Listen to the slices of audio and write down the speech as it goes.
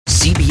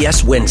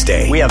CBS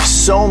Wednesday. We have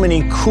so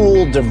many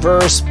cool,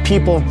 diverse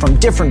people from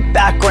different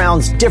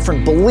backgrounds,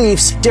 different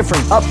beliefs,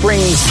 different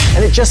upbringings,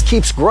 and it just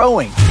keeps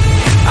growing.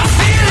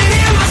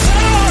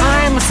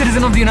 I'm a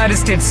citizen of the United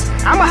States.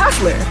 I'm a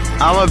hustler.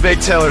 I'm a big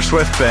Taylor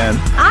Swift fan.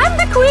 I'm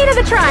the queen of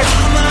the tribe.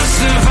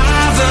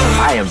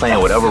 I am playing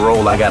whatever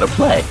role I gotta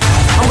play.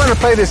 I'm gonna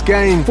play this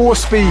game full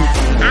speed.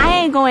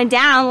 I ain't going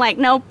down like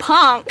no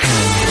punk.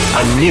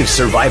 A new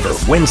Survivor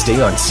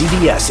Wednesday on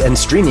CBS and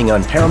streaming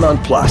on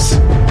Paramount+.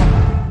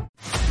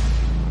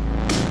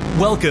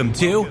 Welcome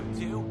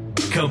to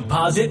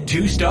Composite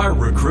Two-Star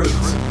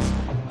Recruits,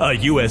 a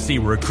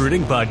USC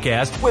recruiting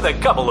podcast with a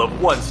couple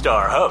of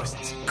one-star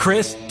hosts,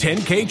 Chris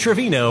 10K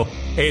Trevino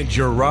and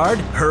Gerard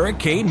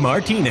Hurricane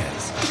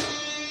Martinez.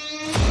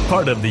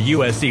 Part of the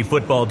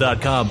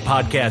USCFootball.com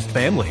podcast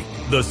family,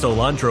 the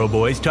Cilantro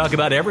Boys talk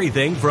about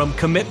everything from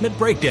commitment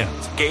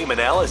breakdowns, game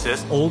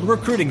analysis, old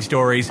recruiting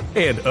stories,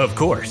 and, of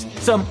course,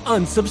 some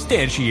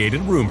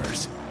unsubstantiated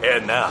rumors.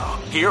 And now,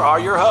 here are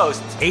your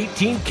hosts,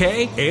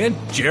 18K and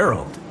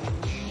Gerald.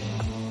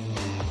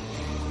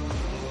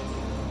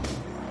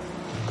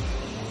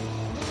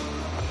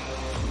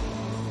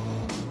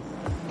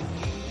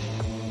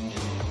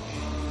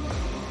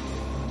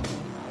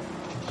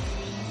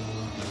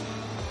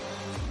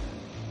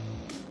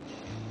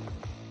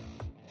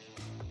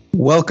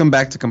 Welcome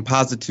back to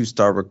Composite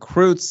Two-Star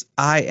Recruits.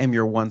 I am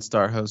your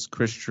one-star host,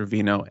 Chris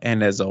Trevino,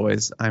 and as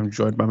always, I'm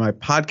joined by my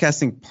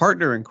podcasting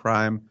partner in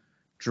crime,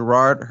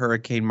 Gerard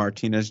Hurricane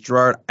Martinez.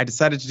 Gerard, I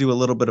decided to do a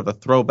little bit of a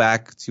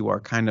throwback to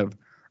our kind of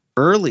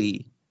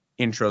early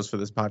intros for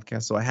this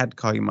podcast, so I had to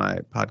call you my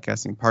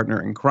podcasting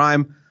partner in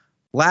crime.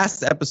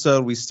 Last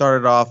episode, we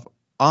started off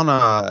on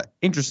an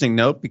interesting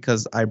note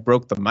because I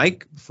broke the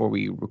mic before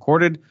we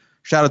recorded.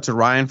 Shout out to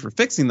Ryan for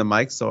fixing the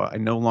mic, so I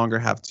no longer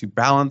have to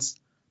balance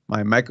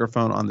my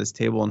microphone on this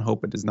table and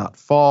hope it does not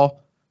fall.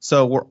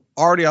 So we're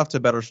already off to a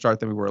better start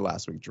than we were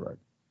last week, Gerard.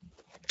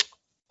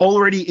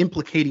 Already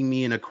implicating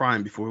me in a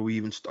crime before we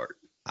even start.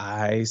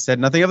 I said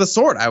nothing of the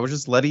sort. I was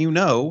just letting you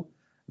know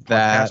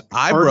that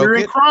I broke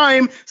it.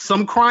 Crime.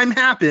 Some crime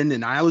happened,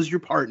 and I was your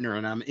partner,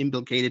 and I'm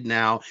implicated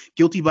now,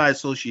 guilty by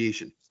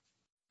association.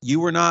 You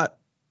were not.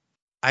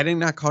 I did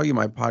not call you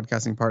my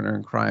podcasting partner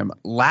in crime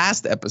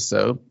last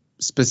episode,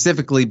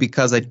 specifically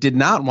because I did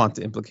not want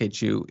to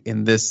implicate you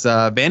in this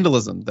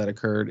vandalism that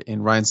occurred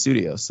in Ryan's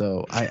studio.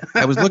 So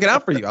I was looking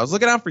out for you. I was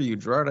looking out for you,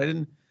 Gerard. I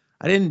didn't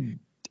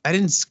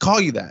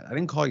call you that. I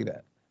didn't call you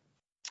that.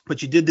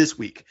 But you did this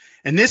week.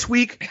 And this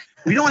week,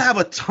 we don't have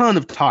a ton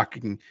of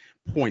talking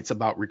points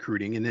about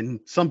recruiting. And then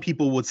some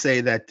people would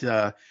say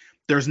that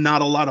there's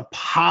not a lot of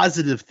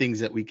positive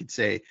things that we could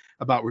say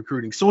about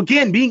recruiting. So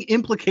again, being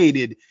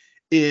implicated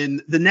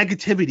in the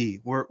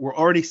negativity, we're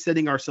already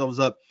setting ourselves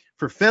up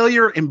for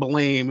failure and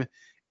blame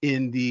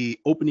in the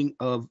opening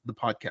of the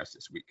podcast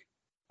this week.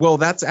 Well,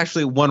 that's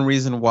actually one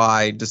reason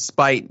why,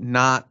 despite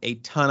not a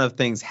ton of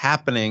things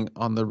happening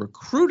on the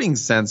recruiting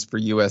sense for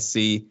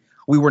USC,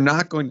 we were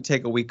not going to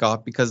take a week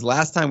off, because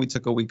last time we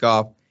took a week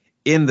off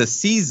in the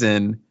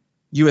season,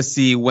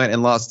 USC went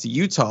and lost to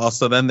Utah.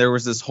 So then there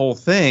was this whole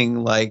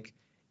thing like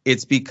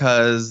it's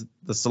because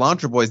the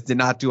Cilantro Boys did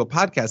not do a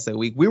podcast that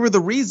week. We were the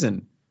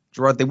reason,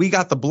 Gerard, that we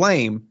got the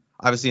blame,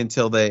 obviously,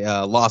 until they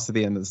lost at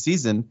the end of the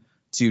season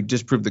to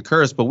disprove the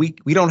curse. But we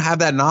don't have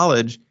that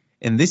knowledge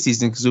in this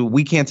season because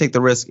we can't take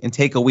the risk and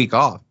take a week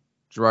off,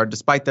 Gerard,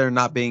 despite there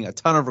not being a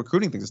ton of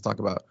recruiting things to talk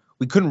about.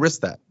 We couldn't risk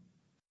that.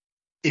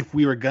 If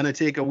we were going to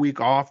take a week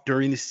off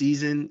during the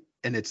season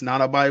and it's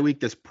not a bye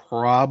week, this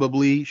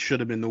probably should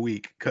have been the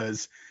week,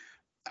 because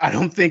I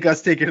don't think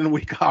us taking a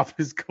week off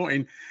is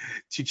going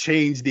to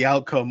change the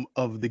outcome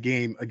of the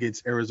game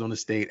against Arizona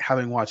State,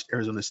 having watched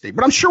Arizona State.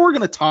 But I'm sure we're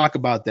going to talk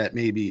about that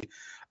maybe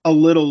a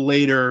little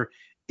later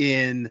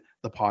in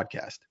the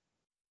podcast.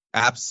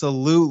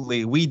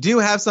 Absolutely. We do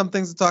have some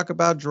things to talk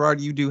about.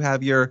 Gerard, you do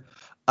have your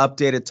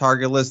updated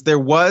target list. There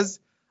was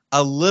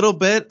a little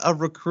bit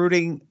of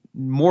recruiting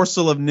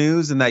morsel of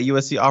news in that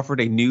USC offered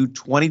a new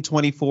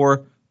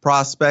 2024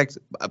 prospect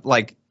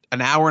like an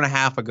hour and a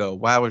half ago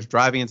while I was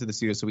driving into the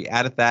studio. So we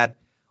added that.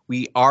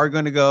 We are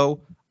going to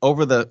go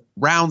over the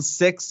round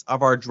 6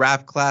 of our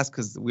draft class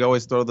because we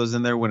always throw those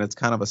in there when it's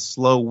kind of a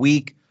slow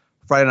week.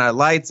 Friday Night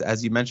Lights,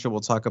 as you mentioned, we'll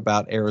talk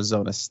about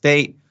Arizona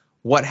State,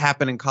 what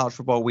happened in college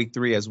football week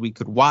 3 as we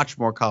could watch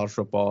more college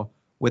football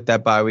with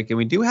that bye week. And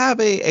we do have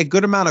a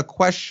good amount of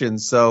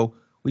questions, so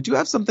we do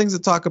have some things to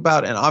talk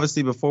about. And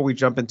obviously, before we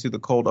jump into the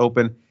cold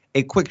open,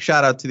 a quick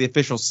shout out to the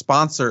official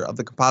sponsor of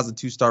the Composite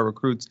Two-Star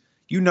Recruits.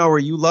 You know her,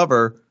 you love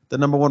her, the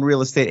 #1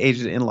 real estate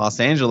agent in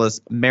Los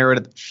Angeles,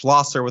 Meredith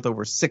Schlosser, with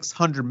over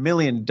 $600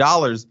 million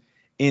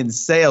in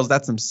sales.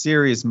 That's some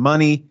serious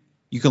money.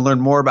 You can learn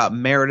more about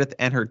Meredith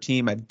and her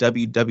team at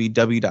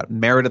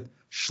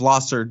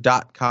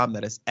www.meredithschlosser.com.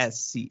 That is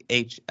SCHLOSSER.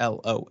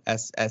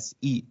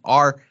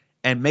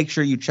 And make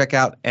sure you check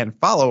out and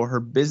follow her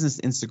business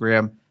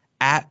Instagram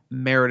at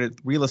Meredith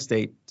Real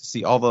Estate to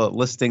see all the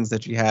listings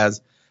that she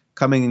has,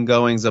 coming and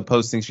goings of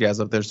postings she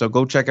has up there. So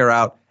go check her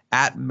out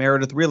at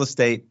Meredith Real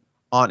Estate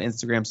on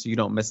Instagram so you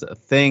don't miss a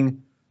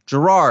thing.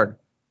 Gerard,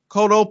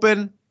 cold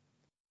open.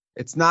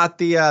 It's not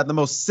the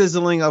most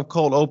sizzling of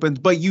cold opens,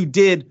 but you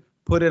did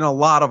put in a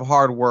lot of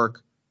hard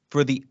work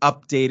for the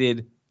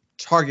updated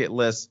target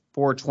list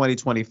for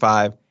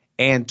 2025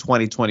 and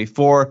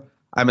 2024.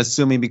 I'm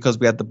assuming because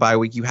we had the bye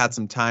week, you had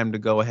some time to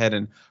go ahead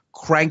and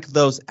crank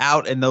those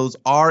out, and those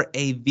are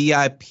a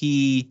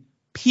VIP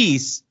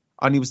piece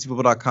on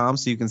USCPeople.com,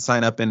 so you can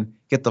sign up and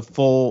get the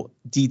full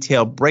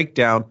detailed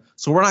breakdown.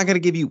 So we're not going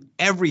to give you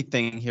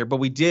everything here, but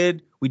we do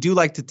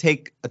like to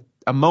take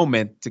a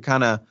moment to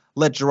kind of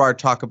let Gerard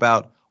talk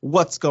about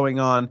what's going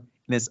on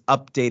in his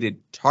updated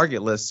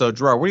target list. So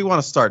Gerard, where do you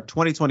want to start,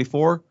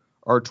 2024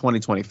 or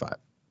 2025?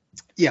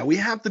 Yeah, we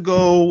have to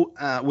go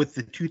with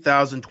the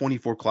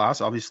 2024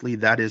 class. Obviously,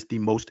 that is the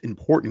most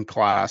important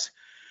class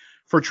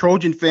for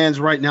Trojan fans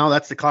right now.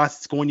 That's the class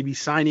that's going to be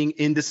signing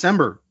in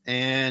December.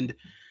 And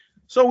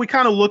so we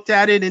kind of looked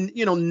at it, and,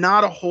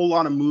 not a whole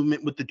lot of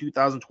movement with the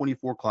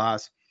 2024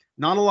 class.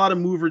 Not a lot of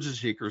movers and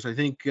shakers. I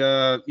think,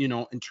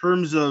 in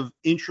terms of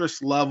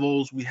interest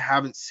levels, we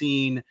haven't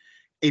seen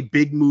a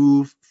big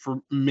move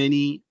for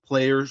many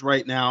players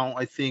right now.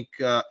 I think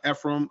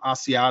Ephraim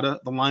Asiata,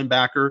 the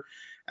linebacker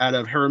out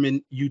of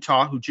Harriman,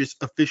 Utah, who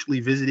just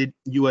officially visited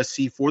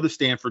USC for the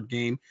Stanford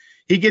game,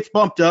 he gets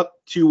bumped up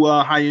to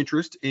high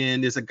interest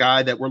and is a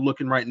guy that we're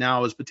looking right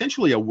now as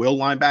potentially a will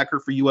linebacker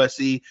for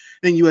USC. I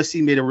think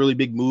USC made a really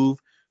big move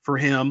for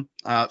him.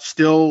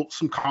 Still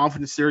some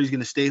confidence there. He's going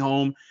to stay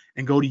home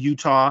and go to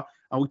Utah.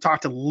 We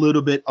talked a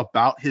little bit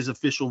about his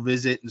official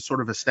visit and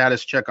sort of a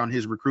status check on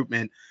his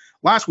recruitment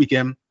last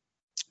weekend.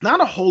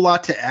 Not a whole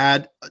lot to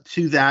add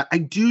to that. I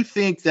do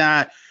think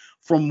that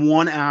from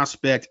one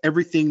aspect,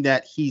 everything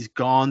that he's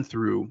gone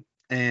through,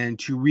 and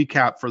to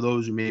recap for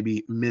those who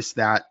maybe missed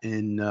that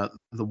in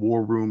the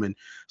War Room and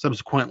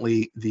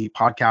subsequently the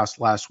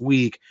podcast last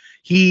week,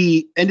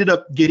 he ended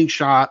up getting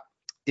shot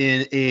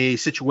in a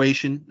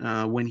situation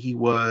when he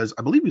was,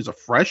 I believe he was a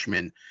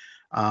freshman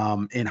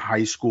in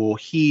high school.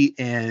 He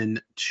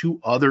and two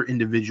other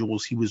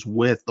individuals he was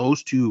with,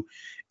 those two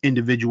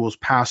individuals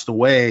passed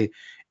away,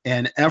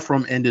 and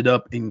Ephraim ended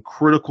up in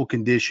critical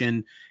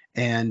condition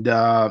and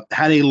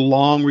had a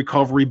long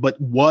recovery, but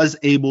was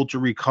able to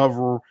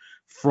recover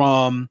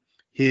from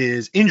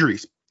his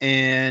injuries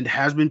and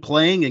has been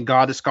playing and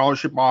got a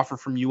scholarship offer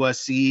from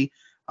USC.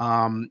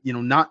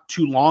 Not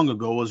too long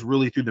ago, it was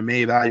really through the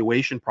May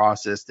evaluation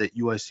process that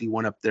USC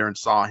went up there and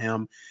saw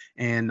him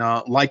and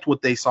liked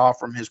what they saw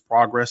from his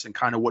progress and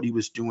kind of what he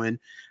was doing.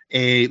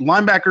 A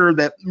linebacker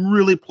that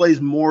really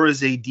plays more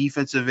as a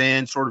defensive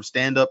end, sort of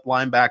stand-up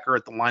linebacker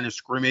at the line of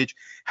scrimmage,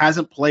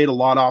 hasn't played a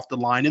lot off the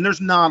line, and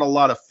there's not a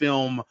lot of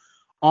film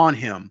on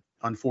him,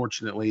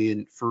 unfortunately,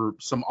 and for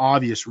some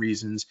obvious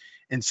reasons.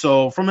 And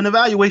so from an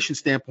evaluation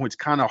standpoint, it's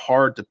kind of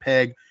hard to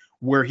peg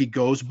where he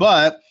goes,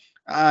 but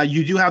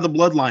you do have the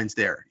bloodlines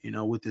there,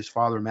 with his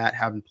father, Matt,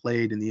 having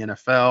played in the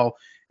NFL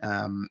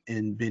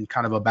and been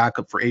kind of a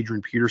backup for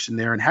Adrian Peterson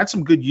there and had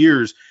some good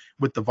years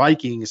with the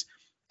Vikings.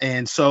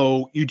 And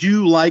so you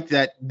do like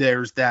that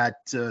there's that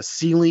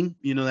ceiling,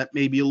 that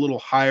may be a little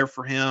higher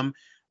for him.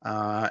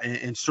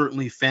 And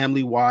certainly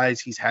family-wise,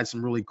 he's had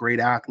some really great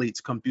athletes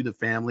come through the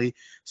family.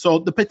 So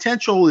the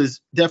potential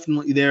is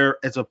definitely there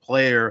as a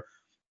player.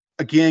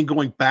 Again,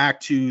 going back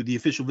to the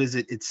official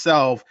visit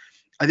itself,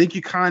 I think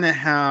you kind of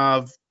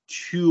have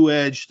two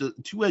edges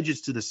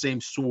to the same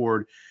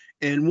sword.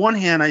 In one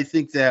hand, I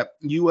think that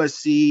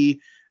USC,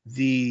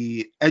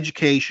 the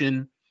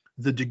education,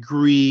 the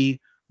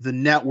degree, the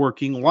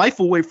networking, life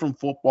away from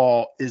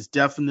football is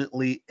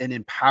definitely an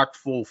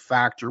impactful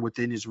factor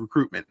within his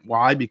recruitment.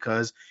 Why?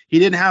 Because he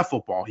didn't have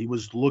football. He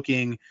was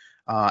looking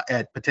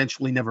at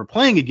potentially never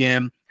playing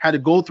again, had to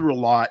go through a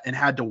lot and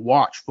had to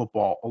watch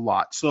football a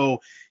lot.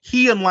 So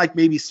he, unlike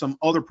maybe some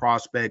other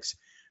prospects,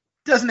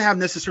 doesn't have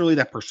necessarily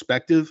that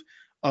perspective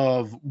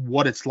of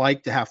what it's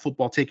like to have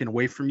football taken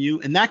away from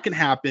you. And that can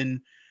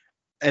happen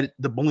at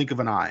the blink of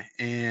an eye.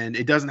 And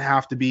it doesn't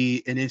have to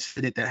be an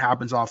incident that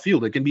happens off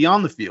field. It can be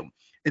on the field.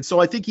 And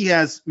so I think he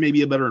has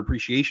maybe a better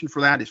appreciation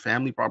for that. His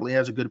family probably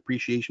has a good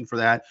appreciation for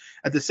that.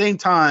 At the same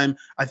time,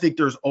 I think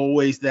there's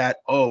always that,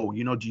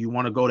 do you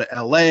want to go to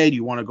LA? Do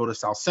you want to go to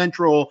South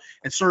Central?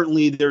 And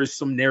certainly there's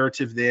some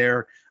narrative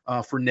there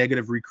for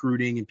negative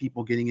recruiting and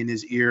people getting in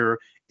his ear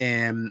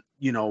and,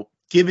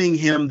 giving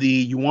him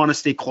you want to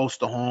stay close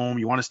to home,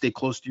 you want to stay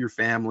close to your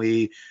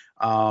family,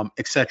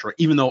 etc.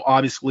 Even though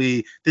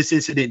obviously this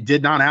incident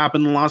did not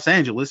happen in Los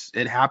Angeles,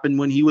 it happened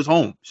when he was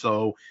home.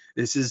 So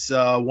this is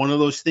one of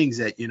those things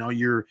that,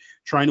 you're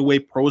trying to weigh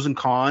pros and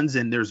cons,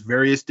 and there's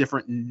various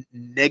different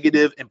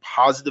negative and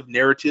positive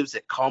narratives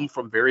that come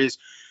from various,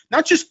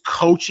 not just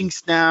coaching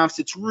staffs.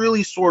 It's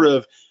really sort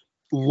of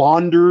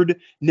laundered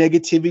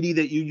negativity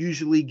that you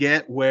usually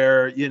get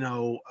where,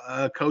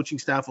 a coaching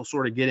staff will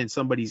sort of get in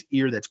somebody's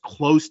ear that's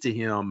close to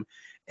him.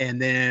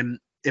 And then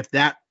if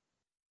that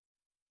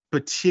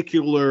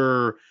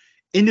particular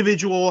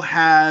individual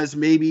has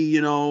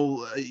maybe,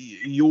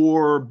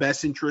 your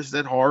best interests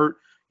at heart,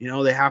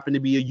 They happen to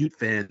be a Ute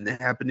fan. They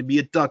happen to be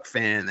a Duck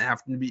fan. They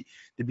happen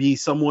to be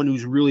someone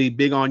who's really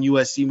big on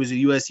USC, was a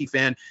USC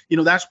fan.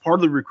 That's part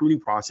of the recruiting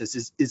process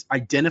is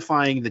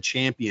identifying the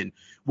champion,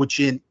 which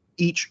in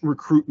each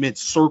recruitment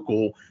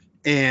circle.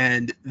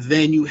 And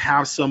then you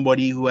have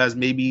somebody who has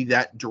maybe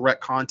that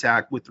direct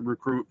contact with the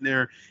recruit, and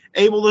they're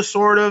able to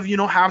sort of,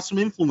 have some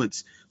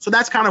influence. So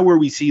that's kind of where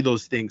we see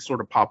those things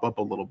sort of pop up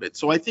a little bit.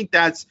 So I think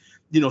that's,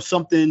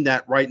 something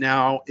that right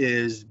now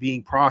is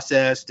being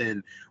processed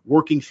and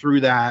working through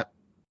that.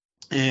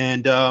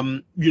 And,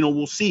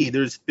 we'll see.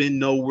 There's been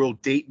no real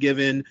date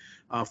given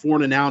for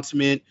an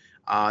announcement.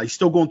 He's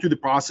still going through the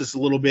process a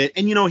little bit.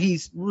 And,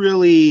 he's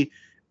really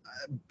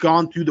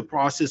gone through the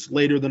process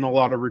later than a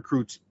lot of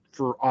recruits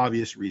for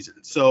obvious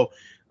reasons. So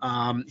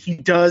he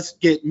does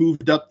get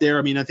moved up there.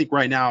 I mean, I think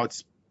right now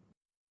it's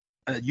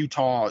a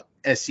Utah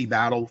SC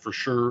battle for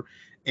sure.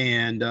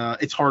 And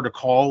it's hard to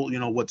call,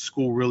 what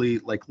school really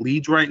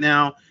leads right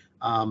now.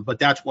 But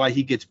that's why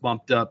he gets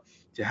bumped up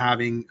to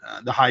having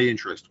the high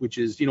interest, which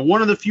is,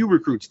 one of the few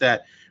recruits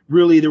that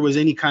really there was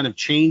any kind of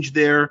change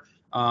there.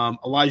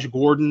 Elijah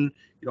Gordon,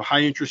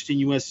 high interest in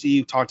USC.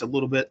 We've talked a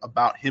little bit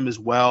about him as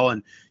well.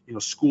 And,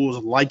 schools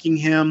liking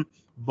him,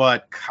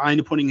 but kind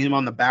of putting him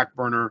on the back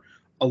burner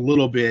a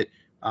little bit,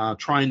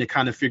 trying to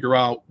kind of figure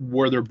out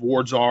where their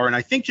boards are. And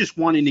I think just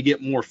wanting to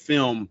get more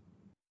film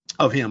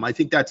of him. I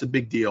think that's a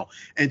big deal.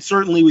 And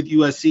certainly with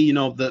USC,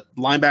 the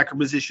linebacker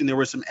position, there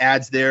were some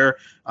ads there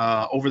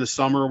over the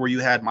summer where you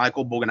had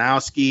Michael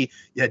Boganowski,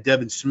 you had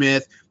Devin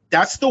Smith.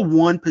 That's the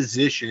one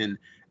position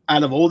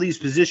out of all these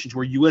positions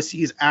where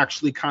USC is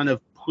actually kind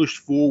of pushed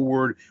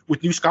forward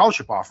with new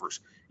scholarship offers.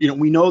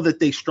 We know that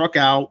they struck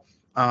out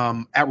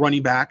at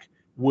running back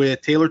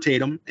with Taylor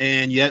Tatum,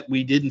 and yet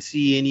we didn't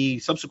see any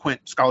subsequent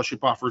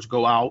scholarship offers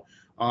go out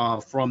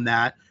from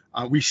that.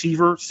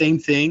 Receiver, same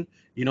thing.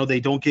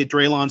 They don't get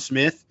Draylon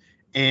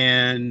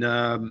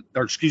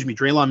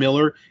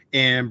Miller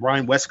and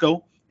Brian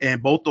Wesco.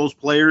 And both those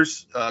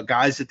players,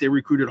 guys that they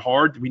recruited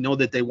hard, we know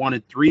that they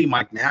wanted 3.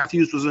 Mike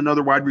Matthews was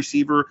another wide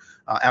receiver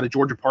out of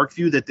Georgia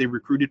Parkview that they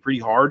recruited pretty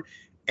hard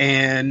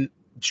and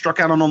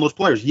struck out on all those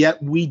players.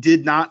 Yet we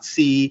did not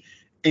see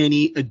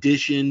any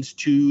additions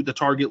to the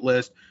target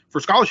list for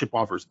scholarship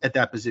offers at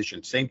that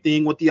position. Same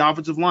thing with the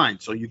offensive line.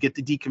 So you get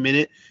the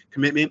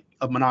decommitment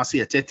of Manasseh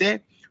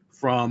Atete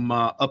from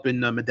up in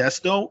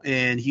Modesto,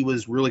 and he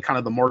was really kind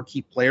of the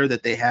marquee player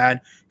that they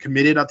had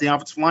committed at the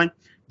offensive line.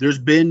 There's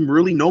been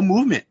really no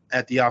movement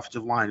at the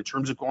offensive line in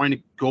terms of going to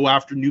go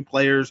after new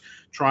players,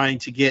 trying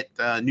to get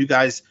new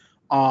guys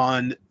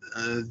on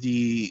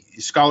the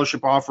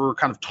scholarship offer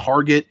kind of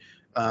target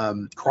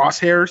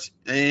crosshairs.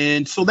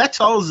 And so that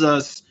tells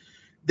us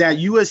that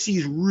USC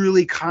is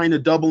really kind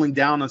of doubling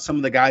down on some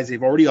of the guys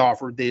they've already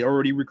offered, they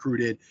already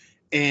recruited.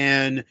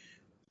 And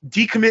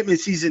decommitment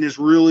season is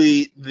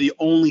really the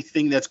only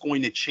thing that's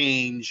going to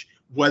change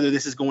whether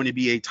this is going to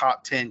be a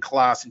top 10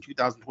 class in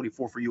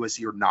 2024 for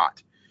USC or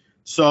not.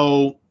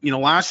 So,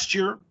 last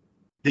year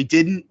they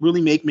didn't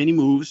really make many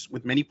moves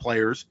with many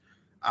players,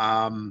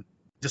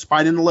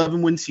 despite an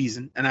 11-win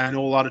season. And I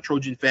know a lot of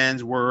Trojan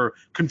fans were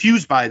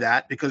confused by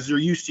that because they're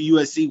used to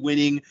USC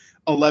winning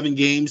 11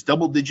 games,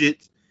 double digit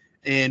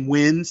and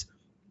wins,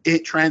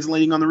 it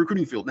translating on the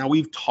recruiting field. Now,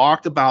 we've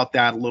talked about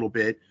that a little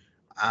bit,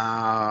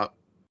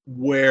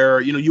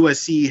 where,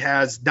 USC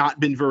has not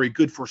been very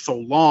good for so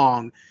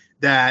long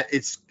that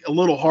it's a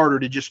little harder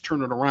to just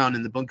turn it around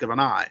in the blink of an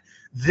eye.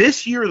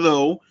 This year,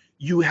 though,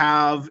 you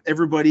have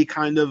everybody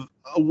kind of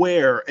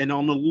aware and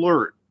on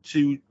alert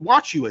to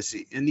watch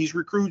USC. And these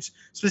recruits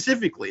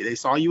specifically, they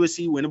saw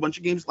USC win a bunch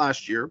of games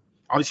last year.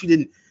 Obviously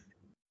didn't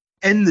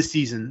end the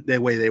season the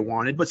way they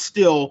wanted, but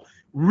still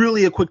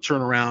really a quick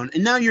turnaround.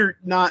 And now you're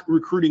not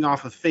recruiting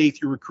off of faith,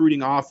 you're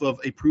recruiting off of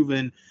a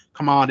proven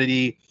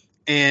commodity.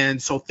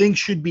 And so things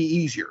should be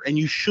easier. And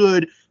you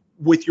should,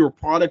 with your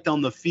product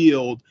on the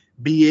field,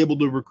 be able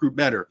to recruit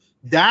better.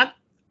 That,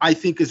 I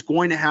think, is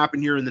going to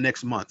happen here in the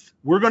next month.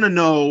 We're going to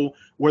know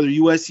whether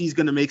USC is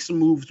going to make some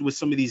moves with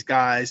some of these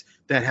guys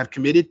that have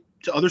committed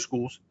to other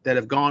schools, that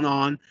have gone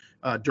on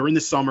during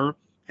the summer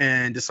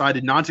and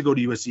decided not to go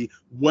to USC,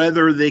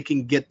 whether they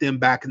can get them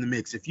back in the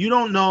mix. If you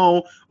don't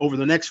know over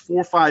the next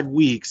 4 or 5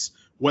 weeks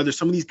whether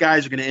some of these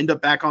guys are going to end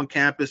up back on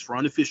campus for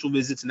unofficial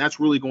visits, and that's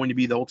really going to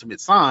be the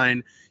ultimate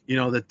sign,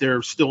 that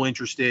they're still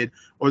interested,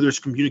 or there's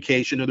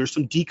communication, or there's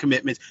some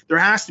decommitments. There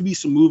has to be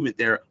some movement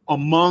there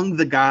among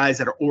the guys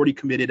that are already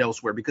committed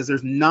elsewhere, because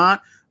there's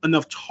not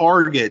enough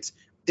targets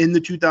in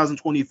the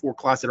 2024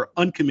 class that are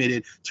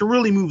uncommitted to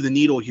really move the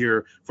needle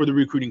here for the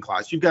recruiting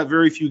class. You've got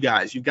very few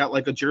guys. You've got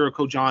like a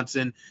Jericho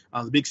Johnson,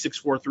 the big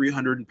 6'4",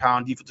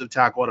 300-pound defensive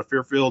tackle out of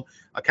Fairfield,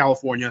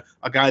 California,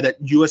 a guy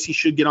that USC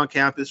should get on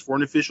campus for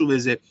an official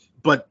visit.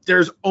 But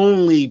there's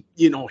only,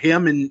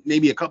 him and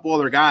maybe a couple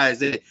other guys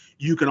that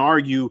you can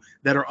argue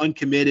that are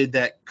uncommitted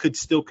that could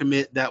still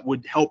commit that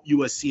would help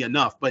USC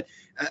enough. But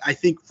I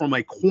think from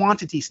a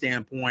quantity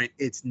standpoint,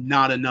 it's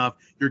not enough.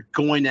 You're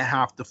going to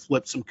have to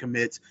flip some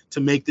commits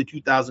to make the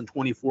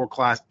 2024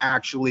 class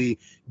actually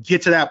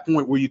get to that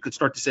point where you could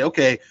start to say,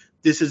 okay,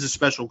 this is a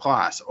special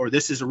class or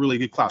this is a really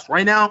good class.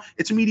 Right now,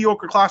 it's a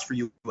mediocre class for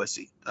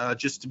USC,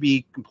 just to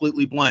be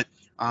completely blunt.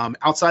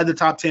 Outside the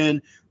top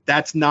 10,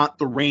 that's not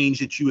the range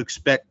that you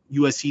expect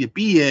USC to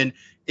be in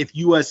if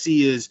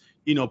USC is,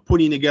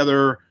 putting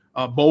together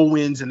bowl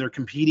wins and they're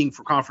competing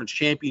for conference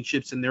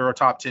championships and they're a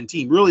top 10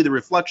 team. Really, the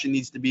reflection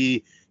needs to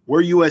be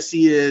where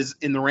USC is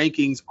in the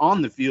rankings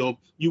on the field.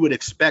 You would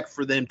expect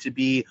for them to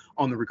be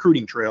on the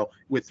recruiting trail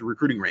with the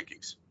recruiting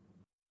rankings.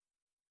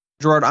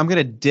 Gerard, I'm going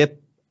to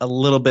dip a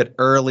little bit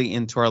early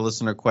into our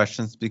listener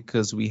questions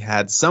because we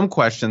had some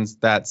questions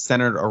that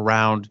centered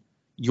around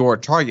your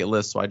target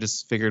list. So I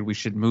just figured we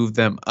should move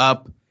them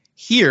up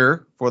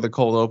here for the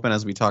cold open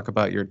as we talk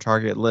about your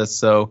target list.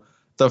 So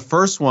the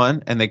first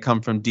one, and they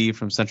come from D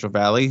from Central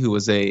Valley, who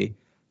is a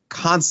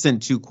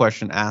constant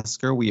 2-question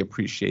asker. We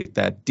appreciate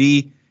that.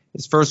 D,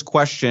 his first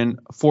question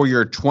for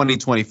your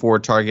 2024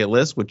 target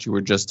list, which you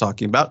were just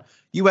talking about.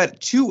 You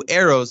had 2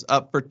 arrows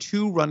up for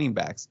 2 running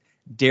backs,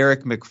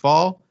 Derek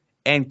McFall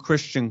and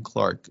Christian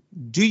Clark.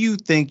 Do you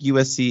think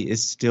USC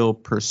is still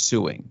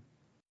pursuing?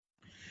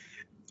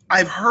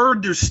 I've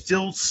heard there's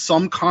still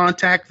some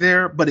contact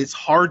there, but it's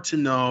hard to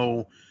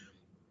know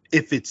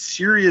if it's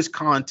serious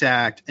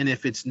contact and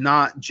if it's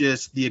not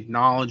just the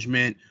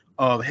acknowledgement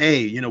of,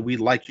 hey, we'd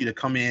like you to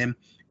come in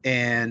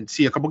and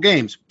see a couple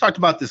games. We talked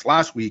about this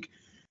last week.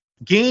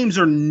 Games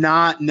are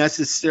not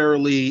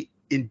necessarily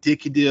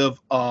indicative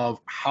of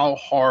how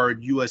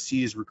hard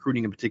USC is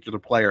recruiting a particular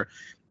player.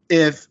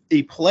 If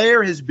a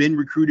player has been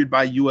recruited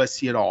by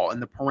USC at all,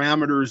 and the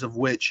parameters of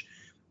which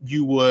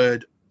you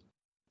would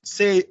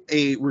say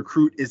a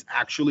recruit is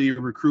actually a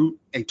recruit,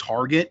 a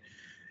target,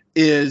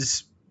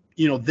 is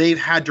they've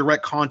had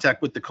direct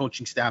contact with the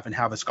coaching staff and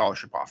have a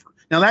scholarship offer.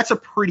 Now, that's a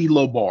pretty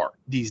low bar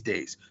these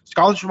days.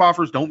 Scholarship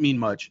offers don't mean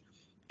much,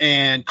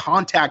 and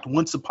contact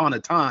once upon a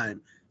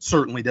time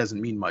certainly doesn't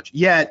mean much.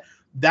 Yet,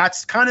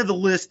 that's kind of the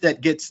list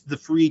that gets the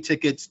free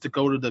tickets to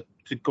go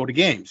to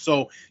games.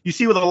 So you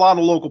see with a lot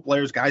of local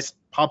players, guys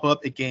pop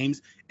up at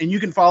games, and you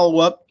can follow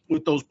up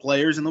with those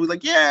players, and they'll be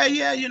like,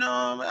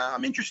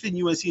 I'm interested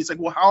in USC. It's like,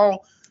 well,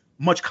 how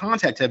much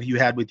contact have you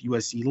had with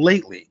USC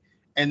lately?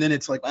 And then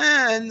it's like,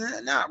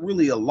 not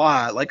really a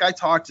lot. Like, I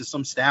talked to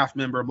some staff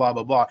member, blah,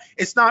 blah, blah.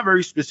 It's not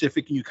very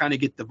specific, and you kind of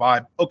get the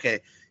vibe,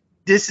 okay,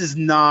 this is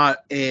not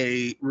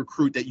a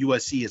recruit that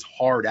USC is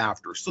hard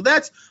after. So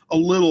that's a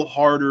little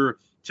harder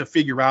to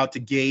figure out, to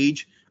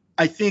gauge.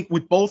 I think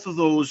with both of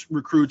those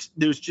recruits,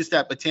 there's just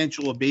that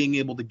potential of being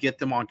able to get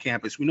them on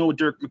campus. We know with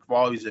Derek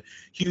McFall, he's a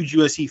huge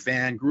USC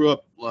fan, grew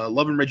up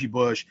loving Reggie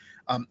Bush,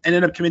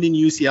 ended up committing to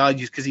UCLA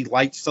just because he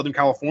liked Southern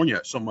California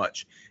so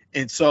much.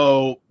 And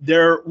so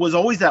there was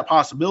always that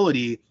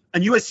possibility,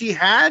 and USC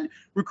had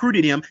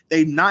recruited him.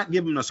 They'd not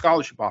given him a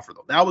scholarship offer,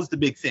 though. That was the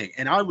big thing.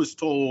 And I was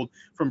told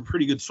from a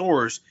pretty good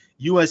source,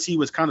 USC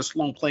was kind of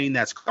slow playing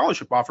that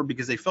scholarship offer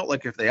because they felt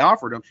like if they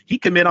offered him, he'd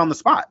commit on the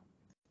spot.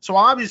 So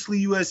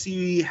obviously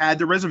USC had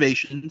the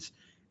reservations,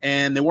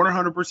 and they weren't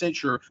 100%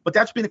 sure, but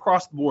that's been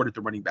across the board at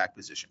the running back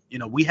position.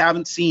 We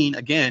haven't seen,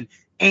 again,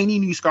 any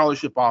new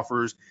scholarship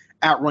offers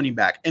at running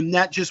back. And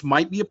that just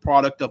might be a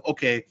product of,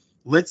 okay,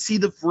 let's see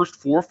the first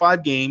 4 or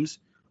 5 games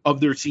of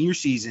their senior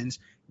seasons,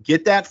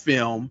 get that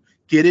film,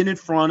 get it in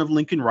front of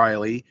Lincoln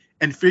Riley,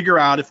 and figure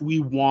out if we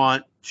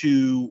want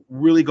to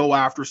really go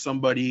after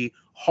somebody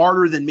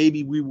harder than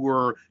maybe we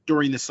were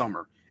during the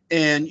summer.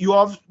 And you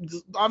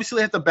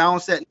obviously have to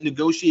balance that and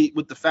negotiate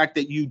with the fact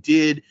that you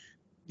did,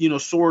 you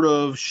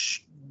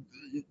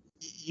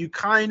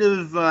kind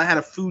of had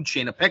a food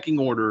chain, a pecking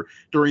order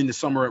during the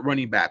summer at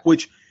running back,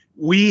 which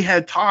we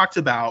had talked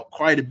about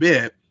quite a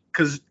bit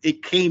because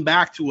it came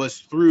back to us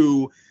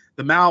through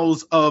the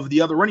mouths of the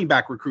other running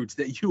back recruits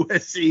that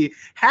USC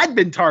had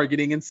been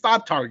targeting and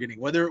stopped targeting,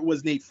 whether it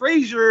was Nate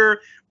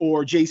Frazier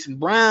or Jason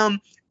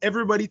Brown.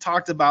 Everybody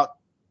talked about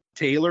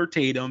Taylor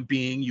Tatum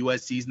being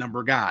USC's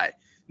number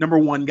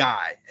 1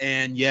 guy.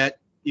 And yet,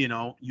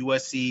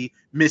 USC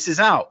misses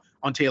out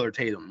on Taylor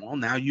Tatum. Well,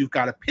 now you've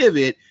got to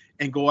pivot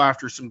and go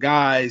after some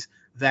guys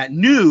that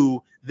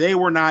knew they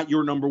were not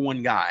your number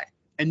 1 guy.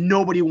 And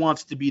nobody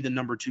wants to be the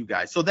number 2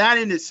 guy. So that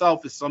in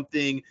itself is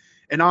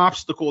an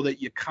obstacle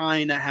that you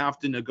kind of have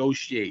to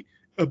negotiate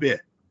a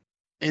bit.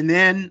 And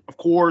then, of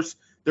course,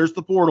 there's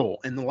the portal.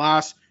 In the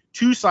last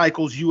 2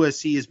 cycles,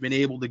 USC has been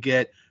able to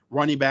get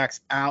running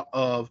backs out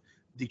of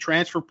the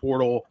transfer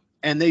portal,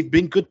 and they've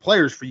been good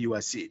players for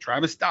USC.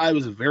 Travis Dye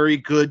was a very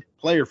good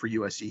player for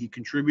USC. He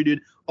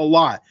contributed a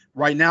lot.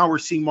 Right now, we're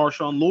seeing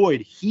Marshawn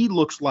Lloyd. He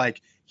looks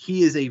like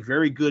he is a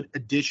very good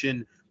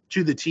addition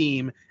to the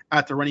team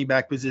at the running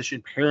back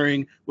position,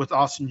 pairing with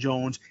Austin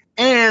Jones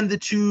and the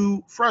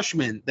 2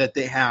 freshmen that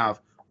they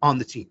have on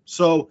the team.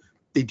 So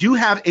they do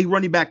have a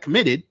running back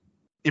committed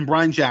in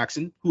Brian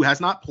Jackson, who has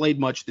not played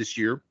much this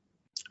year,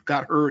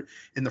 got hurt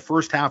in the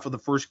first half of the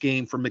first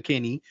game for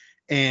McKinney,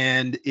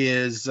 and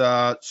is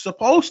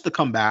supposed to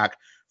come back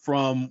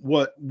from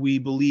what we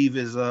believe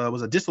was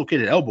a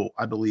dislocated elbow,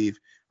 I believe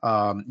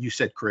you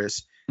said,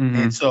 Chris. Mm-hmm.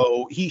 And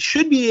so he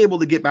should be able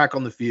to get back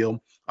on the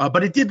field.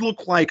 But it did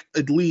look like,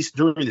 at least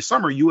during the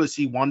summer,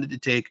 USC wanted to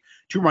take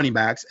 2 running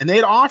backs, and they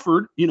had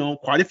offered,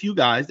 quite a few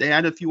guys. They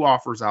had a few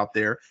offers out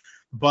there,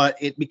 but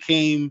it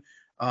became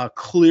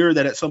clear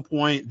that at some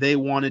point they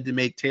wanted to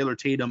make Taylor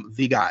Tatum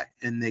the guy,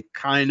 and they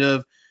kind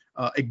of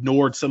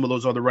ignored some of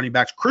those other running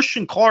backs.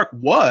 Christian Clark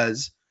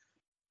was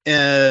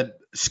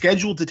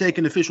scheduled to take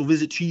an official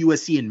visit to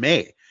USC in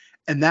May,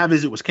 and that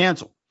visit was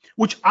canceled,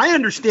 which I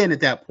understand at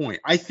that point.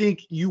 I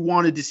think you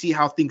wanted to see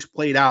how things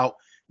played out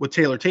with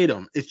Taylor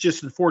Tatum. It's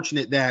just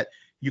unfortunate that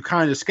you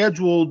kind of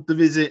scheduled the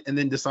visit and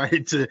then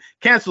decided to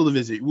cancel the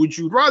visit. What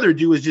you'd rather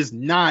do is just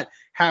not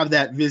have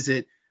that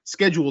visit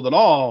scheduled at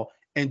all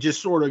and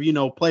just sort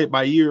of, play it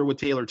by ear with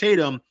Taylor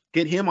Tatum,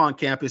 get him on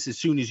campus as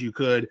soon as you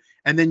could,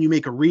 and then you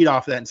make a read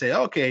off that and say,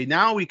 okay,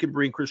 now we can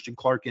bring Christian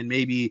Clark in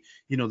maybe,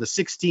 the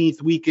 16th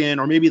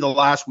weekend or maybe the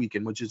last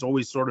weekend, which is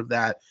always sort of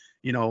that,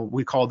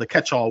 we call the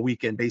catch-all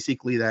weekend,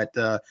 basically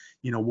that,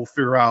 we'll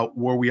figure out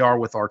where we are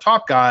with our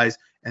top guys,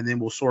 and then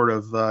we'll sort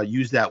of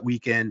use that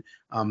weekend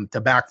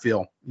to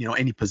backfill,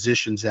 any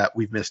positions that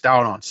we've missed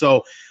out on.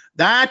 So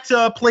that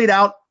played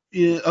out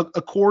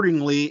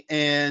accordingly.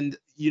 And,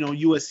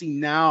 USC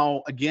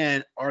now,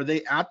 again, are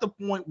they at the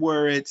point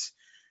where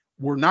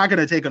we're not going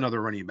to take another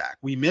running back?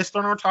 We missed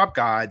on our top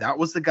guy. That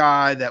was the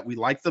guy that we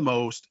liked the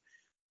most.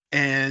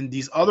 And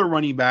these other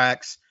running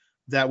backs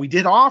that we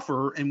did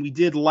offer and we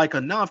did like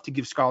enough to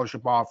give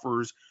scholarship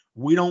offers,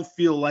 we don't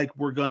feel like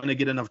we're going to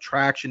get enough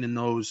traction in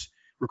those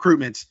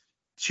recruitments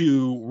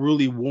to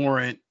really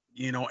warrant,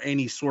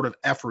 any sort of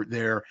effort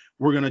there.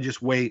 We're going to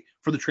just wait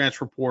for the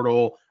transfer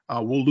portal.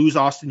 We'll lose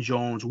Austin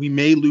Jones. We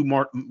may lose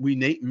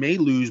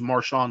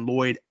Marshawn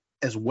Lloyd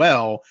as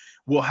well.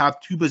 We'll have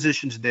 2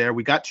 positions there.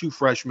 We got 2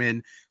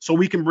 freshmen, so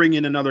we can bring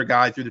in another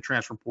guy through the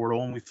transfer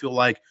portal. And we feel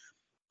like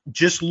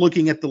just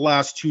looking at the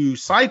last 2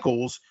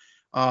 cycles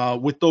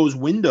with those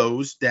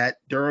windows that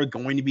there are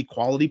going to be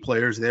quality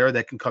players there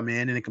that can come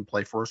in and it can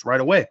play for us right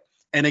away.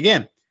 And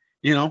again,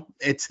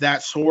 it's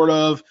that sort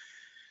of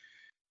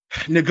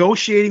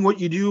negotiating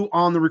what you do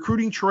on the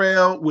recruiting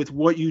trail with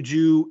what you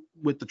do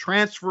with the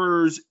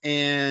transfers.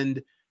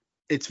 And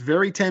it's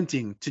very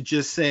tempting to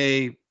just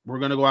say, we're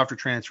going to go after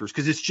transfers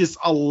because it's just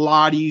a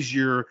lot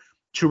easier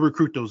to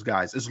recruit those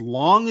guys. As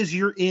long as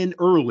you're in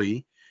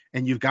early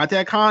and you've got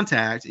that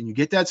contact and you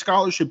get that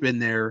scholarship in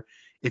there,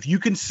 if you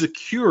can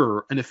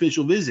secure an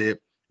official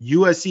visit,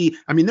 USC,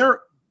 I mean, their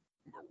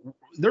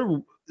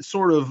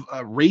sort of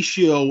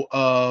ratio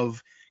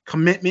of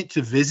commitment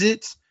to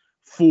visits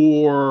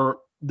for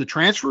the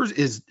transfers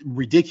is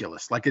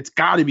ridiculous. Like, it's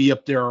got to be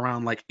up there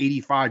around like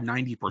 85,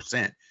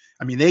 90%.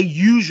 I mean, they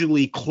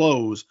usually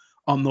close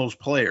on those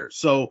players.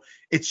 So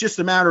it's just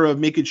a matter of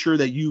making sure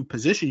that you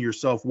position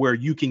yourself where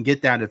you can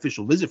get that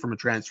official visit from a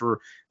transfer.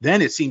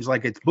 Then it seems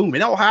like it's boom.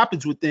 It all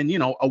happens within,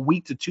 a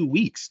week to 2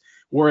 weeks.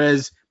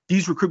 Whereas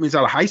these recruitments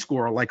out of high school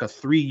are like a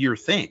 3-year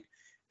thing.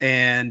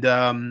 And,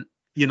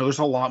 there's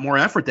a lot more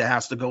effort that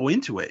has to go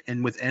into it.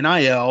 And with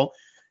NIL,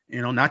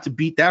 not to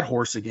beat that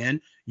horse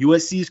again,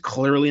 USC is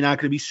clearly not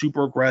going to be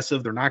super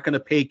aggressive. They're not going to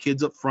pay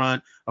kids up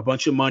front a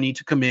bunch of money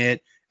to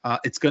commit.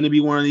 It's going to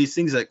be one of these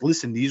things like,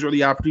 listen, these are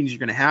the opportunities you're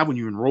going to have when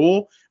you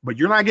enroll, but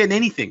you're not getting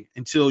anything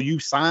until you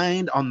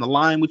signed on the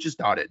line, which is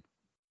dotted.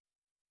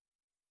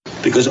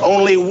 Because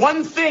only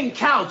one thing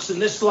counts in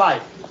this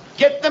life.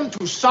 Get them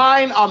to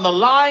sign on the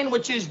line,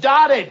 which is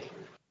dotted.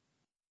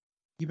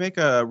 You make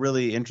a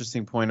really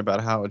interesting point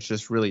about how it's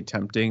just really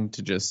tempting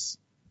to just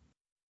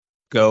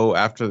go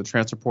after the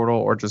transfer portal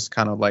or just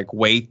kind of like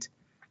wait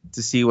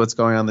to see what's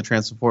going on in the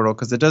transfer portal.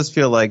 Because it does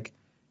feel like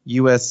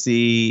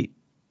USC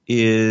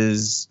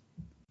is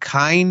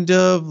kind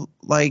of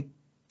like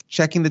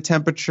checking the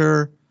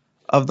temperature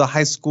of the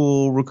high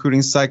school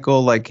recruiting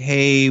cycle. Like,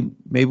 hey,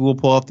 maybe we'll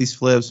pull off these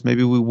flips.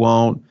 Maybe we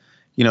won't.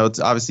 It's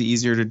obviously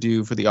easier to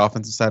do for the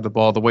offensive side of the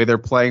ball. The way they're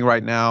playing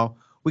right now,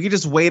 we can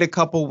just wait a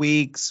couple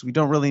weeks. We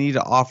don't really need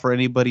to offer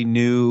anybody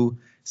new.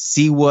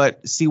 See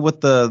what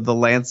the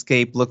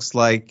landscape looks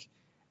like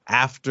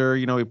after,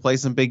 we play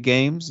some big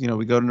games.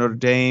 We go to Notre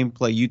Dame,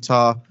 play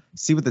Utah,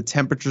 see what the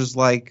temperature's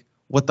like,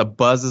 what the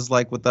buzz is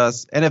like with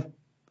us. And if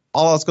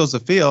all else goes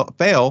to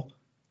fail,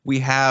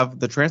 we have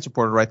the transfer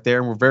portal right there,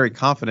 and we're very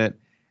confident,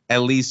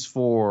 at least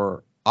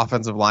for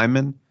offensive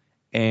linemen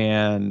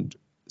and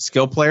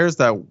skill players,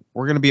 that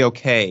we're going to be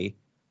okay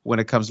when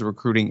it comes to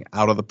recruiting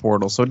out of the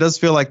portal. So it does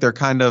feel like they're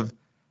kind of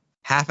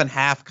half and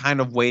half,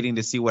 kind of waiting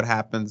to see what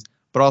happens,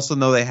 but also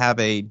know they have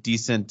a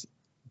decent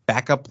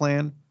backup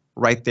plan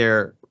right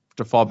there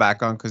to fall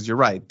back on, because you're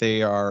right.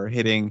 They are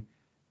hitting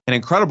an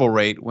incredible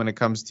rate when it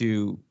comes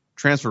to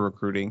transfer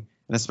recruiting,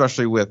 and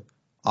especially with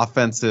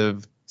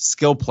offensive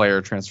skill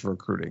player transfer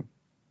recruiting.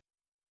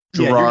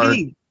 You're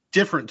getting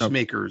difference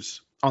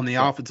makers on the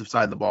offensive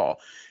side of the ball.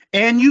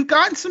 And you've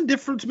gotten some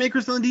difference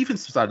makers on the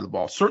defensive side of the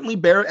ball. Certainly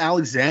Barrett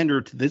Alexander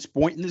to this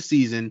point in the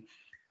season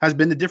has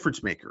been the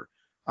difference maker.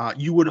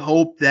 You would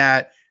hope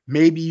that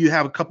maybe you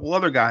have a couple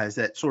other guys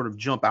that sort of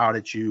jump out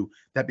at you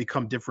that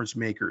become difference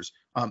makers.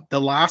 The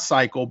last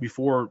cycle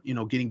before,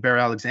 getting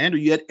Barrett Alexander,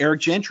 you had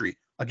Eric Gentry,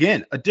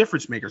 again, a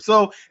difference maker.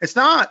 So it's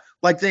not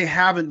like they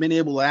haven't been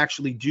able to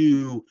actually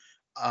do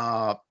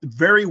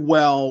very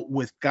well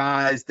with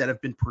guys that have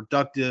been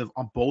productive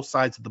on both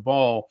sides of the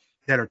ball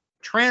that are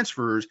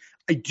transfers.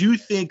 I do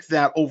think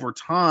that over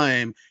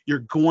time, you're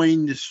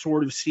going to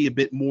sort of see a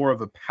bit more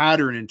of a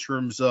pattern in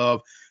terms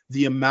of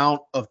the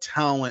amount of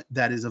talent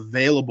that is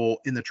available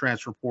in the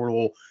transfer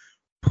portal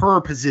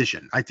per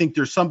position. I think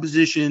there's some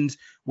positions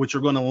which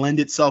are going to lend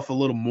itself a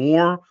little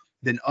more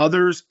than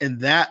others, and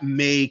that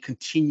may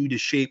continue to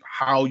shape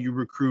how you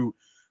recruit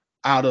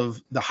out of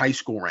the high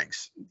school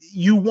ranks.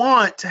 You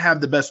want to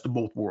have the best of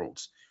both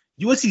worlds.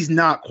 USC's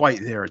not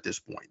quite there at this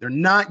point. They're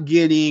not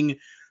getting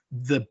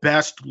the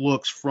best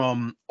looks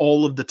from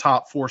all of the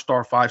top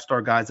 4-star,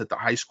 5-star guys at the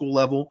high school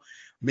level.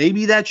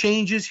 Maybe that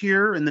changes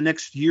here in the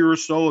next year or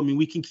so. I mean,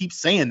 we can keep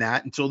saying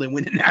that until they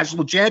win a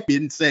national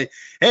champion and say,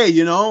 hey,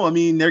 you know, I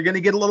mean, they're going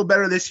to get a little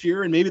better this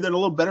year and maybe they're a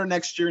little better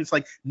next year. It's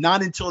like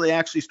not until they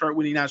actually start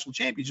winning national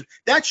championships.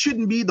 That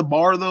shouldn't be the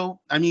bar, though.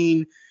 I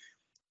mean,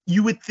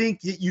 you would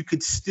think that you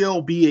could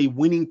still be a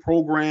winning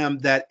program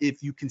that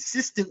if you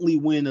consistently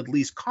win at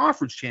least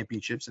conference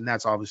championships, and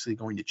that's obviously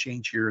going to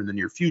change here in the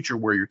near future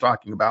where you're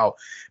talking about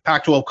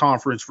Pac-12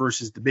 conference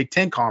versus the Big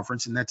Ten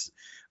conference, and that's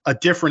a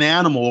different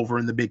animal over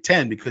in the Big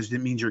Ten because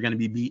it means you're going to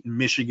be beating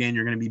Michigan,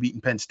 you're going to be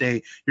beating Penn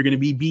State, you're going to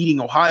be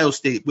beating Ohio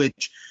State,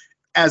 which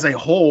as a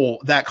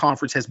whole, that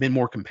conference has been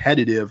more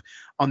competitive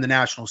on the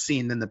national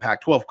scene than the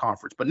Pac-12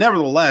 conference. But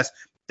nevertheless,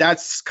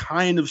 that's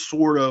kind of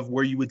sort of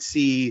where you would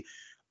see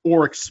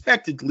or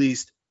expect at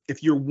least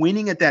if you're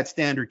winning at that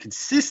standard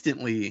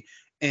consistently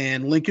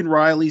and Lincoln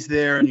Riley's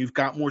there and you've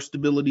got more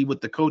stability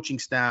with the coaching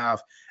staff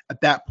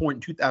at that point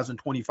in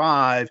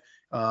 2025,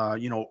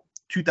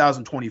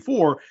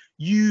 2024,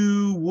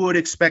 you would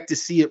expect to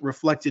see it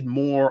reflected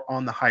more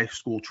on the high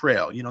school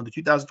trail. You know, the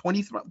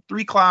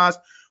 2023 class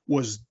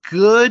was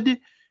good.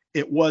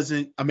 It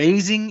wasn't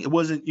amazing. It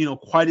wasn't,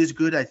 quite as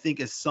good, I think,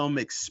 as some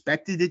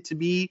expected it to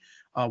be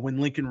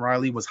when Lincoln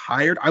Riley was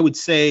hired. I would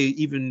say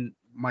even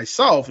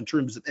myself, in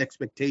terms of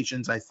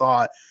expectations, I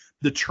thought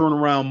the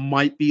turnaround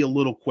might be a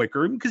little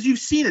quicker because you've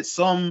seen at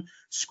some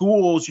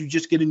schools, you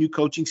just get a new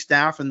coaching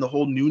staff and the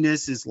whole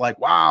newness is like,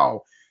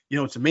 wow,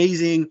 it's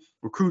amazing.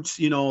 Recruits,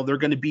 they're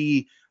going to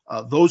be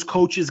those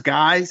coaches'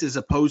 guys as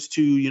opposed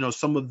to,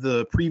 some of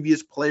the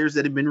previous players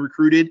that have been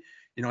recruited.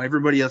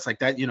 Everybody else like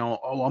that,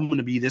 I'm going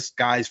to be this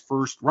guy's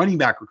first running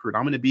back recruit.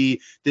 I'm going to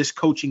be this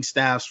coaching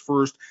staff's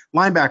first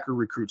linebacker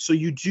recruit. So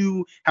you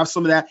do have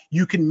some of that.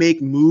 You can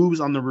make moves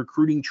on the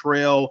recruiting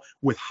trail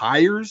with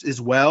hires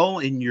as well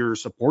in your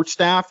support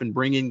staff and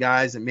bring in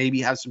guys that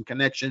maybe have some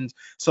connections,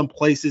 some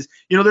places.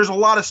 There's a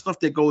lot of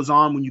stuff that goes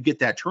on when you get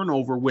that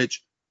turnover,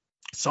 which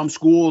some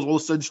schools all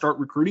of a sudden start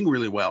recruiting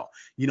really well.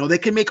 They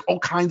can make all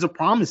kinds of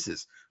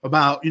promises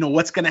about,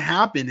 what's going to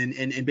happen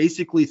and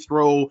basically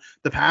throw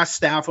the past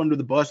staff under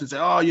the bus and say,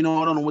 oh, I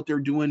don't know what they're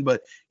doing,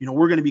 but,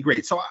 we're going to be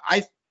great. So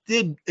I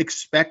did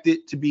expect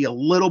it to be a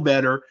little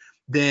better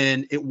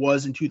than it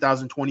was in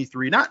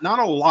 2023. Not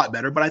a lot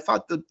better, but I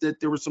thought that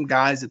there were some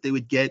guys that they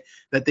would get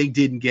that they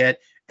didn't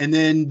get. And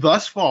then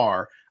thus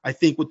far, I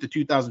think with the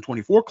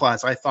 2024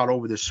 class, I thought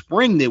over the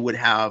spring they would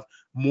have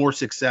more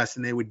success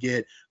and they would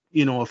get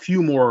a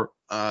few more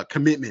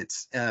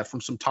commitments from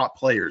some top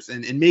players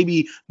and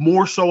maybe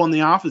more so on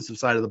the offensive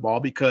side of the ball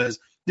because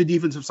the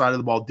defensive side of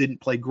the ball didn't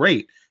play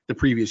great the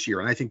previous year.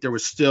 And I think there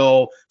was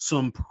still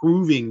some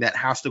proving that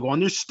has to go on.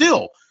 There's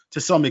still,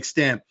 to some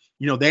extent,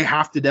 they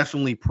have to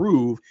definitely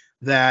prove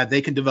that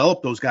they can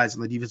develop those guys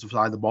on the defensive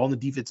side of the ball, and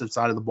the defensive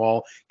side of the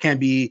ball can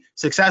be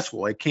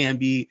successful. It can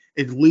be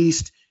at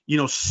least,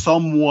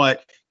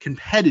 somewhat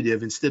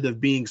competitive instead of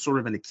being sort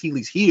of an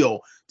Achilles heel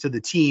to the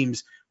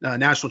team's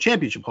national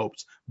championship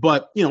hopes.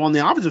 But, on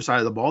the offensive side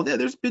of the ball,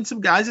 there's been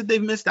some guys that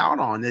they've missed out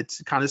on.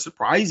 It's kind of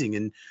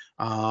surprising.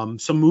 And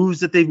some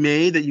moves that they've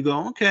made that you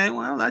go, okay,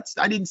 well,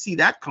 I didn't see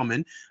that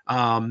coming.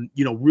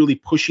 Really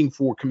pushing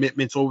for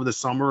commitments over the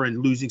summer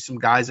and losing some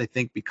guys, I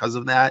think, because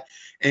of that.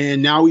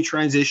 And now we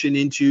transition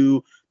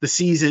into the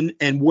season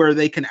and where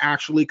they can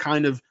actually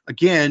kind of,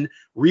 again,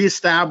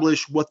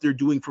 reestablish what they're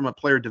doing from a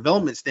player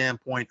development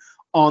standpoint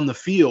on the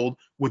field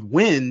with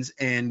wins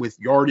and with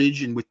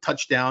yardage and with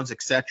touchdowns,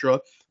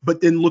 etc. But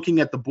then looking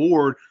at the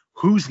board,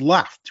 who's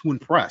left to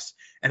impress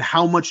and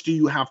how much do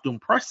you have to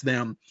impress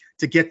them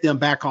to get them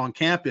back on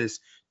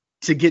campus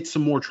to get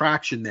some more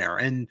traction there?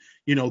 And,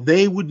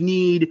 they would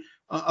need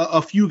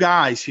a few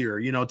guys here,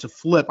 to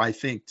flip, I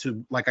think,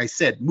 to, like I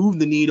said, move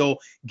the needle,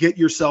 get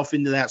yourself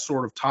into that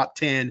sort of top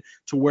 10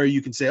 to where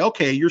you can say,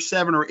 okay, you're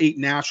 7 or 8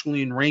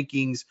 nationally in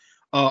rankings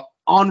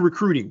on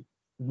recruiting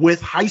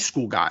with high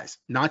school guys,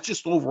 not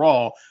just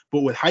overall,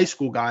 but with high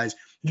school guys.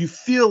 You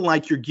feel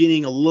like you're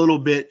getting a little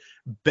bit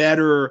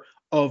better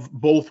of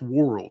both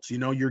worlds.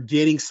 You're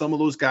getting some of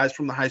those guys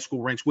from the high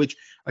school ranks, which,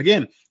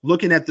 again,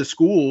 looking at the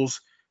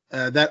schools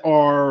that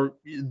are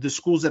the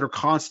schools that are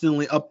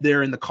constantly up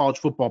there in the college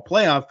football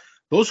playoff,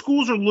 those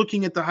schools are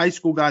looking at the high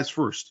school guys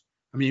first.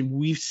 I mean,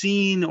 we've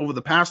seen over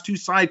the past 2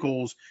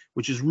 cycles,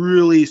 which is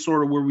really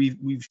sort of where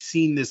we've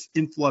seen this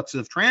influx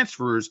of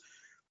transfers.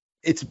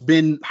 it's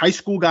been high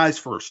school guys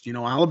first,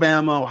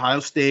 Alabama, Ohio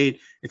State,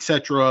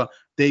 etc.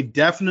 They've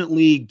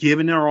definitely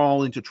given their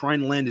all into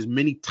trying to land as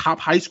many top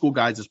high school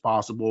guys as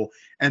possible.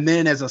 And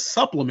then as a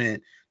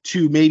supplement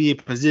to maybe a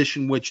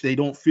position which they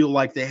don't feel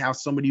like they have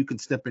somebody who can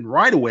step in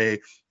right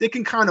away, they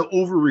can kind of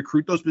over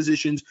recruit those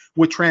positions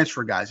with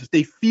transfer guys. If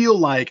they feel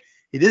like,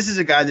 hey, this is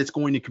a guy that's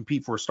going to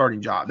compete for a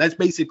starting job. That's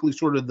basically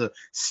sort of the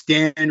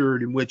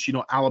standard in which,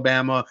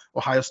 Alabama,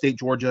 Ohio State,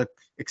 Georgia,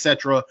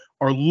 etc.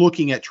 are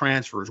looking at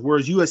transfers.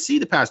 Whereas USC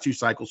the past 2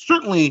 cycles,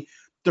 certainly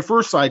the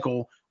first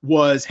cycle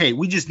was, hey,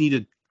 we just need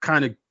to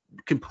kind of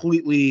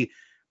completely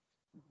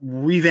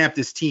revamp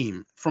this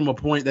team from a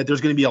point that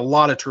there's going to be a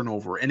lot of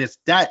turnover. And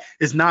that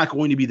is not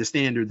going to be the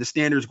standard. The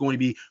standard is going to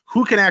be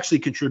who can actually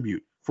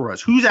contribute for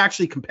us, who's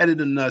actually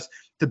competitive enough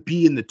to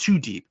be in the 2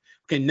 deep.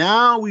 Okay,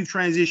 now we've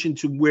transitioned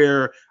to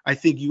where I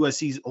think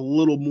USC is a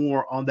little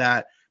more on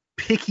that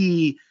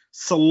picky,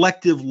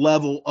 selective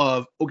level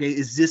of, okay,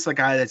 is this a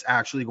guy that's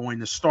actually going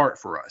to start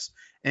for us?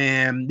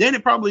 And then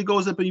it probably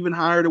goes up even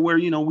higher to where,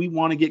 we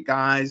want to get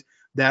guys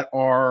that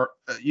are,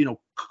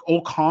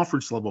 all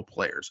conference level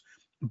players.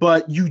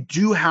 But you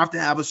do have to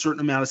have a certain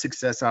amount of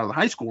success out of the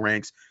high school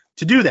ranks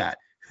to do that.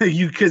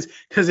 Because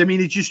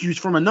it's just used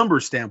from a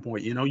numbers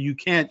standpoint. You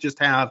can't just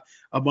have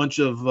a bunch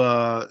of,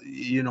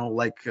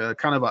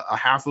 kind of a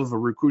half of a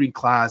recruiting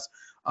class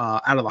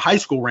out of the high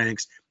school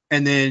ranks,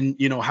 and then,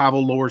 have a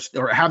lower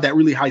or have that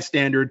really high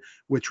standard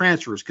with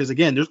transfers. Because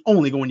again, there's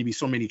only going to be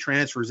so many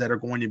transfers that are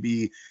going to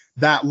be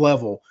that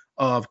level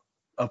of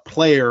a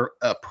player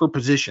per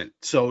position.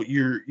 So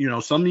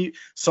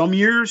some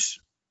years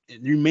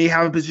you may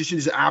have a position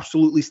that's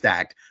absolutely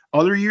stacked.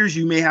 Other years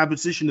you may have a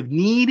position of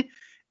need,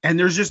 and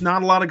there's just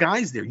not a lot of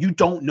guys there. You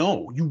don't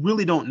know. You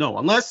really don't know.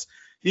 Unless,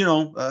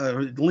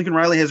 Lincoln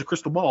Riley has a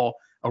crystal ball,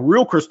 a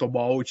real crystal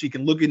ball, which he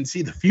can look and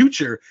see the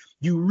future.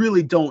 You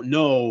really don't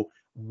know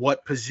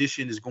what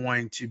position is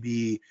going to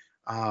be.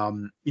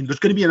 There's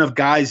going to be enough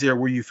guys there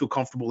where you feel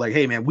comfortable like,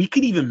 hey, man, we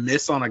could even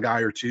miss on a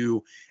guy or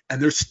two,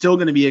 and there's still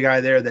going to be a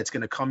guy there that's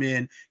going to come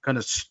in,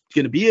 going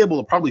to be able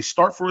to probably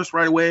start for us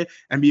right away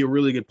and be a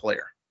really good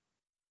player.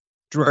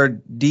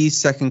 Gerard, D's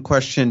second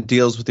question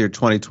deals with your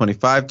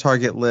 2025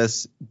 target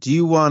list. Do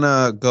you want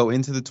to go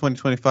into the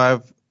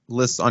 2025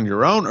 list on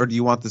your own, or do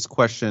you want this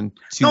question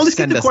to No, let's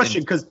get the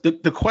question, because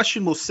the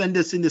question will send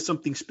us into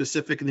something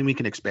specific, and then we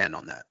can expand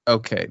on that.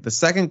 Okay. The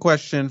second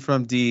question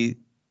from D,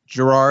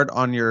 Gerard,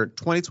 on your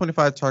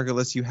 2025 target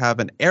list, you have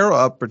an arrow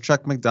up for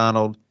Chuck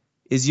McDonald.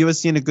 Is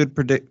USC in a good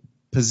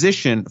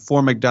position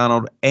for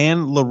McDonald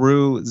and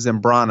LaRue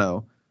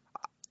Zambrano?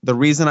 The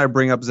reason I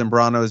bring up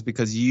Zambrano is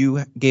because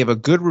you gave a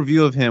good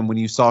review of him when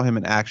you saw him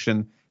in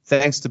action.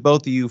 Thanks to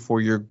both of you for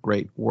your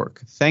great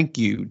work. Thank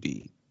you,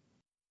 D.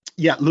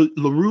 Yeah,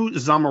 LaRue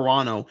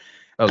Zambrano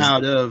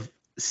out of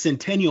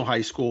Centennial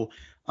High School,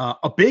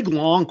 a big,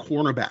 long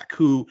cornerback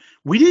who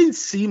we didn't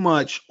see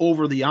much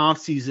over the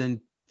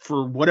offseason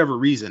for whatever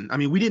reason. I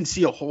mean, we didn't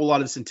see a whole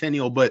lot of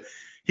Centennial, but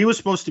he was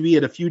supposed to be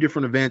at a few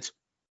different events.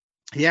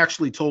 He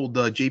actually told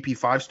JP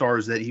 5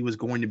 Stars that he was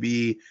going to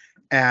be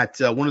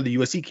at one of the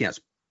USC camps,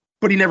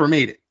 but he never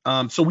made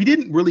it. So we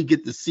didn't really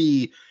get to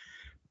see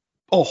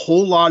a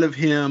whole lot of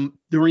him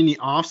during the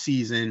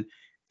offseason.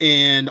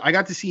 And I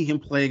got to see him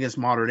play against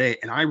Mater Dei,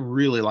 and I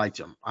really liked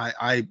him.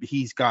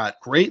 He's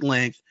got great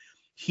length.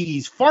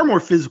 He's far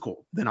more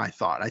physical than I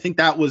thought. I think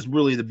that was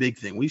really the big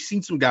thing. We've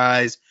seen some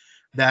guys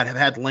that have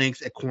had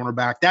length at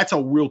cornerback. That's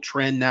a real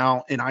trend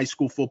now in high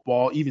school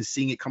football, even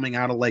seeing it coming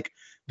out of like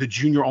the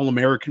junior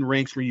All-American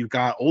ranks, where you've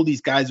got all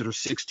these guys that are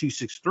 6'2",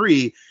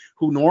 6'3",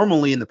 who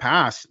normally in the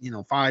past,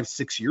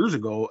 5-6 years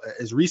ago,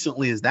 as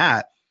recently as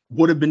that,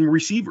 would have been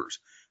receivers.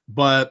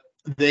 But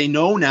they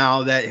know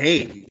now that,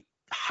 hey,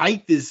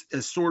 height is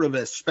sort of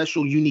a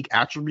special, unique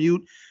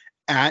attribute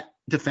at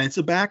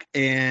defensive back.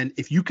 And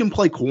if you can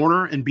play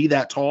corner and be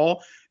that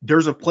tall,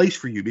 there's a place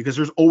for you, because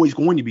there's always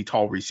going to be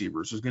tall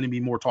receivers. There's going to be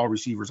more tall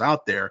receivers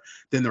out there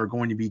than there are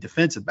going to be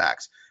defensive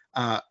backs.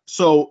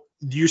 So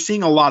you're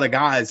seeing a lot of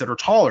guys that are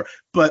taller,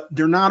 but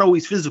they're not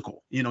always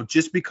physical.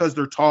 Just because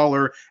they're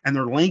taller and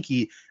they're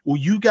lanky, well,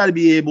 you got to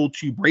be able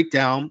to break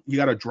down. You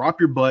got to drop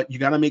your butt. You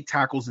got to make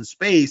tackles in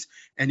space.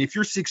 And if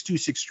you're 6'2",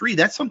 6'3",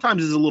 that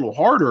sometimes is a little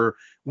harder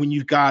when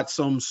you've got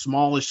some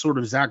smallish sort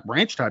of Zach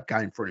Branch type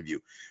guy in front of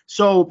you.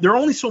 So there are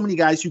only so many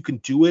guys who can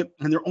do it,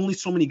 and there are only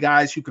so many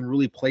guys who can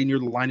really play near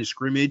the line of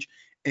scrimmage.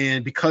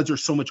 And because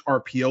there's so much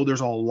RPO,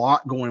 there's a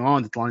lot going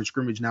on at the line of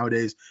scrimmage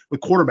nowadays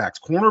with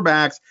quarterbacks.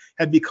 Cornerbacks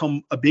have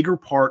become a bigger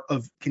part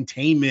of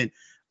containment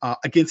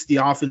against the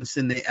offense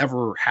than they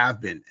ever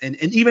have been. And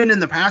even in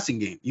the passing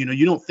game,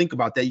 you don't think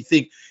about that. You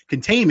think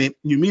containment,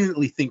 you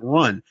immediately think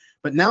run.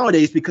 But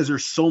nowadays, because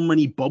there's so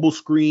many bubble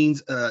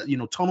screens,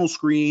 tunnel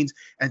screens,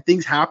 and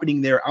things happening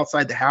there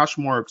outside the hash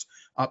marks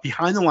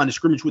behind the line of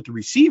scrimmage with the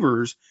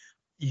receivers,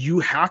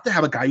 you have to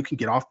have a guy who can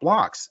get off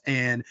blocks.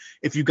 And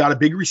if you've got a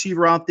big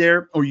receiver out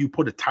there, or you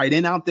put a tight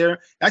end out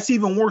there, that's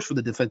even worse for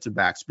the defensive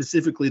back,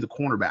 specifically the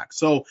cornerback.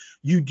 So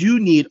you do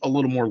need a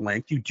little more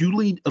length. You do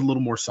need a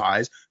little more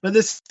size. But at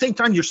the same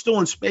time, you're still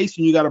in space,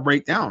 and you got to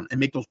break down and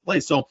make those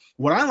plays. So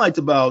what I liked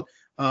about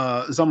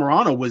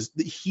Zamorano was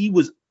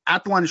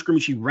at the line of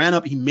scrimmage. He ran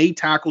up, he made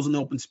tackles in the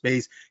open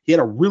space. He had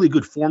a really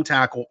good form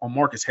tackle on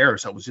Marcus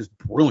Harris that was just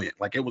brilliant.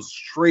 Like, it was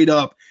straight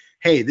up,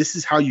 hey, this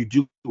is how you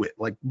do it.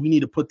 Like, we need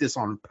to put this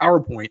on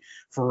PowerPoint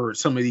for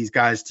some of these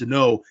guys to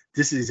know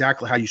this is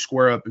exactly how you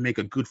square up and make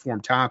a good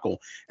form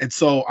tackle. And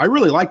so I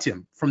really liked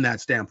him from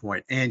that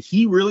standpoint. And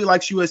he really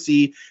likes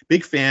USC.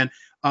 Big fan.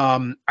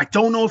 I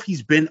don't know if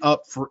he's been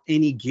up for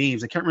any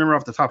games. I can't remember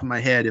off the top of my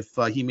head if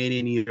he made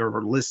any of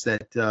our lists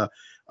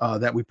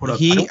that we put up.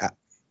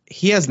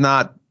 He has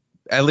not.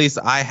 At least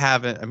I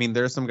haven't. I mean,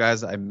 there's some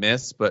guys I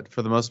miss, but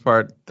for the most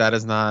part, that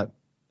is not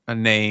a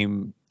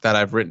name that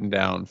I've written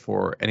down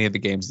for any of the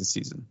games this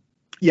season.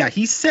 Yeah,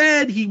 he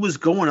said he was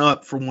going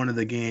up for one of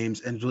the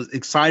games and was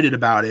excited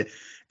about it.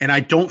 And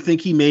I don't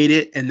think he made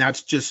it. And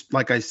that's just,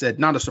 like I said,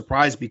 not a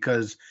surprise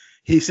because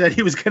he said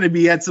he was going to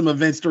be at some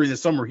events during the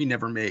summer he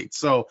never made.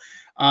 So,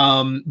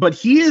 but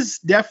he is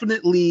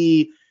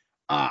definitely,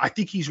 I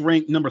think he's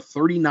ranked number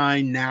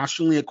 39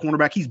 nationally at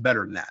cornerback. He's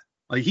better than that.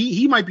 Like,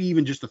 he might be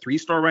even just a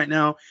 3-star right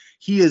now.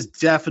 He is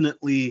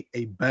definitely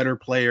a better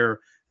player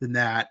than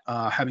that,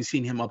 having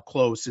seen him up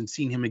close and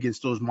seen him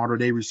against those modern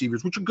day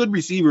receivers, which are good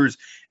receivers.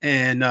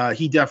 And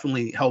he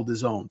definitely held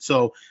his own.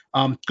 So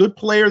good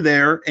player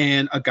there,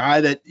 and a guy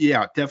that,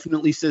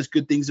 definitely says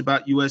good things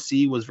about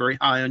USC, was very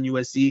high on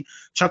USC.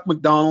 Chuck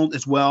McDonald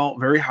as well,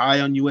 very high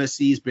on USC.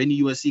 He's been to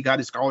USC, got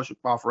his scholarship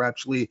offer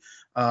actually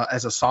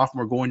as a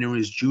sophomore going into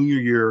his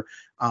junior year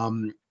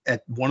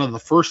at one of the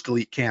first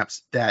elite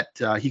camps that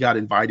he got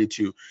invited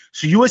to.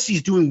 So USC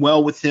is doing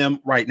well with him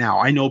right now.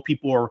 I know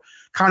people are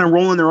kind of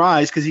rolling their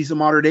eyes because he's a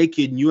modern day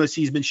kid and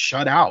USC has been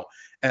shut out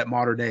at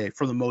modern day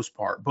for the most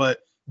part,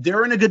 but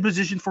they're in a good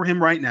position for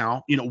him right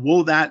now.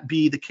 Will that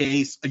be the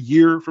case a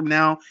year from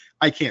now?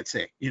 I can't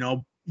say.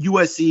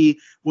 USC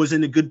was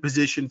in a good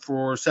position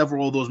for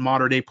several of those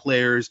modern day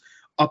players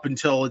up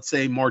until, let's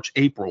say, March,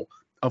 April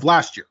of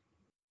last year.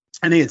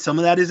 And again, some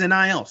of that is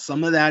NIL.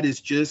 Some of that is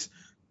just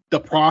the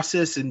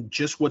process and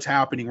just what's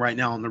happening right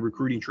now on the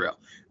recruiting trail.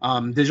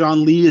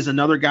 Dejon Lee is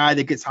another guy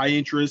that gets high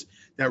interest,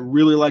 that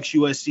really likes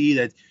USC,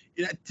 that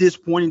at this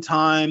point in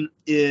time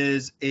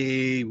is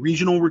a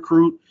regional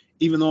recruit,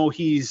 even though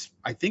he's,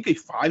 I think, a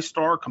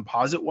 5-star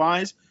composite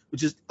wise,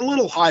 which is a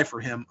little high for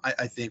him.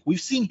 I think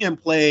we've seen him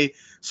play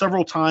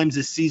several times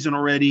this season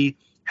already,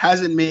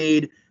 hasn't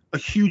made a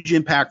huge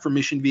impact for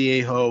Mission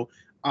Viejo.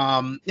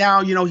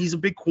 Now, he's a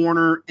big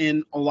corner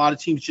and a lot of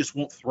teams just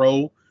won't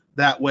throw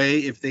that way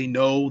if they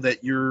know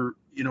that you're,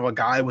 a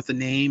guy with a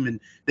name and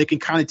they can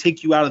kind of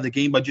take you out of the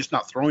game by just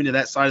not throwing to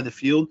that side of the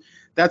field.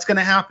 That's going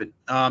to happen.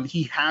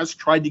 He has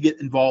tried to get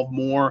involved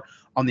more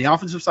on the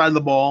offensive side of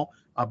the ball,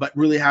 but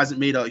really hasn't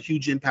made a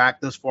huge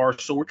impact thus far.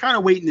 So we're kind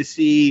of waiting to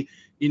see,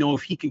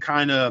 if he can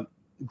kind of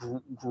grow,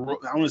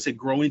 I want to say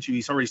grow into,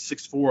 he's already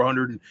 6'4",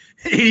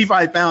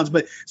 185 pounds,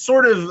 but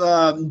sort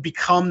of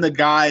become the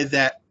guy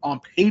that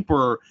on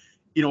paper,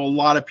 a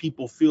lot of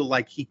people feel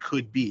like he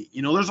could be.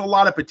 There's a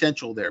lot of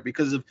potential there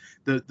because of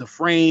the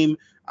frame,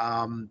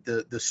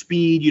 the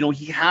speed.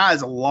 He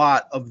has a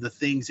lot of the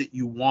things that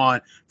you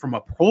want from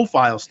a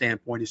profile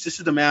standpoint. It's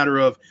just a matter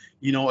of,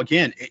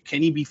 again,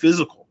 can he be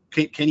physical?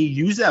 Can he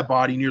use that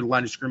body near the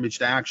line of scrimmage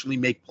to actually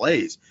make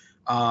plays?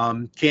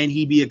 Can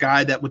he be a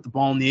guy that with the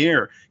ball in the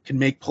air can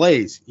make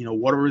plays?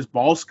 What are his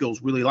ball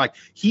skills really like?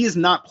 He has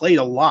not played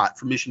a lot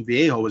for Mission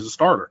Viejo as a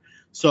starter.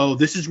 So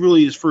this is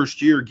really his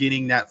first year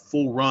getting that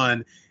full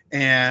run,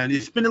 and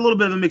it's been a little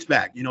bit of a mixed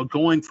bag.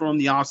 Going from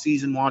the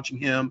offseason, watching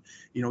him,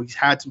 he's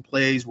had some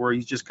plays where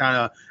he's just kind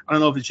of, I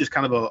don't know if it's just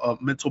kind of a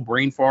mental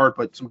brain fart,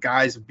 but some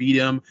guys have beat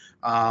him.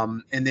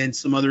 And then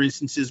some other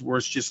instances where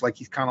it's just like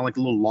he's kind of like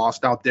a little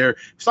lost out there.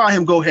 Saw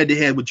him go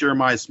head-to-head with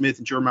Jeremiah Smith,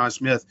 and Jeremiah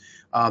Smith,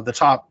 the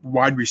top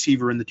wide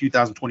receiver in the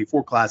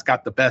 2024 class,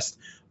 got the best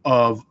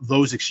of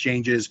those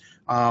exchanges.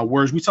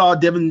 Whereas we saw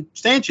Devin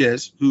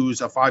Sanchez,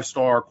 who's a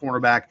 5-star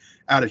cornerback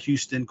out of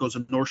Houston, goes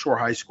to North Shore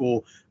High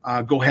School,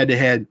 go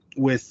head-to-head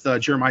with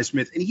Jeremiah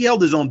Smith, and he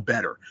held his own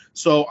better.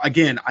 So,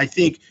 again, I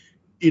think,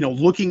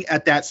 looking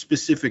at that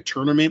specific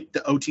tournament, the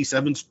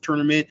OT7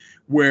 tournament,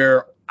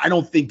 where I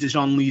don't think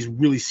Dejon Lee's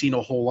really seen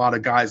a whole lot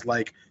of guys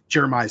like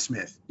Jeremiah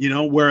Smith,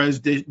 whereas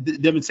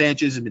Devin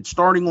Sanchez has been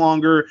starting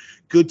longer,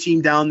 good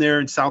team down there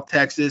in South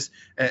Texas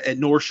at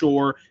North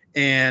Shore,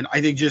 and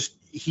I think just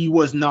he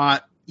was more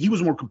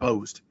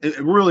composed.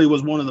 It really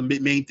was one of the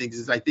main things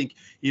is I think,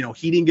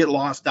 he didn't get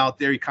lost out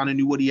there. He kind of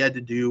knew what he had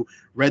to do,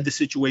 read the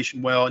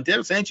situation well. And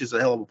Devin Sanchez is a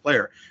hell of a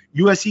player.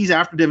 USC's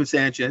after Devin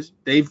Sanchez.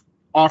 They've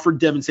offered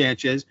Devin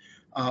Sanchez.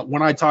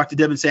 When I talked to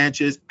Devin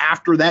Sanchez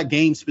after that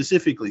game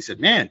specifically, he said,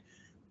 man,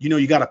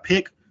 you got to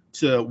pick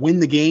to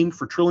win the game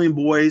for Trillion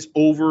Boys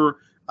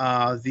over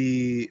I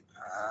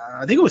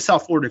think it was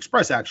South Florida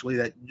Express actually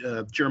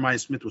that Jeremiah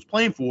Smith was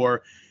playing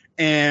for.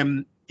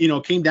 And,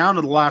 came down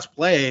to the last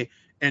play,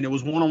 and it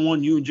was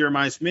one-on-one, you and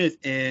Jeremiah Smith.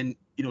 And,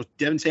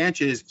 Devin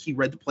Sanchez, he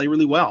read the play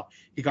really well.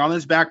 He got on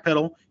his back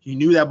pedal. He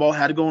knew that ball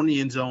had to go in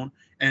the end zone.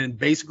 And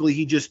basically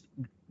he just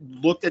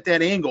looked at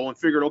that angle and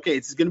figured, okay,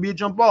 it's going to be a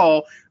jump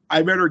ball.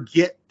 I better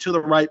get to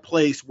the right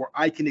place where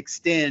I can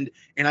extend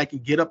and I can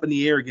get up in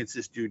the air against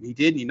this dude. And he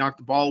did, and he knocked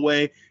the ball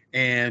away,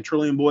 and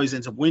Trillium Boys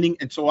ends up winning.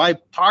 And so I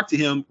talked to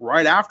him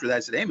right after that. I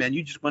said, hey, man,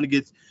 you just want to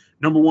get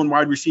number one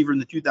wide receiver in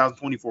the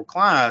 2024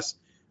 class.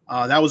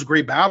 That was a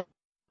great battle,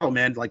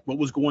 man. Like, what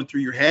was going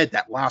through your head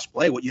that last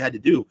play, what you had to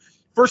do?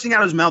 First thing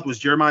out of his mouth was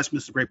Jeremiah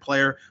Smith's a great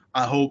player.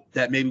 I hope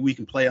that maybe we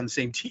can play on the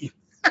same team.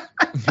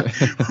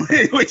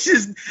 Which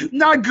is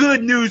not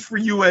good news for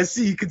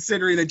USC,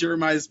 considering that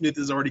Jeremiah Smith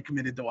is already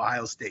committed to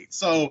Ohio State.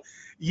 So,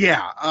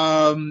 yeah,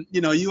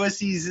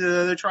 USC's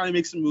they're trying to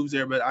make some moves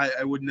there, but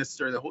I wouldn't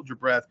necessarily hold your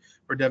breath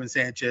for Devin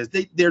Sanchez.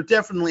 There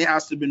definitely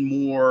has to have been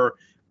more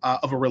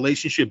of a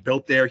relationship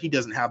built there. He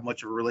doesn't have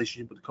much of a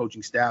relationship with the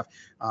coaching staff.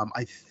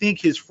 I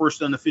think his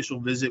first unofficial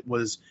visit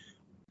was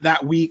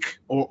that week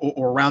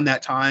or around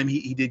that time.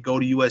 He did go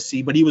to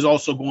USC, but he was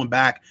also going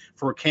back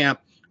for a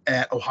camp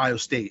at Ohio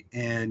State,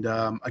 and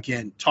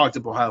again, talked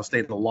up Ohio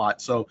State a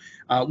lot. So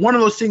one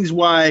of those things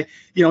why,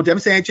 Devin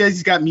Sanchez,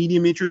 he's got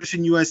medium interest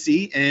in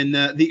USC, and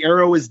the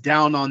arrow is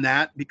down on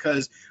that,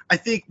 because I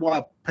think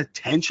while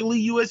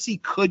potentially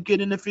USC could get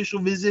an official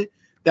visit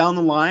down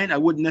the line, I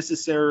wouldn't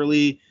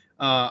necessarily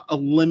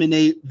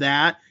eliminate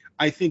that.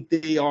 I think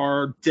they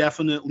are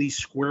definitely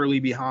squarely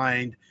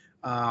behind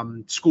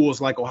schools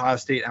like Ohio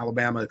State,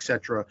 Alabama, et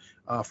cetera,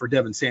 for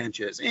Devin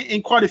Sanchez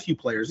and quite a few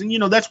players.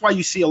 And, that's why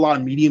you see a lot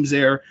of mediums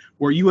there,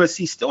 where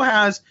USC still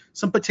has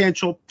some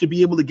potential to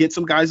be able to get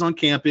some guys on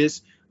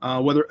campus,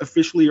 whether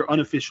officially or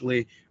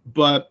unofficially.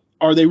 But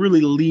are they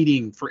really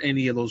leading for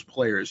any of those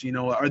players?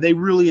 Are they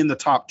really in the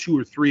top 2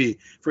 or 3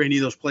 for any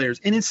of those players?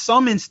 And in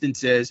some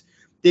instances,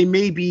 they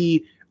may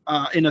be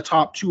in the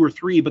top 2 or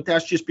 3, but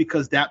that's just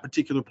because that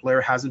particular player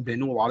hasn't been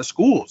to a lot of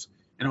schools.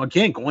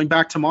 Again, going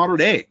back to modern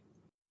day,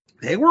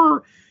 they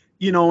were,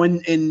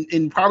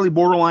 in probably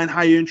borderline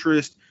high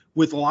interest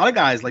with a lot of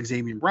guys like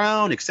Xavier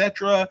Brown, et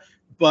cetera.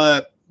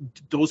 But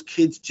those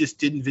kids just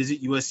didn't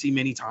visit USC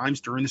many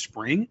times during the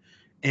spring.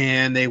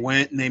 And they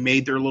went and they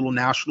made their little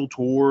national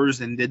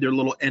tours and did their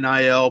little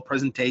NIL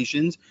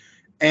presentations.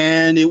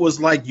 And it was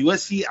like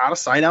USC out of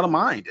sight, out of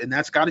mind. And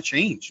that's got to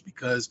change,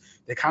 because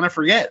they kind of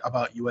forget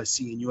about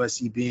USC and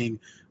USC being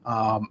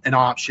an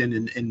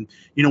option. And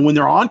when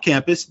they're on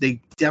campus,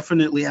 they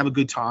definitely have a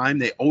good time.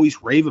 They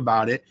always rave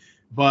about it.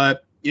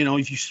 But,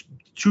 if you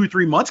 2 or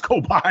 3 months go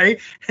by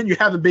and you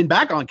haven't been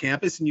back on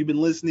campus and you've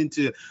been listening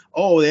to,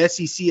 the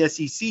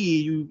SEC,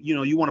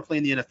 you want to play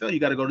in the NFL, you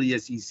got to go to the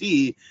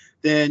SEC,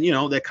 then,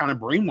 that kind of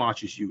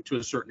brainwashes you to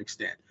a certain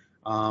extent.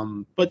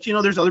 But,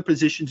 there's other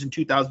positions in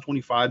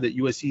 2025 that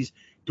USC's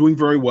doing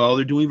very well.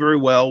 They're doing very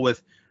well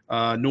with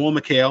Noah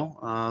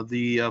McHale,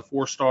 the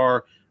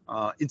 4-star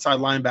inside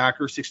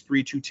linebacker,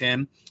 6'3",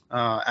 210,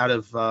 out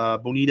of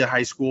Bonita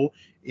High School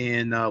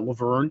in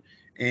Laverne.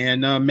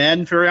 And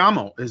Madden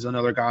Ferriamo is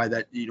another guy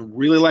that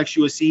really likes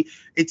USC.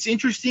 It's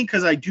interesting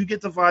because I do get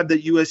the vibe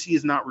that USC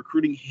is not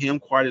recruiting him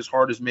quite as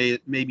hard as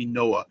maybe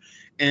Noah.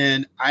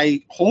 And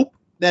I hope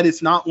that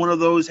it's not one of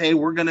those, hey,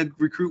 we're going to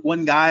recruit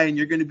one guy and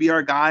you're going to be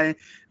our guy. I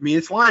mean,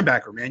 it's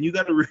linebacker, man. You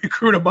got to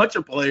recruit a bunch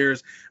of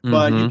players,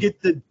 but you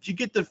get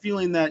the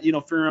feeling that,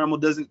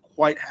 Ferriamo doesn't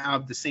quite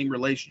have the same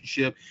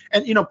relationship.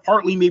 And,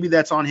 partly maybe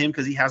that's on him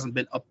because he hasn't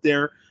been up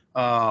there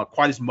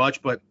quite as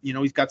much, but,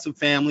 he's got some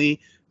family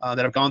that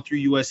have gone through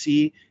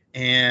USC,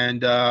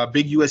 and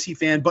big USC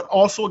fan, but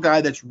also a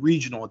guy that's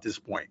regional at this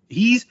point.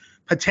 He's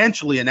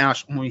potentially a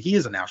national. He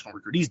is a national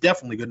recruit. He's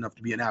definitely good enough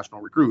to be a national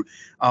recruit,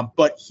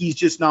 but he's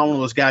just not one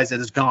of those guys that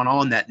has gone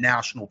on that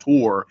national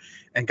tour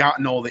and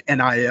gotten all the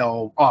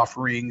NIL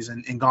offerings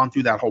and gone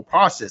through that whole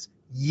process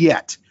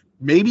yet.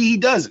 Maybe he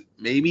doesn't.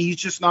 Maybe he's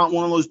just not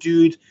one of those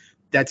dudes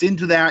that's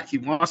into that. He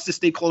wants to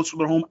stay closer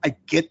to home. I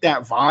get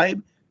that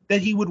vibe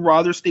that he would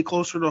rather stay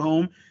closer to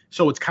home.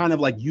 So it's kind of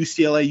like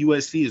UCLA,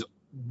 USC is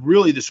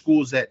really the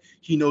schools that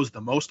he knows the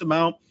most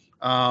about.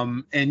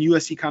 And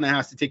USC kind of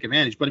has to take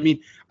advantage. But,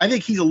 I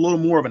think he's a little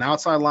more of an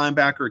outside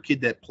linebacker, a kid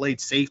that played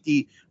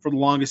safety for the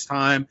longest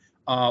time,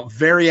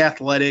 very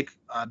athletic,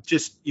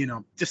 just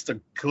a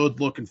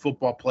good-looking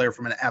football player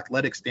from an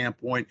athletic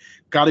standpoint,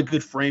 got a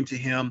good frame to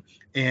him.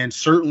 And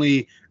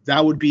certainly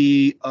that would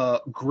be a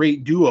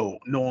great duo,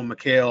 Noah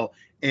McHale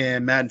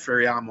and Madden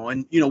Ferriamo.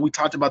 And, we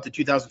talked about the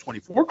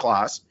 2024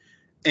 class.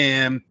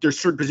 And there's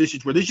certain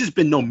positions where there's just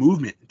been no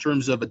movement in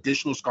terms of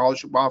additional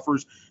scholarship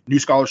offers, new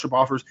scholarship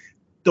offers.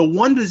 The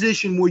one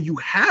position where you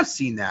have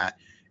seen that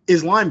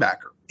is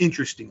linebacker,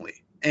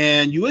 interestingly.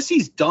 And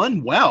USC's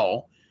done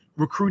well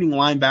recruiting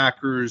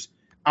linebackers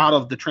out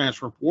of the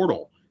transfer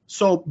portal.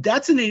 So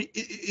that's I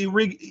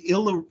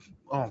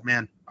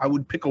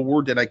would pick a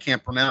word that I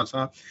can't pronounce,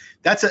 huh?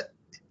 That's an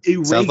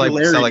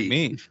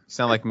irregularity.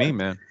 Sound like me,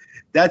 man.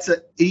 That's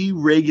an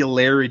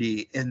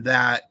irregularity in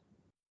that,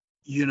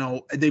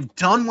 they've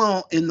done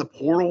well in the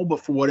portal, but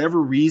for whatever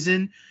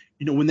reason,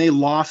 when they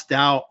lost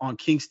out on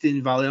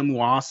Kingston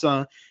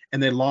Valemuasa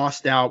and they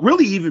lost out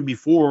really even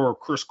before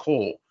Chris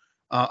Cole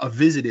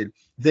visited,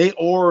 they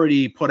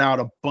already put out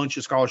a bunch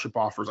of scholarship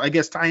offers. I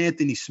guess Ty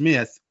Anthony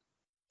Smith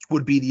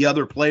would be the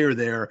other player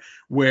there,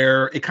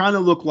 where it kind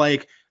of looked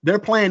like their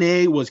plan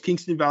A was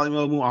Kingston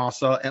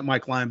Valiamu-Asa at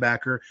Mike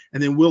linebacker,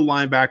 and then Will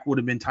linebacker would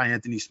have been Ty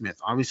Anthony Smith.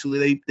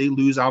 Obviously, they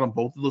lose out on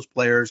both of those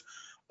players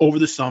over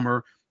the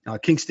summer.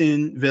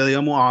 Kingston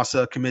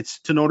Valiamu-Asa commits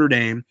to Notre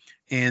Dame,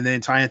 and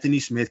then Ty Anthony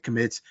Smith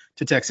commits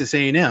to Texas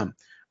A&M.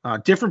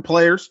 Different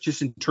players,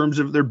 just in terms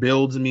of their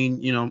builds. I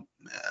mean,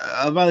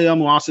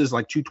 Valiamu-Asa is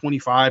like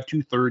 225,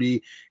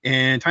 230,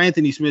 and Ty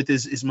Anthony Smith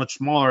is much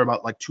smaller,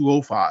 about like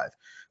 205.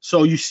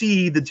 So you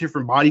see the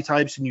different body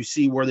types, and you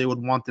see where they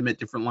would want them at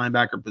different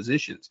linebacker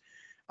positions.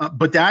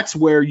 But that's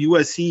where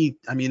USC,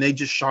 I mean, they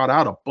just shot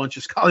out a bunch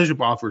of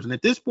scholarship offers. And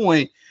at this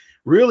point,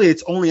 really,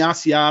 it's only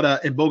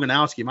Asiata and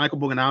Boganowski. Michael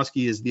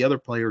Boganowski is the other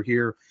player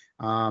here.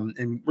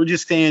 And we're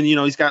just saying,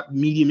 he's got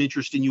medium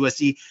interest in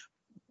USC.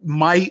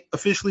 Might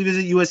officially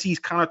visit USC. He's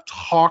kind of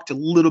talked a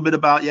little bit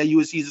about,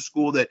 USC is a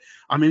school that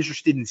I'm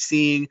interested in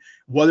seeing.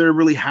 Whether it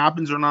really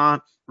happens or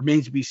not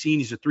remains to be seen.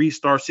 He's a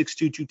 3-star, 6'2",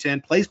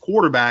 210, plays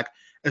quarterback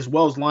as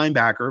well as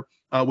linebacker,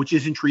 which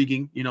is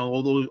intriguing.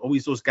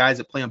 Always those guys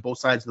that play on both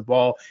sides of the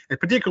ball, and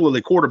particularly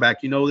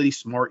quarterback. That he's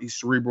smart, he's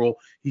cerebral.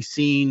 He's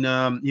seen,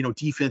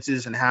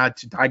 defenses and had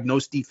to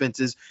diagnose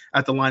defenses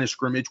at the line of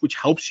scrimmage, which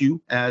helps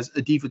you as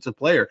a defensive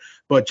player.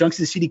 But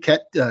Junction City,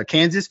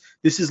 Kansas,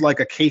 this is like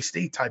a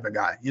K-State type of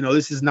guy.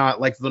 This is not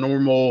like the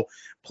normal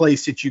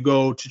place that you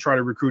go to try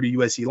to recruit a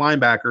USC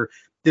linebacker.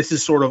 This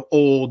is sort of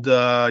old,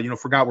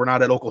 forgot we're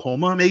not at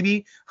Oklahoma,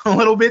 maybe a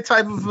little bit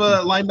type of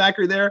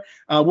linebacker there.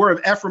 Where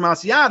Ephraim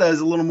Asiata is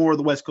a little more of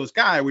the West Coast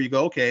guy, where you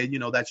go, okay,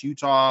 that's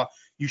Utah.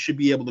 You should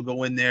be able to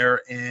go in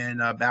there and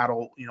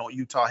battle,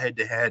 Utah head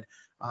to head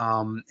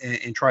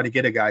and try to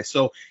get a guy.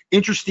 So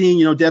interesting,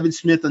 Devin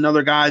Smith,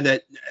 another guy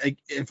that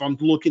if I'm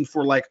looking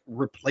for like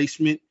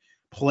replacement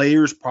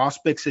players,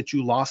 prospects that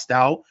you lost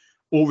out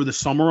over the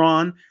summer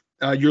on,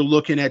 you're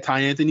looking at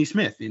Ty Anthony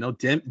Smith.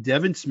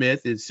 Devin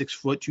Smith is 6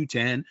 foot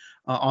 210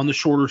 on the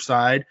shorter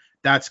side.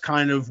 That's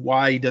kind of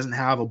why he doesn't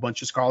have a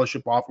bunch of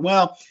scholarship offers.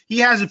 Well, he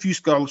has a few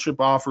scholarship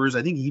offers.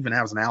 I think he even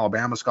has an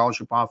Alabama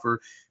scholarship offer.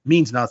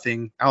 Means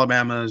nothing.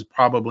 Alabama is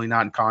probably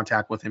not in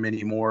contact with him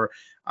anymore.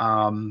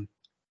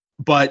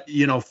 But,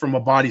 from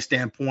a body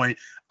standpoint,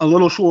 a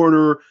little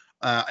shorter.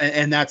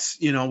 And that's,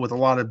 with a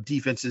lot of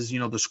defenses,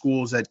 the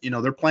schools that,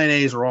 their plan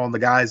A's are all the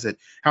guys that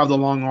have the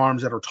long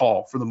arms that are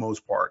tall for the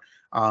most part.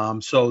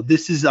 So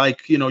this is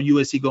like,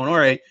 USC going, all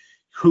right,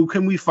 who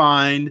can we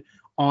find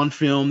on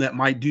film that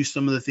might do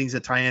some of the things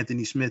that Ty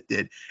Anthony Smith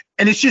did?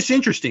 And it's just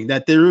interesting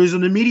that there is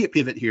an immediate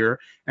pivot here,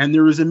 and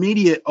there is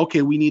immediate,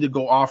 okay, we need to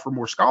go offer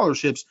more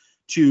scholarships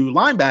to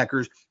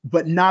linebackers,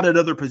 but not at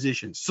other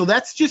positions. So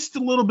that's just a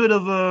little bit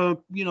of a,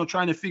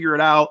 trying to figure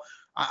it out.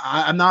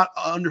 I'm not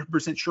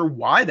 100% sure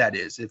why that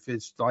is. If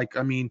it's like,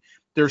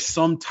 there's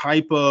some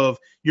type of,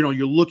 you're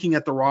looking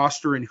at the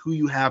roster and who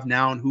you have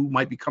now and who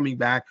might be coming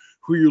back,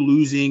 who you're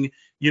losing,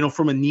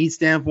 from a need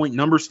standpoint,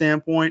 number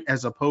standpoint,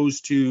 as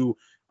opposed to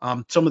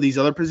some of these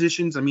other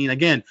positions.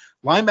 Again,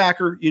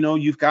 linebacker,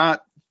 you've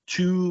got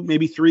 2,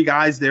 maybe 3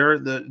 guys there,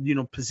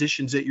 the,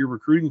 positions that you're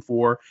recruiting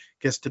for, I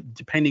guess,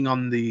 depending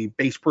on the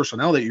base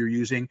personnel that you're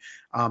using.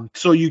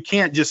 So you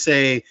can't just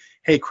say,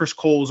 hey, Chris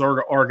Cole's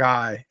our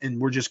guy,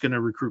 and we're just going to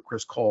recruit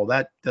Chris Cole.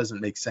 That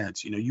doesn't make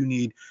sense. You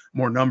need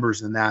more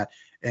numbers than that.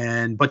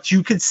 But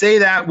you could say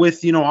that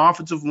with,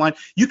 offensive line.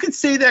 You could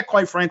say that,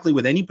 quite frankly,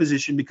 with any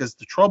position, because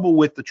the trouble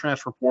with the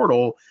transfer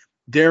portal,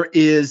 there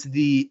is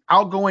the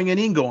outgoing and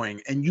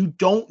ingoing, and you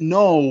don't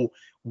know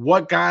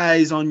what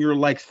guys on your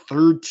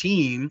third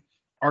team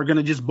are going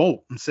to just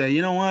bolt and say,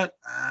 you know what,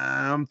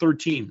 I'm third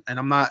team, and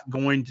I'm not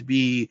going to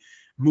be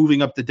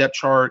moving up the depth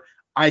chart.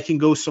 I can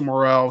go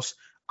somewhere else.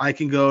 I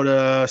can go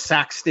to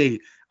Sac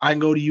State. I can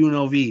go to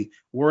UNLV,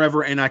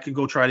 wherever, and I can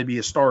go try to be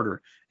a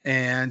starter.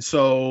 And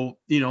so,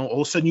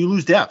 all of a sudden you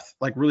lose depth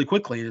really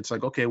quickly. And it's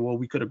like, okay, well,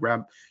 we could have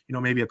grabbed,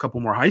 maybe a couple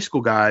more high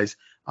school guys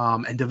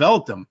and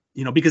developed them,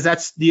 because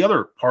that's the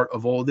other part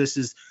of all of this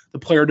is the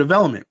player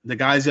development. The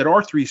guys that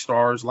are 3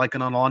 stars, like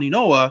an Alani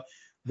Noah,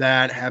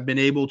 that have been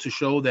able to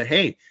show that,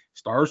 hey,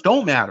 stars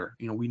don't matter.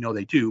 We know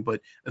they do,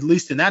 but at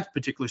least in that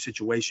particular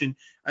situation.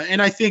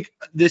 And I think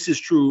this is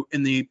true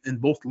in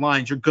both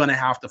lines. You're going to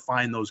have to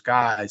find those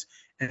guys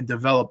and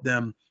develop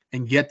them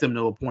and get them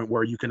to a point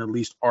where you can at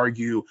least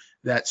argue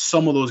that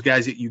some of those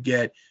guys that you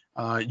get,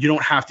 you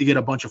don't have to get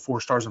a bunch of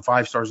 4 stars and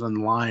 5 stars on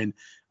the line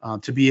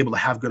to be able to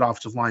have good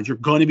offensive lines. You're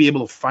going to be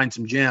able to find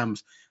some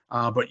gems,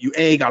 but you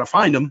got to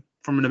find them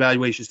from an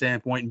evaluation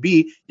standpoint, and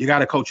B, you got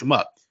to coach them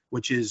up,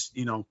 which is,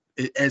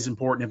 as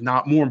important, if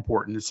not more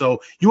important. And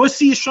so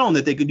USC has shown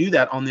that they could do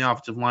that on the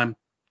offensive line.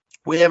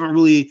 We haven't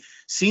really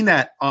seen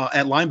that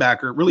at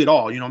linebacker really at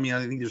all.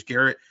 I think there's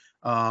Garrett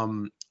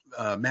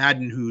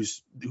Madden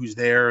who's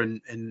there,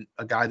 and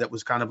a guy that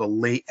was kind of a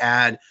late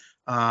ad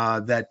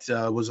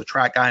that was a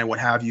track guy and what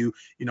have you.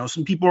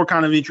 Some people are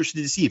kind of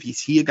interested to see if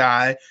he's a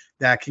guy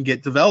that can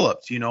get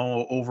developed,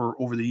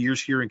 over the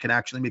years here and can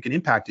actually make an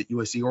impact at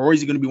USC, or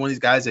is he going to be one of these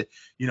guys that,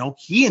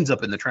 he ends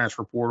up in the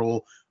transfer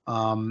portal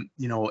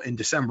in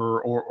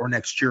December or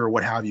next year or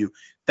what have you.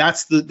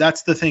 That's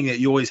the thing that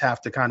you always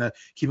have to kind of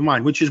keep in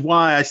mind, which is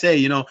why I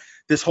say,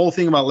 this whole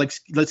thing about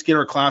let's get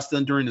our class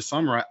done during the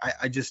summer.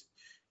 I just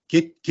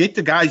get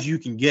the guys you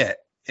can get.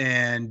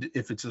 And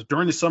if it's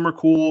during the summer,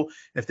 cool.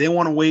 If they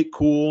want to wait,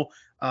 cool.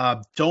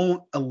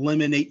 Don't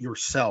eliminate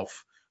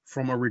yourself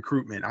from a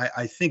recruitment.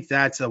 I think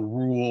that's a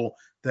rule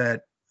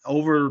that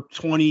over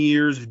 20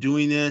 years of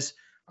doing this,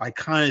 I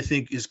kind of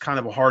think is kind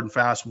of a hard and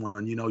fast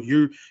one.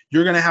 You're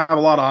going to have a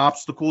lot of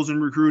obstacles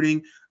in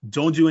recruiting.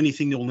 Don't do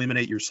anything to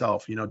eliminate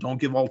yourself. Don't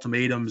give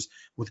ultimatums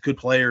with good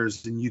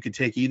players, and you could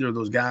take either of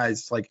those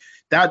guys like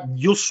that.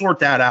 You'll sort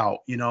that out.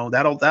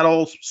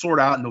 That'll sort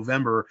out in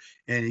November,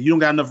 and you don't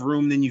got enough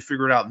room, then you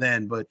figure it out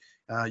then. But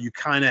you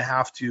kind of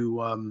have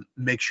to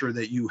make sure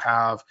that you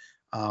have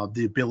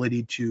the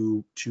ability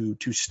to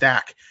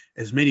stack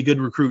as many good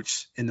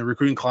recruits in the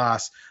recruiting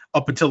class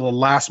up until the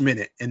last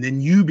minute, and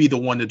then you be the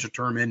one to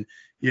determine,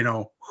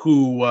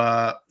 who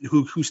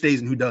stays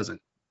and who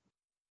doesn't.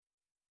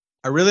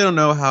 I really don't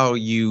know how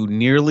you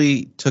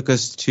nearly took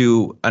us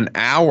to an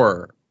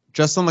hour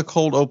just on the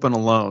cold open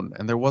alone,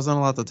 and there wasn't a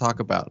lot to talk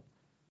about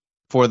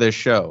for this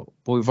show.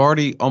 But we've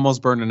already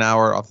almost burned an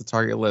hour off the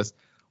target list,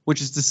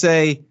 which is to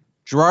say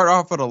Gerard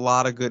offered a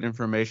lot of good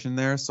information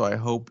there, so I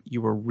hope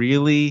you were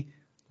really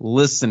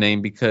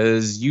listening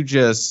because you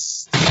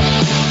just... Here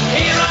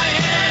I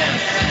am,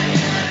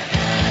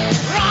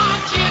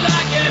 rock you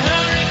like a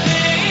hurricane.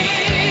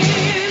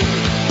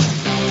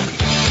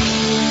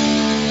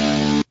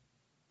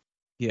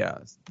 Yeah,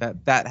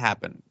 that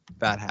happened.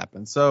 That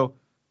happened. So,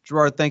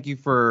 Gerard, thank you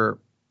for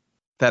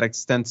that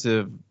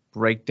extensive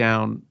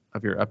breakdown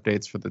of your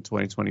updates for the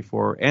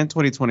 2024 and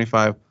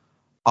 2025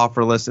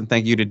 offer list, and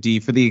thank you to D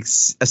for the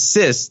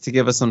assist to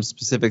give us some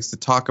specifics to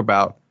talk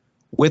about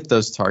with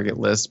those target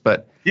lists.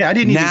 But yeah, I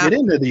didn't even get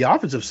into the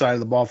offensive side of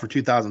the ball for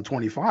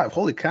 2025.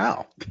 Holy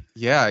cow.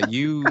 Yeah,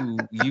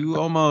 you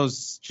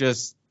almost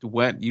just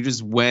went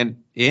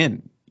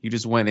in.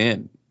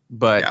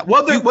 But yeah,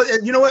 well,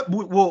 you know what?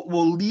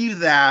 We'll leave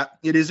that.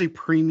 It is a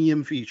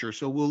premium feature,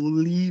 so we'll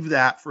leave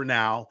that for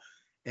now,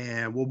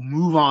 and we'll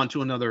move on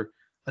to another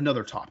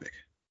topic.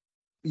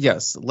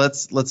 Yes,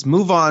 let's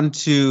move on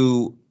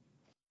to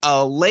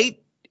a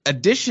late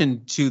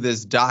addition to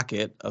this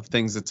docket of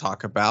things to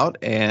talk about,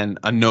 and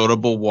a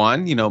notable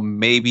one,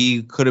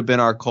 maybe could have been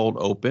our cold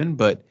open,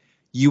 but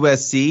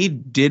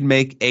USC did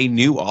make a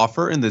new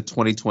offer in the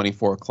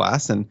 2024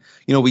 class. And,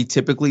 we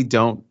typically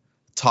don't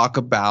talk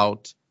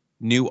about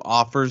new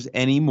offers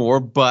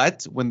anymore,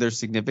 but when they're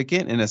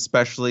significant, and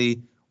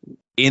especially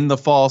in the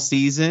fall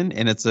season,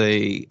 and it's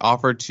a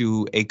offer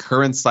to a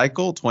current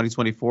cycle,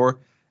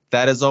 2024,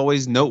 that is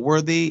always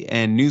noteworthy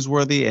and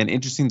newsworthy and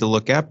interesting to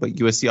look at. But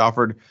USC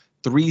offered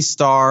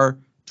 3-star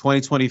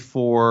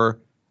 2024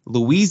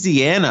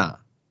 Louisiana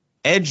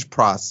edge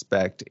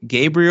prospect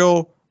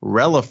Gabriel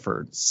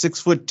Relaford,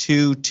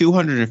 6'2",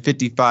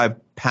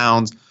 255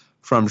 pounds,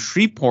 from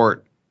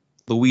Shreveport,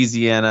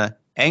 Louisiana,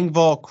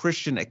 Engvall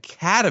Christian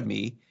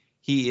Academy.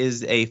 He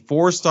is a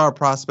 4-star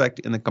prospect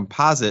in the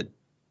composite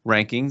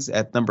rankings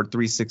at number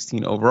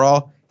 316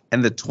 overall,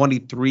 and the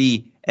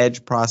 23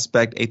 edge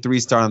prospect, a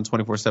 3-star on the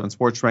 24/7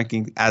 Sports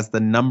ranking, as the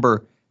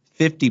number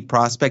 50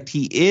 prospect.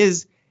 He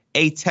is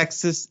a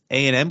Texas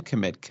A&M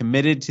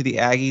committed to the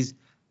Aggies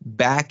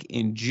back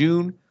in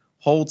June,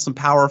 holds some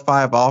Power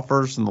 5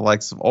 offers from the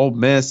likes of Ole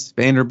Miss,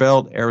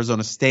 Vanderbilt,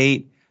 Arizona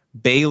State,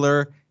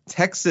 Baylor,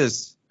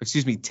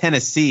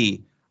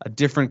 Tennessee, a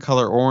different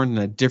color orange and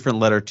a different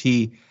letter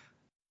T,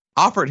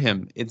 offered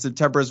him in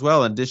September as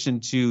well, in addition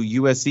to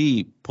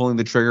USC pulling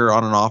the trigger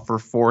on an offer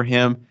for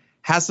him.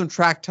 Has some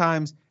track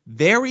times,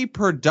 very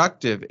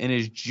productive in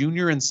his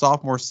junior and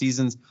sophomore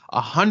seasons,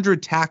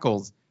 100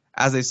 tackles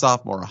as a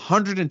sophomore,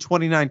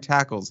 129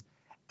 tackles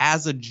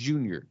as a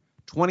junior,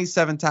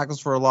 27 tackles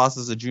for a loss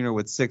as a junior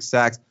with 6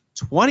 sacks,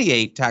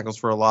 28 tackles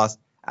for a loss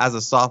as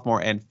a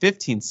sophomore, and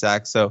 15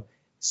 sacks. So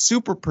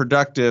super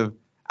productive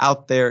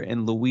out there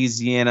in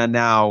Louisiana.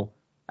 Now,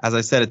 as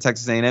I said, a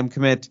Texas A&M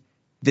commit.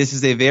 This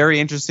is a very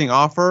interesting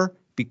offer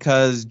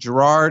because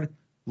Gerard,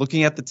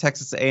 looking at the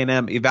Texas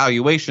A&M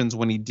evaluations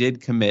when he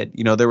did commit,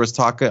 there was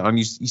talk on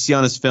you see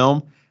on his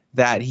film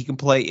that he can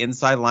play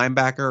inside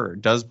linebacker or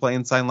does play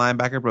inside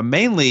linebacker, but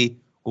mainly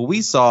what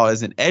we saw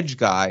is an edge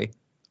guy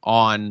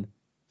on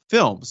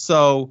film.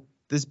 So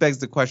this begs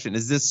the question,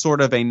 is this sort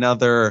of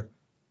another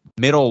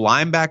middle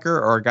linebacker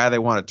or a guy they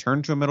want to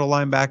turn to a middle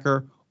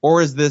linebacker?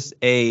 Or is this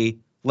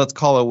let's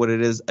call it what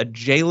it is, a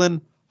Jalen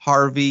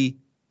Harvey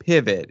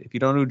pivot? If you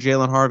don't know who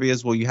Jalen Harvey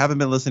is, well, you haven't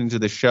been listening to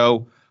the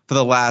show for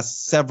the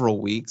last several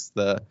weeks.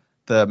 The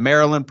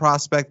Maryland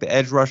prospect, the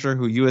edge rusher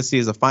who USC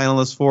is a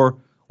finalist for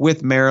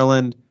with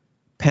Maryland,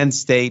 Penn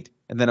State,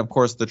 and then, of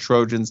course, the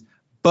Trojans.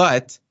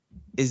 But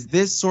is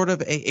this sort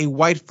of a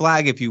white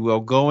flag, if you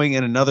will, going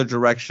in another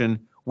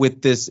direction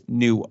with this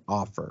new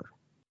offer?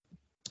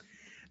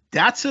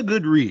 That's a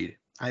good read.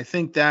 I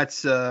think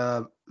that's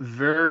a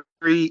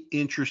very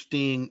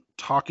interesting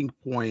talking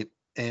point.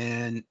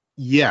 And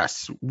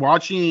yes,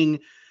 watching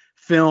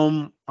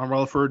film on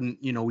Relaford,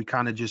 and we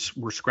kind of just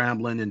were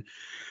scrambling and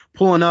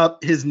pulling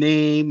up his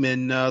name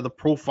and the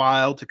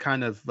profile to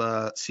kind of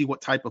see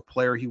what type of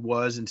player he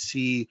was and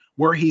see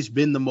where he's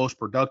been the most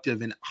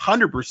productive, and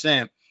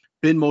 100%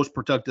 been most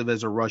productive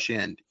as a rush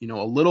end. A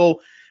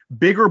little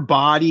bigger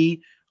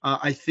body,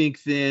 I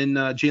think, than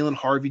Jalen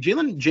Harvey.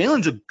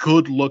 Jalen's a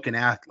good looking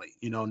athlete.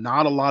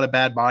 Not a lot of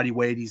bad body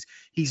weight.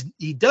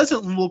 He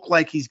doesn't look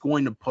like he's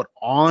going to put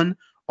on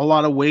a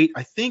lot of weight.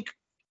 I think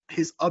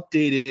his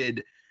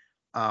updated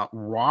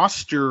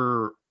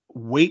roster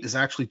weight is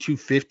actually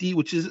 250,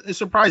 which is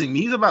surprising.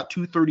 He's about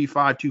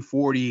 235,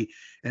 240.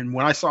 And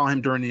when I saw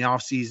him during the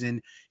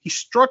offseason, he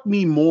struck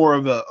me more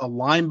of a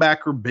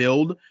linebacker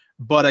build,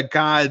 but a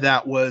guy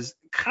that was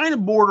kind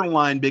of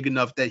borderline big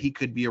enough that he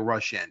could be a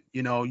rush end.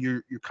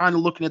 You're kind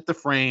of looking at the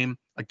frame.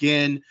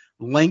 Again,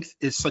 length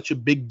is such a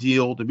big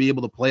deal to be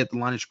able to play at the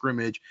line of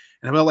scrimmage.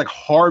 And I felt like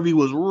Harvey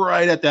was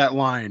right at that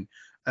line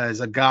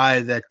as a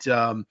guy that,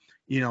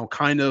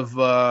 kind of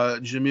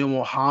Jamil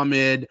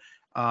Mohammed,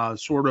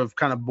 sort of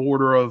kind of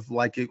border of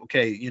like,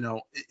 okay,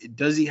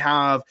 does he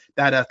have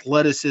that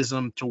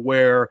athleticism to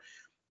where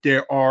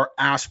there are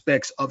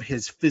aspects of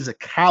his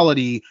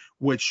physicality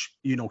which,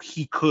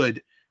 he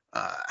could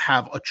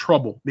have a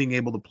trouble being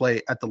able to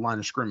play at the line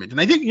of scrimmage. And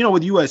I think,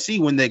 with USC,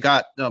 when they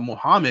got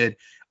Mohammed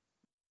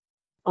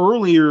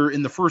earlier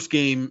in the first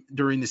game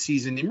during the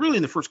season, and really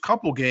in the first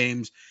couple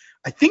games,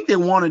 I think they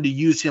wanted to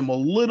use him a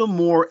little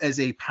more as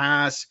a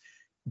pass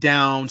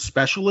down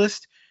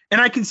specialist. And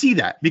I can see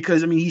that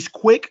because, he's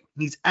quick,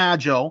 he's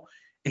agile,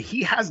 and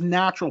he has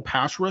natural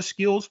pass rush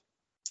skills.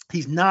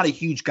 He's not a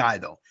huge guy,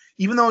 though.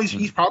 Even though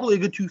he's probably a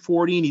good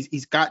 240 and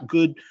he's got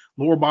good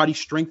lower body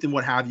strength and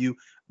what have you,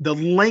 the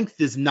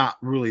length is not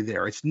really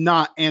there. It's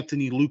not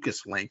Anthony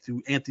Lucas length.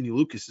 Anthony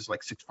Lucas is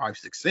like 6'5",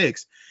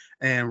 6'6".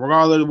 And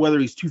regardless of whether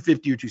he's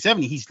 250 or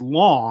 270, he's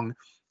long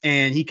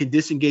and he can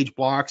disengage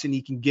blocks and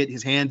he can get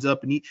his hands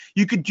up and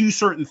you could do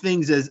certain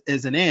things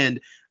as an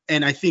end.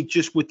 And I think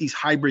just with these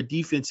hybrid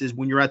defenses,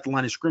 when you're at the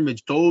line of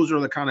scrimmage, those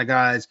are the kind of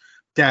guys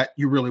that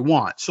you really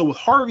want. So with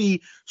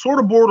Harvey, sort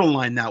of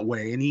borderline that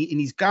way, and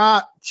he's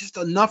got just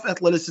enough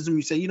athleticism.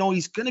 You say,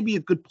 he's going to be a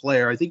good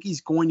player. I think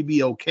he's going to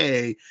be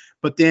okay,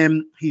 but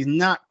then he's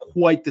not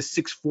quite the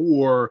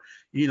 6'4",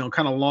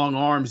 kind of long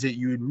arms that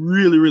you would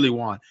really, really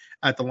want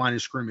at the line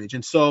of scrimmage.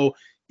 And so,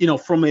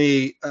 from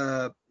a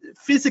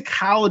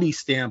physicality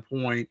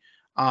standpoint,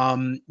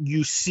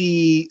 you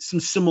see some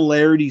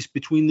similarities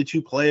between the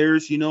two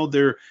players.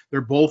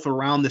 They're both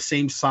around the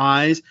same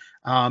size.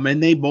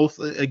 And they both,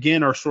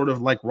 again, are sort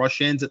of like rush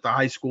ends at the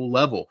high school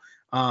level.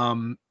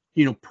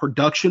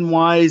 Production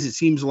wise, it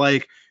seems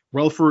like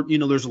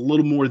Relaford, there's a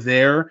little more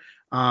there.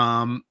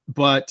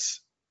 But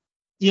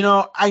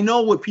I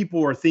know what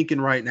people are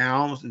thinking right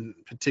now, and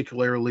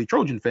particularly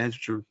Trojan fans,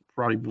 which are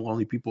probably the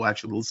only people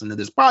actually listen to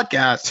this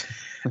podcast,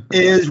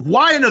 is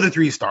why another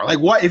 3-star? Like,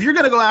 why, if you're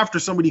going to go after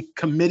somebody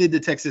committed to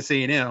Texas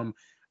A&M,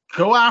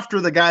 go after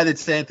the guy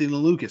that's Anthony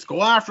Lucas.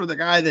 Go after the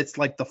guy that's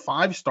like the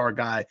 5-star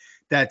guy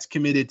that's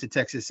committed to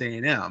Texas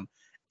A&M.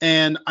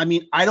 And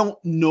I don't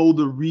know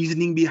the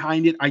reasoning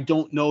behind it. I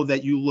don't know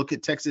that you look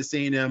at Texas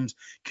A&M's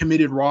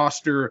committed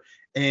roster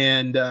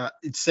and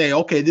say,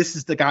 okay, this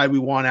is the guy we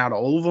want out of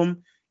all of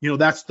them.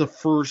 That's the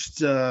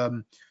first,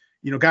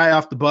 guy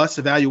off the bus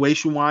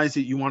evaluation wise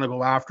that you want to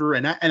go after.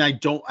 And I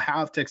don't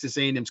have Texas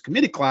A&M's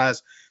committed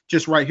class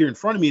just right here in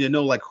front of me to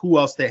know like who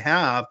else they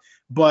have.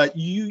 But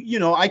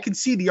I can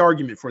see the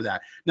argument for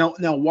that. Now,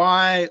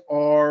 why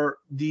are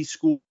these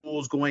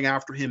schools going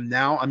after him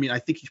now? I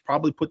think he's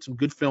probably put some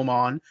good film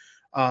on.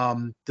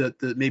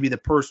 Maybe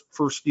the first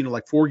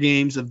 4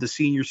 games of the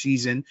senior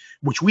season,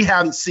 which we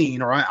haven't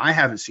seen, or I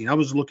haven't seen. I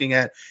was looking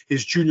at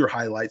his junior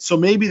highlights, so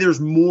maybe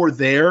there's more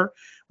there.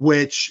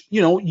 Which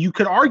you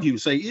could argue,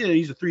 say,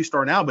 he's a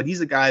 3-star now, but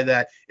he's a guy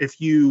that if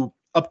you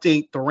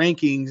update the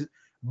rankings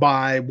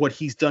by what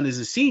he's done as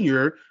a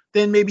senior,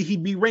 then maybe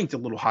he'd be ranked a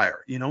little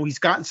higher. He's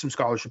gotten some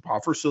scholarship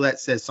offers, so that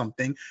says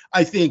something.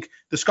 I think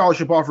the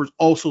scholarship offers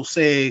also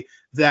say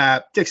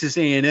that Texas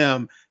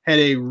A&M had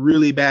a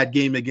really bad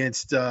game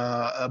against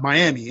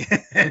Miami.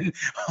 And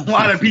a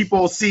lot of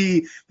people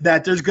see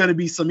that there's going to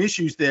be some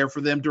issues there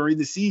for them during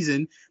the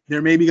season.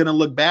 They're maybe going to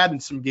look bad in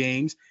some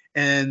games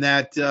and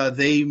that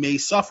they may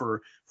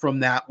suffer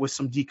from that with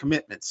some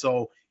decommitment.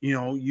 So,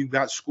 you've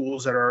got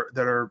schools that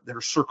are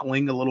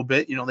circling a little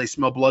bit, they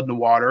smell blood in the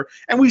water.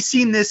 And we've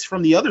seen this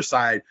from the other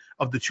side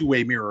of the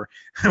two-way mirror.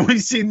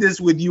 We've seen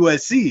this with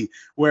USC,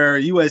 where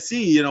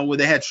USC, where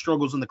they had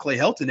struggles in the Clay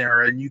Helton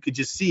era, and you could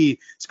just see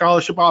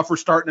scholarship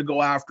offers starting to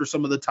go after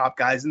some of the top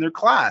guys in their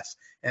class,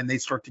 and they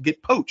start to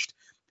get poached.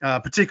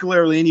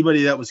 Particularly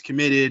anybody that was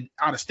committed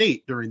out of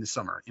state during the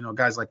summer,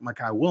 guys like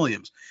Mekhi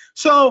Williams.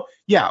 So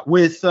yeah,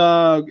 with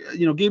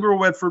Gabriel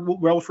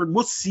Relaford,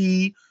 we'll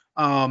see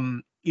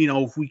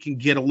if we can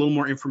get a little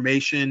more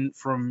information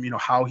from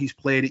how he's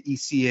played at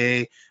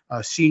ECA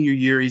senior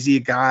year. Is he a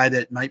guy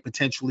that might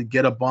potentially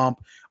get a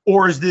bump,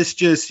 or is this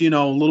just a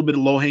little bit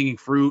of low hanging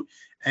fruit?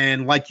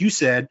 And like you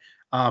said,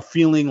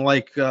 feeling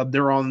like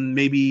they're on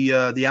maybe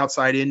the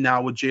outside in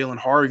now with Jalen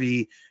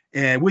Harvey.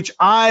 and which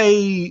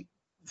I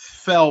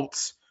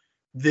felt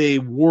they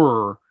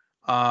were,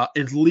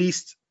 at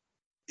least,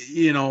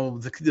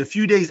 the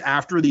few days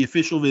after the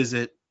official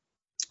visit,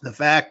 the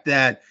fact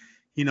that,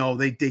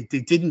 they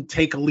didn't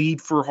take a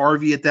lead for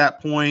Harvey at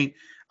that point.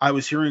 I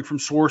was hearing from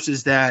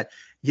sources that,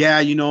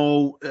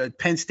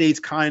 Penn State's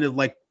kind of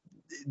like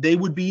they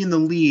would be in the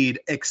lead,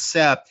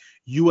 except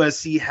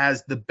USC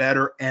has the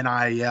better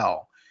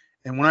NIL.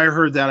 And when I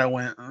heard that, I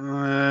went,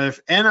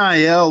 if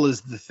NIL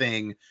is the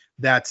thing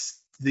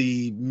that's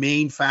the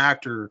main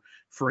factor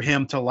for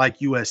him to like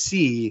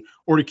USC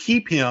or to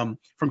keep him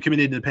from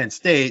committing to Penn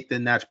State,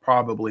 then that's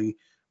probably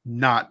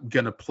not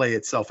going to play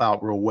itself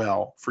out real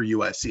well for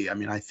USC. I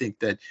mean, I think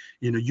that,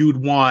 you'd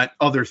want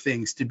other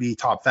things to be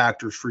top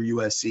factors for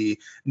USC,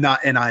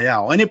 not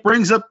NIL. And it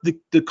brings up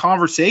the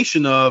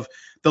conversation of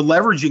the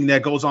leveraging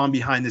that goes on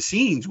behind the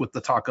scenes with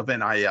the talk of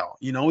NIL.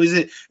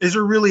 Is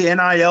there really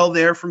NIL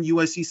there from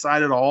USC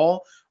side at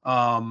all?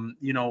 From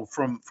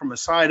a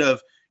side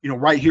of,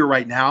 right here,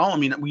 right now. I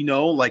mean, we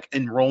know like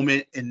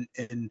enrollment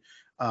and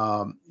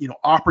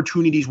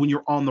opportunities when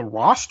you're on the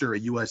roster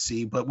at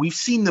USC, but we've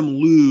seen them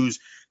lose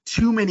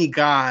too many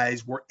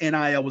guys where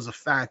NIL was a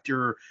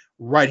factor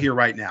right here,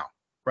 right now.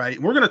 Right.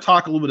 And we're going to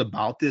talk a little bit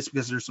about this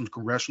because there's some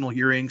congressional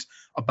hearings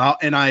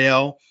about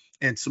NIL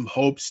and some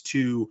hopes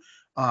to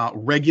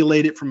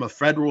regulate it from a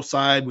federal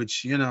side,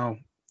 which,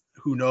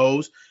 who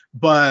knows.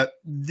 But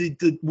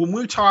when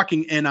we're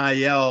talking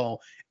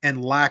NIL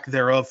and lack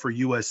thereof for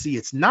USC,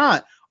 it's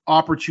not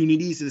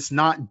opportunities, it's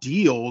not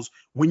deals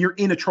when you're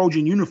in a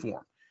Trojan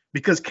uniform,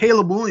 because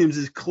Caleb Williams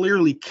is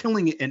clearly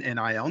killing it in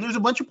NIL. And there's a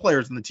bunch of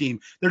players on the team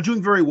that are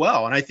doing very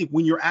well. And I think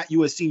when you're at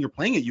USC and you're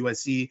playing at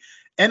USC,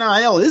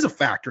 NIL is a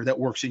factor that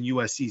works in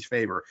USC's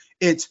favor.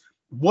 It's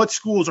what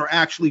schools are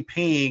actually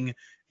paying,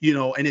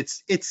 and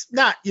it's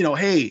not,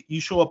 hey,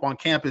 you show up on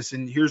campus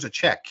and here's a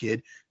check,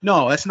 kid.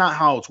 No, that's not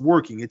how it's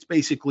working. It's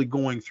basically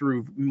going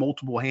through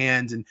multiple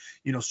hands and,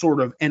 sort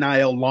of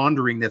NIL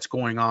laundering that's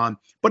going on.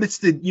 But it's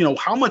the,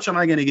 how much am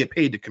I going to get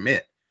paid to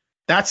commit?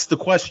 That's the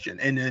question.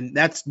 And then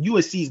that's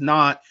USC's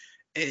not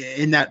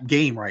in that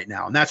game right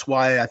now. And that's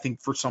why I think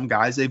for some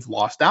guys, they've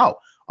lost out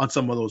on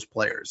some of those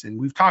players. And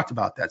we've talked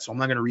about that. So I'm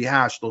not going to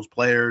rehash those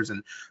players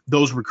and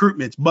those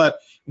recruitments. But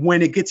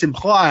when it gets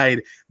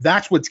implied,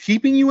 that's what's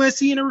keeping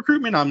USC in a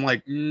recruitment. I'm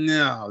like,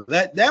 no,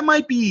 that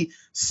might be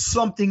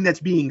something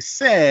that's being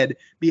said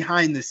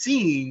behind the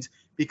scenes,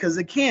 because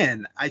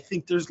again, I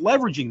think there's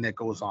leveraging that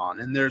goes on,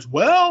 and there's,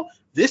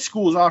 this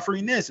school's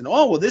offering this, and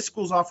this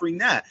school's offering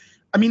that.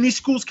 I mean, these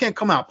schools can't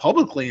come out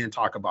publicly and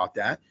talk about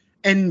that.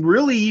 And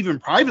really, even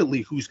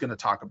privately, who's going to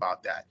talk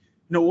about that?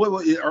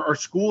 Are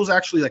schools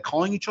actually like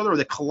calling each other? Are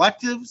the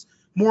collectives,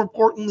 more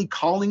importantly,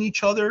 calling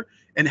each other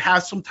and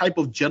have some type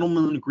of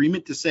gentleman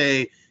agreement to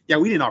say, yeah,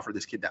 we didn't offer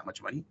this kid that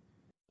much money.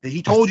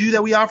 He told you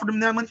that we offered him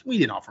that much. We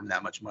didn't offer him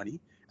that much money.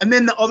 And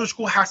then the other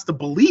school has to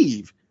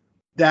believe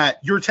that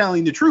you're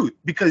telling the truth,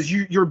 because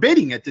you're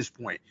bidding at this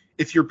point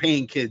if you're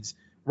paying kids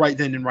right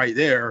then and right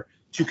there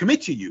to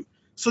commit to you.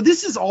 So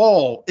this is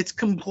it's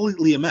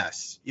completely a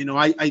mess.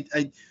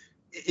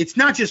 It's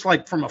not just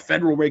like from a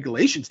federal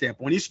regulation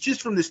standpoint. It's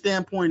just from the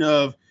standpoint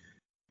of,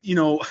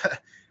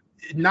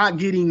 not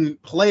getting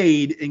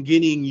played and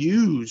getting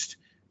used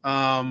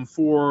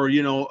for,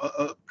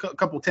 a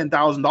couple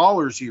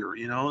 $10,000 here,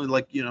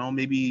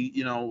 maybe,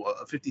 a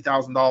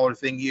 $50,000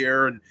 thing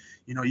here. And,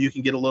 you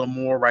can get a little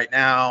more right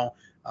now.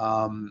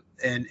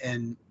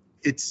 And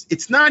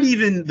it's not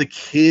even the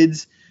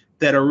kids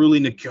that are really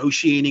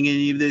negotiating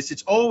any of this.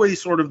 It's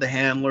always sort of the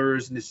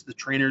handlers and it's the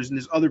trainers and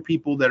there's other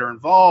people that are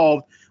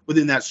involved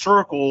within that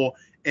circle.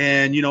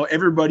 And,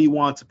 everybody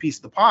wants a piece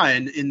of the pie,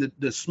 and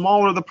the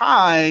smaller the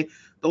pie,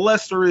 the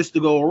less there is to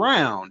go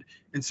around.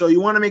 And so you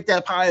want to make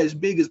that pie as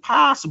big as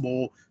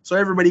possible so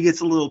everybody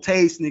gets a little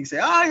taste and they can say,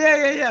 oh,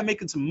 yeah, I'm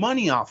making some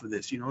money off of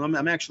this.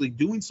 I'm actually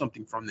doing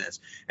something from this.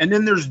 And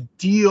then there's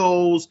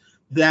deals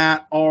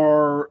that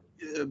are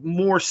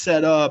more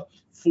set up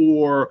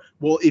for,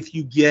 if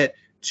you get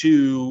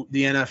to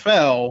the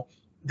NFL,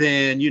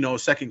 then,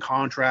 second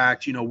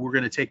contract, we're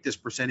going to take this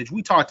percentage.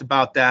 We talked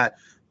about that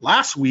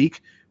last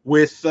week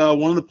with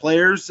one of the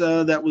players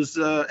that was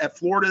at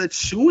Florida that's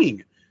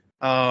suing.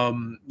 I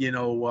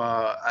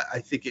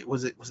think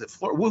was it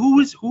Florida?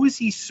 Who is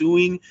he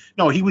suing?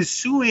 No, he was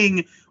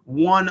suing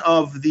one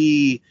of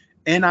the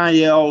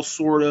NIL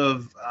sort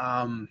of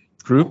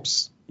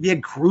groups. Yeah,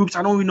 groups.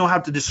 I don't even know how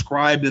to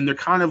describe them. They're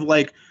kind of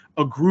like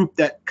a group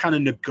that kind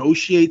of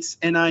negotiates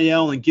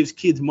NIL and gives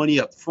kids money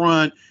up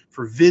front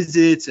for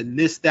visits and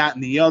this, that,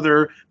 and the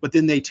other, but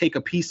then they take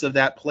a piece of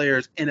that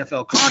player's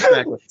NFL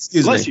contract.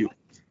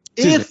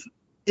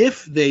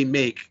 If they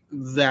make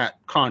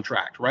that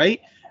contract, right?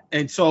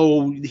 And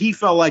so he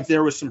felt like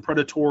there was some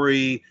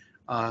predatory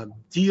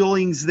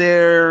dealings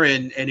there,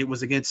 and it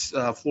was against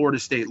Florida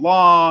state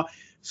law,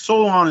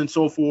 so on and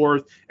so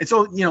forth. And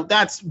so,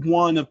 that's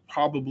one of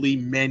probably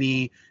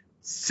many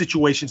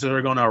situations that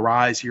are going to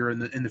arise here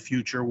in the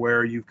future,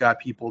 where you've got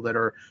people that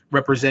are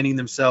representing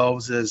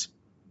themselves as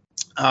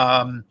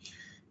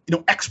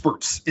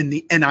experts in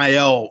the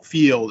NIL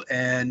field,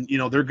 and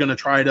they're going to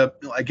try to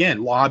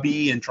again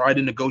lobby and try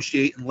to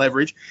negotiate and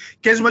leverage,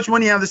 get as much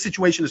money out of the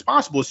situation as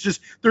possible. It's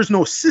just there's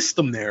no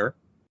system there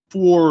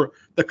for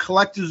the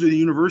collectives of the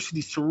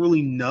universities to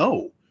really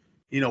know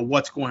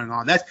what's going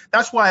on.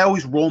 That's why I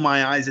always roll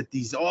my eyes at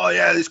these. Oh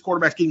yeah, this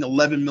quarterback's getting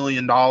 $11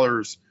 million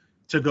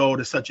to go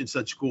to such and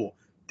such school.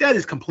 That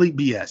is complete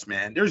BS,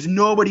 man. There's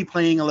nobody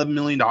paying $11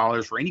 million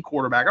for any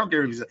quarterback. I don't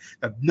care if he's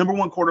the number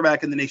one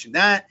quarterback in the nation.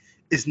 That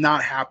is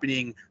not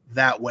happening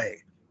that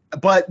way.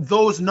 But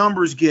those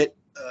numbers get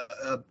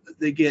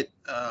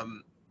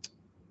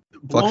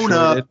blown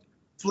up.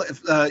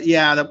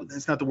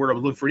 That's not the word I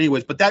was looking for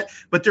anyways. But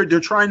they're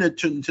trying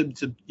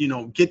to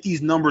get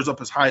these numbers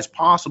up as high as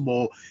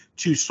possible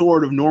to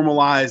sort of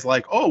normalize,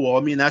 like, oh well,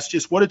 I mean that's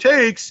just what it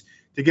takes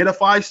to get a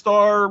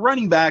 5-star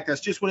running back.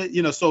 That's just what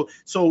it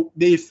So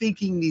they're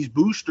thinking these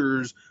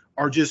boosters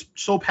are just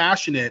so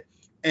passionate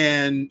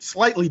and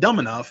slightly dumb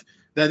enough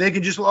that they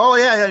can just,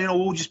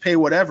 we'll just pay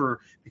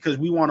whatever because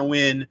we want to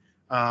win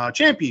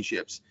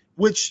championships,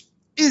 which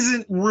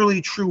isn't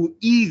really true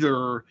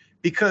either,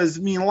 because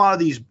a lot of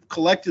these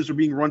collectives are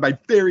being run by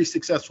very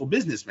successful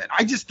businessmen.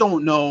 I just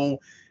don't know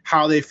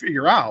how they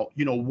figure out,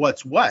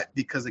 what's what,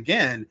 because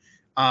again,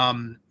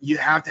 you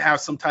have to have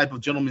some type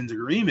of gentleman's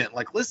agreement.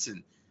 Like,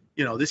 listen,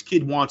 this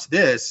kid wants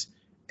this,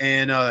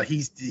 and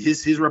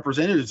his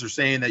representatives are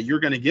saying that you're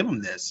going to give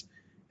him this,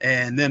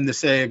 and them to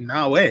say,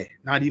 no way,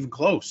 not even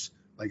close.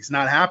 Like, it's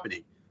not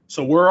happening.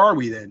 So where are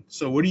we then?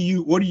 So what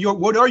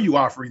are you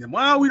offering them?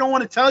 Well, we don't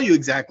want to tell you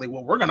exactly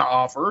what we're going to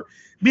offer.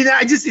 I mean,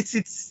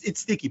 it's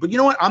sticky. But you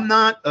know what? I'm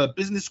not a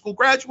business school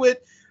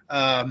graduate.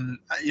 I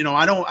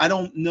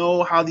don't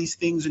know how these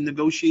things and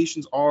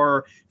negotiations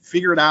are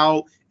figured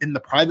out in the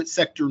private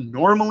sector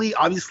normally.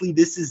 Obviously,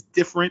 this is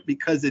different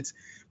because it's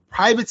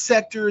private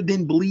sector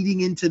then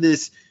bleeding into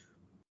this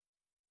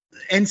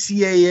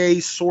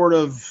NCAA sort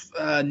of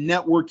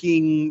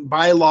networking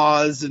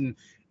bylaws, and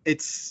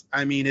it's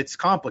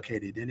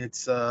complicated, and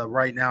it's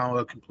right now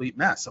a complete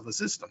mess of a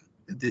system.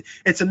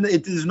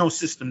 There's no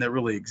system that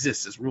really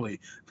exists is really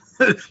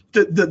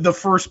the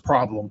first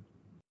problem.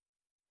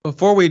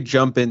 Before we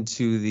jump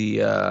into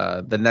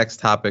the next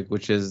topic,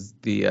 which is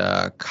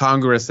the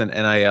Congress and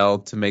NIL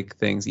to make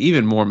things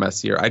even more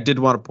messier, I did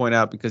want to point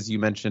out, because you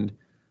mentioned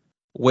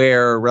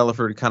where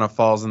Relaford kind of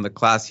falls in the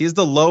class. He is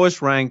the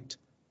lowest ranked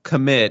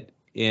commit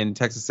in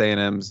Texas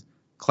A&M's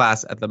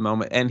class at the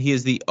moment, and he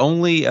is the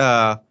only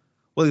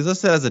he's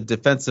listed as a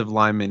defensive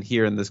lineman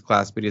here in this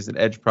class, but he's an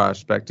edge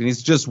prospect, and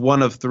he's just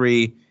one of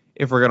three.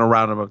 If we're going to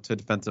round him up to a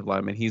defensive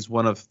lineman, he's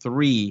one of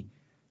three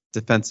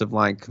defensive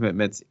line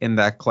commitments in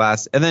that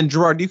class. And then,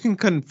 Gerard, you can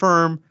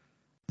confirm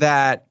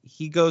that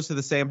he goes to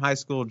the same high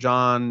school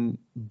John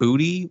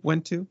Booty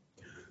went to?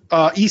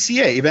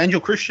 ECA,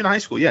 Evangel Christian High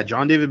School. Yeah,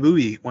 John David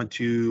Booty went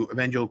to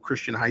Evangel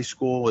Christian High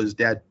School. His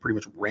dad pretty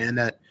much ran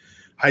that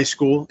high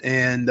school.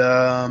 And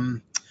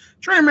trying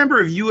to remember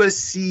if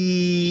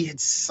USC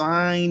had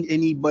signed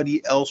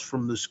anybody else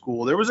from the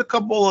school. There was a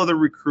couple other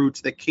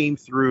recruits that came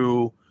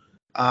through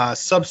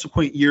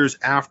subsequent years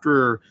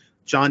after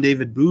John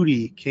David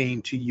Booty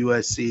came to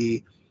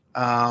USC,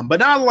 but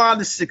not a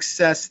lot of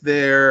success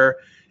there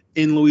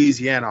in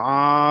Louisiana.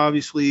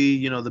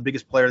 Obviously, the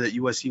biggest player that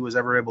USC was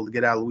ever able to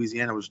get out of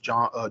Louisiana was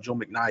Joe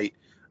McKnight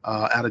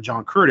out of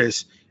John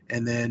Curtis,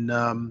 and then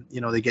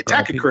they get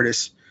Tackett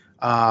Curtis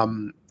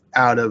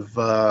out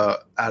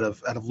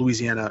of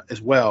Louisiana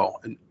as well.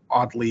 And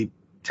oddly,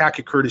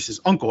 Tackett Curtis's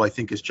uncle, I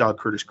think, is John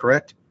Curtis,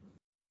 correct?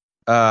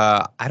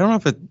 I don't know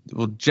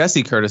if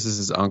Jesse Curtis is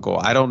his uncle.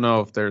 I don't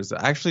know if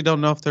I actually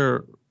don't know if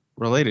they're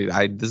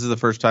related. This is the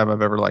first time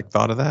I've ever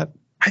thought of that.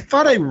 I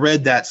thought I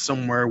read that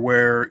somewhere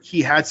where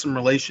he had some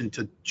relation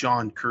to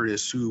John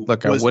Curtis, who I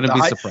wouldn't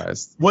be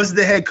surprised. Was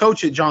the head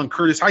coach at John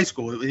Curtis High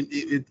School. I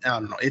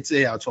don't know. It's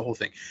a whole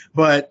thing.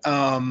 But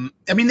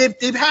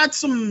they've had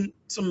some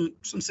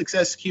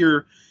success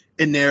here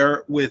and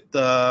there with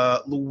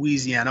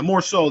Louisiana,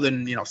 more so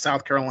than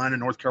South Carolina,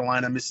 North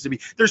Carolina,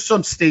 Mississippi. There's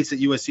some states that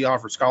USC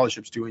offers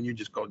scholarships to, and you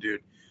just go,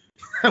 dude.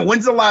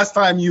 When's the last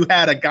time you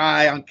had a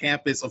guy on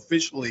campus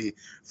officially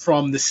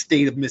from the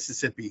state of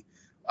Mississippi?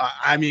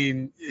 I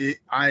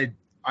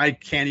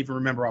can't even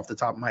remember off the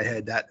top of my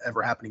head that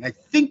ever happening. I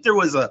think there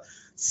was a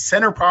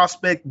center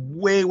prospect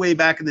way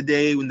back in the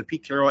day in the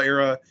Pete Carroll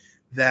era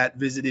that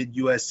visited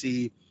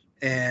USC.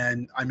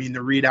 And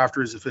the read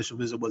after his official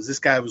visit was this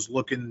guy was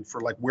looking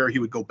for where he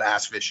would go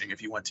bass fishing if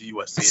he went to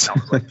USC.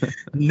 And that was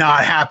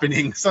not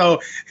happening. So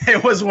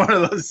it was one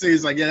of those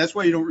things that's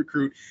why you don't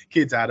recruit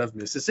kids out of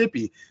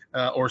Mississippi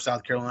or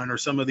South Carolina or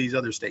some of these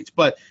other states.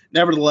 But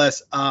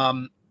nevertheless,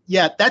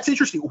 that's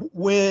interesting.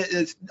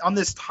 On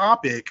this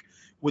topic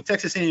with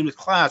Texas A&M's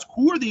class,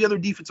 who are the other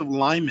defensive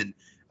linemen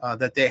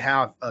that they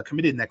have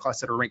committed in that class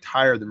that are ranked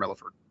higher than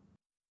Relaford?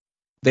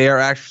 They are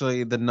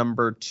actually the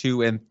number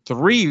 2 and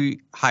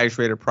 3 highest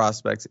rated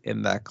prospects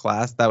in that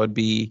class. That would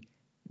be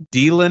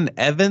Dylan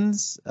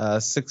Evans,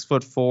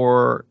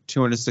 6'4",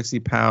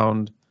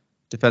 260-pound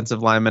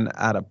defensive lineman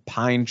out of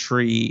Pine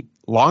Tree,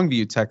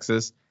 Longview,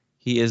 Texas.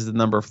 He is the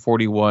number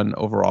 41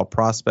 overall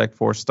prospect,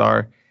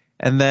 4-star.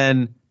 And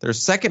then their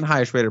second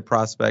highest rated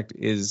prospect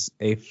is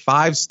a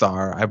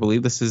 5-star. I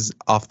believe this is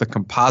off the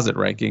composite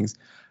rankings,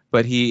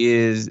 but he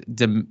is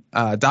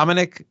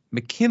Dominic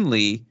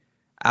McKinley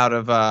out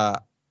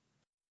of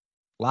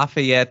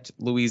Lafayette,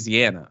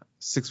 Louisiana.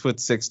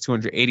 6'6",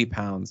 280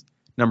 pounds,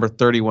 number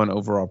 31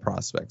 overall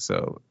prospect.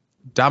 So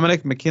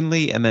Dominic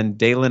McKinley and then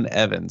Dalen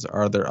Evans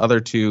are their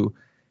other two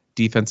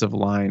defensive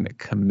line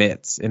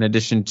commits, in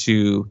addition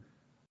to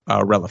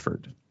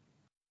Relaford.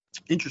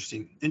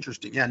 Interesting.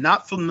 Yeah,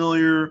 not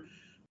familiar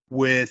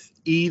with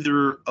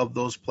either of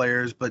those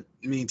players, but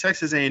I mean,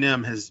 Texas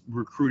A&M has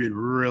recruited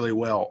really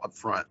well up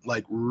front,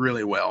 like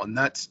really well, and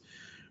that's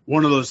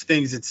one of those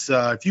things. It's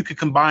if you could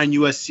combine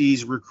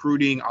USC's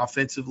recruiting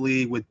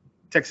offensively with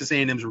Texas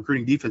A&M's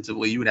recruiting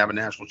defensively, you would have a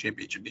national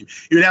championship team.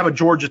 You would have a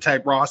Georgia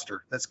type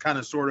roster. That's kind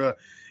of sort of,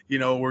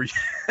 where what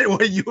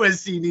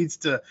USC needs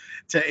to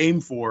aim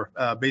for,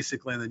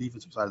 basically on the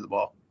defensive side of the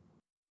ball.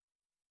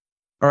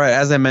 All right,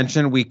 as I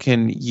mentioned, we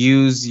can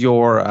use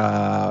your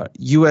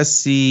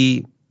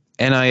USC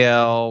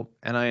NIL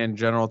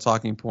general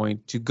talking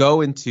point to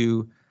go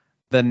into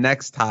the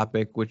next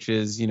topic, which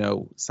is,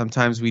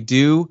 sometimes we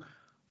do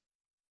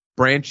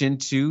branch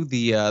into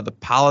the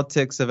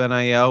politics of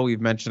NIL.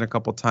 We've mentioned a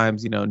couple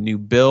times, new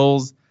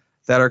bills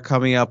that are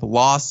coming up,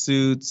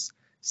 lawsuits,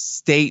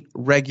 state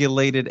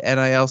regulated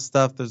NIL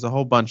stuff. There's a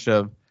whole bunch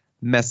of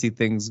messy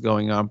things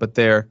going on, but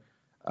there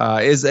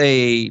is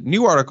a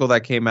new article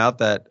that came out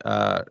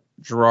that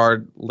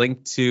Gerard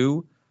linked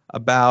to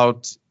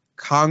about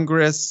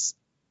Congress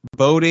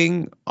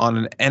voting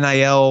on an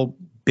NIL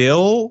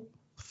bill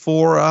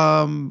for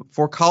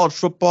college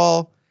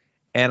football,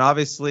 and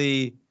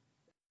obviously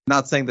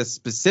not saying this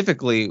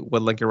specifically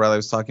what Lincoln Riley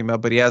was talking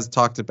about, but he has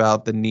talked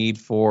about the need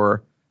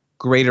for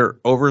greater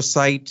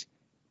oversight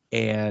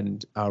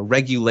and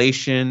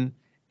regulation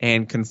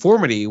and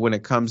conformity when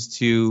it comes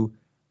to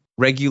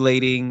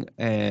regulating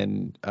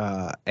and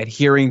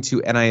adhering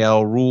to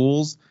NIL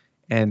rules.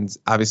 And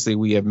obviously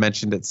we have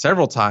mentioned it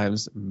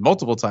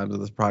multiple times on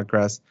this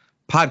podcast,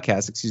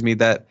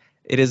 that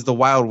it is the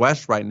Wild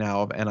West right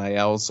now of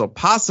NIL. So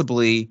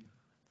possibly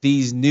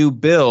these new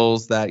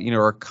bills that,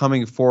 are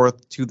coming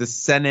forth to the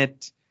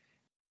Senate,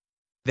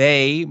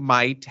 they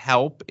might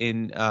help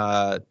in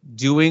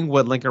doing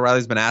what Lincoln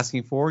Riley's been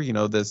asking for,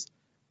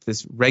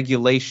 this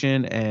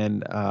regulation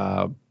and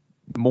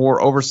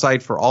more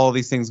oversight for all of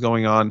these things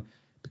going on,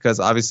 because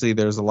obviously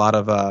there's a lot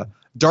of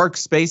dark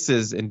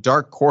spaces and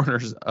dark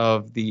corners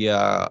of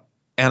the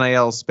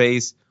NIL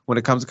space when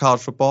it comes to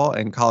college football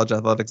and college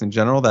athletics in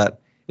general that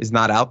is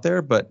not out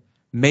there. But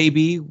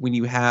maybe when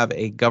you have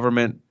a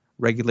government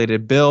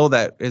regulated bill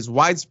that is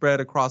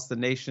widespread across the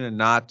nation and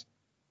not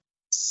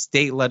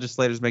state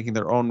legislators making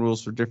their own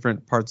rules for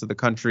different parts of the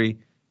country,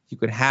 you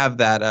could have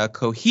that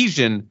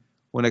cohesion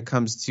when it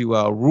comes to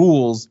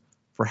rules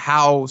for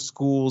how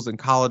schools and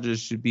colleges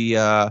should be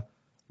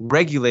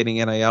regulating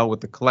NIL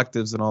with the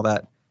collectives and all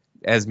that.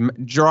 As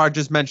Gerard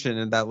just mentioned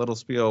in that little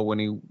spiel when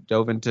he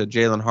dove into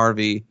Jalen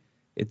Harvey,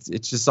 it's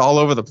just all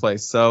over the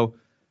place. So,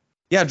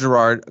 yeah,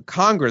 Gerard,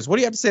 Congress, what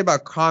do you have to say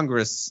about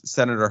Congress,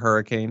 Senator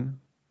Hurricane?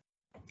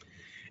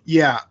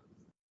 Yeah,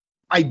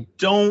 I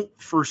don't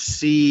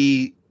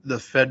foresee the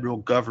federal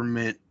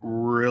government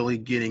really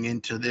getting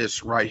into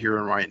this right here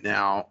and right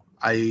now.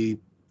 I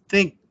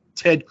think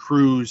Ted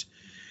Cruz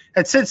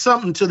had said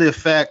something to the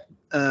effect,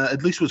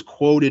 at least was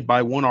quoted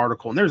by one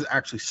article, and there's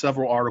actually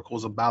several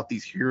articles about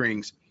these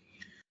hearings,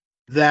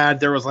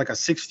 that there was like a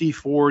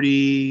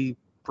 60-40%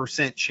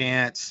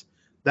 chance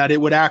that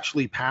it would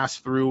actually pass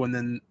through. And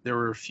then there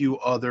were a few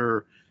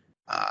other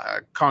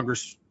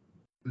congressmen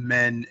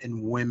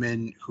and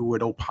women who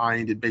had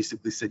opined and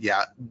basically said,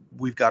 yeah,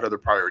 we've got other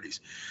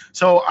priorities.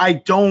 So I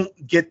don't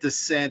get the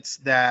sense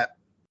that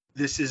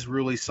this is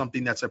really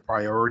something that's a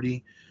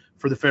priority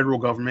for the federal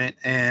government.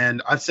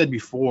 And I've said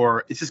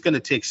before, it's just going to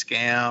take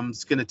scams.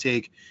 It's going to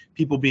take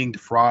people being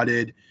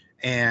defrauded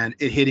and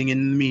it hitting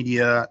in the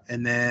media.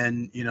 And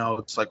then,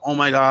 it's like, oh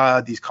my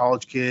God, these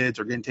college kids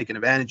are getting taken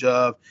advantage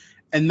of.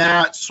 And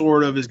that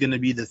sort of is going to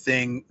be the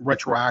thing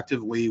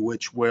retroactively,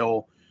 which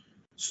will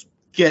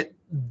get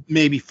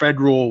maybe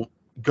federal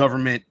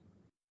government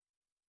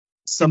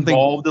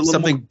involved a little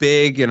something more.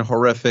 Big and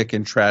horrific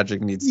and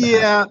tragic needs to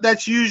happen. Yeah,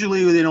 that's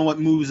usually, what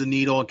moves the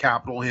needle at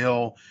Capitol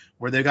Hill,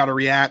 where they got to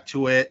react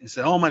to it and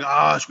say, oh my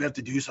gosh, we have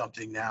to do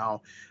something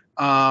now.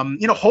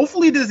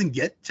 Hopefully it doesn't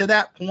get to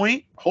that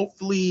point.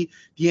 Hopefully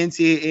the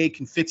NCAA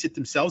can fix it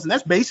themselves. And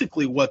that's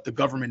basically what the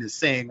government is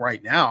saying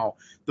right now.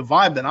 The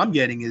vibe that I'm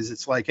getting is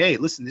it's like, hey,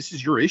 listen, this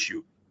is your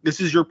issue.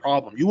 This is your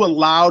problem. You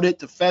allowed it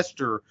to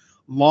fester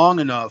long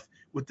enough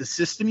with the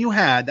system you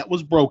had that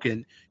was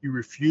broken. You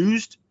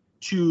refused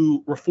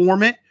to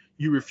reform it.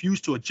 You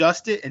refused to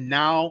adjust it. And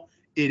now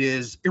it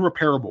is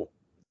irreparable.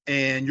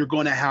 And you're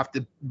going to have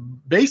to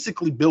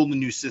basically build a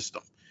new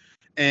system.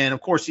 And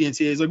of course, the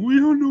NCAA is like, we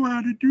don't know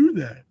how to do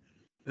that.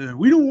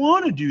 We don't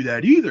want to do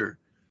that either.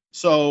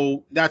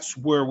 So that's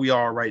where we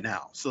are right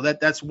now. So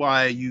that's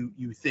why you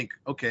think,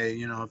 okay,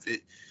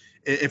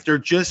 If they're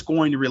just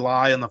going to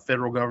rely on the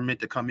federal government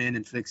to come in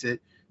and fix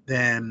it,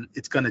 then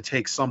it's going to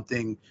take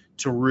something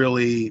to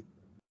really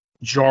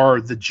jar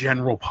the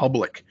general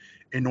public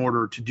in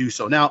order to do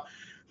so. Now,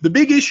 the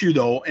big issue,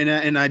 though,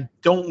 and I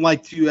don't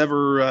like to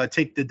ever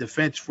take the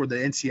defense for the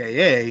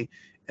NCAA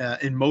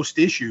in most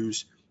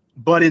issues,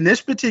 but in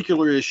this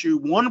particular issue,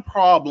 one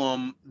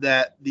problem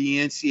that the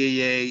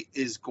NCAA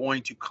is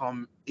going to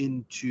come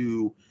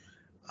into,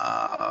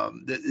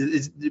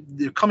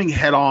 they're coming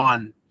head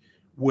on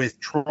with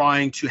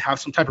trying to have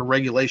some type of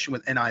regulation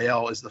with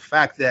NIL, is the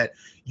fact that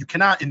you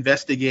cannot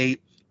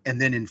investigate and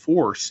then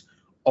enforce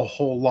a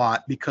whole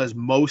lot, because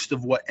most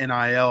of what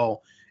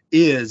NIL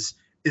is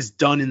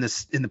done in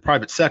the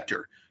private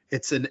sector.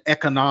 It's an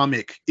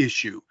economic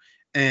issue,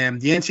 and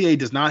the NCAA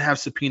does not have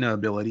subpoena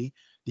ability.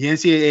 The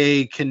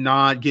NCAA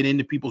cannot get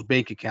into people's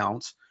bank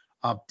accounts.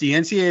 The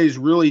NCAA is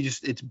really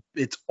just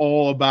it's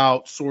all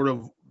about sort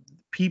of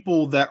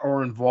people that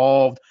are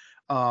involved,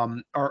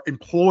 are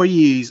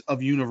employees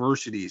of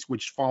universities,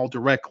 which fall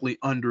directly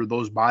under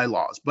those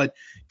bylaws. But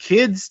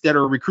kids that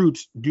are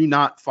recruits do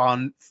not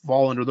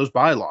fall under those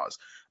bylaws.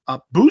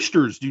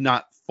 Boosters do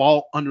not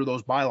fall under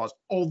those bylaws,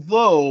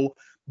 although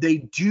they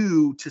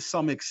do to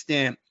some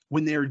extent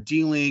when they're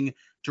dealing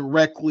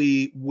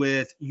directly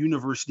with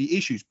university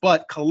issues.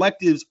 But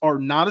collectives are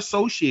not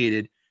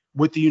associated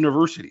with the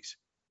universities.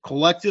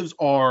 Collectives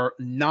are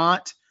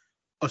not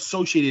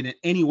associated in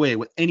any way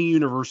with any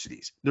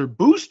universities. Their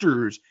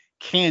boosters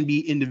can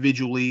be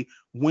individually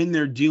when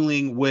they're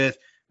dealing with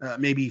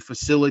maybe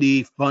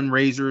facility,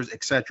 fundraisers,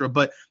 etc.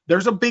 But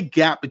there's a big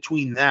gap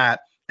between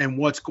that and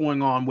what's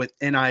going on with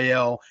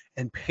NIL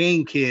and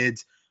paying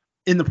kids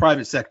in the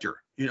private sector.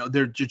 You know,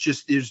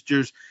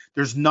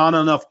 there's not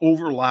enough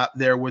overlap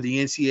there where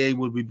the NCAA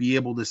would be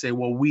able to say,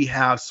 well, we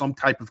have some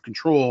type of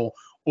control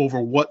over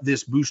what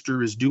this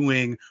booster is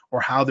doing or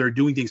how they're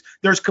doing things.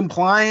 There's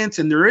compliance,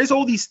 and there is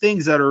all these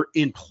things that are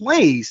in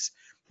place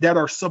that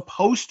are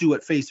supposed to,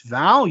 at face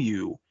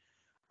value,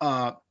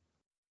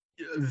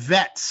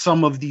 vet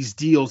some of these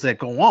deals that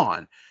go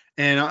on.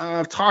 And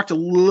I've talked a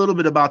little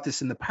bit about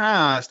this in the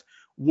past,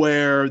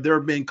 where there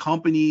have been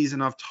companies,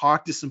 and I've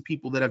talked to some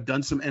people that have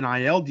done some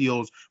NIL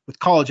deals with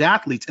college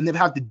athletes, and they've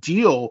had to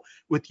deal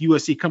with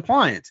USC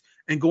compliance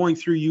and going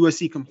through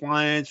USC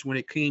compliance when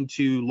it came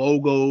to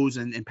logos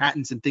and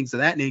patents and things of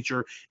that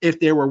nature, if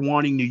they were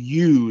wanting to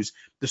use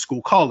the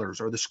school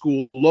colors or the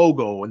school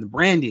logo and the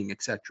branding,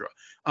 etc.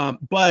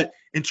 But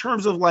in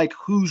terms of like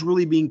who's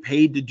really being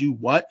paid to do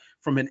what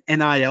from an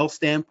NIL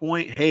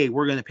standpoint, hey,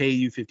 we're going to pay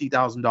you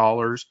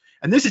 $50,000.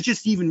 And this is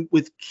just even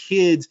with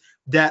kids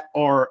that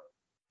are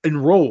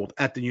enrolled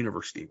at the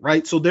university,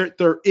 right? So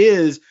there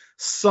is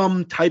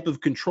some type of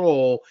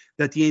control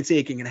that the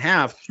NCAA can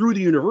have through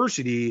the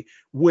university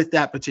with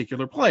that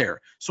particular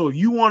player. So if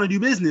you want to do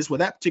business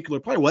with that particular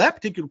player, well, that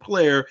particular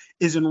player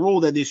is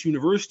enrolled at this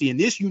university, and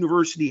this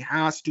university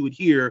has to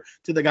adhere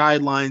to the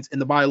guidelines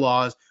and the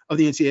bylaws of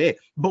the NCAA.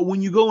 But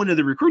when you go into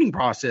the recruiting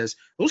process,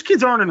 those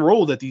kids aren't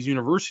enrolled at these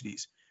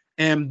universities.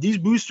 And these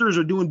boosters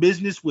are doing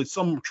business with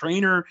some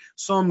trainer,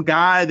 some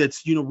guy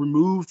that's,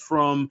 removed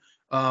from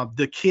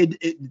the kid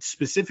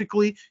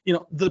specifically.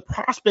 The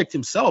prospect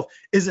himself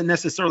isn't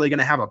necessarily going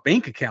to have a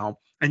bank account,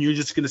 and you're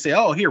just going to say,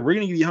 oh, here, we're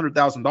going to give you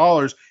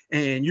 $100,000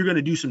 and you're going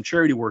to do some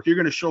charity work. You're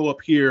going to show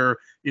up here,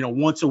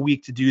 once a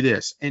week to do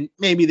this. And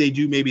maybe they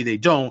do, maybe they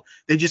don't.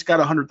 They just got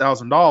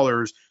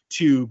 $100,000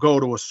 to go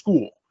to a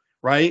school,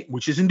 right?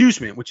 Which is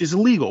inducement, which is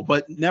illegal.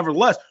 But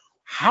nevertheless,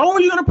 how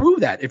are you going to prove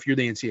that if you're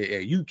the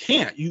NCAA? You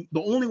can't.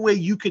 The only way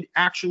you could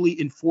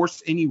actually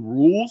enforce any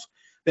rules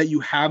that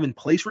you have in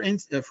place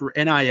for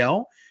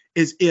NIL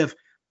is if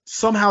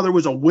somehow there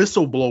was a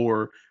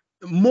whistleblower,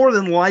 more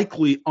than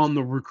likely on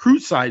the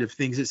recruit side of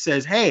things, that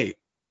says, hey,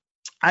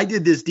 I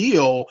did this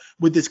deal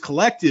with this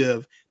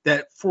collective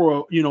that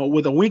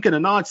with a wink and a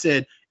nod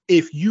said,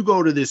 if you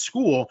go to this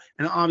school,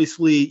 and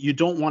obviously you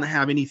don't want to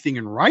have anything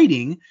in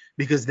writing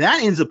because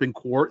that ends up in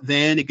court,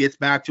 then it gets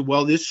back to,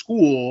 well, this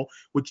school,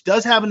 which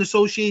does have an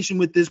association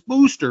with this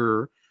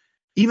booster,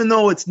 even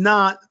though it's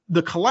not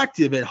the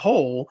collective at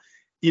whole,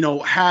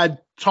 had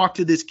talked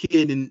to this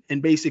kid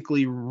and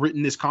basically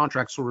written this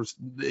contract, sort of,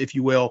 if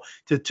you will,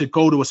 to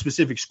go to a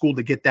specific school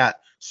to get that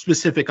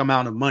specific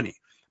amount of money.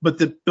 But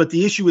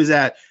the issue is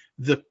that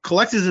the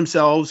collectives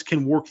themselves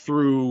can work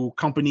through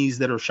companies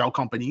that are shell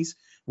companies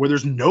where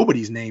there's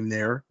nobody's name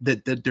there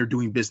that they're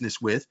doing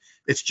business with.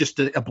 It's just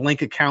a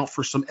blank account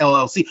for some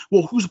LLC.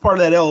 Well, who's a part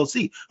of that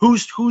LLC?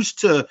 Who's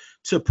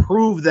to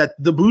prove that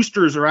the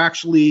boosters are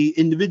actually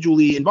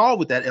individually involved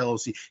with that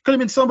LLC? Could have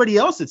been somebody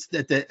else that's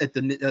at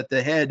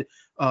the head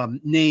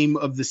name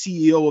of the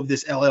CEO of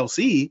this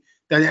LLC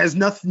that has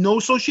no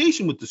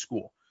association with the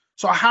school.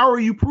 So how are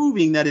you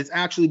proving that it's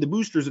actually the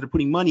boosters that are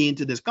putting money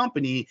into this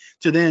company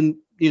to then,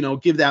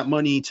 give that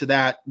money to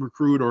that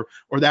recruit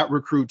or that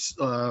recruit's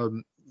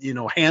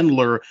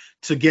handler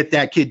to get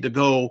that kid to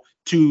go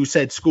to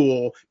said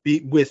school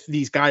with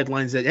these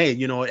guidelines that, hey,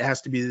 it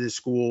has to be this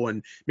school,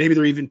 and maybe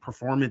there are even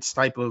performance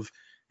type of,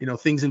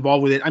 things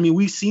involved with it. I mean,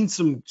 we've seen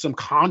some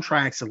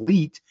contracts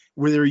leaked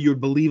whether you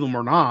believe them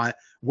or not,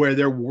 where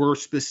there were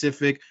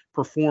specific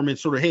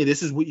performance sort of, hey,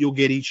 this is what you'll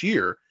get each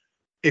year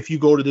if you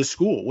go to this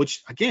school,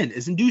 which again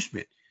is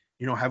inducement.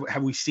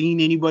 Have we seen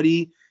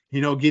anybody,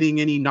 getting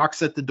any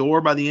knocks at the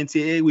door by the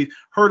NCAA? We've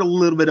heard a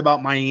little bit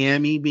about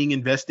Miami being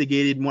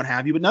investigated and what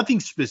have you, but nothing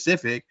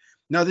specific,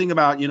 nothing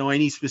about,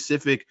 any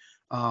specific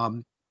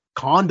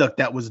conduct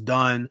that was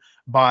done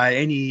by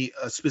any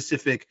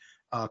specific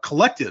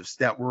collectives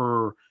that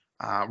were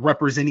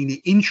representing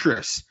the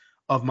interests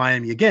of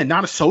Miami. Again,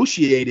 not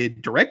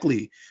associated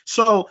directly.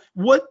 So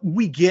what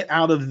we get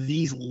out of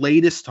these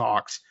latest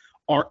talks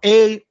are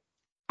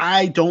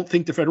I don't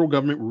think the federal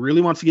government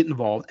really wants to get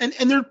involved. And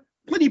there are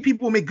plenty of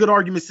people who make good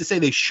arguments to say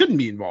they shouldn't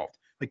be involved.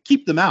 Like,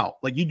 keep them out.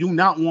 Like, you do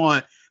not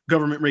want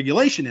government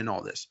regulation in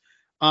all this.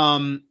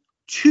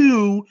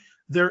 Two,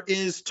 there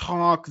is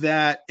talk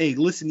that, hey,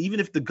 listen, even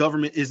if the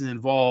government isn't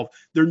involved,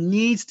 there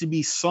needs to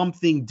be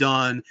something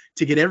done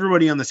to get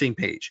everybody on the same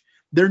page.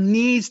 There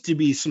needs to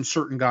be some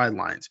certain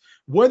guidelines.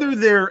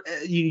 Whether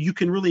you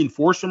can really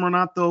enforce them or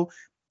not, though,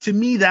 to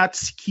me, that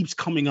keeps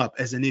coming up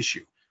as an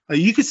issue.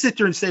 You could sit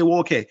there and say, well,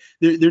 okay,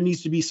 there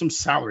needs to be some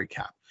salary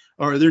cap,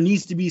 or there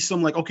needs to be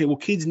some okay, well,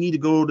 kids need to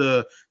go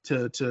to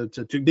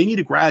they need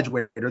to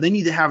graduate, or they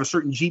need to have a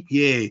certain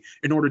GPA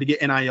in order to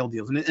get NIL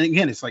deals. And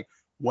again, it's like,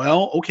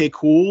 well, okay,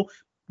 cool.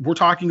 We're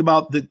talking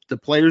about the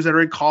players that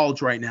are in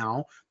college right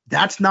now.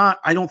 That's not,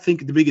 I don't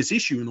think, the biggest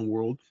issue in the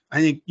world.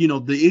 I think,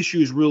 the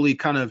issue is really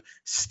kind of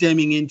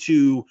stemming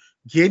into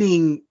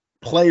getting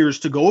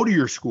players to go to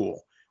your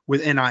school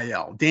with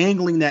NIL,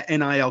 dangling that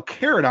NIL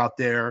carrot out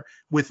there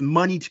with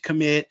money to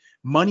commit,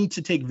 money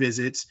to take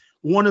visits.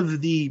 One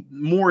of the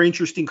more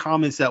interesting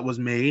comments that was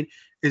made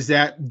is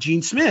that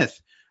Gene Smith,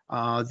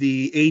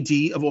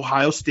 the AD of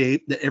Ohio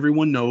State that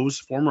everyone knows,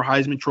 former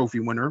Heisman Trophy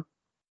winner,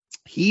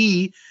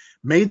 he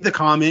made the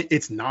comment,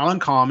 it's not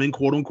uncommon,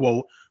 quote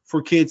unquote,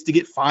 for kids to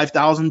get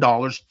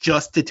 $5,000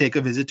 just to take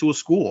a visit to a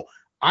school.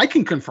 I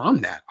can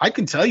confirm that. I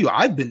can tell you,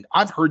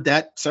 I've heard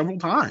that several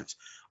times.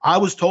 I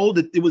was told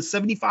that it was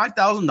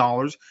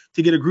 $75,000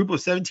 to get a group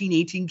of 17,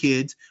 18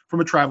 kids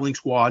from a traveling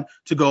squad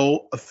to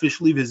go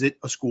officially visit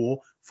a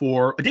school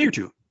for a day or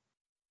two.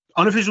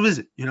 Unofficial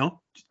visit,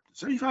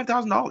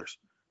 $75,000.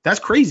 That's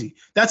crazy.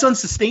 That's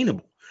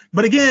unsustainable.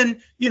 But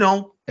again,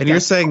 And you're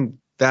saying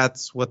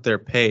that's what they're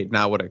paid,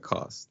 not what it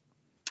costs.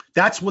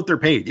 That's what they're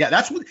paid. Yeah,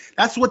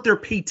 that's what they're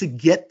paid to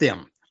get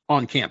them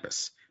on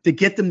campus, to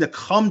get them to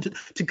come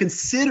to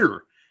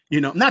consider,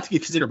 not to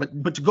consider,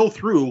 but to go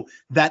through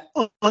that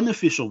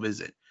unofficial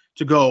visit,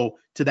 to go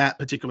to that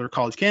particular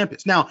college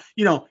campus. Now,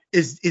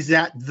 is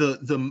that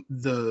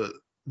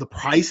the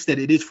price that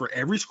it is for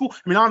every school?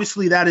 I mean,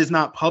 obviously that is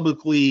not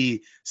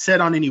publicly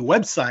said on any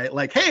website.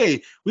 Like,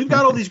 hey, we've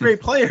got all these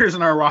great players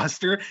in our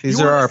roster. These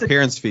are our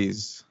appearance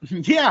fees.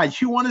 Yeah,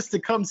 you want us to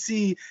come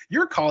see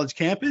your college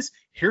campus?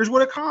 Here's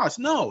what it costs.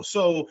 No.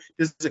 So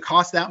does it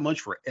cost that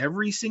much for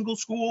every single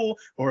school?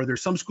 Or are there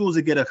some schools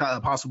that get a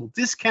possible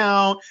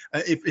discount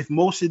if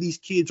most of these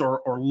kids are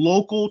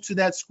local to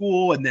that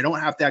school and they don't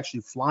have to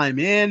actually fly them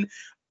in?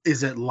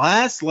 Is it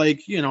less? I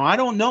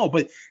don't know.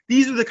 But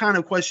these are the kind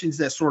of questions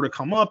that sort of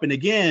come up. And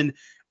again,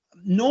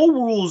 no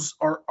rules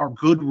are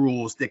good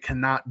rules that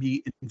cannot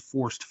be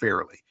enforced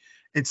fairly.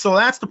 And so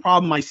that's the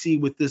problem I see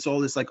with this,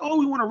 all this, we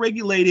want to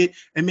regulate it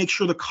and make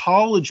sure the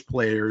college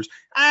players,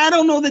 I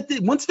don't know that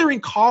once they're in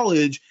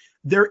college,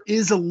 there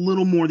is a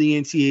little more the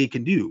NCAA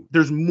can do.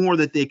 There's more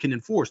that they can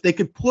enforce. They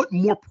can put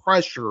more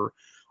pressure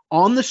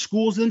on the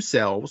schools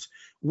themselves,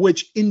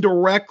 which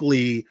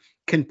indirectly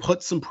can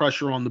put some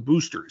pressure on the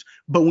boosters.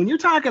 But when you're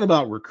talking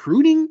about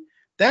recruiting,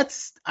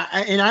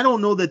 I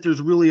don't know that there's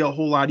really a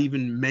whole lot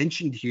even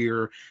mentioned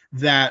here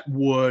that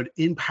would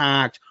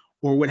impact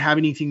or would have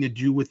anything to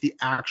do with the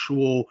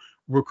actual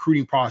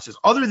recruiting process,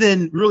 other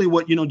than really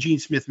what, Gene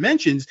Smith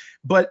mentions.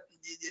 But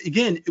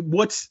again,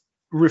 what's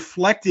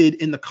reflected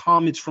in the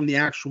comments from the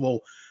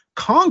actual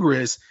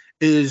Congress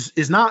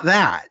is not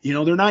that.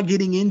 They're not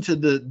getting into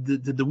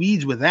the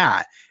weeds with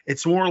that.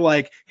 It's more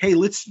like, hey,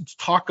 let's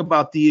talk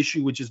about the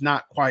issue, which is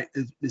not quite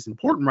as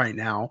important right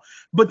now.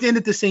 But then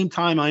at the same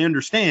time, I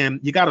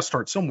understand you got to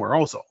start somewhere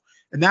also.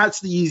 And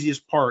that's the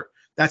easiest part.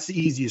 That's the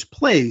easiest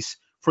place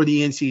for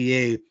the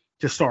NCAA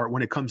to start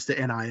when it comes to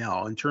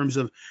NIL, in terms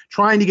of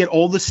trying to get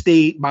all the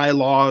state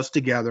bylaws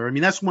together. I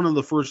mean, that's one of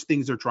the first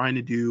things they're trying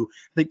to do.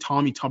 I think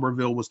Tommy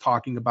Tuberville was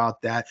talking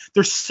about that.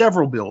 There's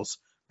several bills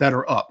that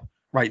are up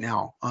right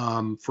now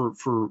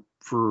for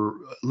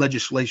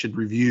legislation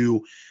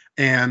review.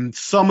 And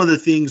some of the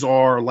things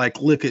are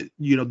like, look at,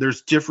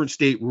 there's different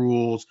state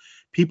rules.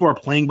 People are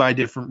playing by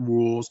different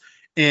rules.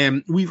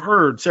 And we've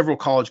heard several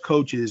college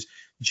coaches,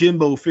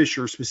 Jimbo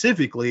Fisher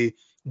specifically,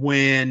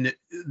 when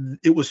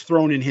it was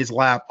thrown in his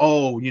lap,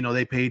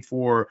 they paid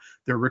for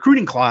their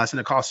recruiting class and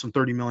it cost them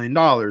 $30 million.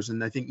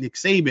 And I think Nick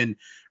Saban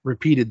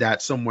repeated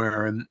that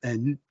somewhere. And I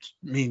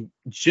mean,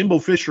 Jimbo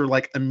Fisher,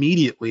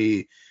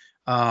 immediately,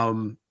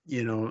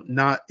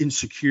 not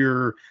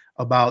insecure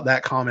about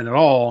that comment at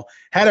all,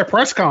 had a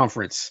press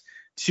conference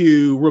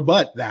to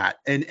rebut that.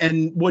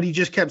 And what he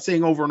just kept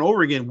saying over and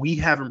over again, we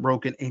haven't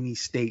broken any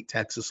state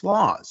Texas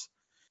laws.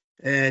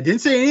 And didn't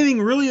say anything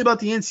really about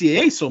the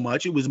NCAA so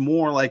much. It was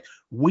more like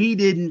we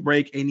didn't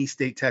break any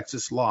state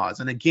Texas laws.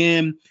 And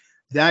again,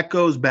 that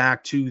goes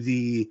back to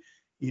the,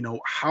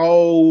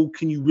 how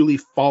can you really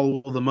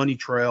follow the money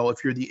trail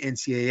if you're the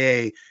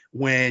NCAA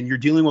when you're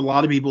dealing with a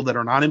lot of people that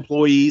are not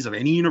employees of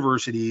any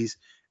universities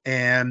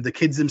and the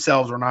kids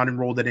themselves are not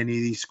enrolled at any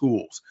of these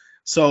schools.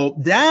 So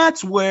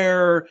that's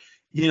where,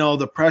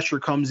 the pressure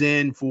comes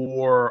in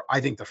for,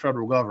 I think, the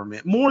federal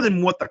government more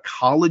than what the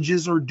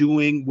colleges are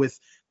doing with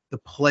the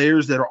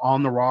players that are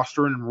on the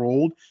roster and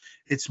enrolled.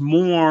 It's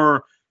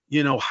more,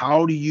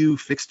 how do you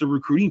fix the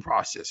recruiting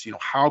process?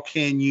 How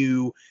can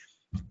you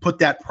put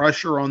that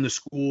pressure on the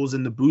schools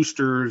and the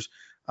boosters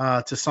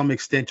to some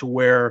extent to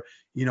where,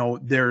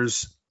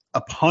 there's a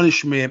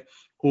punishment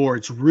or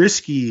it's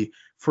risky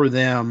for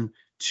them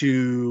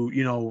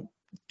to,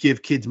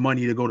 give kids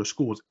money to go to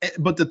schools.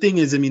 But the thing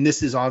is,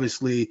 this is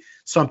obviously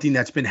something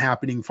that's been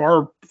happening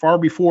far, far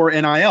before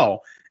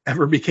NIL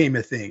ever became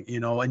a thing,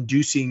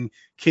 inducing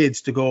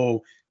kids to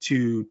go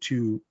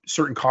to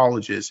certain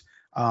colleges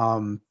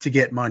to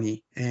get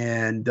money.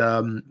 And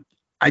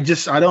I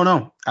don't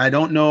know. I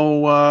don't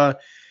know.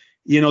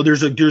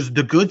 There's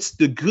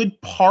the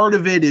good part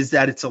of it is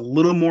that it's a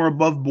little more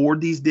above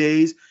board these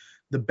days.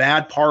 The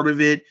bad part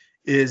of it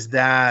is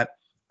that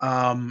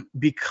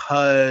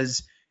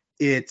because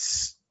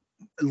it's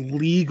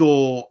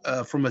legal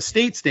from a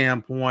state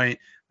standpoint,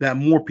 that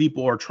more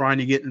people are trying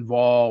to get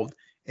involved.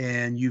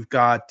 And you've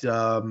got,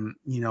 kind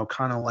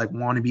of like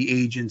wannabe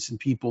agents and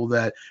people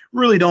that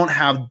really don't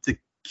have the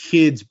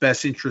kids'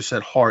 best interests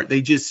at heart.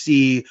 They just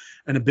see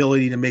an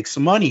ability to make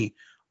some money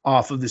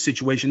off of the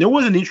situation. There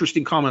was an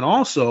interesting comment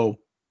also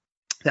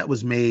that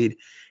was made,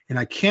 and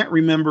I can't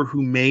remember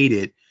who made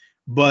it,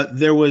 but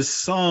there was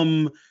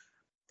some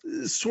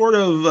sort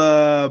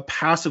of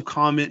passive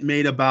comment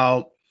made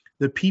about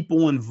the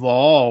people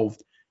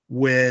involved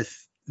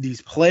with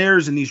these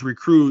players and these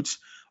recruits.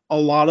 A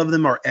lot of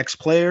them are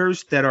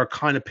ex-players that are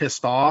kind of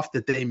pissed off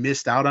that they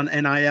missed out on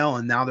NIL,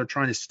 and now they're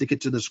trying to stick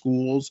it to the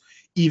schools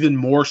even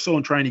more so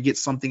and trying to get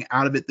something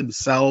out of it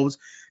themselves,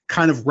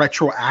 kind of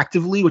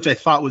retroactively, which I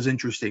thought was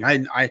interesting.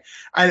 I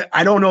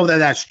don't know that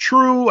that's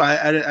true. I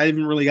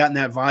haven't really gotten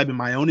that vibe in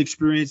my own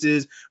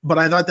experiences, but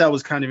I thought that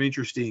was kind of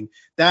interesting.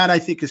 That I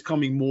think is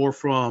coming more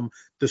from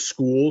the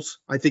schools.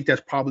 I think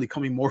that's probably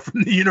coming more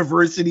from the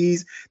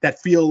universities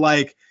that feel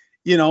like,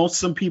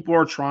 some people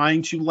are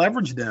trying to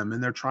leverage them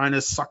and they're trying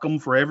to suck them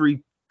for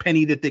every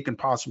penny that they can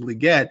possibly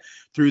get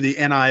through the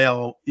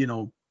NIL,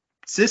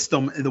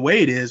 system the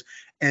way it is.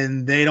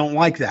 And they don't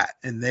like that.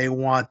 And they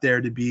want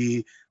there to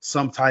be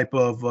some type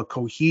of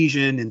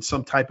cohesion and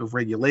some type of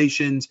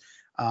regulations.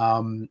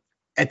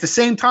 At the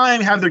same time,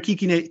 have their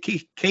cake and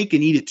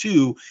eat it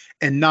too,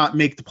 and not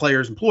make the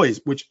players employees,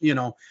 which,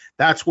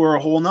 that's where a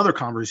whole nother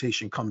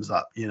conversation comes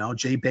up.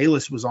 Jay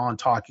Bayless was on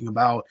talking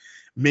about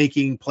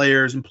making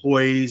players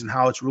employees and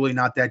how it's really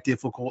not that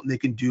difficult and they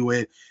can do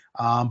it.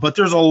 But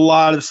there's a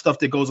lot of stuff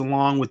that goes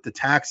along with the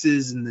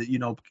taxes and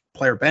the,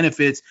 player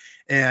benefits.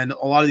 And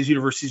a lot of these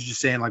universities are just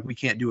saying like, we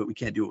can't do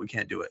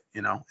it.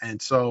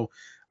 And so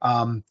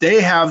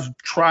they have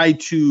tried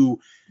to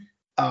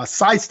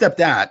sidestep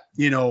that,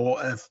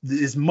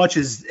 as much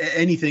as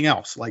anything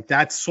else. Like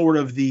that's sort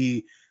of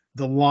the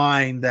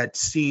line that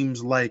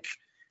seems like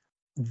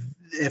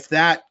if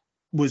that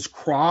was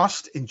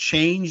crossed and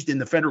changed and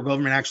the federal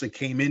government actually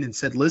came in and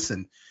said,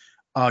 listen,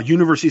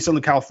 University of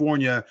Southern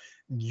California,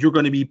 you're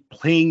going to be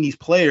paying these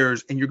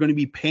players and you're going to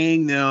be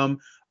paying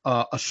them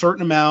a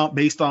certain amount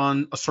based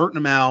on a certain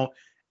amount.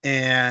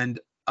 And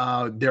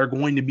they're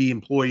going to be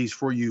employees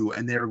for you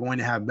and they're going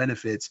to have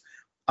benefits.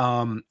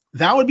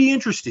 That would be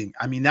interesting.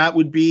 That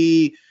would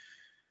be,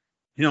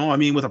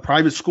 with a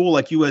private school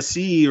like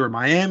USC or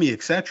Miami,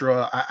 et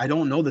cetera, I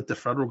don't know that the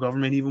federal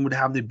government even would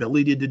have the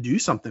ability to do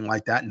something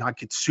like that and not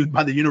get sued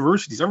by the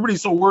universities.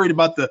 Everybody's so worried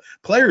about the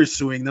players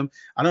suing them.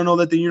 I don't know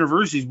that the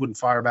universities wouldn't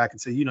fire back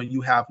and say,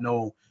 you have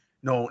no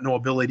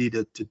ability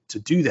to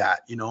do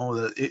that.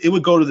 It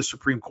would go to the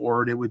Supreme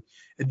Court.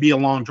 It'd be a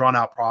long drawn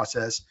out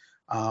process.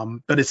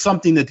 But it's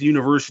something that the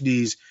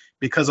universities,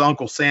 because of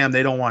Uncle Sam,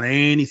 they don't want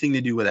anything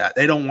to do with that.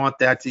 They don't want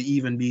that to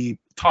even be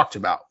talked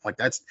about. Like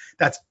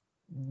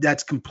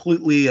that's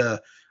completely a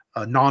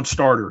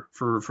non-starter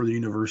for the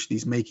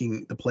universities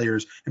making the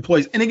players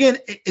employees. And again,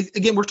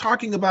 we're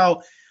talking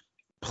about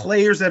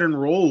players that are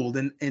enrolled.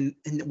 And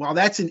while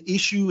that's an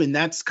issue and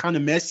that's kind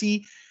of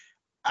messy,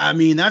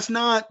 that's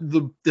not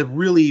the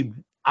really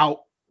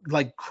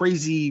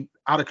crazy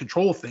out of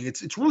control thing.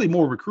 It's really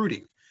more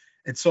recruiting.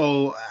 And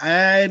so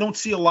I don't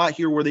see a lot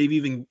here where they've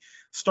even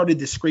started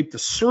to scrape the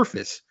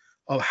surface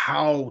of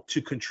how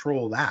to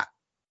control that.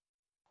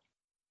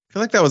 I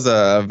feel like that was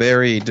a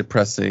very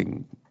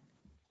depressing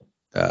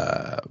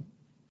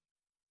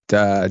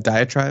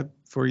diatribe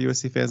for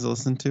USC fans to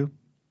listen to.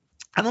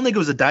 I don't think it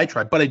was a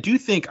diatribe, but I do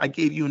think I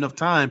gave you enough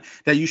time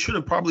that you should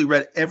have probably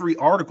read every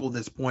article at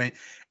this point,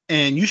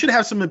 and you should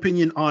have some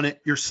opinion on it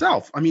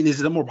yourself. I mean, is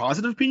it a more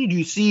positive opinion? Do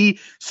you see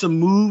some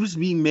moves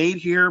being made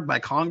here by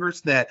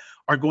Congress that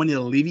are going to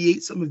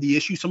alleviate some of the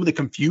issues, some of the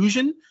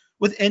confusion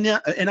with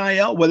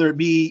NIL, whether it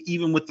be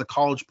even with the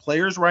college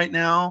players right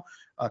now,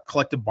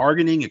 collective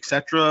bargaining,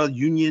 etc.,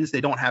 unions,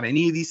 they don't have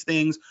any of these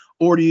things?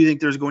 Or do you think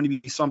there's going to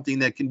be something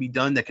that can be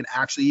done that can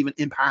actually even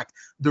impact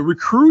the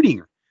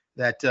recruiting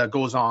that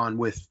goes on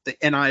with the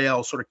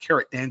NIL sort of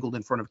carrot dangled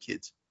in front of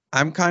kids?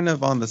 I'm kind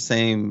of on the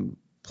same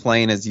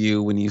plane as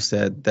you when you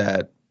said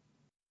that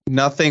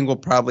nothing will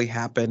probably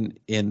happen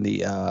in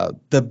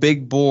the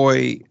big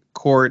boy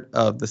court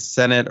of the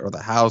Senate or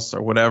the House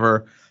or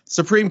whatever,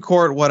 Supreme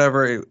Court,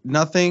 whatever.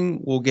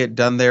 Nothing will get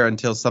done there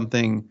until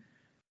something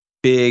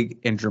big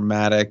and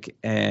dramatic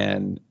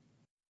and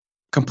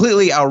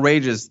completely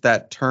outrageous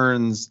that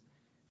turns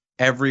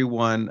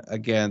everyone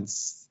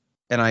against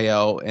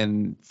NIL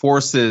and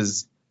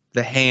forces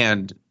the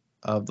hand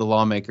of the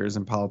lawmakers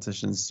and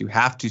politicians to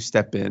have to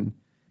step in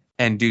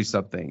and do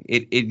something.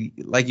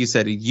 It like you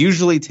said, it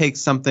usually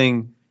takes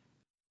something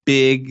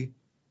big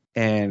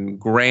and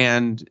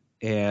grand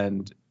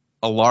and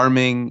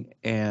alarming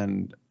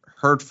and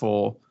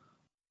hurtful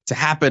to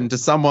happen to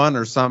someone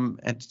or some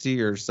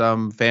entity or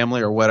some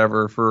family or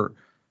whatever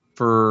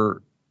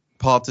for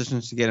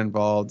politicians to get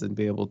involved and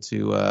be able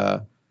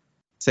to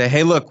say,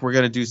 hey, look, we're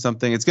going to do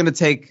something. It's going to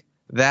take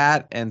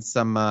that and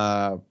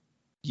some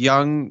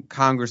young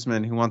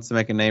congressman who wants to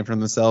make a name for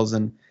themselves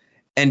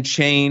and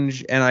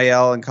change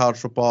NIL and college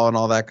football and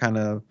all that kind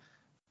of,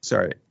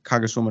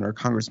 congresswoman or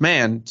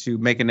congressman to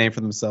make a name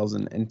for themselves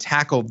and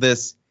tackle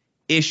this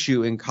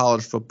issue in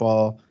college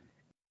football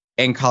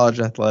and college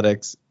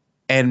athletics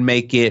and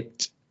make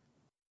it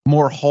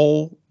more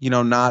whole,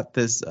 not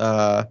this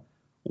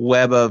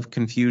web of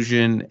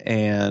confusion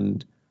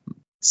and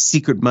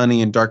secret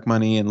money and dark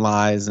money and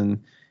lies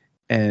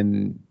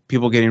and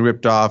people getting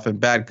ripped off and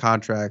bad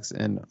contracts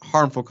and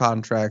harmful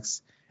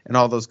contracts and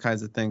all those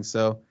kinds of things.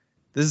 So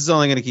this is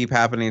only going to keep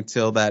happening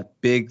until that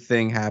big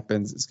thing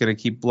happens. It's going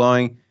to keep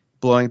blowing.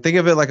 Think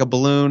of it like a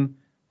balloon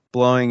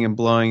blowing and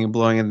blowing and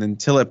blowing, and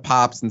until it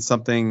pops and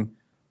something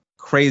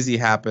crazy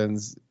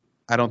happens,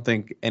 I don't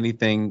think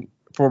anything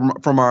from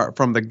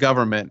the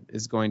government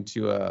is going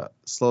to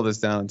slow this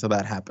down until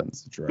that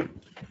happens. Gerard.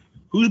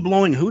 Who's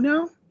blowing who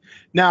now?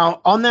 Now,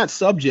 on that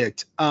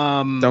subject,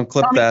 Don't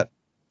clip that.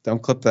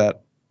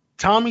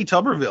 Tommy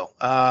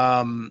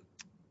Tuberville.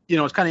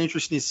 It's kind of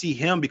interesting to see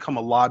him become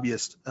a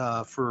lobbyist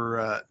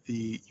for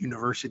the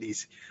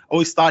universities.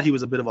 Always thought he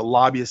was a bit of a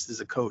lobbyist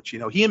as a coach.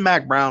 He and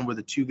Mac Brown were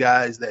the two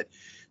guys that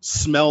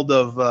smelled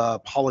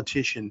of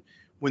politician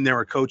when they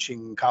were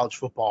coaching college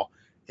football.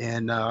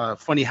 And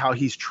funny how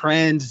he's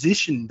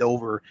transitioned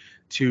over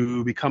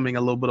to becoming a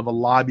little bit of a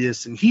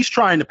lobbyist. And he's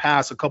trying to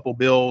pass a couple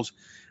bills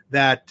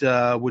that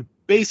would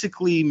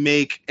basically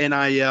make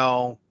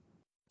NIL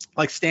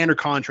like standard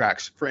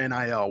contracts for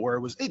NIL, where it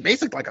was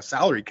basically like a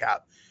salary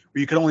cap, where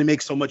you could only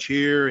make so much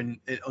here and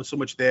so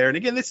much there. And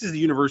again, this is the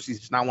universities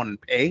just not wanting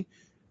to pay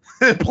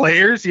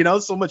players,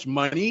 so much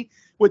money,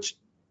 which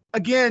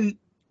again,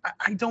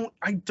 I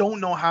don't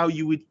know how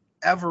you would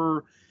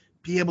ever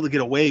be able to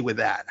get away with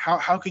that.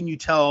 How can you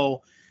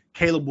tell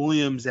Caleb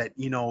Williams that,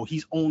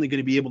 he's only going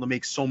to be able to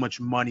make so much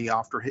money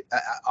off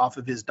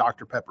of his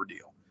Dr. Pepper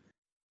deal?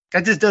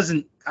 That just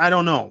doesn't, I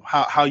don't know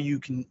how you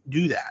can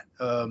do that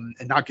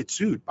and not get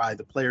sued by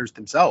the players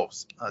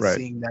themselves, right.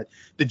 Seeing that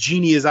the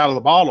genie is out of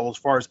the bottle as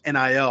far as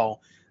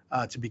NIL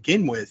to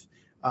begin with.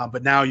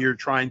 But now you're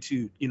trying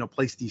to,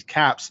 place these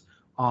caps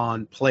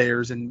on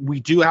players. And we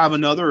do have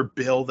another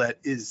bill that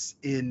is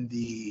in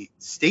the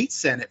state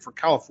Senate for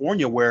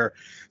California where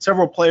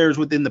several players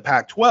within the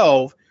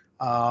Pac-12,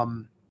 I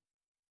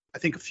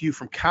think a few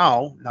from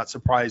Cal, not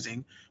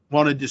surprising,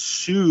 wanted to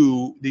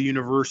sue the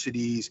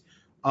universities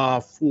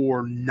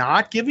for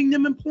not giving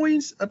them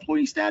employee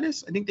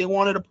status. I think they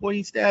wanted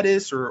employee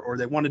status or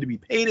they wanted to be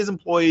paid as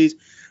employees,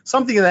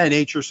 something of that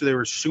nature. So they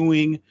were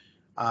suing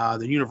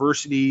the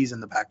universities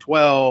and the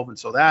Pac-12. And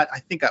so that, I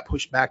think, got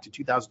pushed back to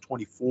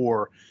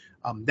 2024.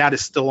 That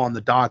is still on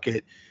the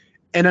docket.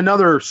 And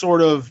another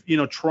sort of,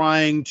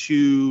 trying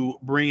to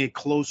bring a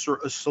closer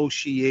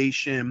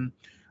association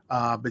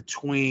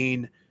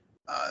between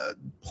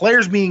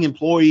players being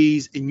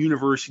employees and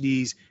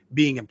universities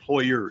being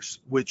employers,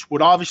 which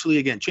would obviously,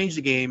 again, change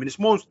the game. And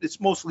it's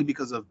mostly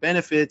because of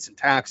benefits and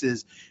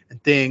taxes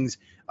and things.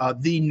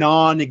 The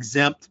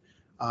non-exempt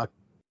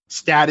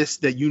status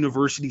that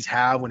universities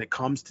have when it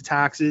comes to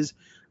taxes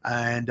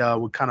and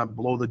would kind of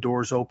blow the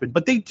doors open.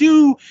 But they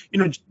do,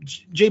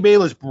 Jay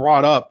Bayless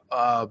brought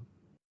up,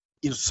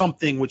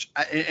 something which,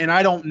 and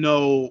I don't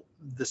know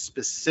the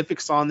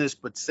specifics on this,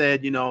 but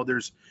said,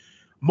 there's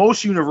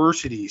most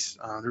universities,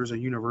 there's a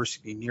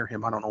university near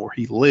him, I don't know where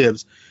he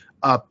lives,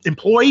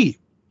 employee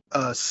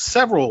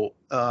several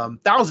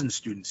thousand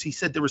students. He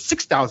said there were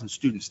 6,000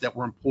 students that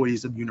were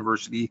employees of the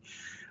university.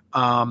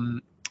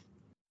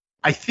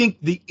 I think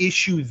the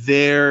issue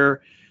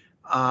there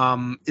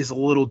is a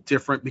little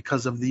different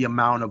because of the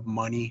amount of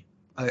money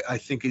I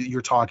think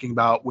you're talking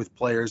about with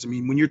players. I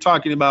mean, when you're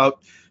talking about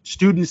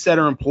students that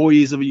are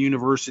employees of a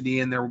university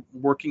and they're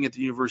working at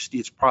the university,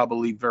 it's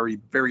probably very,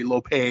 very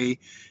low pay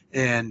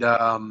and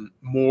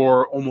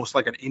more almost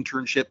like an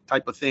internship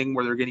type of thing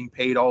where they're getting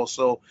paid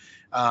also,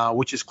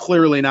 which is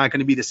clearly not going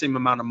to be the same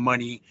amount of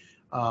money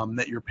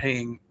that you're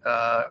paying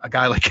a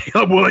guy like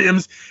Caleb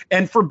Williams.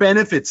 And for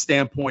benefits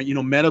standpoint,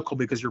 medical,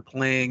 because you're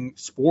playing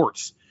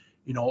sports,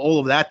 all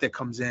of that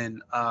comes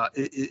in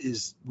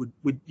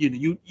would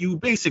you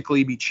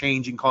basically be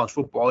changing college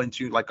football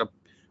into like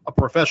a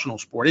professional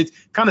sport. It's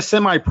kind of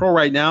semi-pro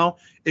right now.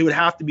 It would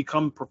have to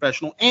become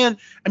professional. And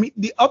I mean,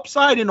 the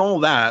upside in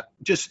all that,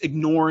 just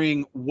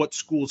ignoring what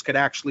schools could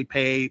actually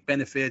pay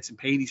benefits and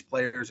pay these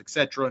players, et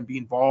cetera, and be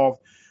involved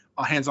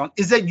hands-on,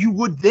 is that you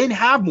would then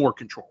have more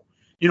control.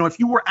 If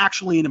you were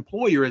actually an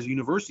employer as a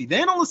university,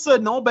 then all of a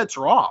sudden all bets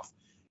are off.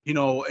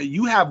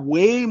 You have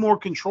way more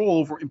control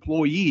over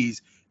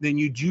employees than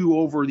you do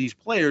over these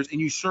players. And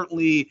you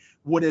certainly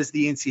would, as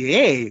the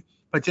NCAA,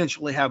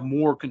 potentially have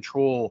more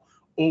control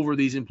over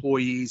these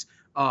employees,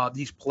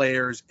 these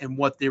players, and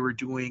what they were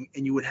doing.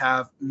 And you would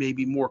have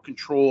maybe more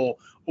control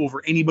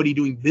over anybody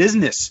doing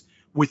business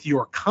with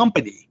your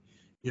company.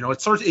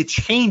 It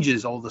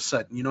changes all of a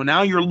sudden.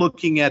 Now you're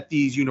looking at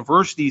these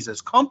universities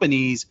as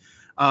companies,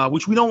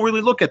 which we don't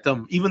really look at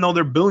them, even though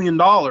they're $1 billion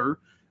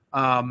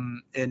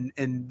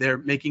and they're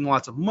making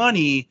lots of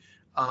money.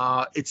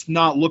 It's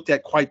not looked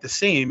at quite the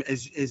same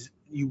as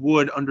you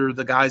would under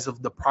the guise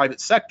of the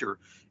private sector.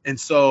 And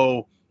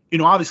so,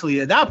 obviously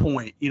at that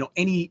point,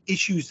 any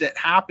issues that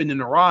happen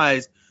and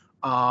arise,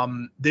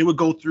 they would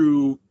go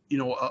through,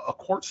 a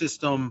court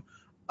system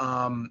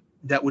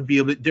that would be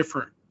a bit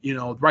different.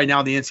 Right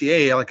now the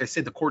NCAA, like I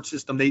said, the court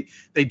system,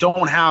 they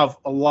don't have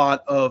a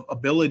lot of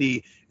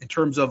ability in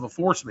terms of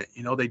enforcement.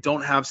 They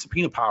don't have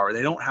subpoena power.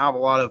 They don't have a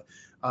lot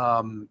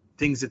of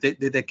things that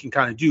they can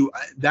kind of do.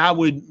 That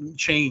would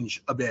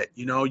change a bit.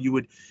 You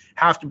would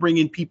have to bring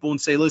in people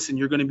and say, listen, if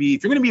you're going to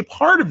be a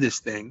part of this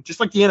thing, just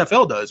like the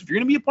NFL does, if you're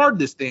going to be a part of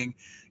this thing,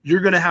 you're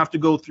going to have to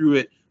go through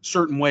it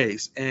certain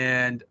ways.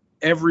 And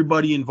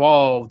everybody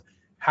involved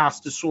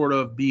has to sort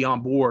of be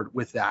on board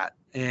with that.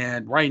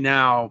 And right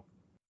now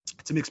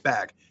it's a mixed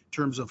bag in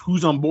terms of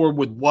who's on board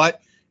with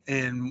what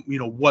and,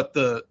 what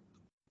the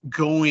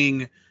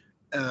going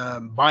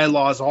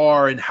bylaws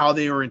are and how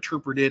they are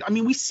interpreted. I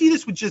mean, we see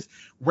this with just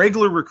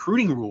regular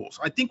recruiting rules.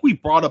 I think we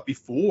brought up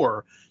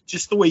before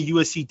just the way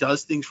USC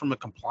does things from a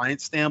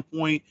compliance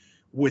standpoint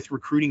with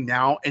recruiting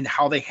now and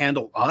how they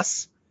handle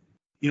us.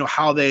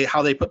 How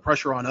they put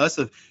pressure on us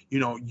of,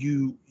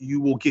 you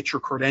will get your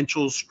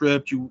credentials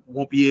stripped. You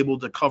won't be able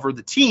to cover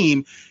the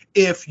team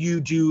if you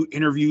do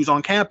interviews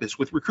on campus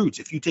with recruits,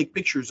 if you take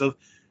pictures of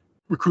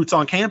recruits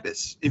on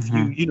campus, if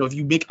if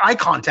you make eye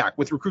contact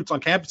with recruits on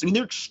campus. I mean,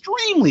 they're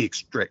extremely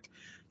strict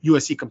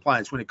USC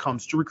compliance when it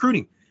comes to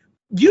recruiting.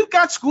 You've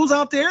got schools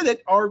out there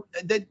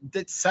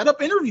that set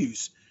up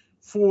interviews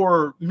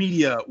for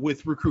media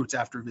with recruits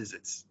after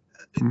visits.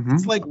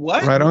 It's like,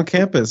 what? Right on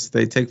campus.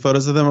 They take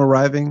photos of them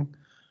arriving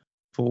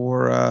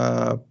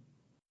what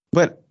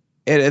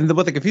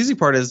the confusing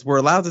part is, we're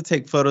allowed to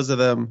take photos of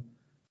them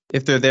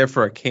if they're there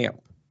for a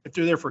camp. If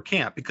they're there for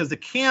camp, because the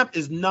camp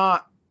is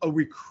not a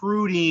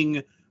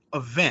recruiting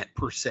event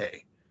per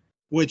se,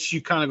 which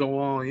you kind of go,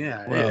 oh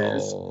yeah, it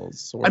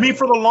is. I mean,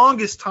 for the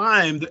longest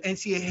time, the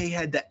NCAA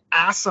had the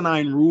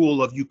asinine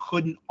rule of you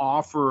couldn't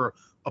offer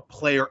a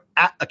player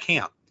at a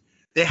camp.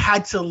 They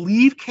had to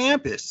leave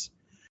campus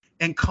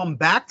and come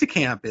back to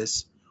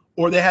campus,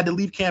 or they had to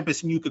leave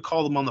campus and you could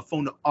call them on the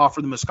phone to offer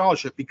them a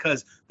scholarship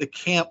because the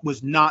camp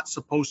was not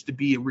supposed to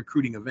be a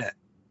recruiting event.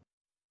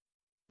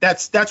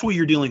 That's what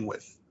you're dealing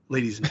with,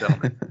 ladies and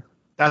gentlemen.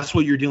 That's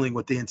what you're dealing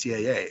with the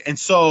NCAA. And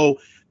so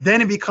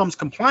then it becomes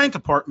compliance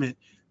department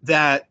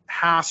that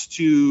has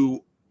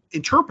to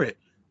interpret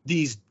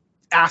these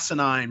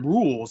asinine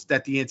rules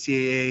that the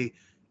NCAA,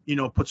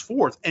 puts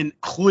forth. And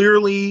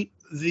clearly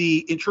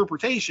the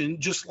interpretation,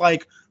 just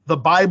like the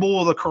Bible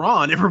or the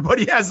Quran,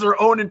 everybody has their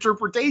own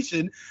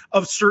interpretation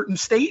of certain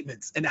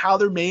statements and how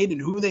they're made and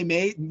who they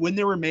made and when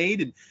they were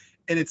made.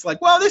 And it's like,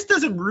 well, this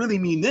doesn't really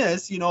mean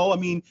this, I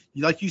mean,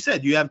 like you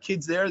said, you have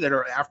kids there that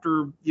are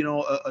after,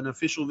 an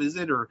official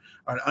visit or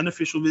an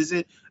unofficial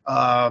visit,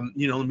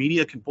 the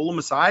media can pull them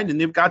aside and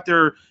they've got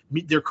their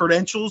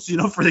credentials,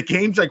 for the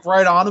games, like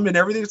right on them and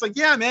everything. It's like,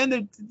 yeah,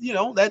 man,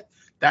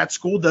 that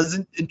school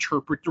doesn't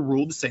interpret the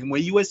rule the same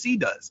way USC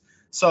does.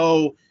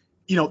 So,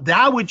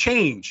 that would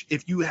change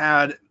if you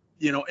had,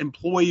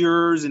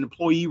 employers and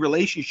employee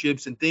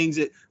relationships and things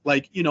that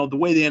like, the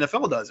way the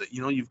NFL does it.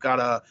 You've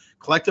got a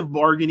collective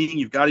bargaining,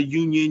 you've got a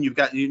union,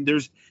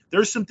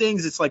 there's some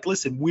things it's like,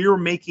 listen, we're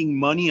making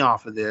money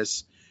off of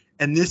this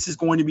and this is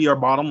going to be our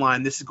bottom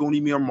line. This is going to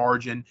be our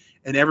margin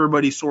and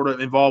everybody's sort of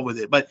involved with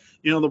it. But,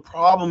 the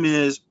problem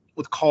is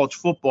with college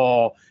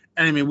football,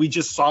 and I mean, we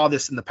just saw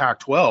this in the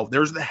Pac-12,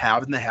 there's the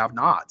have and the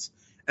have-nots.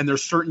 And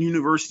there's certain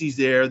universities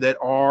there that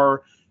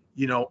are,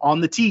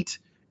 on the teat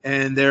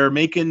and they're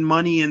making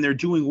money and they're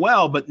doing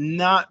well, but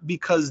not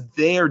because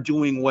they're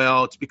doing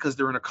well. It's because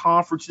they're in a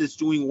conference that's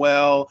doing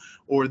well,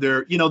 or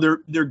they're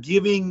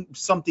giving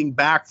something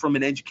back from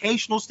an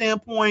educational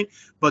standpoint,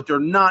 but they're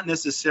not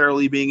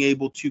necessarily being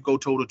able to go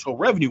toe to toe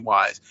revenue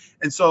wise.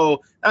 And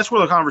so that's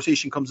where the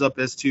conversation comes up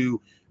as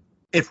to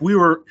if we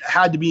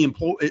had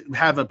to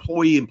have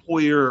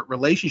employee-employer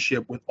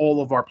relationship with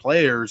all of our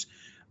players,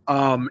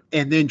 and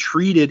then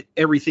treated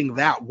everything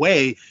that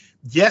way,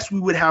 yes, we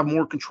would have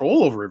more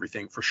control over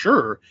everything for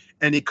sure,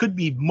 and it could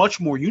be much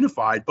more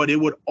unified, but it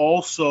would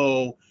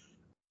also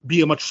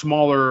be a much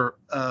smaller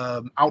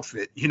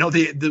outfit.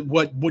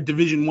 What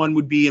Division I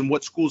would be and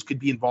what schools could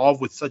be involved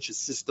with such a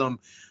system.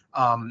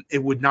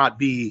 It would not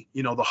be,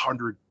 the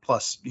 100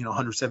 plus,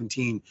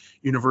 117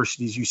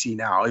 universities you see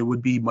now. It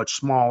would be much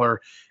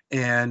smaller,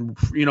 and,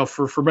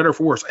 for better or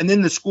for worse. And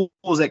then the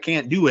schools that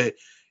can't do it,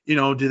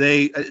 do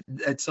they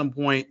at some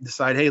point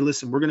decide, hey,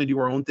 listen, we're going to do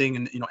our own thing,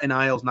 and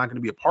NIL is not going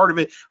to be a part of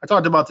it? I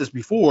talked about this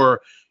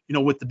before,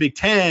 with the Big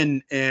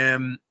Ten,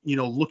 and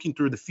looking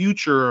through the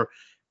future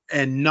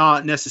and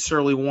not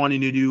necessarily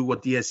wanting to do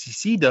what the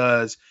SEC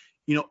does.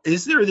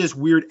 Is there this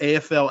weird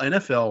AFL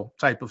NFL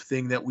type of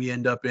thing that we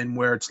end up in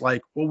where it's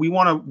like, well, we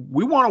want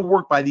to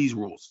work by these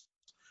rules.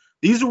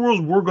 These are the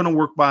rules we're going to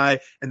work by,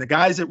 and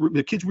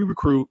the kids we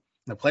recruit,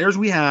 the players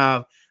we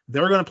have,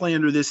 they're going to play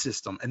under this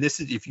system. And this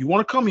is, if you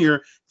want to come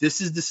here,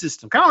 this is the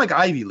system. Kind of like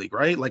Ivy League,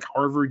 right? Like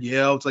Harvard,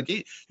 Yale. It's like,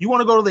 hey, you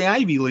want to go to the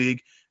Ivy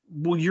League,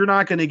 well, you're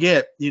not going to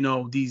get,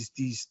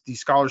 these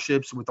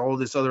scholarships with all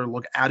this other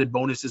added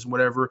bonuses and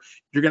whatever.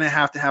 You're going to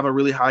have a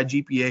really high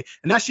GPA.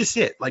 And that's just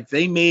it. Like,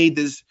 they made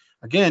this,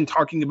 again,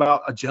 talking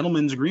about a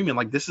gentleman's agreement.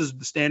 Like, this is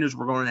the standards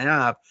we're going to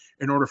have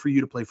in order for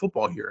you to play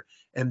football here.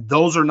 And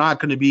those are not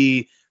going to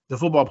be the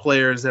football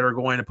players that are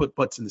going to put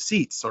butts in the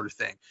seats, sort of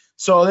thing.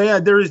 So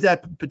there is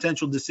that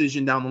potential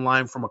decision down the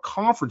line from a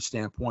conference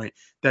standpoint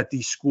that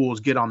these schools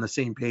get on the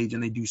same page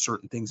and they do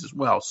certain things as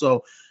well.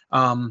 So,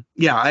 I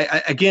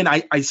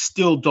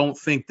still don't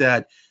think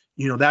that,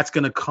 that's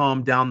going to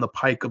come down the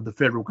pike of the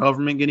federal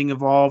government getting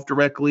involved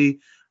directly.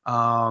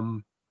 I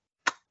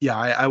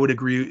would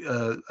agree.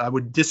 I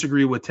would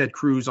disagree with Ted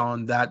Cruz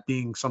on that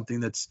being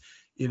something that's,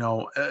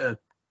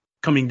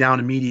 coming down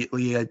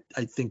immediately.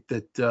 I think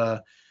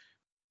that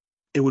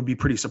it would be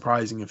pretty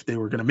surprising if they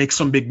were going to make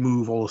some big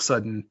move all of a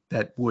sudden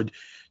that would,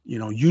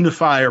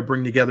 unify or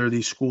bring together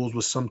these schools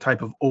with some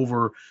type of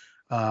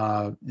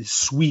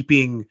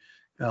sweeping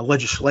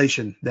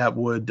legislation that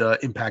would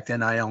impact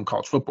NIL and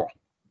college football.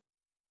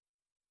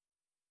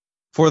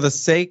 For the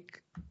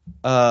sake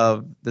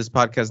of this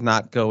podcast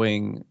not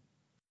going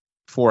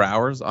 4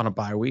 hours on a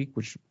bye week,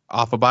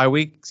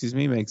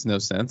 makes no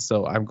sense.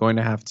 So I'm going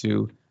to have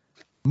to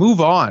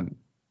move on,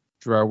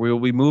 Gerard. We will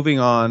be moving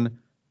on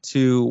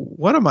to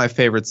one of my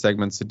favorite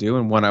segments to do,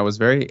 and one I was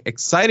very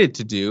excited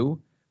to do,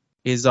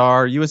 is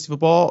our USC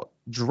football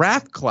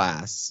draft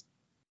class,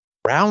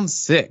 round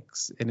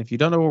 6. And if you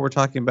don't know what we're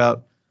talking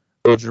about,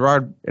 well,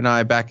 Gerard and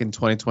I back in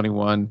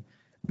 2021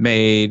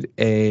 made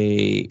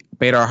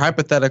our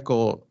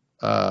hypothetical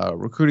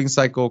recruiting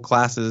cycle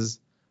classes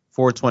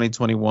for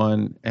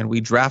 2021, and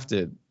we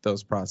drafted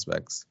those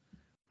prospects.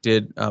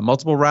 Did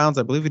multiple rounds.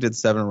 I believe we did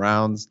 7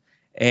 rounds,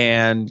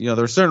 and there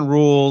were certain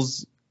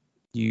rules.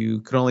 You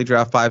could only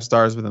draft 5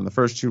 stars within the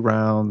first 2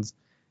 rounds.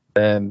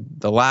 Then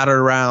the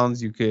latter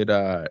rounds, you could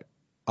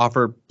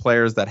offer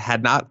players that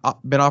had not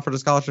been offered a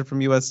scholarship from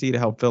USC to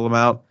help fill them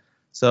out.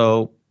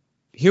 So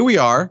here we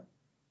are,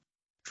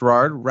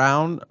 Gerard,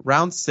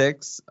 round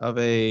 6 of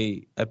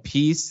a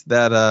piece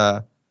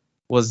that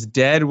was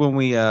dead when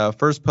we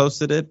first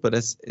posted it, but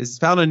it's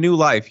found a new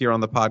life here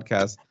on the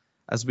podcast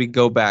as we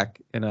go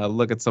back and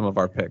look at some of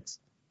our picks.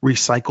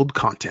 Recycled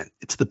content.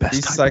 It's the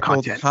best type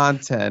of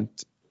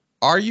content.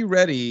 Are you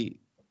ready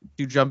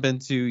to jump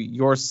into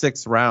your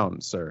 6th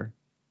round, sir?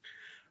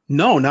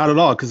 No, not at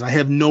all, because I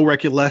have no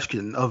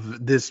recollection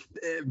of this,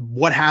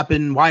 what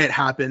happened, why it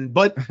happened.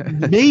 But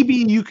maybe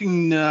you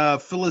can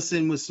fill us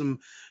in with some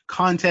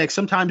context.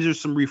 Sometimes there's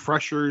some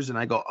refreshers, and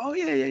I go, oh,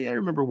 yeah, I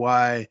remember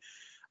why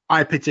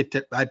I picked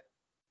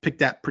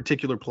that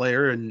particular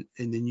player, and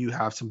then you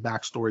have some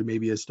backstory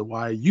maybe as to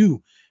why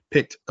you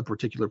picked a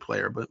particular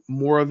player. But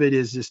more of it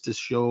is just to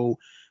show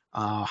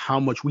how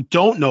much we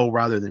don't know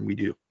rather than we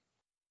do.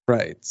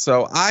 Right.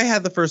 So I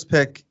had the first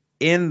pick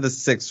in the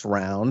 6th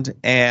round,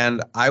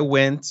 and I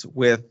went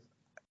with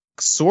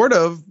sort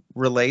of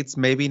relates,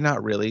 maybe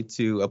not really,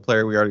 to a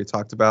player we already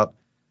talked about,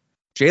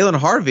 Jalen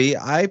Harvey.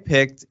 I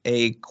picked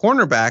a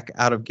cornerback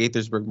out of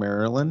Gaithersburg,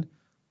 Maryland,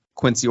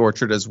 Quincy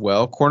Orchard as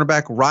well.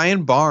 Cornerback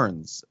Ryan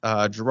Barnes.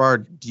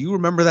 Gerard, do you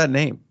remember that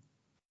name?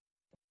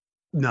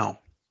 No.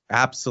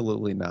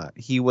 Absolutely not.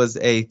 He was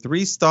a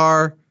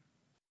 3-star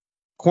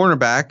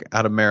cornerback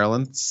out of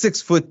Maryland,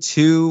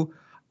 6'2".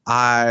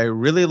 I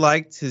really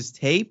liked his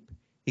tape.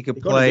 He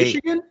could play.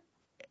 Michigan?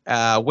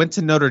 Went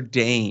to Notre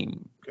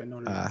Dame. Okay,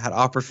 Notre Dame. Had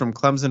offers from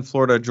Clemson,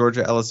 Florida,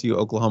 Georgia, LSU,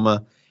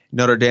 Oklahoma,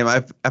 Notre Dame.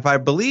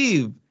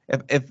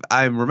 If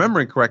I'm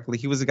remembering correctly,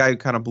 he was a guy who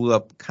kind of blew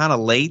up kind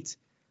of late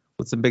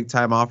with some big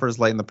time offers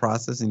late in the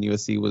process, and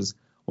USC was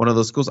one of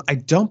those schools. I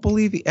don't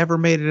believe he ever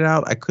made it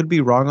out. I could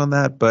be wrong on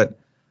that, but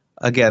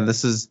again,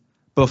 this is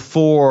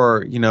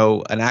before,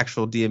 an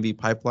actual DMV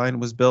pipeline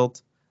was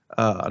built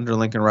under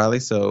Lincoln Riley,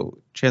 so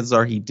chances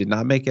are he did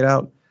not make it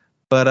out.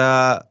 But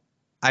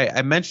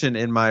I mentioned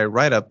in my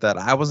write-up that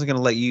I wasn't going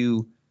to let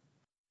you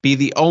be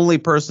the only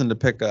person to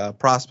pick a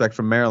prospect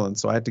from Maryland,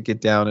 so I had to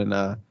get down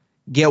and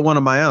get one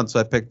of my own. So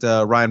I picked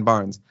Ryan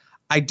Barnes.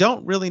 I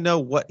don't really know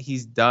what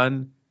he's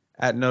done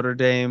at Notre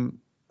Dame.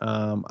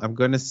 I'm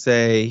going to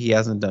say he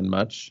hasn't done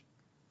much.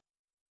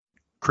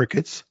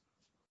 Crickets.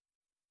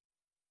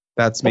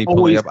 That's me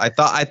pulling up. I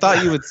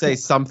thought you would say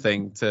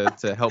something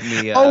to help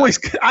me.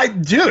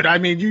 I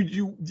mean,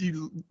 you.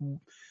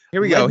 Here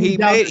we go. He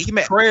made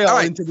trail all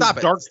right, into stop the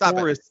it. dark Stop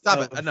forest. it. Stop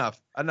it.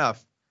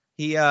 Enough.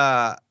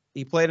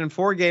 He played in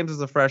 4 games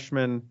as a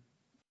freshman,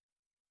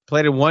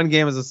 played in 1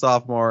 game as a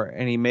sophomore,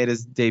 and he made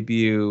his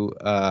debut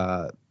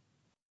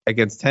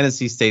against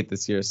Tennessee State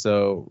this year.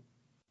 So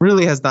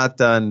really has not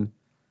done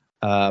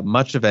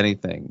much of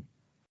anything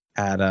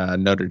at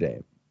Notre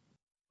Dame.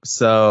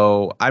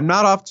 So I'm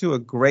not off to a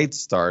great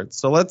start.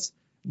 So let's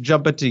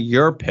jump into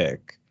your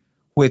pick.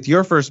 With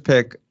your first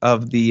pick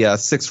of the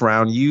 6th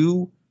round,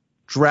 you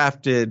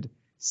drafted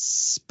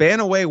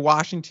Spanaway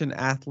Washington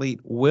athlete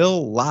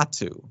Will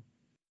Latu.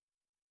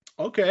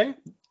 Okay.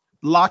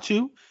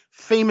 Latu,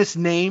 famous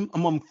name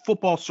among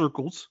football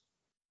circles.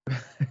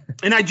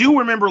 And I do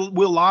remember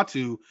Will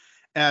Latu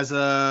as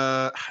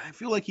I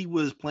feel like he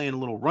was playing a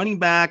little running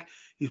back.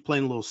 He was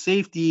playing a little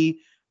safety.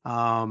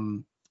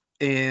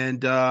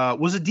 And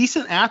was a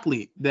decent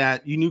athlete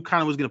that you knew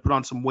kind of was going to put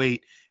on some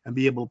weight and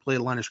be able to play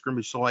the line of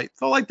scrimmage. So I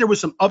felt like there was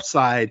some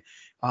upside,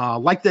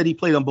 like that he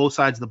played on both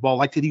sides of the ball,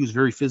 like that he was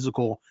very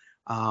physical.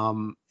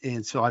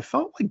 And so I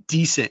felt like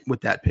decent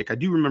with that pick. I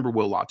do remember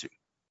Will Latu.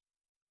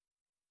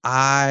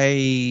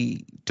 I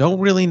don't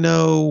really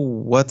know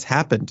what's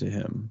happened to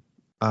him.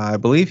 I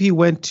believe he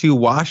went to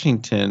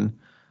Washington,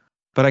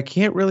 but I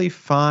can't really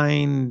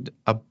find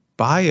a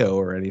bio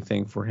or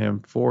anything for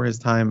him for his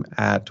time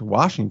at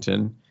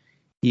Washington.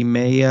 He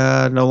may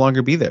no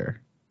longer be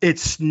there.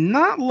 It's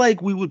not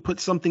like we would put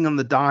something on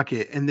the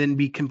docket and then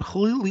be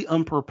completely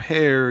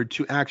unprepared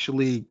to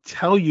actually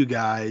tell you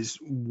guys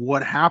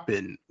what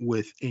happened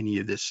with any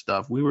of this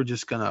stuff. We were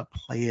just going to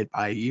play it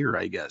by ear,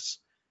 I guess.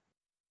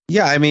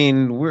 Yeah, I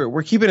mean,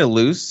 we're keeping it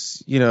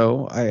loose.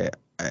 I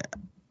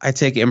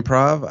take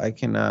improv.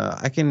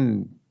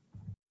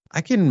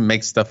 I can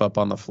make stuff up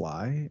on the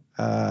fly.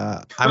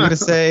 I'm gonna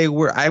say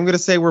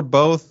we're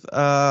both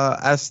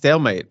at a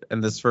stalemate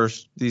in these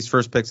first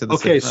picks of the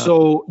Okay, round.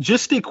 so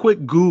just a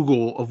quick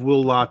Google of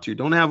Will Latu.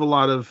 Don't have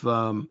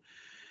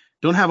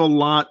a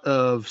lot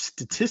of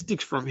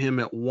statistics from him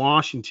at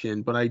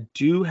Washington, but I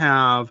do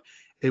have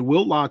a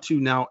Will Latu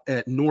now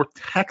at North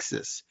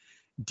Texas,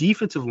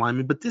 defensive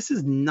lineman. But this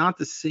is not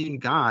the same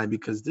guy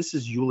because this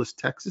is Euless,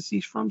 Texas.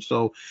 He's from.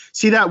 So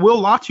see that Will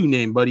Latu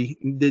name, buddy.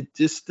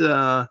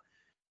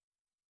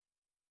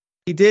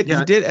 He did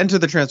enter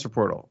the transfer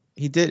portal.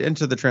 He did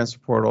enter the transfer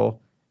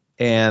portal,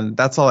 and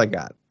that's all I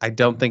got. I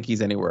don't think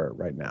he's anywhere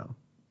right now.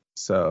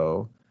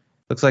 So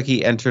looks like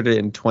he entered it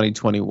in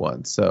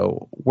 2021.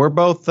 So we're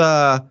both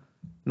not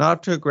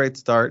up to a great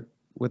start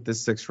with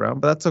this 6th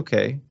round, but that's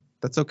okay.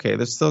 That's okay.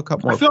 There's still a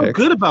couple more picks. I felt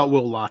good about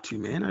Will Latu,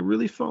 man. I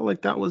really felt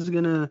like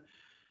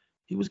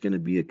he was gonna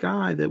be a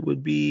guy that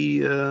would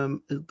be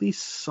at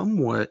least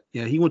somewhat.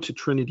 Yeah, he went to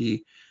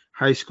Trinity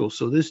High School.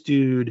 So this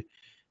dude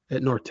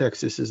at North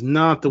Texas is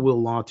not the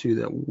Will Latu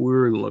that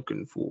we're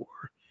looking for.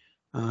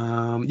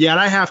 And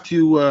I have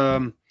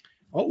to.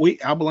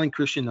 Abilene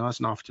Christian. No, that's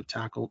an offensive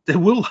tackle. The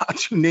Will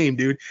Latu name,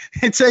 dude.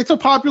 It's a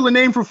popular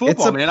name for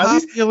football, man. I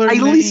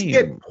at least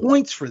get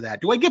points for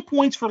that. Do I get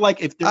points for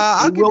like if there's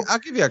I'll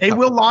give you a couple.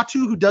 Will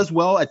Latu who does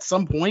well at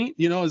some point?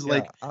 Is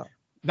like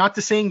not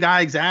the same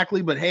guy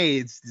exactly, but hey,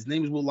 his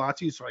name is Will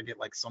Latu, so I get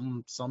like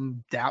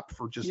some dap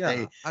for just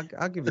I'll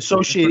give you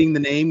associating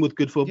the name with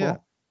good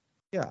football.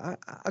 Yeah,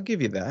 I'll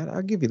give you that.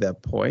 I'll give you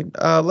that point.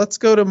 Let's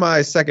go to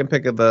my second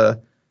pick of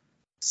the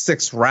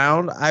 6th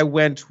round. I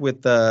went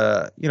with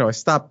I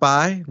stopped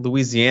by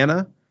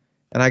Louisiana,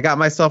 and I got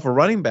myself a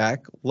running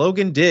back,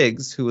 Logan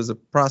Diggs, who was a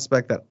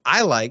prospect that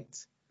I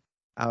liked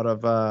out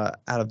of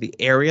the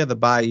area, the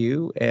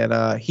Bayou,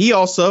 and he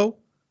also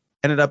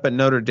ended up at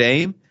Notre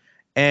Dame.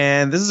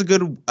 And this is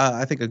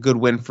I think a good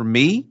win for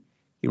me.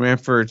 He ran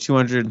for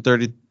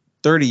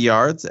 230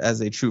 yards as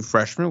a true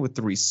freshman with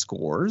 3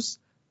 scores.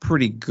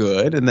 Pretty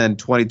good. And then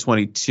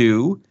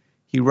 2022,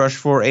 he rushed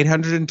for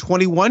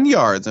 821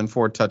 yards and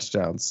 4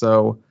 touchdowns.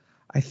 So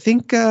I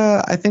think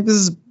this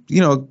is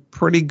a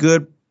pretty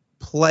good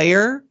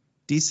player,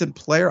 decent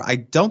player. I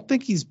don't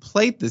think he's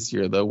played this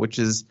year though, which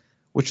is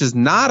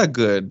not a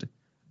good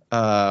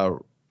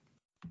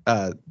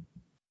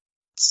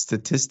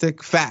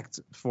statistic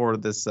fact for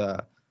this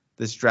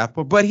draft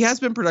board. But he has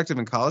been productive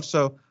in college,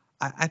 so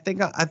I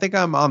think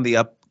I'm on the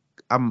up.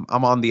 I'm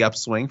on the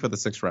upswing for the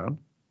 6th round.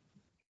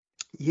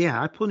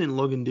 Yeah, I put in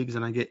Logan Diggs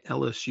and I get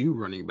LSU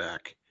running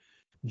back,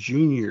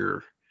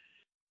 junior,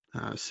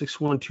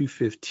 6'1",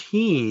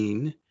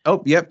 215.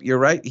 Oh, yep, you're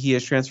right. He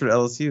has transferred to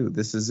LSU.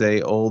 This is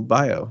a old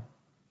bio.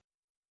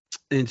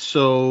 And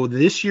so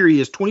this year he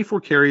has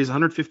 24 carries,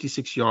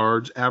 156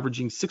 yards,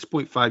 averaging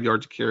 6.5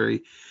 yards a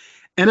carry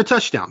and a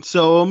touchdown.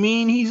 So, I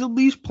mean, he's at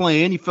least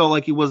playing. He felt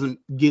like he wasn't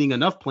getting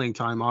enough playing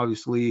time,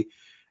 obviously,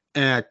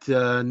 at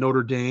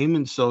Notre Dame.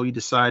 And so he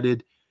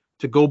decided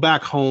to go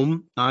back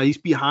home. He's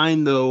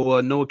behind, though,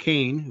 Noah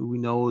Cain, who we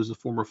know is a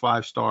former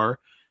 5-star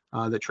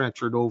that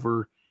transferred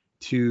over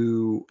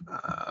to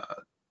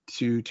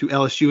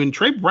LSU. And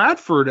Trey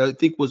Bradford, I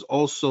think, was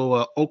also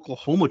an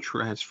Oklahoma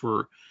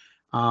transfer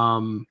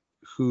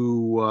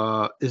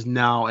who is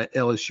now at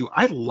LSU.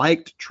 I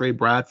liked Trey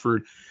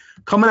Bradford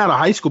coming out of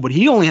high school, but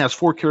he only has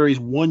 4 carries,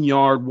 1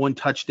 yard, 1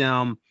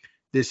 touchdown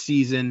this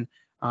season.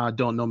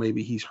 Don't know,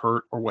 maybe he's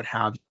hurt or what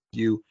have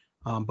you,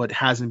 but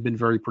hasn't been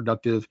very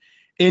productive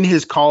in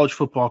his college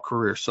football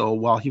career. So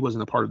while he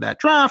wasn't a part of that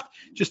draft,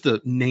 just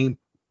a name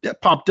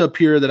that popped up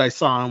here that I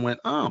saw and went,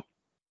 oh,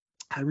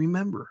 I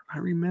remember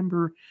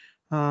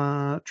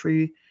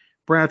Trey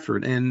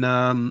Bradford. And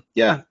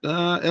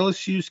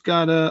LSU's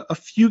got a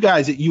few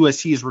guys that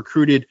USC has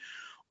recruited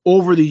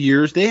over the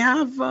years. They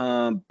have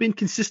been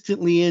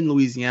consistently in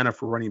Louisiana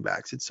for running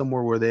backs. It's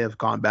somewhere where they have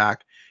gone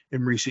back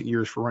in recent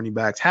years for running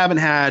backs. Haven't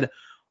had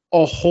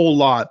a whole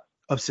lot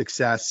of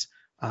success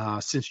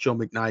since Joe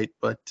McKnight,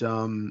 but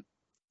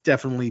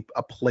definitely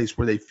a place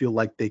where they feel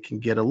like they can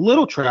get a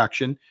little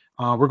traction,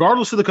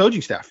 regardless of the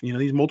coaching staff. You know,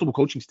 these multiple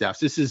coaching staffs.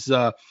 This is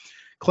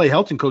Clay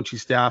Helton coaching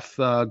staff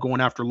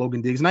going after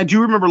Logan Diggs. And I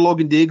do remember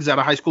Logan Diggs out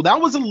of high school.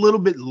 That was a little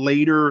bit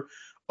later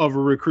of a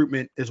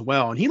recruitment as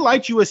well. And he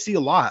liked USC a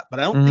lot, but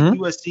I don't think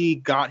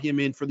USC got him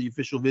in for the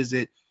official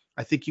visit.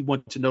 I think he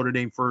went to Notre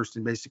Dame first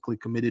and basically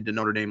committed to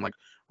Notre Dame like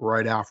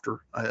right after.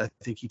 I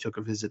think he took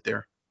a visit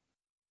there.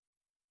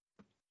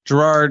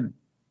 Gerard,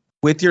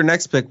 with your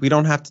next pick, we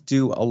don't have to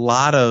do a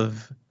lot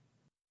of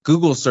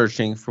Google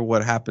searching for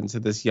what happened to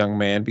this young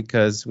man,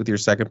 because with your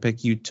second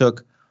pick, you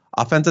took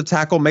offensive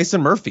tackle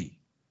Mason Murphy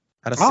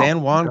out of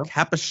San Juan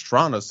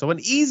Capistrano. So an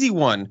easy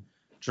one,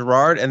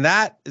 Gerard, and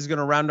that is going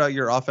to round out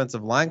your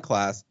offensive line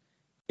class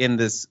in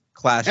this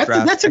class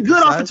draft. That's a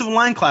good offensive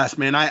line class,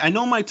 man. I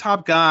know my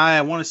top guy.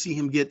 I want to see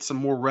him get some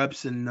more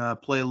reps and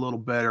play a little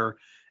better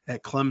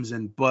at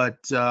Clemson.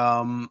 But,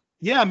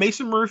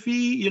 Mason Murphy,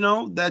 you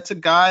know, that's a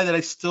guy that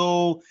I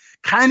still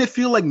kind of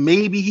feel like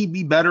maybe he'd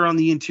be better on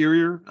the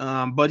interior.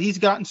 But he's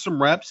gotten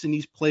some reps and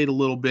he's played a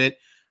little bit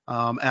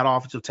at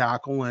offensive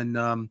tackle.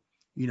 And,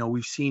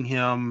 we've seen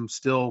him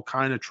still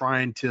kind of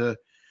trying to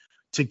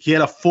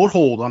get a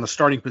foothold on a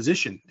starting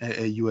position at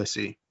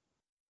USC.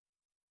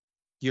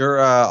 Your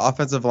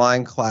offensive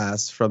line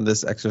class from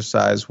this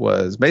exercise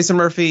was Mason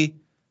Murphy,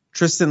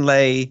 Tristan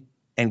Lay,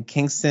 and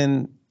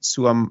Kingston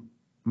Suamaitea.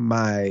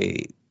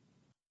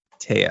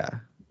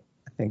 I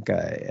think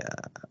I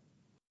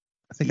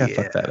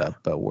fucked that up,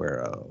 but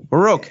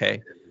we're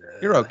okay.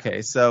 You're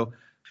okay. So,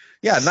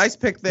 yeah, nice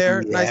pick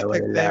there. Nice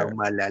pick there.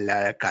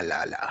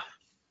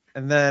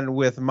 And then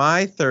with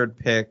my third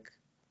pick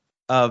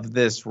of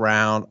this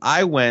round,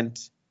 I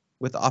went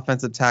with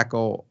offensive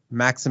tackle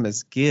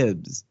Maximus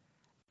Gibbs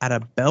out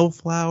of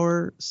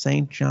Bellflower,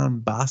 St. John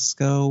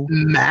Bosco.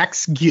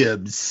 Max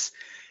Gibbs.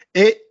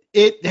 Hey,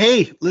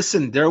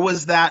 listen, there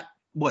was that,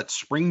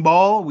 spring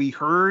ball we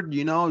heard,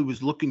 he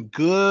was looking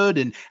good.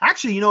 And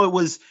actually, it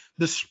was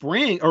the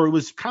spring, or it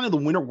was kind of the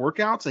winter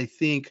workouts, I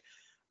think,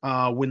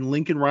 when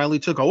Lincoln Riley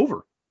took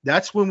over.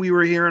 That's when we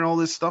were hearing all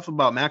this stuff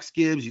about Max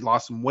Gibbs. He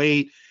lost some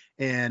weight.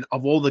 And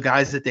of all the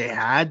guys that they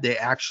had,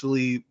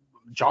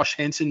 Josh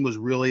Henson was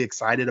really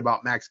excited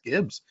about Max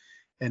Gibbs.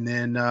 And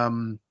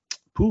then,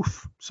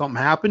 something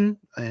happened.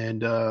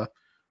 And I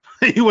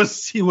think he was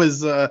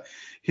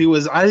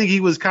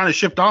kind of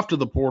shipped off to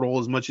the portal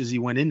as much as he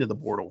went into the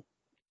portal.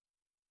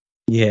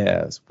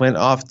 Yes, went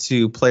off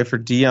to play for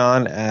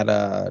Dion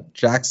at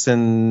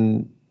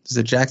Jackson. Is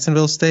it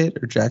Jacksonville State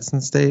or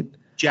Jackson State?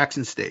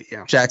 Jackson State,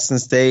 yeah. Jackson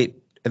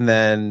State, and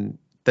then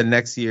the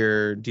next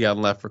year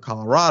Dion left for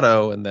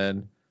Colorado, and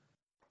then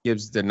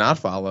Gibbs did not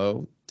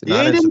follow. He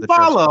didn't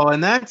follow,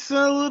 and that's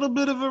a little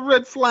bit of a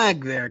red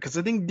flag there, because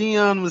I think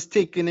Dion was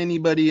taking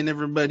anybody and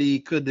everybody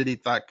that he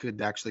thought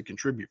could actually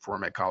contribute for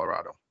him at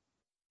Colorado.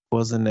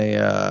 Wasn't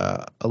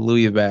a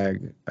Louis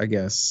bag, I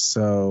guess.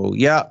 So,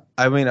 yeah,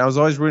 I mean, I was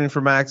always rooting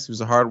for Max. He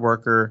was a hard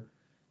worker,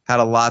 had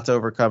a lot to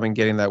overcome in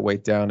getting that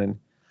weight down, and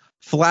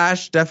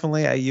flashed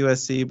definitely at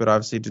USC, but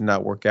obviously did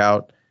not work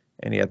out.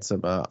 And he had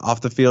some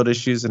off-the-field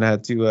issues and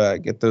had to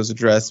get those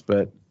addressed.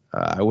 But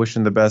I wish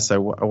him the best. I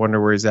wonder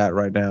where he's at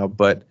right now.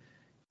 But,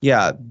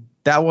 yeah,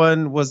 that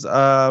one was,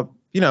 I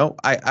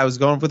was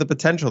going for the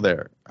potential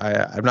there.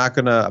 I'm not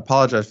going to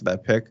apologize for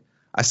that pick.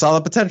 I saw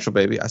the potential,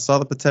 baby. I saw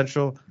the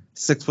potential.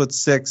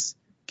 6'6",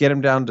 get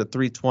him down to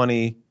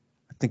 320.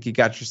 I think you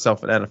got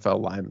yourself an NFL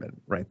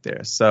lineman right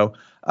there. So,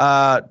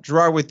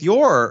 Gerard, with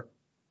your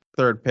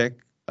third pick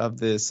of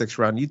the sixth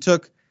round, you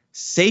took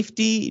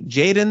safety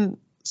Jaden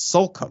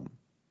Solcombe.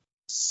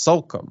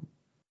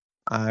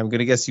 I'm going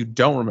to guess you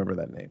don't remember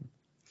that name.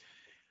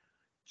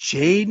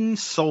 Jaden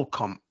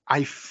Solcombe.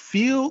 I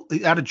feel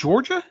out of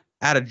Georgia?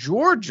 out of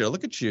Georgia.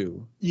 Look at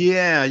you.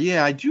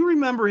 Yeah, I do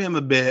remember him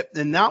a bit,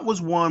 and that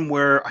was one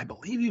where I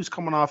believe he was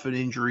coming off an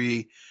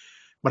injury,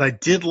 but I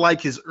did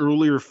like his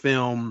earlier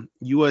film.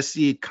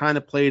 USC kind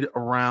of played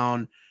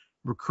around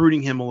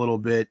recruiting him a little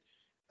bit.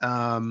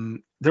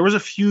 There was a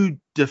few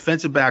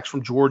defensive backs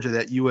from Georgia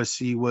that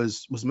USC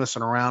was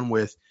messing around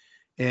with,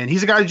 and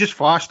he's a guy who just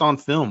flashed on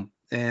film,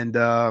 and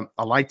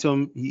I liked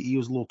him. He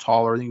was a little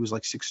taller. I think he was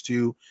like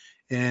 6'2",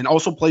 and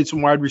also played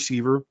some wide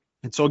receiver.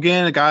 And so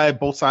again, a guy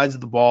both sides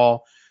of the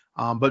ball,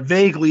 but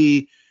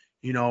vaguely,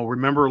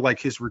 remember like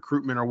his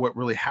recruitment or what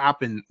really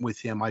happened with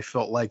him. I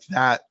felt like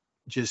that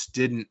just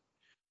didn't.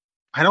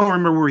 I don't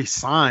remember where he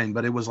signed,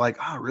 but it was like,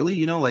 oh,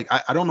 really?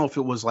 I don't know if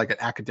it was like an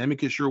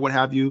academic issue or what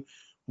have you.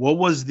 What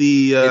was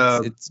the?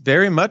 It's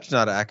very much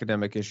not an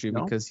academic issue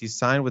because he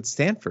signed with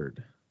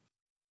Stanford.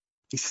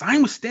 He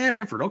signed with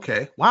Stanford.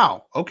 Okay,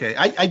 wow. Okay,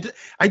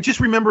 I just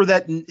remember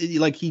that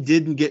like he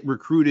didn't get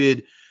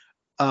recruited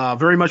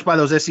very much by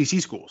those SEC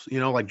schools.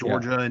 Like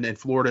Georgia and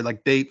Florida.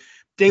 Like they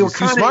were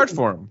too smart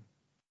for him.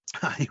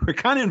 They were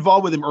kind of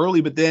involved with him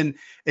early, but then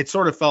it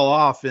sort of fell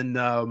off, and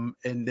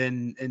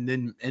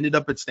then ended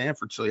up at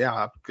Stanford. So yeah,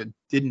 I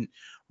didn't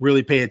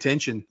really pay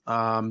attention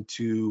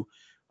to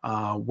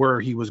where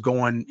he was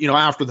going.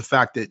 After the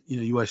fact that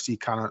USC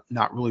kind of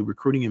not really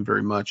recruiting him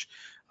very much.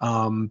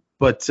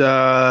 But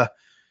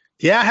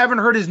yeah, I haven't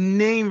heard his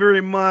name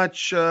very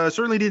much.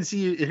 Certainly didn't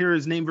hear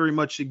his name very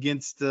much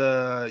against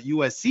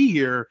USC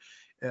here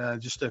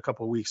just a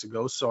couple of weeks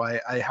ago. So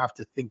I have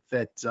to think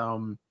that.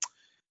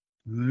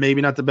 Maybe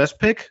not the best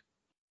pick.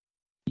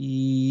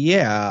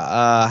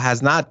 Yeah,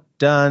 has not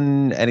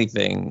done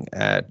anything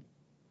at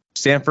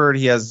Stanford.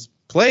 He has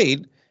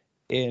played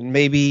in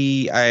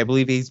I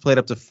believe he's played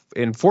up to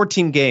in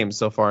 14 games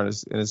so far in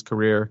his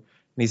career,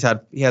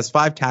 and he has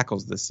 5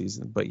 tackles this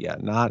season. But yeah,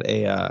 not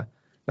a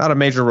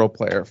major role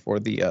player for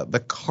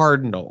the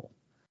Cardinals.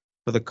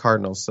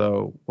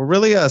 So we're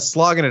really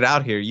slogging it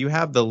out here. You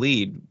have the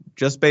lead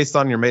just based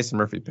on your Mason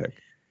Murphy pick.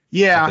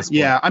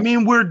 Yeah. I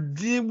mean, we're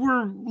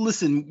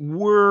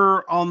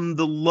on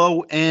the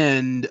low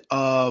end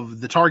of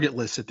the target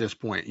list at this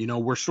point.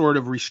 We're sort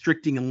of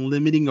restricting and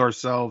limiting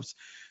ourselves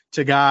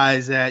to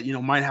guys that,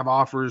 might have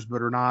offers,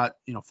 but are not,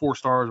 4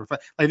 stars or 5.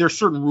 Like there's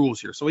certain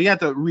rules here. So we have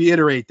to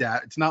reiterate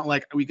that. It's not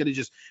like we could have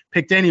just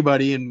picked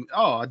anybody and,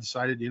 I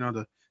decided,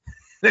 to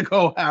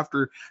go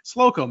after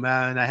Slocum,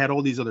 man. And I had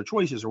all these other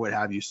choices or what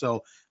have you.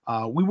 So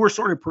we were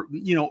sort of,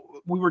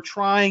 we were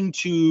trying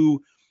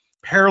to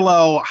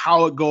parallel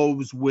how it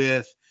goes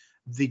with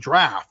the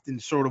draft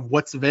and sort of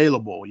what's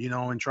available,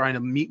 and trying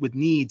to meet with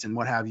needs and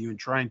what have you, and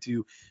trying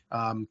to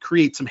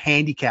create some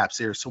handicaps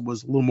there. So it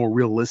was a little more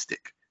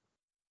realistic.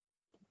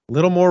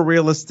 Little more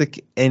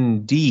realistic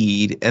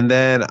indeed. And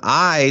then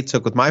I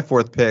took with my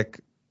 4th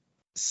pick,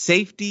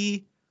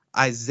 safety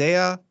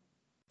Isaiah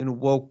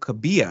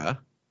Nwokabia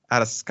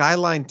out of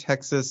Skyline,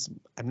 Texas.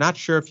 I'm not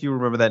sure if you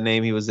remember that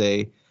name. He was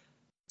a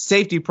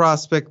safety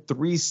prospect,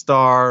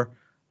 3-star.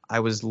 I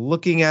was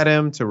looking at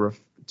him to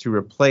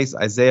replace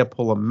Isaiah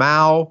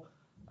Polamau.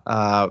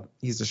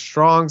 He's a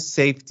strong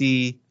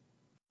safety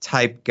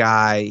type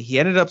guy. He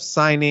ended up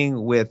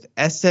signing with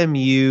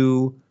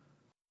SMU,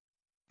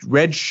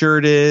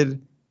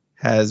 redshirted,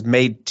 has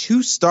made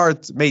 2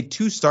 starts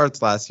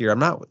last year. I'm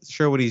not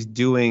sure what he's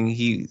doing.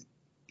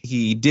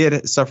 He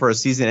did suffer a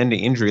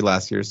season-ending injury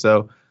last year.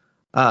 So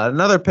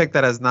another pick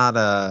that has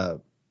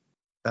not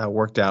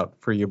worked out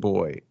for your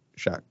boy,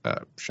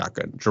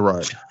 Shotgun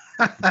Gerard.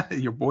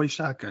 Your boy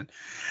Shotgun.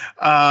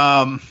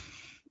 Yeah,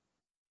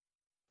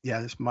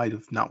 this might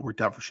have not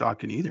worked out for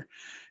Shotgun either.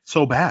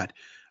 So bad.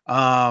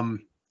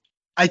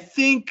 I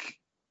think,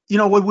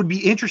 what would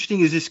be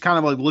interesting is just kind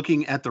of like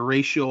looking at the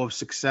ratio of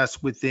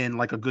success within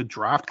like a good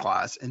draft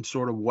class and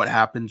sort of what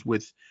happens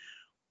with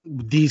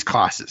these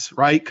classes,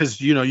 right?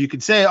 Because, you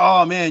could say,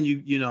 oh man,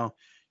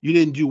 you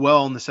didn't do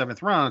well in the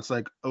 7th round. It's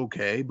like,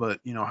 okay, but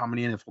how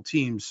many NFL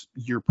teams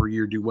year per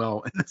year do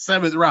well in the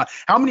 7th round?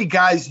 How many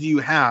guys do you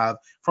have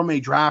from a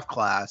draft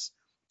class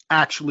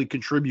actually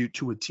contribute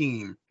to a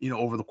team,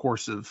 over the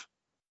course of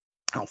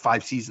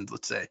 5 seasons,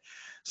 let's say?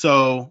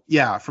 So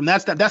yeah, from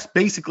that's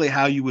basically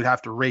how you would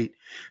have to rate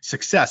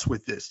success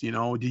with this. Did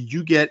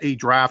you get a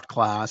draft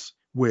class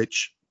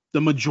which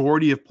the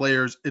majority of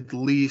players at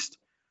least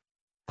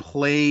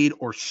played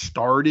or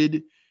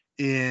started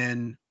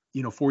in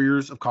 4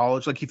 years of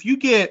college? Like if you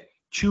get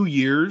 2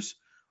 years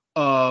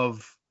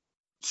of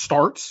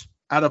starts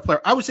out of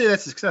player, I would say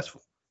that's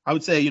successful. I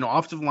would say,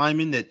 offensive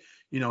lineman that,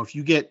 if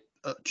you get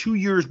 2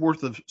 years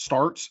worth of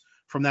starts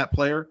from that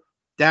player,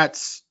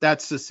 that's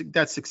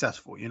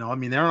successful. I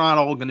mean, they're not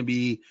all going to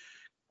be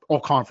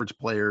all conference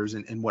players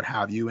and what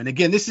have you. And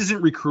again, this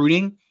isn't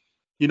recruiting,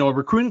 a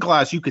recruiting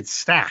class you could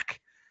stack.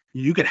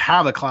 You could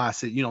have a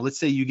class that, let's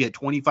say you get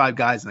 25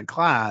 guys in a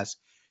class,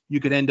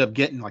 you could end up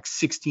getting like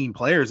 16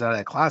 players out of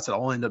that class that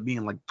all end up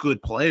being like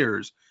good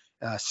players,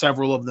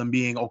 several of them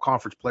being all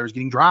conference players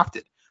getting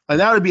drafted. Like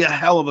that would be a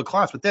hell of a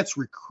class, but that's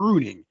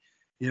recruiting.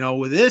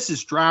 With this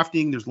is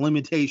drafting, there's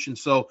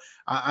limitations. So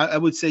I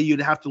would say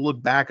you'd have to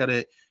look back at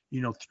it,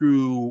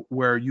 through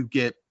where you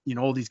get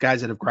all these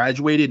guys that have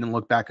graduated and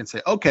look back and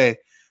say, okay,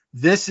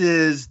 this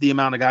is the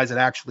amount of guys that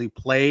actually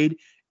played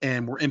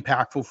and were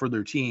impactful for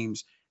their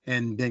teams,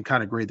 and then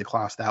kind of grade the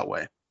class that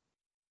way.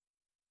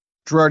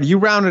 Gerard, you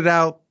rounded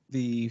out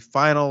the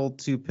final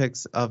 2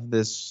 picks of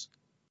this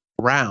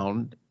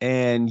round,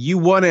 and you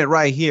won it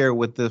right here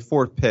with the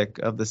 4th pick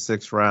of the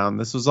 6th round.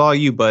 This was all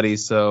you, buddy,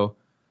 so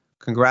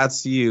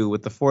congrats to you.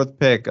 With the 4th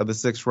pick of the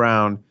 6th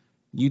round,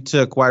 you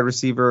took wide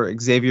receiver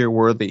Xavier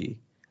Worthy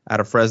out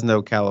of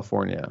Fresno,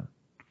 California.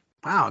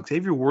 Wow,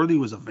 Xavier Worthy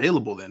was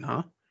available then,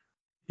 huh?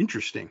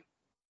 Interesting.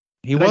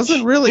 He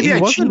wasn't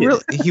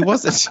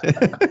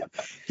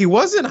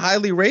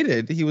highly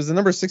rated. He was the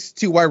number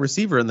 62 wide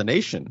receiver in the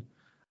nation.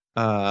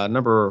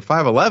 Number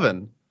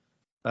 5'11".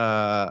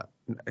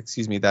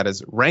 Excuse me, that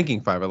is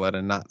ranking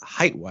 5'11", not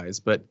height wise.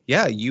 But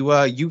yeah,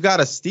 you got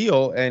a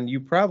steal, and you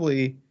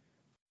probably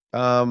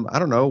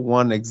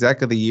won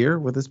exec of the year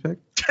with this pick.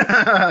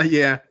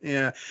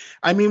 Yeah.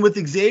 I mean,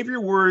 with Xavier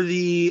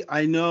Worthy,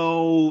 I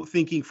know,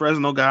 thinking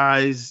Fresno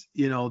guys,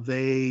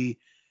 they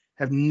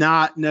have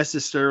not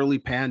necessarily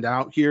panned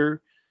out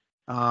here.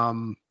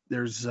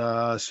 There's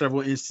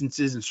several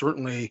instances, and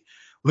certainly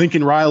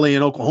Lincoln Riley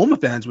and Oklahoma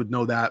fans would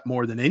know that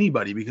more than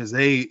anybody, because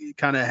they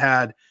kind of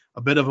had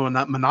a bit of a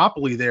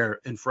monopoly there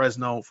in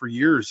Fresno for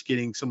years,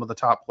 getting some of the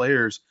top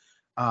players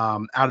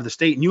out of the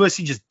state. And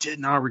USC just did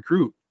not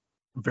recruit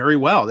very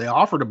well. They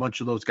offered a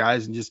bunch of those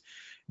guys and just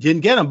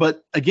didn't get them.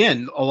 But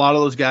again, a lot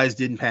of those guys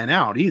didn't pan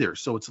out either.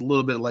 So it's a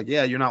little bit like,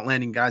 yeah, you're not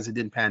landing guys that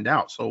didn't pan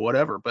out, so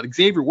whatever. But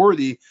Xavier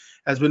Worthy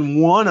has been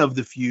one of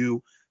the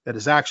few that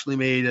has actually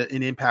made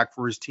an impact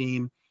for his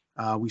team.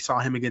 We saw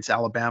him against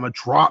Alabama,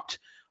 dropped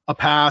a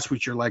pass,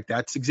 which you're like,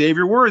 that's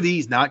Xavier Worthy.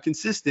 He's not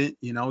consistent.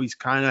 He's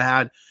kind of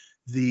had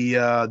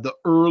the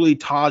early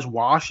Taj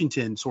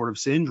Washington sort of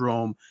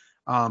syndrome.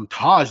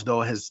 Taj,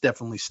 though, has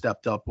definitely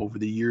stepped up over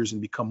the years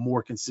and become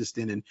more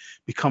consistent and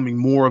becoming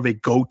more of a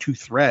go-to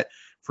threat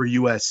for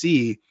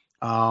USC.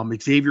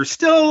 Xavier's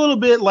still a little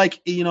bit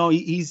like,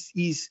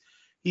 he's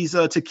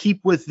to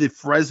keep with the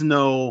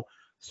Fresno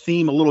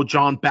theme, a little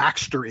John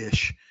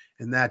Baxter-ish,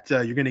 in that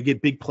you're going to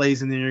get big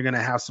plays, and then you're going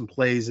to have some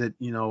plays that,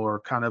 are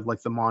kind of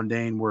like the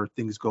mundane, where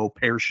things go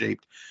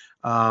pear-shaped.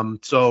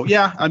 So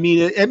yeah, I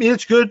mean,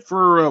 it's good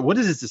for, what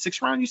is this, the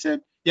 6th round you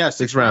said? Yeah,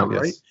 6th round,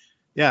 yes. Right?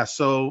 Yeah.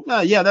 So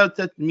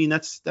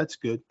that's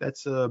good.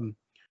 That's,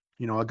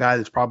 a guy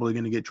that's probably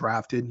going to get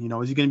drafted. Is he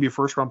going to be a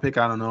 1st round pick?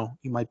 I don't know.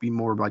 He might be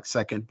more like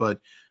 2nd, but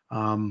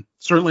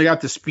certainly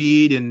got the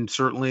speed, and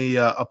certainly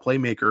a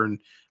playmaker. And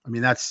I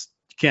mean, you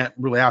can't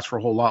really ask for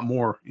a whole lot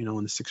more, in the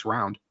 6th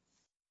round.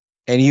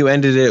 And you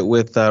ended it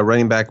with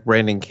running back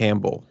Brandon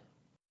Campbell,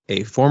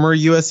 a former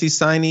USC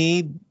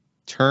signee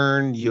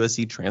turned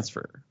USC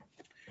transfer.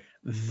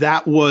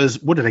 That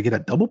was, what did I get, a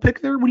double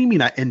pick there? What do you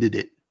mean I ended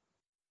it?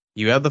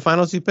 You have the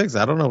final 2 picks.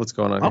 I don't know what's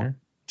going on here.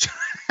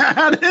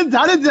 How did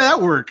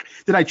that work?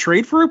 Did I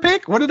trade for a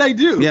pick? What did I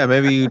do? Yeah,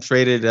 maybe you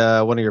traded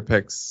one of your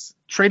picks.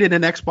 Traded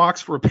an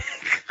Xbox for a pick.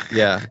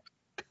 Yeah.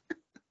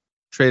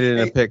 Traded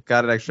in a pick,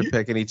 got an extra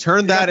pick, and he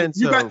turned that into.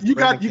 You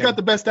got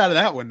the best out of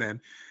that one then.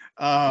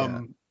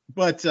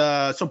 But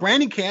so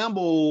Brandon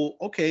Campbell,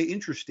 okay,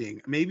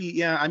 interesting. Maybe,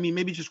 yeah. I mean,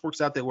 maybe it just works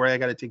out that way. I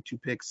got to take 2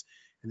 picks,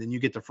 and then you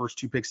get the first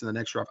 2 picks in the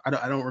next draft. I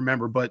don't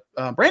remember, but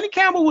Brandon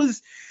Campbell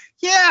was,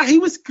 he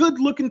was good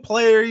looking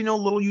player.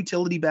 Little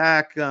utility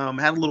back. Had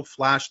a little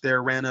flash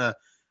there. Ran a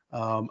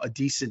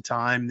decent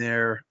time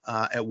there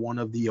at one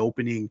of the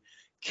opening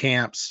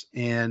camps,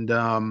 and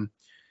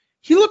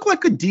he looked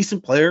like a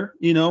decent player,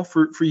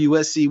 for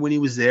USC when he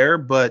was there,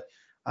 but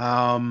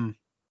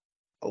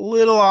a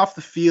little off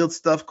the field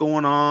stuff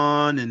going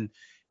on, and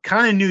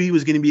kind of knew he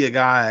was going to be a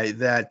guy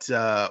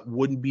that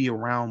wouldn't be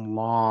around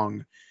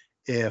long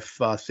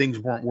if things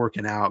weren't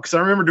working out. Because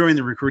I remember during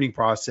the recruiting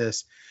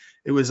process,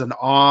 it was an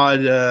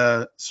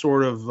odd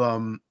sort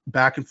of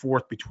back and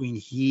forth between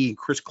he and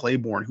Chris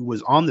Claiborne, who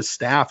was on the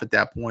staff at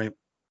that point,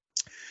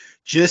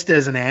 just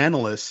as an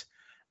analyst.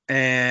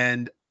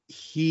 And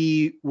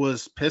he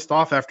was pissed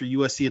off after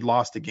USC had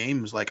lost the game.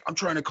 He was like, I'm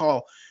trying to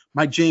call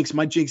Mike Jinks.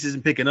 Mike Jinks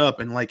isn't picking up.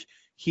 And like,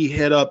 he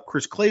hit up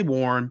Chris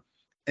Claiborne,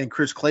 and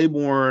Chris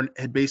Claiborne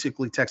had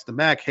basically texted him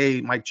back,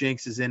 hey, Mike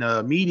Jinks is in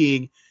a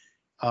meeting.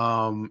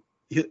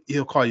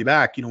 He'll call you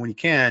back, when he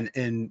can.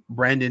 And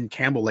Brandon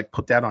Campbell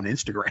put that on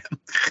Instagram.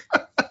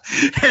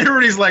 And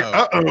everybody's like,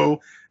 uh-oh,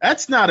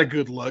 that's not a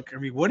good look. I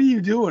mean, what are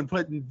you doing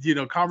putting,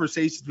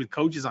 conversations with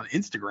coaches on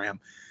Instagram?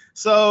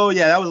 So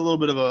yeah, that was a little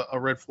bit of a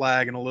red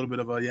flag, and a little bit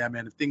of a,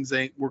 man, if things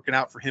ain't working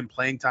out for him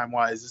playing time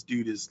wise, this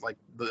dude is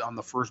on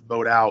the first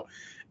boat out.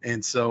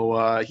 And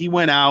so he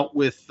went out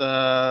with,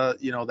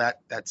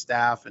 that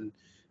staff. And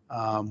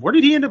where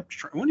did he end up?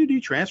 When did he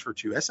transfer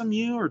to?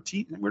 SMU or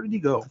where did he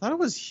go? I thought it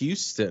was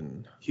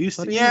Houston.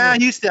 Houston. I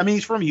mean,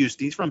 he's from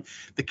Houston. He's from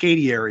the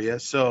Katy area.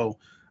 So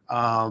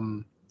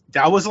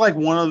that was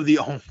one of the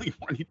only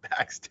running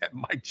backs that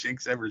Mike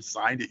Jinks ever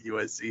signed at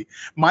USC.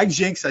 Mike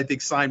Jinks, I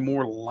think, signed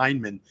more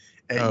linemen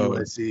at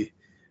USC.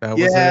 That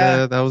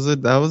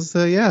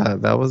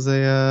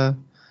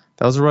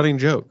was a running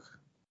joke.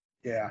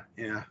 Yeah.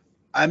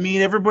 I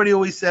mean, everybody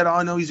always said,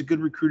 "Oh, no, he's a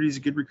good recruiter. He's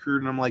a good recruiter."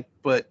 And I'm like,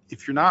 but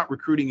if you're not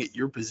recruiting at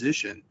your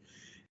position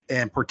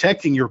and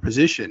protecting your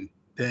position,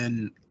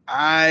 then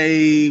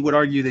I would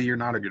argue that you're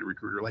not a good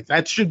recruiter. Like,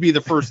 that should be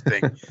the first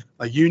thing.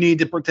 Like, you need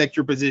to protect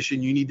your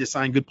position. You need to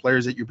sign good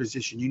players at your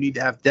position. You need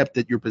to have depth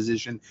at your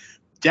position.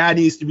 That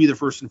needs to be the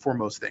first and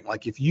foremost thing.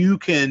 Like, if you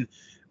can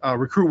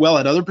recruit well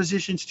at other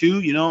positions too,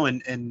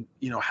 and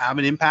have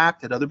an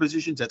impact at other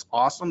positions, that's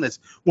awesome. That's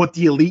what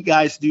the elite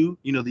guys do.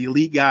 The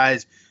elite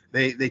guys,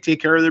 they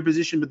take care of their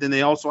position, but then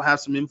they also have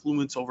some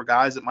influence over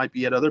guys that might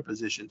be at other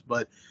positions.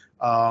 But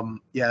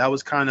that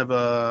was kind of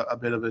a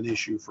bit of an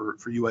issue for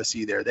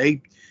USC there.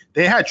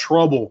 They had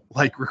trouble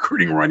like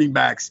recruiting running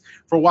backs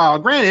for a while.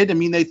 Granted, I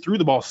mean, they threw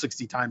the ball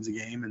 60 times a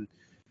game, and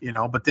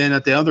but then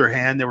at the other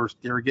hand, they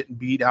were getting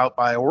beat out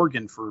by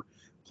Oregon for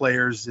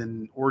players,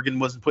 and Oregon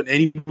wasn't putting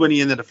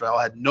anybody in the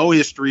NFL, had no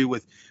history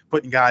with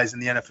putting guys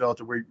in the NFL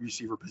to wide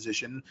receiver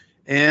position,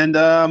 and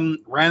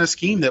ran a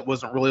scheme that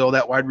wasn't really all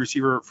that wide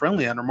receiver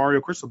friendly under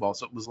Mario Cristobal.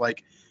 So it was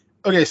like,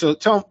 okay, so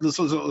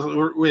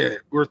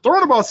we're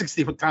throwing the ball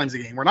 60 times a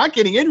game. We're not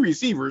getting any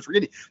receivers. We're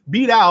getting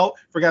beat out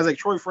for guys like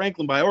Troy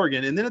Franklin by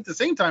Oregon. And then at the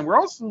same time, we're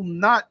also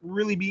not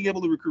really being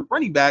able to recruit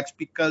running backs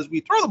because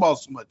we throw the ball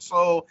so much.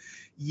 So,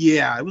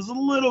 yeah, it was a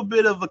little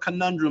bit of a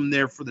conundrum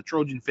there for the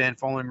Trojan fan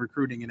following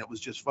recruiting, and it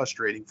was just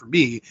frustrating for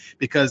me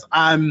because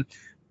I'm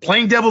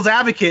playing devil's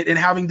advocate and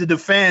having to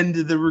defend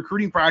the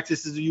recruiting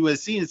practices of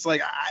USC. And it's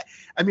like,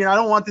 I mean, I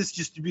don't want this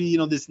just to be,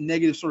 this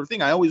negative sort of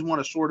thing. I always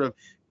want to sort of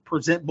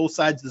present both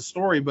sides of the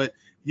story, but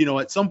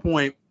at some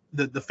point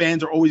the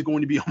fans are always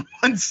going to be on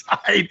one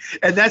side,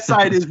 and that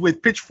side is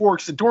with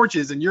pitchforks and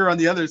torches, and you're on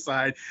the other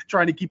side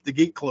trying to keep the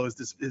gate closed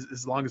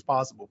as long as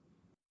possible.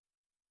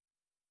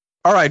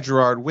 All right,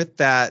 Gerard, with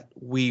that,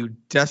 we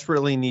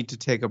desperately need to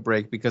take a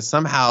break because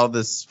somehow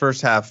this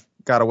first half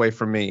got away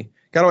from me,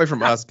 got away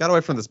from us, got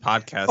away from this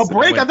podcast. A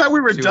break? I thought we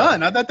were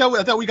done. I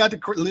thought we got the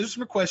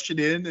listener question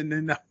in, and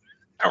then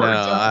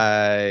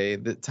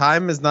the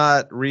time is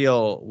not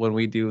real when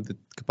we do the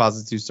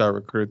Composite Two-Star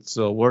Recruits.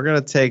 So we're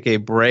going to take a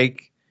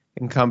break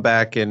and come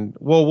back, and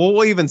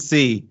we'll even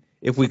see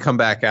if we come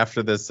back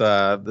after this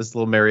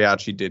little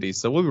mariachi ditty.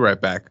 So we'll be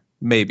right back.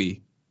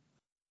 Maybe.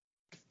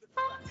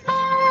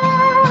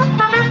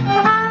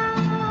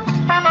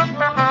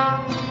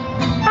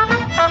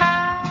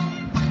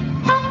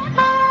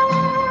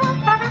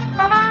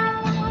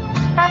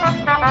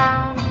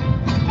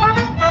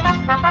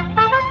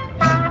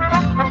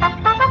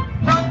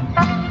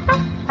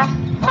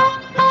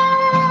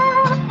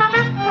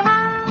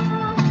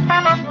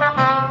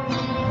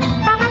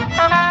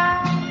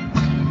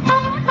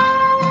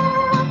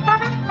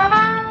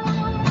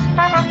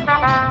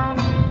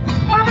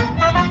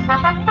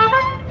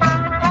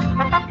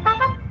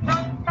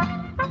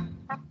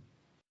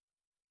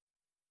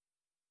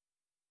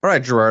 All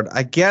right, Gerard,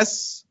 I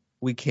guess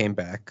we came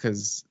back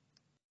because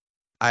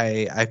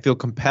I feel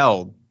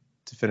compelled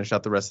to finish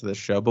out the rest of this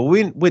show. But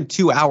we went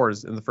 2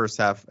 hours in the first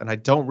half, and I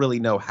don't really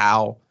know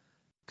how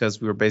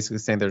because we were basically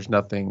saying there's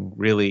nothing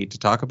really to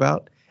talk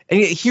about. And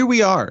yet here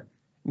we are.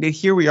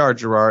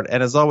 Gerard.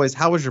 And as always,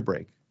 how was your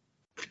break?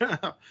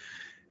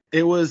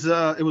 It was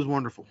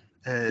wonderful.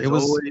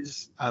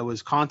 Always, I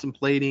was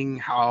contemplating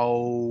how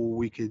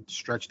we could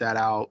stretch that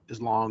out as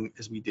long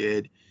as we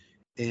did,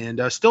 and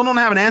still don't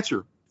have an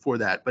answer for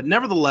that. But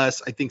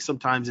nevertheless, I think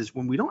sometimes is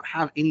when we don't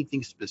have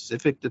anything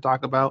specific to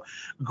talk about,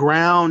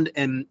 ground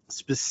and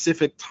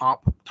specific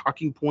top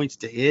talking points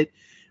to hit,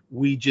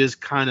 we just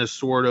kind of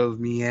sort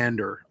of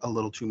meander a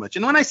little too much.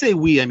 And when I say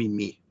we, I mean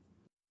me.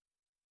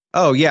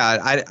 Oh,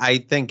 yeah, I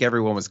think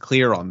everyone was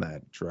clear on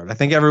that, Gerard. I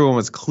think everyone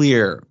was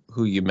clear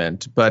who you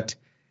meant. But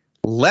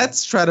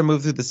let's try to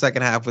move through the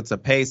second half with some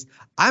pace.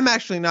 I'm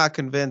actually not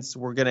convinced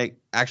we're going to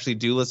actually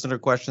do listener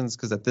questions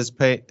because at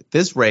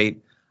this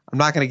rate, I'm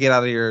not going to get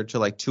out of here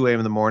till like 2 a.m.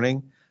 in the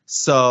morning.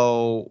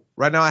 So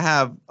right now I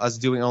have us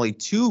doing only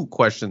 2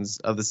 questions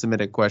of the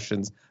submitted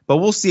questions, but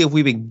we'll see if we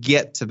even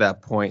get to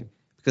that point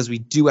because we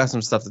do have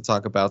some stuff to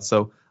talk about.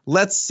 So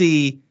let's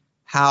see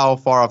how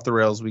far off the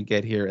rails we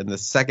get here in the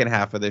second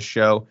half of this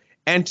show.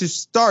 And to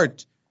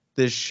start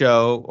this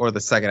show, or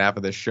the second half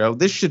of this show,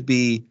 this should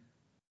be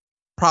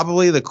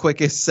probably the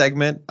quickest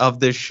segment of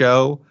this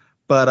show.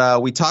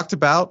 But we talked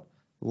about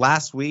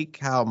last week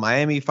how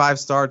Miami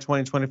 5-star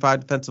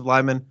 2025 defensive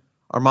lineman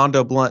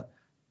Armando Blunt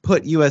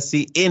put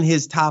USC in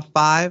his top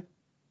 5.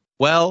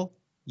 Well,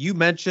 you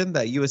mentioned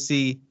that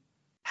USC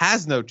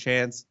has no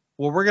chance.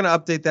 Well, we're going to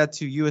update that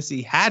to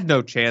USC had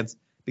no chance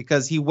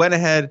because he went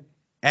ahead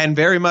and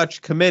very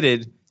much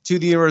committed to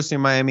the University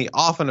of Miami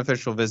off an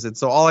official visit.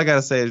 So all I got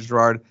to say is,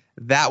 Gerard,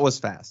 that was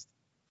fast.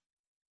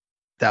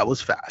 That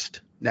was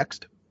fast.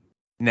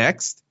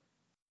 Next,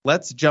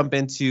 let's jump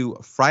into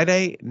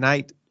Friday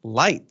Night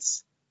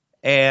Lights.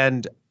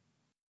 And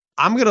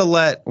I'm going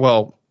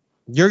to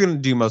you're going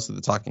to do most of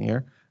the talking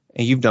here,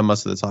 and you've done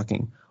most of the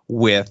talking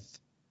with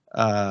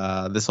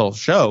this whole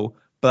show.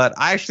 But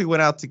I actually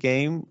went out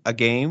to a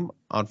game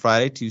on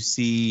Friday to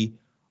see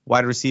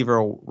wide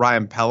receiver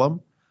Ryan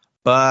Pelham.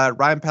 But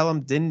Ryan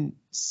Pelham didn't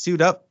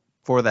suit up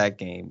for that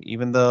game,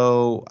 even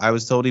though I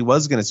was told he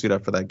was going to suit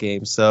up for that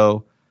game.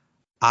 So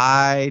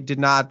I did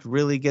not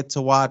really get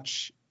to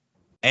watch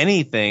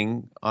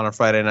anything on a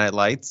Friday Night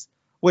Lights,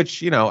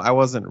 which, I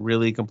wasn't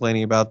really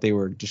complaining about. They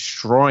were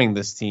destroying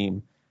this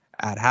team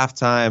at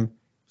halftime. It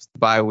was the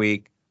bye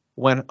week,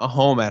 went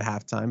home at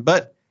halftime.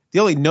 But the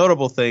only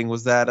notable thing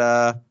was that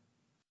a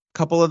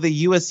couple of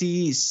the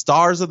USC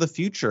stars of the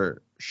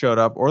future showed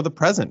up, or the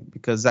present,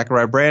 because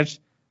Zachariah Branch,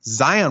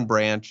 Zion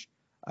Branch,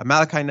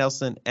 Malachi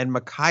Nelson, and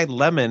Makai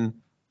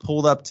Lemon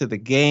pulled up to the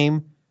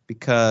game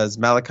because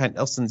Malachi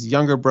Nelson's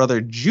younger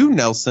brother, June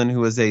Nelson,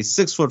 who is a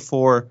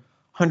 6'4",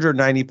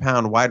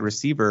 190-pound wide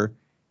receiver,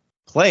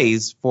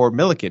 plays for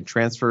Milliken,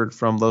 transferred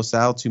from Los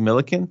Al to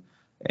Milliken,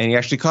 and he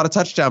actually caught a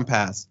touchdown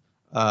pass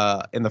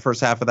in the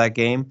first half of that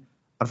game.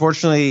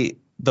 Unfortunately,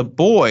 the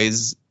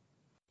boys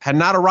had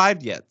not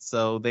arrived yet,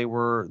 so they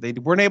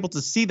weren't able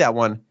to see that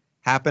one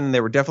happen.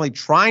 They were definitely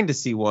trying to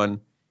see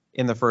one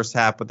in the first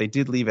half, but they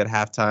did leave at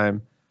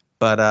halftime.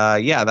 But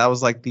that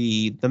was like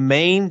the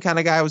main kind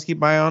of guy I was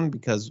keeping my eye on,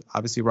 because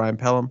obviously Ryan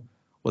Pelham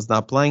was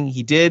not playing.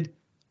 He did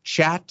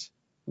chat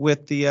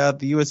with the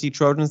USC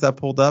Trojans that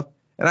pulled up,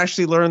 and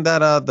actually learned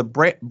that the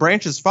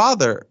Branch's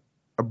father,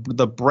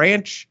 the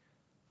Branch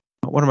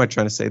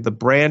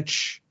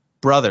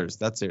brothers,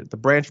 that's it. The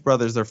Branch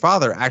brothers, their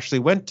father actually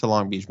went to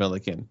Long Beach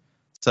Milliken.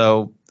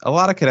 So a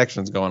lot of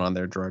connections going on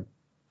there, Gerard.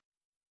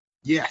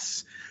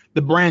 Yes,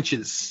 the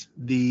Branches,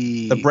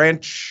 the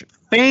Branch,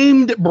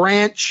 famed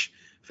Branch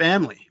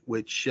family,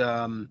 which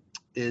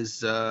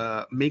is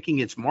making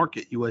its mark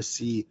at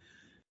USC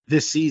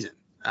this season.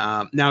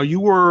 Now,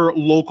 you were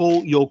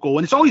local, Yoko,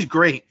 and it's always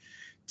great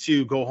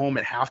to go home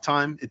at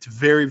halftime. It's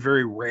very,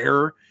 very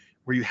rare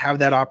where you have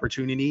that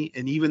opportunity.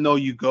 And even though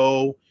you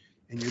go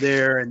and you're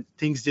there and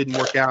things didn't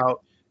work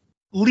out,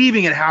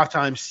 leaving at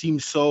halftime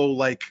seems so,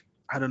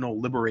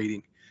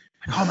 liberating.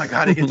 Like, oh my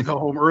God, I get to go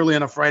home early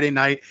on a Friday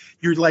night.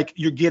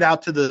 You get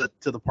out to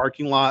the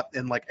parking lot,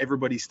 and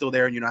everybody's still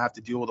there, and you don't have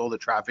to deal with all the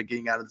traffic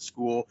getting out of the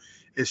school.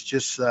 It's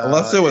just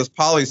unless it was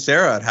Polly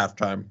Sarah at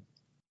halftime.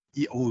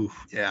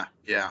 Yeah.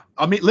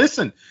 I mean,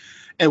 listen,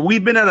 and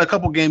we've been at a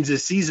couple games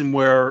this season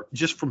where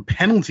just from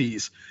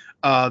penalties,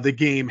 the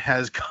game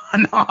has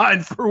gone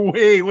on for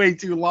way, way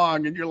too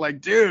long. And you're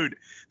like, dude,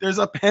 there's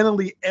a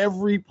penalty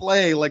every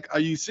play. Are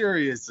you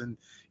serious? And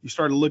you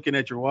started looking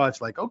at your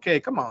watch like, okay,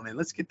 come on, man,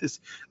 let's get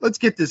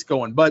this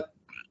going. But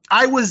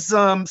I was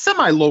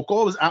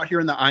semi-local. I was out here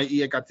in the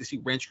IE. I got to see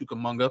Ranch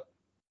Cucamonga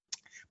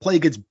play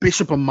against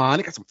Bishop Ammon.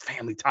 I got some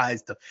family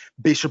ties to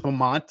Bishop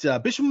Ammon.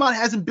 Bishop Ammon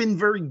hasn't been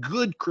very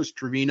good, Chris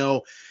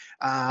Trevino,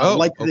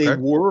 they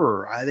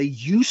were. They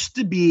used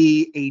to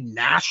be a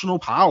national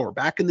power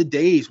back in the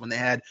days when they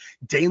had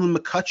Dalen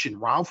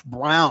McCutcheon, Ralph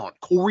Brown,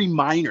 Corey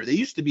Minor. They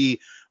used to be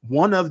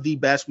one of the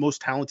best,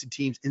 most talented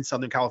teams in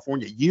Southern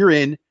California, year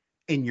in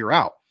and year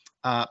out.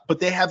 But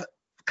they have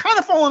kind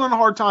of fallen on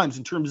hard times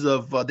in terms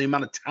of the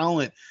amount of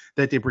talent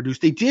that they produce.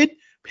 They did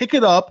pick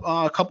it up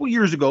a couple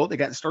years ago. They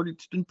got started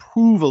to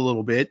improve a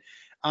little bit.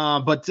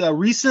 But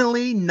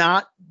recently,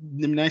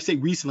 when I say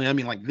recently, I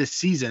mean this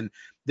season,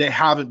 they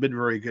haven't been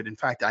very good. In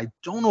fact, I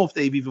don't know if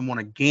they've even won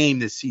a game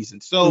this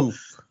season. So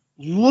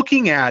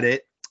looking at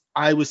it,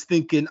 I was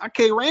thinking,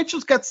 okay,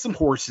 Rancho's got some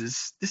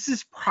horses. This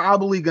is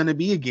probably going to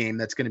be a game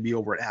that's going to be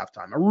over at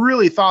halftime. I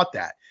really thought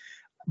that,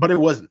 but it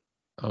wasn't.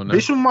 Oh, no.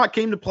 Bishop Ammon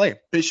came to play.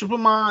 Bishop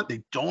Ammon,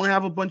 they don't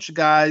have a bunch of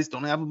guys,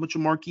 don't have a bunch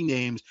of marquee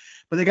names,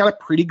 but they got a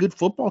pretty good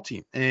football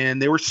team, and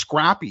they were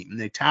scrappy, and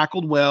they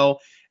tackled well.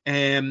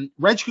 And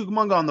Ranch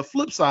Cucamonga on the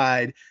flip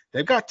side,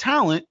 they've got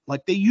talent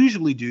like they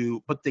usually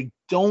do, but they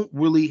don't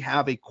really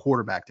have a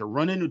quarterback. They're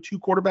running a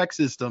 2-quarterback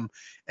system,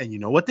 and you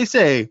know what they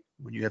say,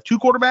 when you have 2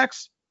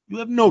 quarterbacks, you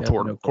have no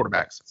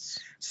quarterbacks.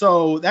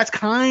 So that's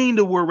kind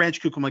of where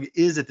Ranch Cucamonga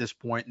is at this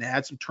point, and they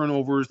had some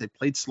turnovers. They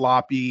played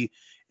sloppy,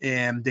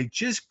 and they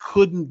just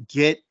couldn't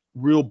get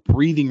real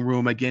breathing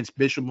room against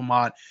Bishop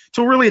Ammon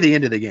till really the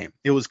end of the game.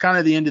 It was kind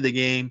of the end of the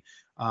game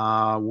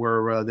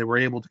where they were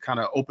able to kind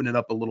of open it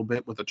up a little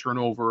bit with a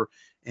turnover.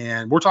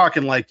 And we're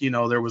talking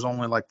there was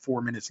only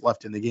 4 minutes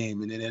left in the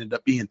game, and it ended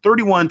up being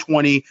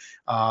 31-20.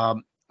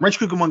 Ranch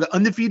Cucamonga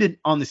undefeated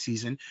on the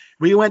season.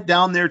 We went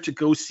down there to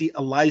go see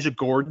Elijah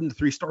Gordon, the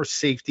 3-star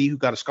safety who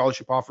got a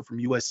scholarship offer from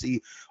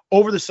USC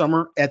over the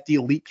summer at the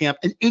elite camp.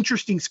 An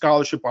interesting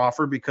scholarship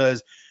offer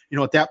because,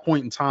 at that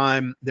point in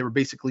time, they were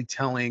basically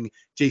telling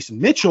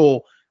Jason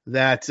Mitchell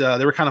that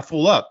they were kind of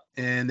full up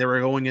and they were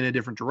going in a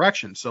different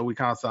direction. So we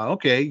kind of thought,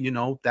 okay,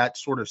 that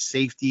sort of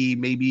safety,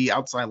 maybe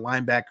outside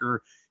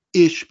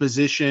linebacker-ish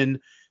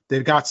position,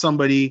 they've got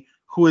somebody.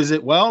 Who is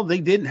it? Well, they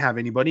didn't have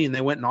anybody, and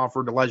they went and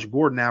offered Elijah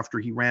Gordon after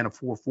he ran a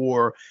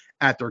 4.4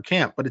 at their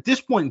camp. But at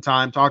this point in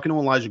time, talking to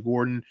Elijah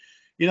Gordon,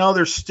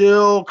 they're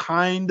still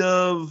kind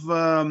of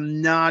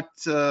not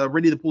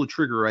ready to pull the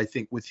trigger, I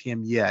think, with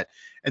him yet.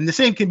 And the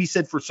same can be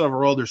said for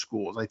several other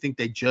schools. I think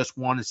they just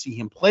want to see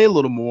him play a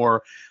little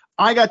more.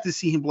 I got to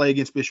see him play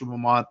against Bishop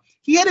Ammon.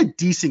 He had a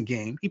decent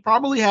game. He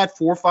probably had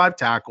 4 or 5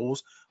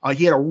 tackles.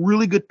 He had a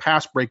really good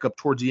pass breakup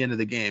towards the end of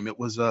the game. It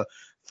was a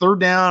 3rd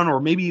down,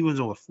 or maybe even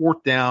a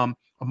 4th down.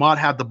 Ahmad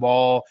had the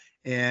ball,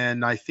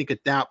 and I think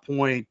at that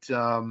point,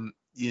 I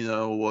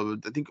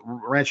think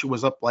Rancho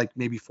was up like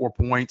maybe 4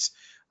 points.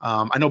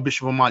 I know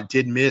Bishop Ahmad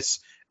did miss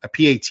a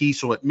PAT,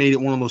 so it made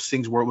it one of those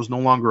things where it was no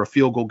longer a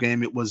field goal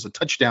game. It was a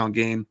touchdown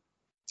game.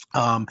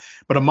 But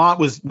Ahmad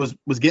was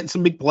getting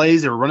some big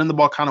plays. They were running the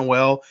ball kind of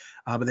well,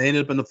 but they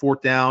ended up in the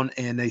 4th down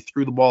and they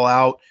threw the ball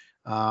out.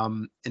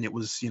 And it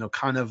was,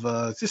 kind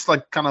of just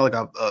like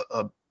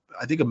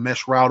I think a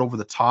mesh route over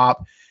the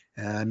top.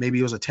 Maybe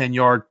it was a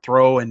 10-yard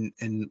throw,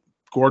 and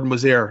Gordon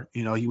was there.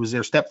 He was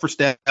there step for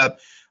step.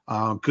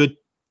 Good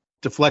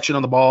deflection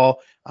on the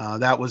ball.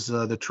 That was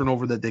the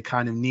turnover that they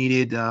kind of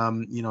needed,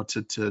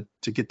 to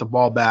get the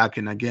ball back.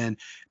 And again,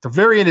 at the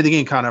very end of the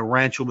game, kind of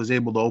Rancho was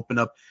able to open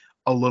up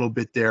a little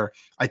bit there.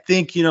 I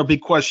think,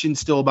 big question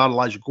still about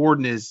Elijah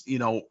Gordon is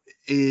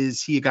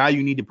he a guy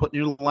you need to put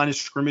near the line of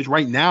scrimmage?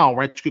 Right now,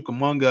 Rancho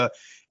Cucamonga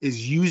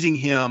is using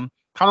him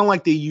kind of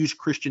like they used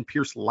Christian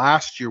Pierce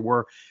last year,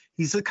 where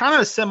he's a kind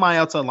of a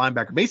semi-outside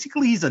linebacker.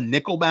 Basically, he's a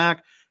nickelback,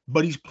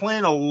 but he's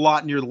playing a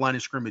lot near the line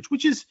of scrimmage,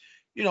 which is,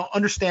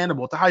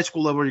 understandable. At the high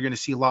school level, you're going to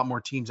see a lot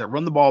more teams that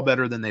run the ball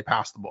better than they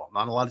pass the ball.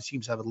 Not a lot of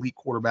teams have elite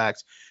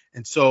quarterbacks.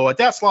 And so at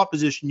that slot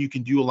position, you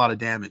can do a lot of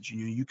damage.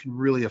 You can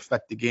really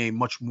affect the game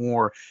much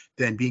more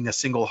than being a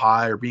single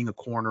high or being a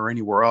corner or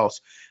anywhere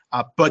else.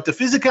 But the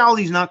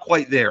physicality is not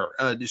quite there.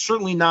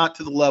 Certainly not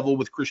to the level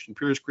with Christian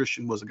Pierce.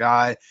 Christian was a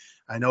guy,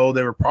 I know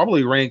they were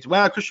probably ranked,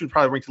 Christian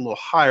probably ranked a little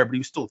higher, but he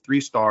was still a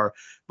 3-star.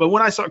 But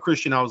when I saw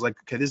Christian, I was like,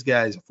 okay, this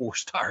guy is a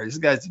 4-star. This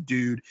guy's a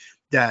dude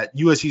that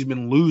USC's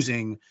been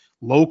losing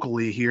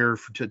locally here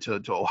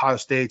to Ohio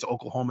State, to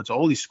Oklahoma, to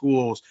all these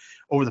schools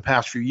over the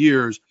past few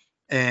years.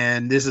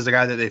 And this is a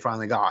guy that they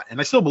finally got.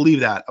 And I still believe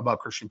that about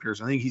Christian Pierce.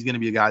 I think he's going to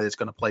be a guy that's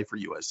going to play for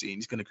USC, and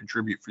he's going to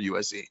contribute for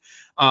USC.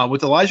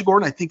 With Elijah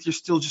Gordon, I think there's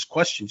still just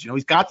questions.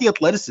 He's got the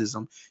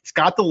athleticism, he's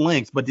got the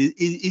length, but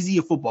is he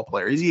a football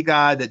player? Is he a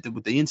guy that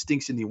with the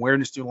instincts and the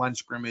awareness to the line of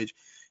scrimmage?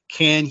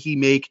 Can he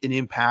make an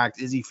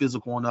impact? Is he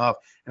physical enough?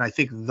 And I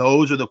think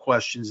those are the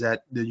questions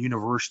that the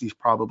universities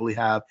probably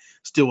have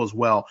still as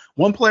well.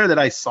 One player that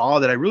I saw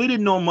that I really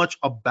didn't know much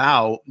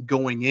about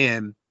going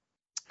in,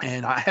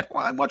 and I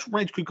watched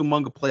Rancho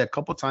Cucamonga play a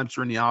couple times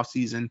during the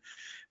offseason,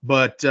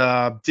 but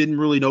didn't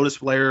really notice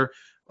player.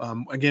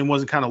 Again,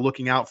 wasn't kind of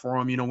looking out for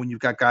him. When you've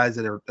got guys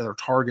that are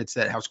targets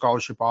that have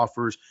scholarship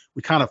offers,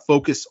 we kind of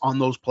focus on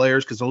those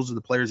players because those are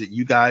the players that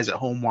you guys at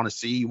home want to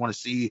see. You want to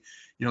see,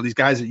 these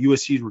guys at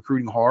USC is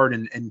recruiting hard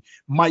and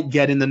might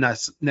get in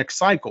the next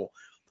cycle.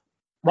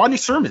 Rodney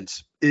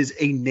Sermons is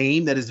a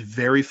name that is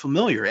very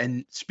familiar.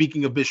 And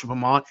speaking of Bishop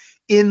Ahmad,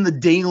 in the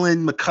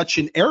Dalen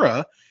McCutcheon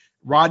era,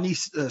 Rodney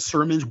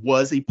Sermons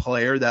was a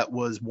player that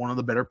was one of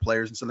the better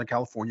players in Southern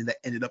California that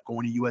ended up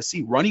going to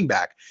USC, running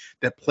back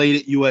that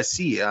played at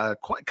USC,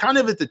 kind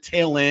of at the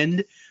tail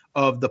end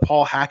of the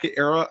Paul Hackett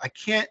era. I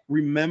can't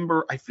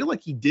remember. I feel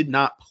like he did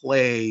not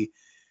play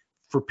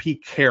for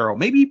Pete Carroll.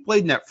 Maybe he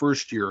played in that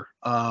first year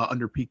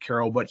under Pete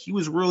Carroll, but he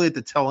was really at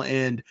the tail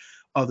end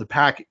of the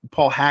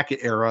Paul Hackett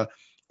era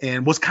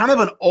and was kind of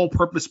an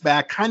all-purpose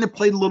back, kind of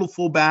played a little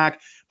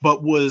fullback,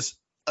 but was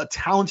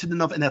talented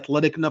enough and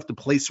athletic enough to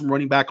play some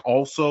running back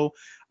also.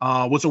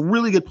 Was a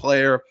really good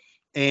player.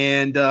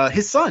 And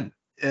his son,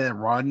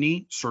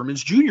 Rodney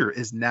Sermons Jr.,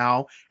 is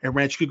now at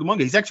Rancho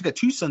Cucamonga. He's actually got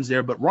 2 sons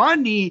there, but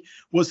Rodney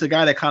was the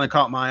guy that kind of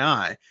caught my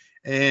eye.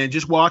 And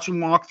just watching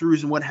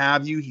walkthroughs and what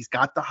have you, he's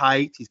got the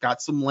height, he's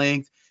got some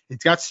length, he's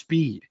got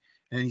speed.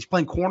 And he's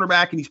playing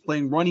cornerback and he's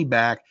playing running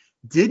back.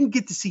 Didn't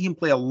get to see him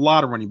play a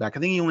lot of running back. I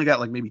think he only got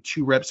like maybe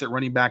 2 reps at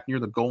running back near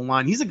the goal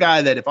line. He's a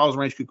guy that if I was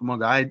Rancho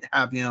Cucamonga, I'd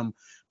have him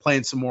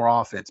playing some more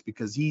offense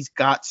because he's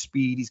got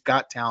speed, he's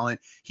got talent.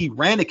 He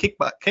ran a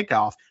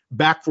kickoff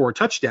back for a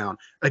touchdown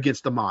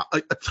against the Mott,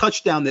 a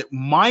touchdown that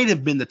might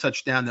have been the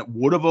touchdown that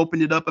would have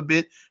opened it up a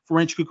bit for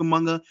Rancho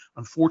Cucamonga.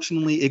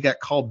 Unfortunately, it got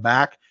called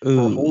back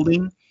for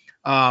holding.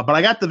 But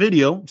I got the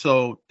video,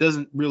 so it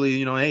doesn't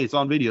really, hey, it's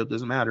on video, it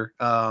doesn't matter.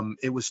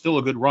 It was still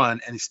a good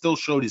run, and it still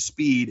showed his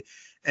speed,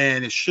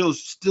 and it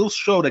still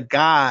showed a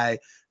guy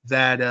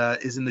that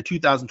is in the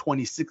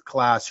 2026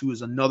 class who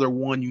is another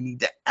one you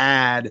need to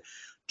add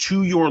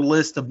to your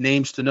list of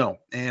names to know.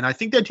 And I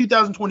think that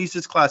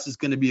 2026 class is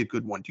going to be a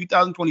good one.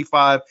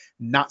 2025,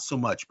 not so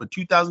much, but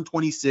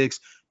 2026,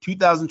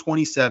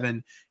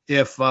 2027,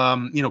 if,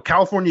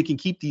 California can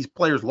keep these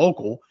players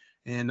local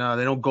and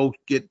they don't go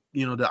get,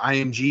 the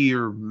IMG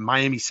or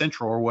Miami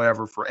Central or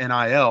whatever for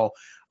NIL,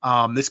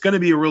 it's going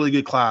to be a really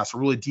good class, a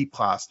really deep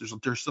class.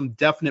 There's some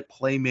definite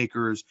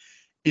playmakers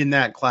in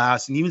that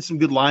class and even some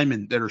good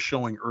linemen that are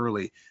showing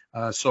early.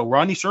 So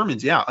Rodney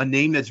Sermons, a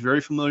name that's very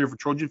familiar for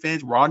Trojan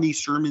fans. Rodney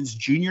Sermons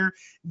Jr.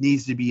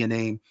 needs to be a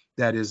name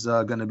that is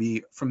going to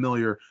be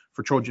familiar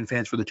for Trojan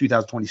fans for the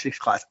 2026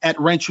 class at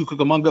Rancho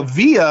Cucamonga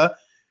via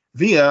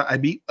I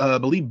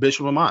believe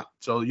Bishop Ahmad.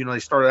 So, they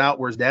started out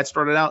where his dad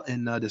started out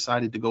and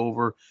decided to go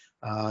over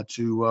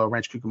to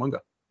Rancho Cucamonga.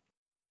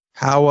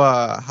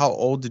 How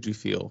old did you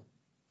feel?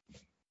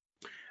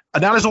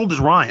 Not as old as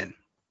Ryan.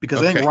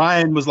 because I think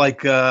Ryan was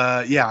like,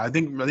 I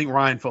think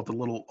Ryan felt a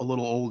little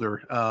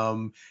older.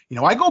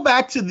 I go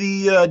back to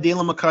the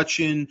Dalen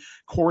McCutcheon,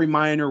 Corey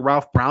Minor,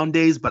 Ralph Brown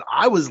days, but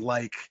I was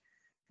like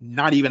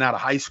not even out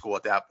of high school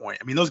at that point.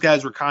 I mean, those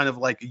guys were kind of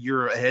like a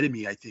year ahead of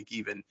me, I think,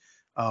 even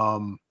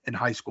in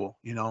high school.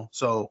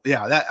 So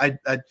yeah, that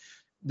I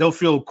don't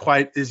feel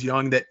quite as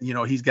young that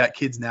he's got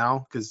kids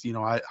now, because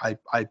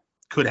I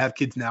could have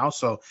kids now.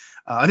 So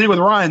I think with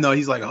Ryan, though,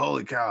 he's like,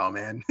 holy cow,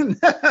 man.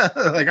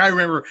 Like, I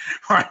remember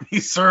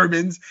Ryan's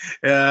sermons.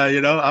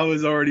 I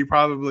was already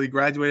probably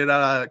graduated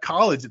out of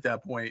college at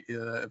that point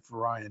for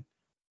Ryan.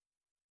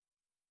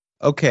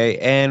 Okay,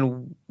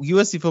 and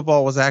USC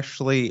football was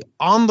actually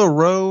on the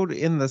road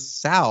in the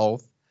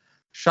South.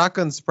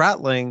 Shotgun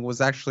Spratling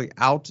was actually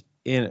out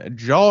in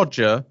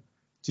Georgia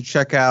to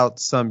check out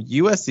some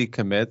USC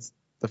commits.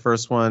 The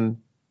first one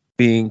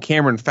being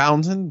Cameron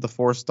Fountain, the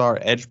 4-star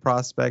edge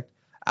prospect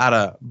out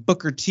of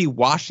Booker T,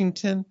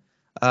 Washington.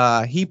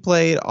 He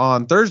played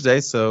on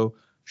Thursday, so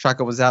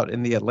Shotgun was out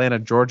in the Atlanta,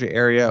 Georgia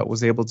area,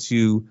 was able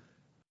to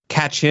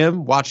catch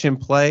him, watch him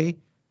play,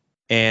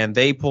 and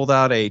they pulled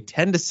out a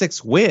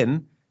 10-6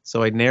 win,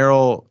 so a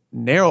narrow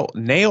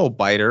nail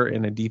biter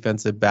in a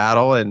defensive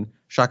battle. And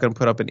Shotgun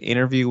put up an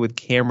interview with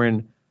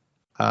Cameron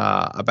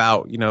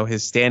about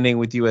his standing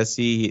with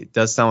USC. It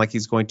does sound like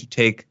he's going to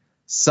take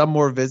some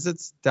more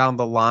visits down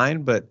the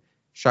line, but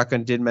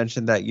Shotgun did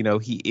mention that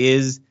he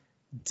is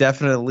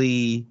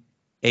definitely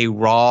a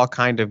raw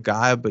kind of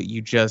guy, but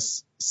you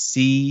just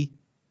see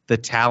the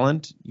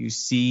talent, you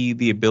see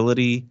the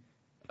ability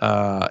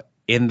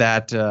in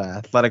that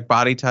athletic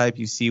body type.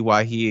 You see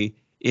why he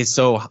is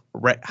so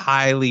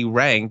highly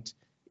ranked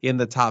in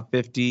the top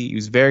 50. He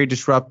was very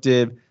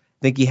disruptive.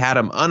 I think he had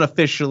him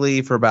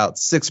unofficially for about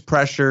 4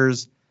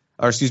 pressures,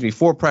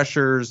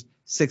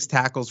 6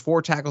 tackles,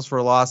 4 tackles for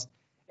a loss,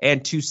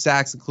 and 2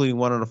 sacks, including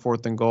 1 on a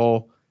 4th and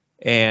goal,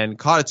 and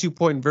caught a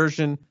 2-point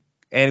conversion.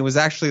 And he was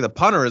actually the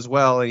punter as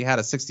well. And he had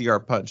a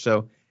 60-yard punch.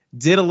 So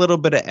did a little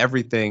bit of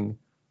everything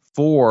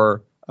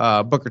for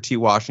Booker T,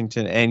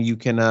 Washington. And you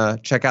can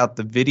check out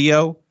the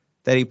video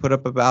that he put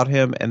up about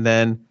him, and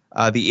then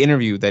the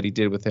interview that he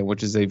did with him,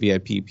 which is a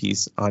VIP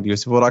piece on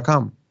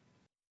USCFootball.com.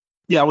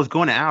 Yeah, I was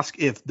going to ask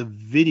if the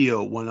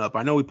video went up.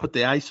 I know we put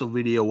the ISO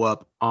video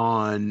up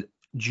on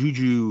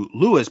Juju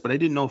Lewis, but I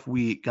didn't know if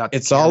we got.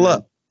 It's all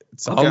up.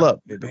 It's all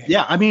up, baby.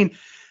 Yeah, I mean,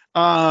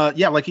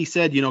 like he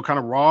said, kind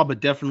of raw, but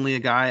definitely a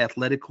guy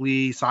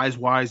athletically,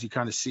 size-wise, you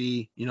kind of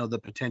see, the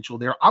potential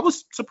there. I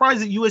was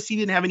surprised that USC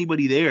didn't have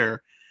anybody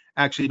there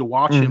actually to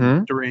watch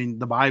him during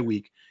the bye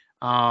week.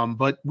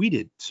 But we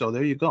did. So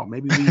there you go.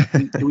 Maybe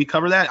we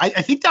cover that.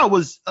 I think that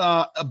was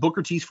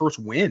Booker T's first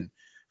win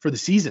for the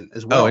season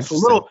as well.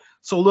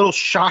 So a little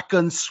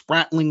shotgun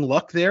sprattling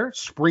luck there,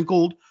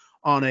 sprinkled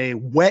on a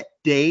wet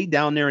day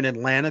down there in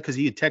Atlanta, because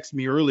he had texted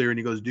me earlier and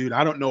he goes, dude,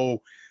 I don't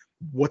know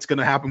what's going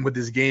to happen with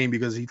this game,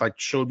 because he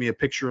showed me a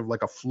picture of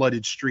a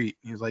flooded street.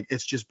 He was like,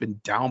 it's just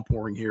been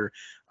downpouring here.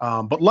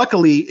 But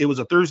luckily it was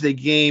a Thursday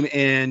game,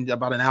 and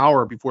about an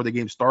hour before the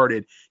game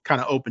started,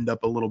 kind of opened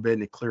up a little bit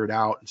and it cleared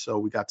out. And so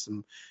we got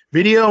some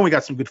video and we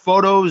got some good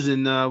photos,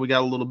 and we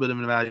got a little bit of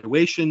an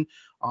evaluation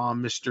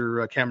on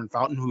Mr. Cameron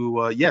Fountain,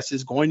 who, yes,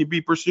 is going to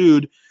be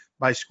pursued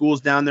by schools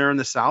down there in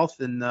the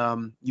South, and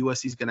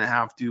USC is going to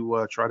have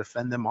to try to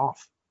fend them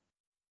off.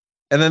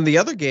 And then the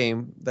other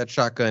game that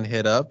Shotgun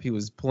hit up, he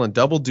was pulling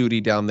double duty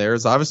down there,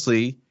 is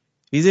obviously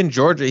he's in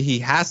Georgia. He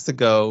has to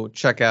go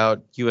check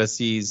out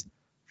USC's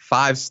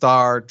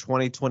 5-star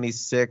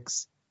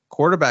 2026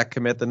 quarterback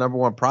commit, the number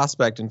 1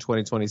 prospect in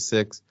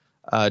 2026,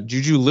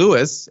 Juju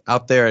Lewis,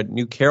 out there at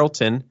New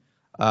Carrollton.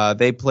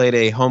 They played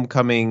a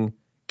homecoming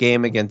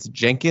game against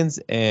Jenkins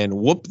and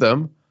whooped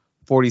them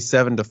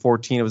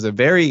 47-14. It was a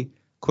very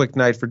quick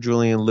night for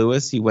Julian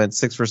Lewis. He went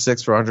 6 for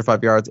 6 for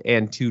 105 yards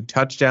and 2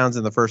 touchdowns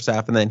in the first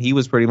half, and then he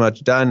was pretty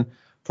much done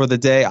for the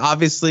day.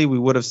 Obviously, we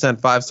would have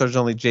sent 5 stars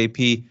only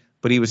JP,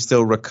 but he was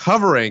still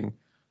recovering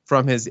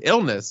from his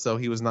illness, so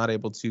he was not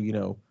able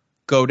to,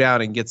 go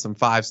down and get some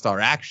 5-star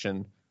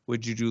action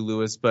with Juju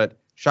Lewis. But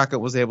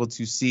Shotgun was able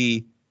to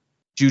see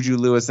Juju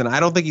Lewis, and I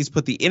don't think he's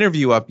put the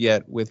interview up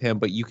yet with him,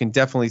 but you can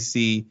definitely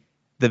see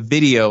the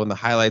video and the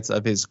highlights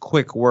of his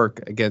quick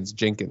work against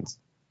Jenkins.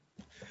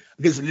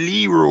 Against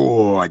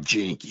Leroy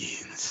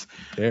Jenkins.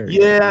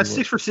 Yeah,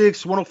 6 for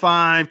 6,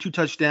 105, 2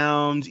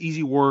 touchdowns,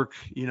 easy work.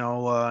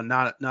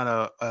 Not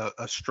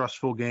a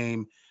stressful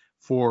game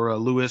for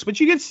Lewis, but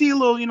you can see a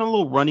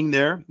little running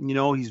there.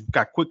 He's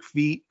got quick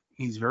feet.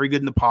 He's very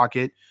good in the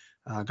pocket.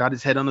 Got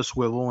his head on a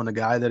swivel, and a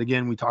guy that,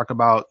 again, we talk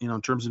about,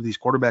 in terms of these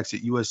quarterbacks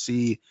that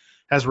USC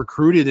has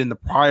recruited in the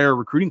prior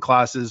recruiting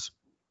classes.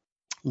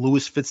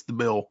 Lewis fits the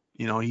bill.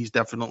 He's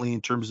definitely,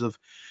 in terms of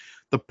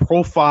the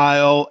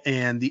profile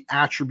and the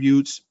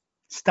attributes,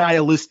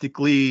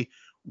 stylistically,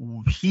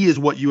 he is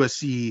what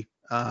USC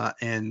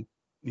and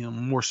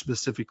more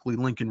specifically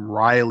Lincoln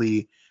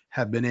Riley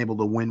have been able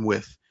to win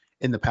with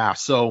in the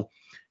past. So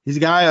he's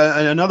a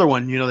guy, another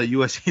one, that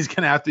USC is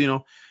going to have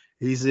to,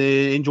 He's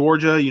in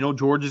Georgia.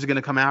 Georgia's going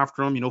to come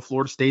after him.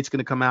 Florida State's going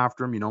to come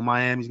after him.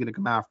 Miami's going to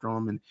come after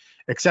him, and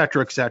et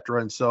cetera, et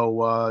cetera. And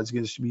so it's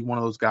going to be one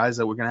of those guys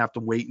that we're going to have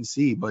to wait and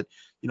see. But,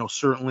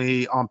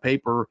 certainly on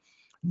paper,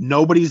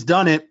 nobody's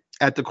done it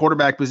at the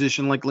quarterback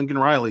position like Lincoln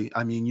Riley.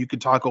 I mean, you could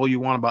talk all you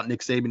want about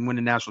Nick Saban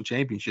winning national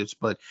championships,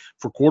 but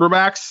for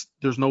quarterbacks,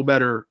 there's no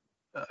better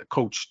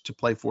coach to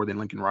play for than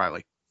Lincoln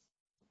Riley.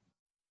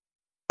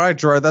 All right,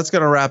 Gerard, that's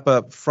going to wrap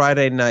up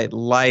Friday Night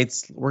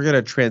Lights. We're going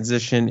to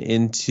transition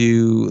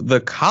into the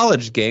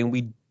college game.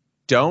 We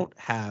don't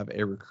have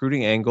a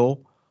recruiting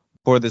angle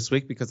for this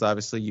week because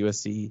obviously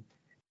USC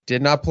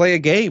did not play a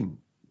game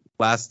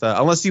last,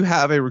 unless you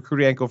have a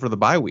recruiting angle for the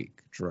bye week,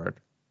 Gerard.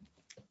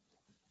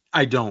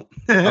 I don't.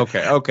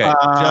 Okay.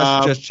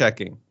 Just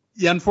checking.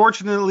 Yeah,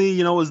 unfortunately,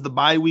 it was the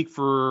bye week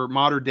for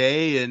Mater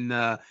Dei,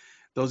 and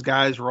those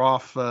guys were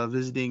off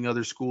visiting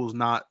other schools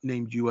not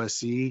named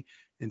USC.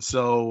 And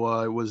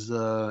so it was,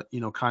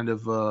 kind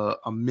of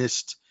a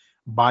missed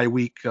bye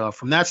week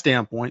from that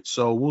standpoint.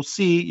 So we'll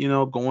see,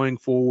 going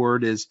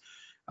forward is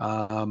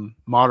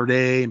Mater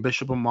Dei and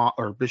Bishop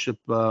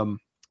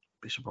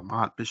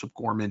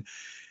Gorman.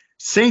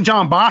 St.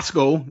 John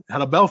Bosco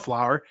had a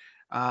Bellflower.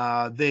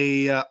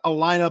 They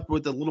line up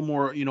with a little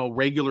more,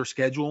 regular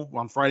schedule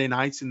on Friday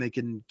nights, and they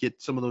can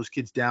get some of those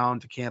kids down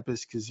to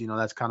campus because,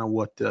 that's kind of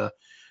what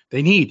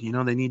they need.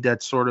 They need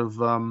that sort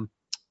of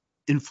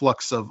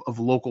influx of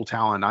local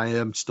talent. I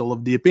am still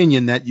of the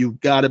opinion that you've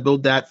got to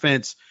build that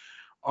fence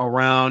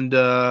around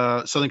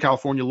Southern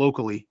California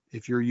locally.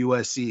 If you're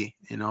USC,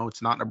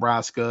 it's not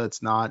Nebraska,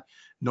 it's not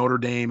Notre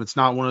Dame, it's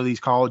not one of these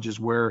colleges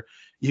where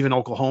even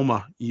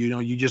Oklahoma,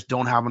 you just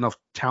don't have enough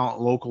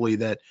talent locally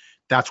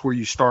that's where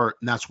you start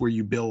and that's where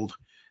you build.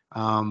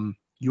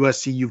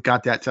 USC, you've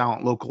got that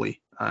talent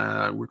locally,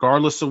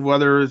 regardless of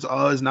whether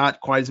it's not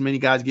quite as many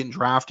guys getting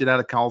drafted out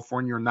of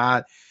California or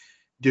not,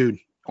 dude.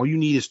 All you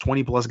need is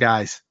 20 plus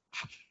guys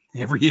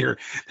every year.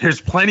 There's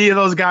plenty of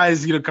those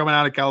guys, coming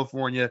out of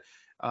California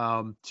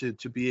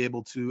to be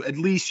able to at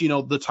least,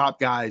 the top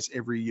guys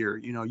every year.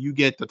 You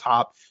get the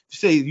top,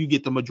 say you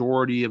get the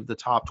majority of the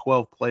top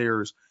 12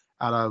 players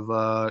out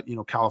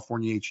of,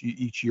 California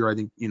each year. I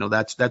think,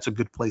 that's a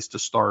good place to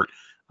start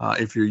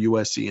if you're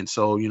USC. And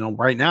so,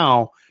 right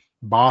now,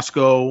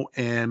 Bosco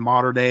and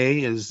Mater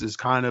Dei is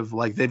kind of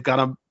like they've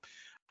got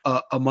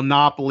a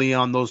monopoly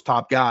on those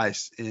top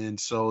guys. And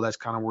so that's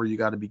kind of where you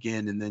got to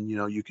begin. And then,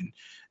 you can,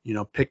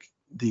 pick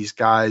these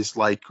guys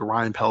like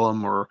Ryan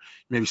Pelham or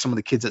maybe some of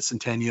the kids at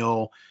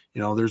Centennial.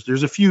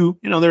 There's a few,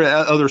 there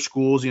are other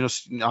schools,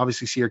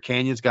 obviously Sierra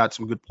Canyon's got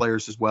some good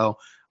players as well.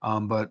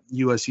 But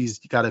USC's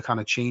got to kind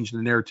of change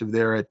the narrative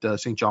there at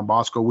St. John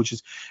Bosco, which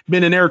has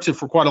been a narrative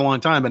for quite a long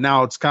time. But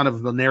now it's kind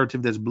of the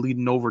narrative that's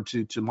bleeding over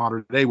to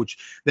Mater Dei, which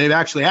they've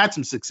actually had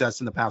some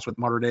success in the past with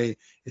Mater Dei.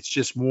 It's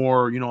just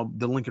more,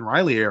 the Lincoln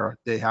Riley era.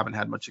 They haven't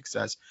had much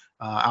success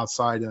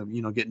outside of,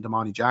 getting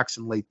Damani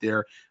Jackson late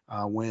there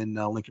when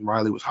Lincoln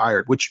Riley was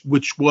hired, which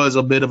was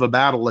a bit of a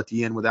battle at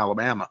the end with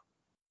Alabama.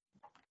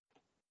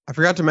 I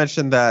forgot to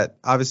mention that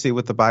obviously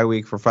with the bye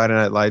week for Friday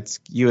Night Lights,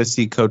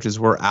 USC coaches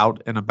were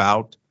out and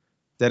about.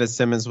 Dennis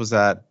Simmons was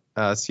at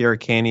Sierra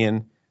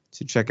Canyon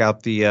to check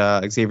out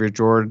the Xavier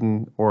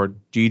Jordan, or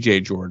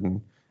DJ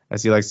Jordan,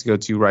 as he likes to go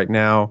to right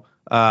now.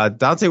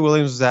 Dante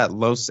Williams was at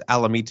Los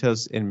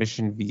Alamitos in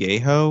Mission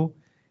Viejo,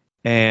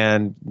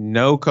 and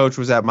no coach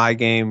was at my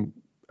game.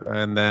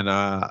 And then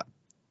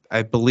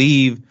I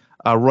believe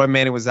Roy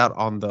Manning was out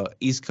on the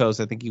East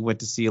Coast. I think he went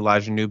to see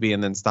Elijah Newby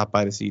and then stopped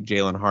by to see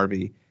Jalen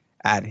Harvey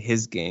at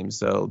his game.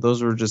 So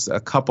those were just a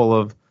couple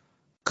of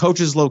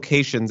coaches'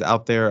 locations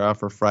out there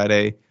for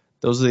Friday.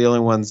 Those are the only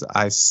ones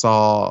I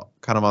saw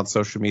kind of on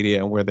social media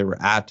and where they were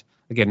at.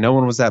 Again, no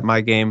one was at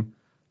my game.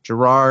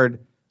 Gerard,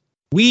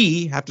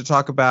 we have to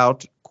talk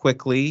about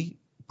quickly,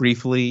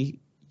 briefly,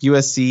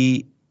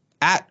 USC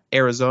at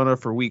Arizona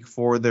for week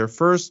 4, their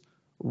first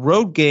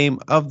road game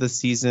of the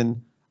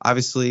season.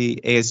 Obviously,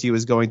 ASU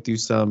is going through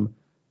some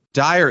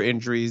dire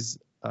injuries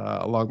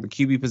along the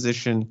QB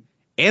position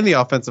and the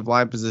offensive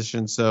line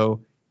position.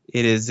 So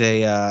it is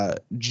a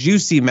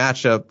juicy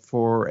matchup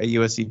for a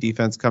USC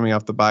defense coming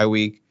off the bye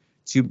week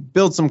to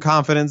build some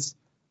confidence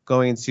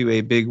going into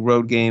a big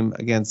road game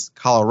against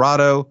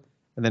Colorado.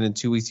 And then in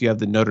 2 weeks, you have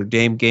the Notre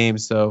Dame game.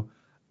 So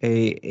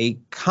a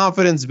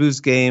confidence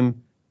boost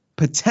game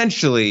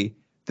potentially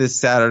this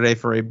Saturday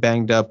for a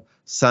banged up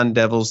Sun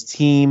Devils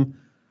team.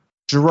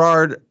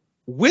 Gerard,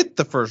 with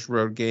the first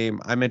road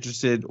game, I'm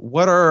interested.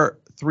 What are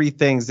 3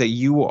 things that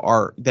you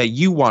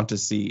want to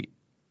see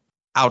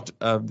out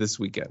of this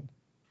weekend?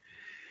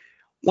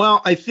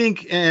 Well, I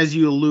think as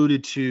you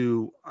alluded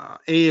to,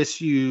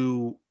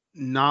 ASU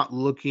not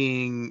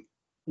looking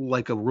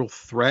like a real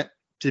threat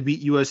to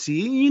beat USC.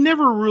 You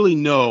never really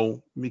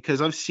know,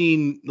 because I've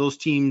seen those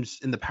teams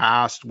in the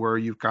past where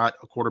you've got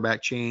a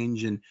quarterback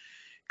change and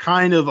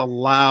kind of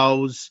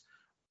allows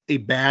a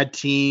bad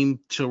team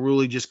to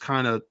really just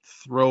kind of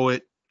throw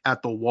it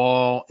at the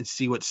wall and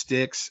see what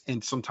sticks.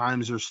 And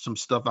sometimes there's some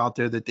stuff out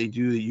there that they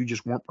do that you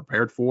just weren't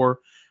prepared for.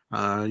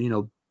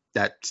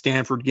 That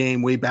Stanford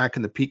game way back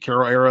in the Pete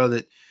Carroll era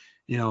that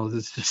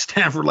this is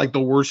Stanford, like the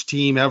worst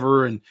team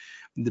ever, and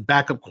the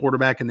backup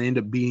quarterback, and they end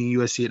up beating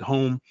USC at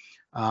home.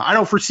 I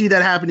don't foresee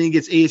that happening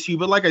against ASU,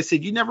 but like I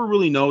said, you never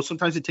really know.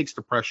 Sometimes it takes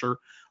the pressure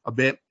a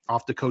bit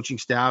off the coaching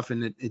staff,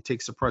 and it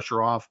takes the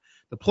pressure off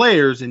the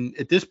players. And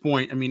at this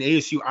point, I mean,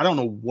 ASU, I don't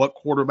know what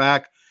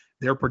quarterback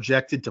they're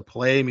projected to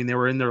play. I mean, they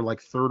were in their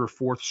like third or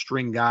fourth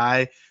string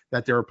guy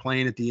that they were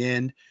playing at the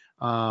end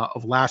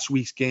of last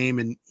week's game,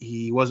 and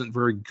he wasn't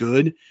very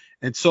good.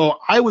 And so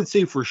I would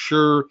say for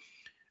sure,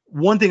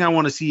 one thing I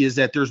want to see is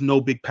that there's no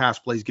big pass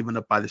plays given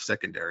up by the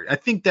secondary. I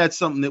think that's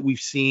something that we've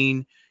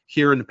seen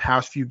here in the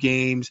past few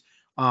games,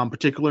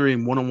 particularly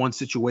in one-on-one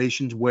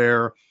situations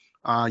where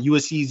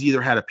USC's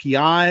either had a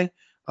PI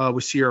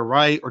with Sierra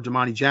Wright or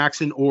Damani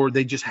Jackson, or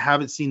they just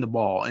haven't seen the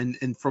ball.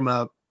 And from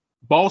a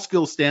ball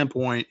skill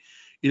standpoint,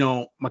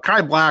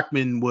 Mekhi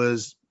Blackman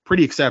was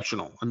pretty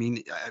exceptional. I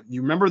mean,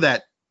 you remember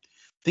that,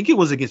 I think it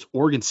was against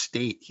Oregon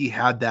State, he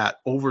had that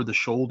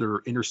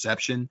over-the-shoulder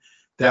interception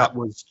that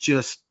was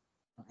just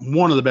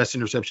one of the best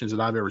interceptions that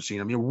I've ever seen.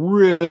 I mean,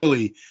 a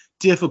really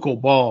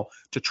difficult ball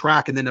to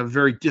track, and then a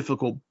very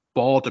difficult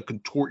ball to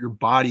contort your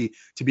body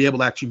to be able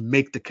to actually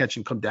make the catch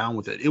and come down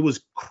with it. It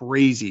was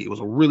crazy. It was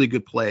a really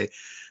good play.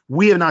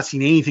 We have not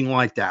seen anything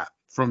like that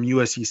from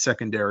USC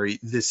secondary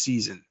this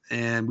season,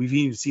 and we've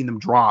even seen them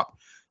drop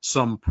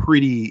some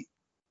pretty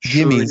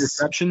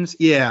interceptions.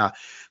 Yeah.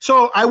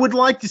 So I would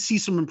like to see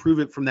some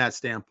improvement from that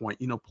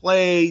standpoint,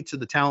 play to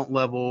the talent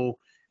level,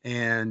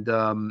 and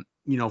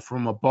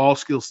from a ball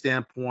skill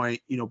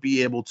standpoint,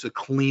 be able to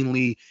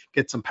cleanly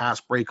get some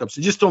pass breakups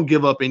and just don't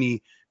give up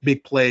any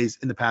big plays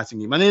in the passing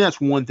game. I think that's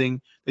one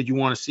thing that you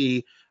want to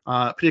see,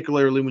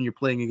 particularly when you're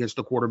playing against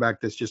a quarterback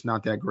that's just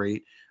not that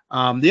great.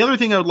 The other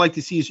thing I would like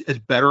to see is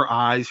better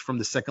eyes from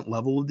the second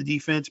level of the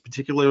defense,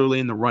 particularly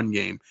in the run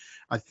game.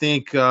 I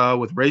think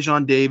with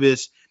Rajon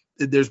Davis,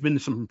 there's been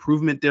some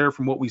improvement there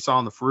from what we saw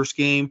in the first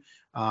game.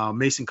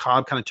 Mason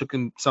Cobb kind of took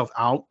himself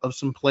out of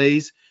some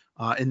plays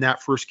in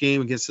that first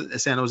game against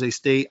San Jose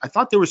State. I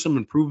thought there was some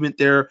improvement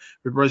there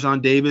with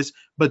Rajon Davis,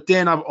 but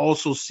then I've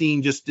also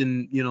seen just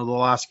in, the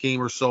last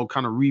game or so,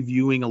 kind of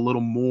reviewing a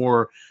little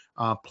more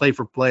play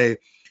for play,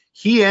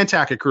 he and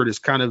Tackett Curtis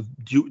kind of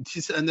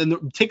and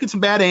then taking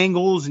some bad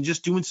angles and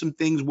just doing some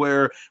things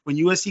where when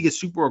USC gets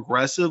super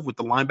aggressive with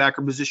the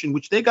linebacker position,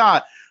 which they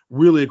got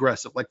really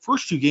aggressive, like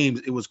first two games,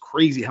 it was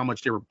crazy how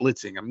much they were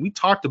blitzing. I mean, we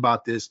talked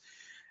about this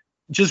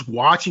just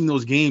watching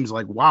those games,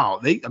 like,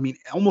 wow,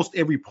 almost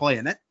every play,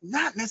 and that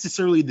not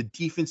necessarily the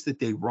defense that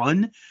they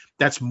run.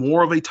 That's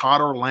more of a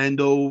Todd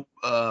Orlando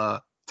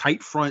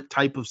tight front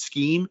type of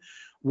scheme,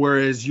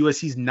 whereas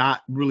USC's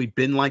not really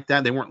been like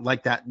that. They weren't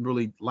like that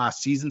really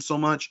last season so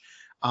much.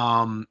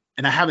 And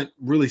I haven't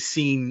really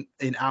seen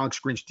an Alex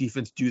Grinch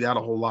defense do that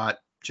a whole lot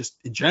just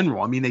in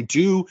general. I mean, they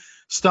do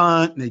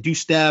stunt and they do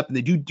step and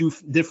they do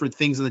different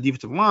things on the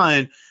defensive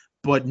line,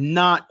 but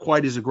not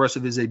quite as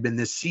aggressive as they've been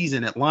this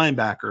season at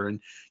linebacker.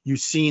 And you've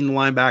seen the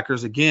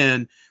linebackers,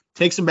 again,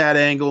 take some bad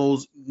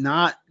angles,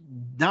 not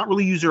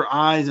really use their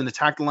eyes and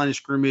attack the line of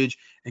scrimmage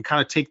and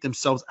kind of take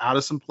themselves out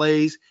of some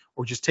plays,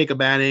 or just take a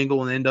bad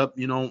angle and end up,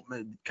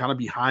 kind of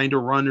behind a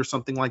run or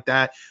something like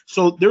that.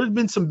 So there's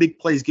been some big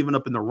plays given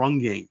up in the run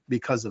game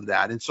because of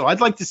that. And so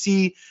I'd like to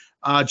see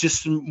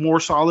just some more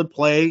solid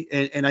play.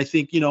 And I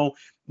think,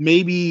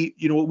 maybe,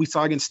 what we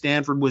saw against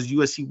Stanford was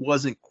USC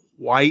wasn't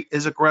quite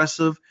as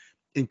aggressive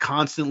and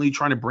constantly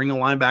trying to bring a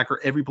linebacker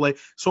every play.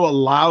 So it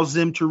allows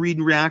them to read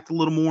and react a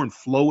little more and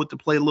flow with the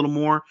play a little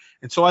more.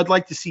 And so I'd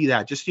like to see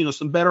that, just,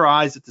 some better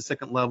eyes at the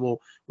second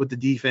level with the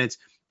defense.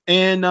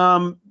 And,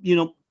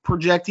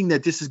 projecting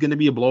that this is going to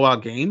be a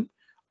blowout game,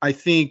 I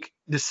think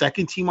the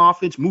second team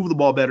offense move the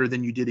ball better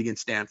than you did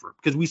against Stanford,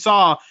 because we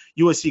saw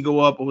USC go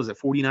up,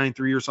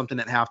 49-3 or something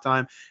at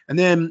halftime. And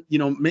then,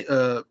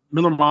 Miller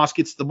Moss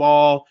gets the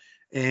ball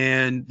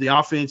and the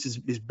offense is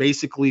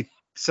basically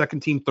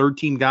second team, third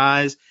team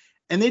guys.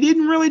 And they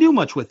didn't really do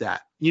much with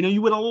that.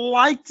 You would have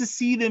liked to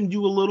see them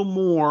do a little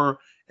more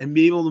and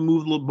be able to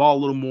move the ball a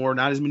little more,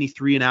 not as many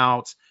 3 and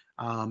outs,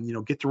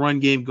 get the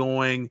run game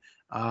going.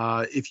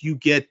 If you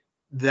get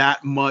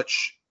that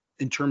much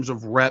in terms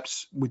of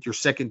reps with your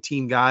second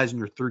team guys and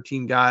your third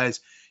team guys,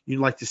 you'd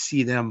like to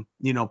see them,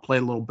 play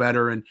a little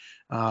better. And,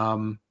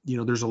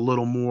 there's a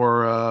little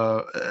more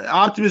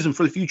optimism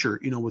for the future,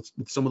 with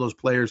some of those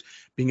players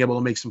being able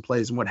to make some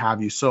plays and what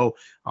have you. So,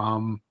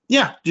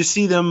 just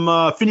see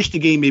them finish the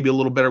game maybe a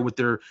little better with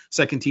their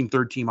second team,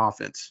 third team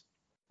offense.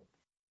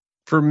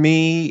 For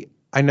me,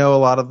 I know a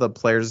lot of the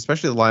players,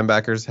 especially the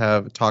linebackers,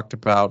 have talked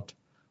about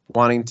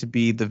wanting to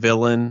be the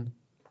villain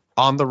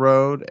on the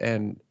road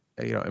and,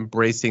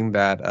 embracing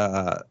that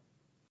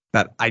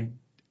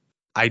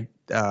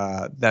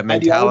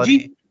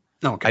mentality.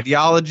 No, okay.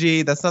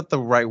 Ideology. That's not the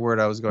right word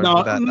I was going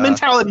for. That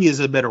mentality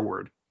is a better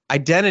word.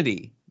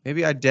 Identity.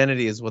 Maybe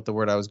identity is what the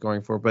word I was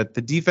going for. But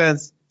the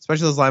defense,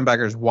 especially those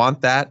linebackers,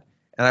 want that,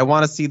 and I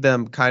want to see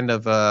them kind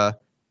of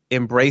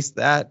embrace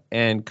that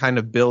and kind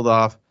of build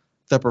off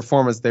the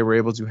performance they were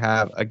able to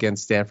have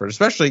against Stanford,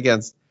 especially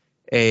against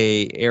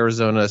a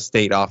Arizona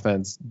State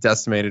offense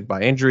decimated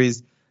by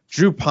injuries.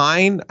 Drew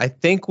Pine, I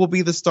think, will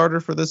be the starter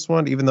for this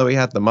one, even though he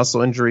had the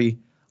muscle injury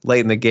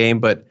late in the game.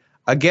 But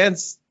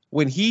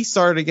when he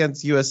started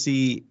against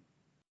USC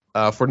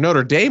for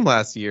Notre Dame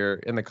last year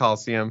in the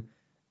Coliseum,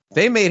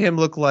 they made him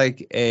look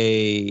like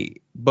a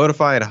bona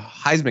fide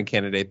Heisman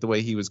candidate the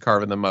way he was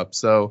carving them up.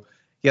 So,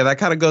 yeah, that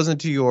kind of goes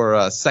into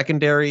your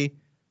secondary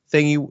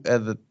thing,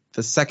 the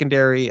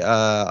secondary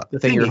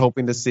thing you're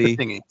hoping to see.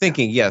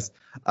 Thinking, yes.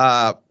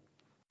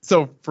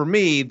 So for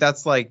me,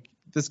 that's like,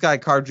 this guy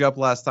carved you up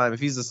last time. If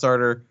he's a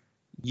starter,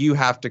 you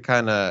have to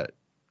kind of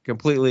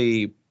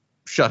completely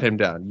shut him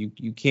down.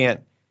 You can't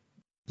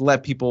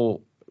let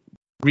people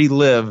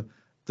relive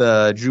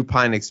the Drew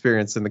Pine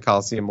experience in the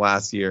Coliseum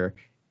last year.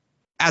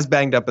 As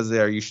banged up as they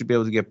are, you should be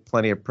able to get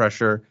plenty of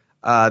pressure.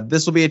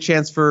 This will be a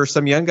chance for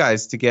some young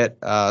guys to get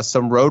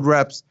some road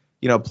reps.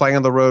 You know, playing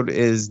on the road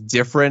is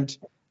different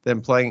than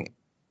playing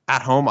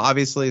at home,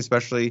 obviously,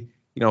 especially,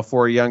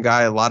 for a young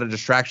guy. A lot of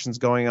distractions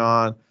going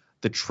on,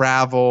 the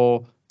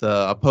travel,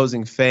 the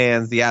opposing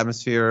fans, the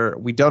atmosphere.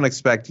 We don't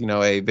expect,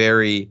 a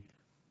very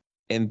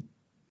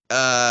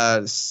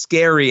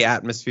scary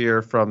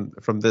atmosphere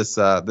from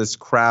this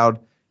crowd.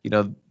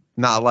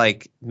 Not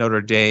like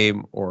Notre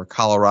Dame or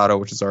Colorado,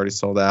 which is already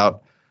sold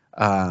out.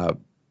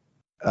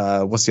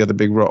 What's the other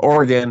big road?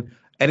 Oregon,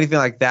 anything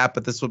like that.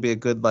 But this will be a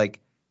good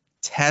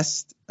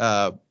test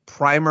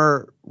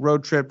primer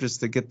road trip just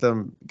to get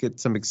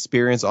some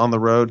experience on the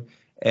road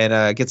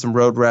and get some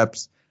road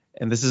reps.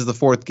 And this is the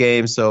fourth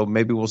game, so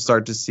maybe we'll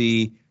start to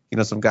see,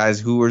 some guys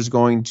who is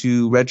going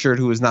to redshirt,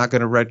 who is not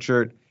going to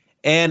redshirt.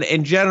 And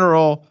in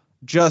general,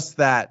 just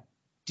that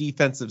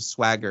defensive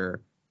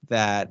swagger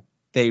that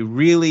they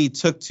really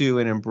took to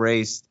and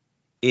embraced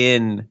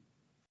in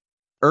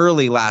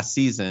early last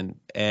season.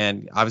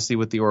 And obviously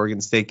with the Oregon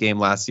State game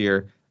last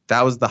year,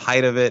 that was the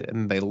height of it,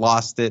 and they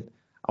lost it.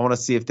 I want to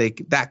see if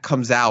that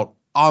comes out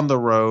on the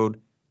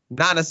road.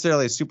 Not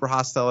necessarily a super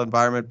hostile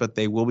environment, but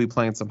they will be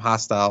playing some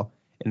hostile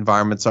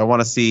environment. So I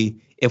want to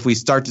see if we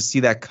start to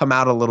see that come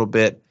out a little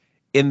bit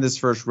in this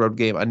first road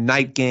game. A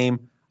night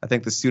game, I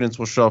think the students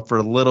will show up for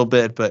a little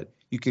bit, but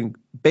you can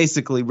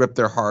basically rip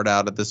their heart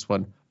out at this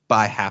one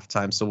by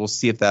halftime. So we'll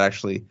see if that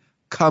actually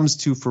comes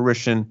to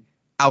fruition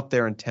out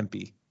there in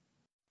Tempe.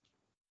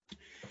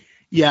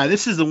 Yeah,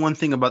 this is the one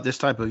thing about this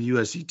type of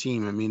USC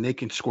team. I mean, they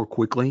can score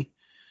quickly,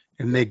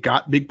 and they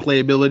got big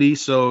playability.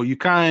 So you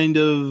kind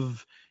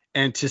of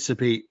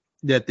anticipate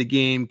that the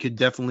game could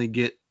definitely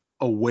get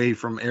away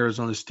from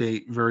Arizona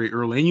State very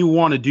early. And you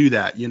want to do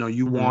that.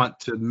 You want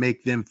to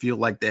make them feel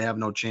like they have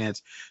no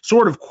chance,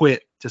 sort of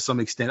quit to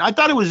some extent. I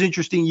thought it was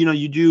interesting.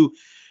 You do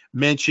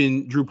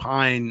mention Drew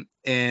Pine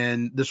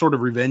and the sort of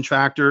revenge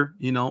factor,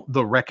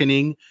 the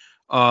reckoning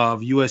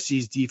of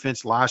USC's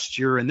defense last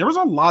year. And there was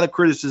a lot of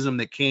criticism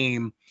that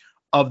came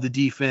of the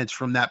defense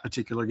from that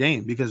particular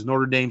game because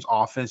Notre Dame's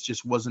offense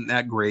just wasn't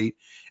that great.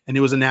 And it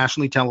was a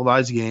nationally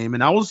televised game.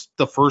 And that was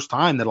the first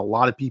time that a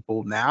lot of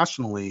people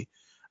nationally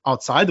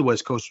outside the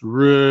West Coast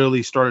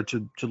really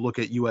started to look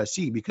at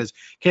USC because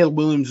Caleb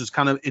Williams was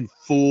kind of in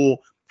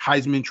full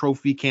Heisman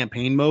Trophy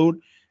campaign mode.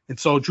 And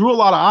so it drew a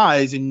lot of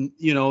eyes, and,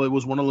 it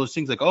was one of those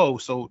things like,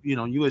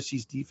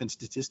 USC's defense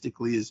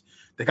statistically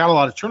they got a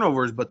lot of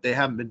turnovers, but they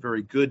haven't been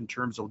very good in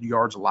terms of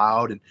yards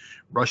allowed and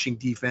rushing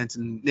defense.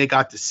 And they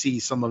got to see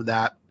some of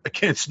that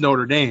against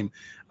Notre Dame.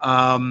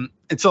 And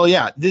so,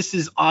 this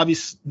is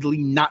obviously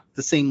not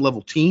the same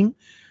level team.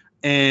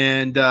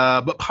 And,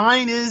 but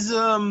Pine is,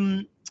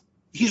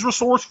 he's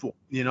resourceful,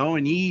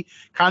 and he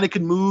kind of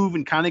can move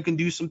and kind of can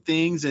do some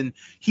things. And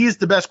he is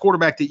the best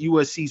quarterback that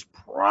USC's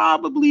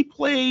probably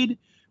played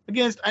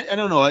against. I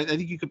don't know. I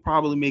think you could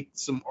probably make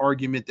some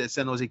argument that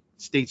San Jose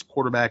State's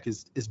quarterback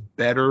is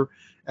better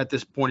at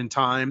this point in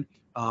time.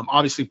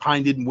 Obviously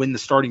Pine didn't win the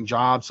starting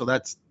job, so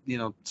that's,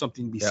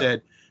 something to be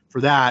said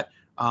for that.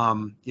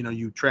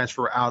 You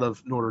transfer out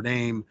of Notre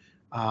Dame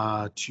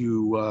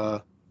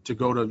to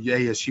go to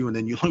ASU, and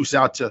then you lose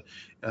out to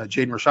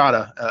Jaden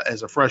Rashada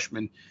as a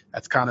freshman.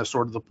 That's kind of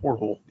sort of the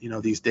porthole,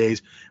 these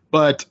days.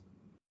 But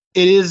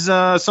it is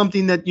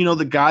something that,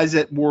 the guys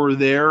that were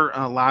there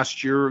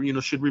last year,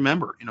 should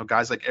remember.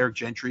 Guys like Eric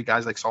Gentry,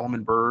 guys like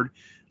Solomon Byrd,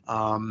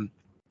 the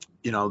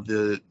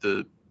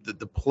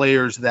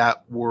players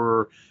that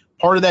were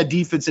part of that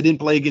defense that didn't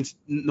play against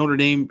Notre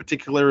Dame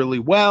particularly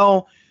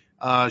well.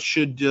 There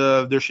should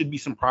be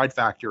some pride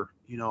factor,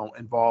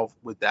 involved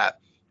with that.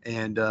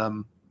 And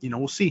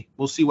we'll see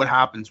what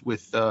happens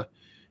with the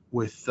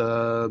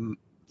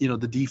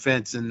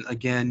defense, and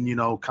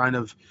again, kind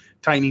of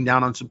tightening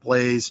down on some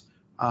plays.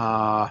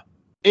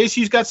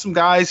 ASU's got some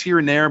guys here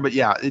and there, but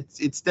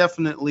it's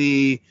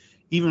definitely,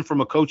 even from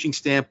a coaching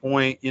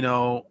standpoint,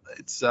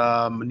 it's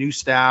a new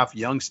staff,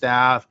 young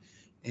staff.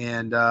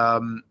 And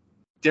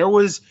there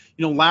was,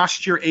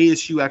 last year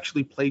ASU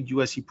actually played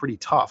USC pretty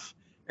tough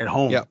at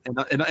home. Yeah.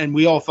 And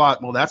we all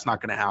thought, well, that's not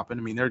going to happen.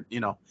 I mean, they're,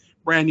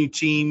 brand new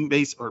team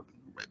base, or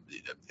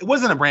it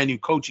wasn't a brand new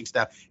coaching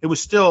staff. It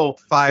was still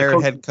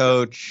fired head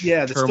coach,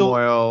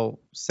 turmoil,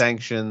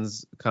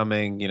 sanctions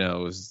coming,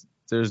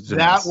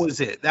 That was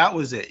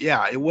it.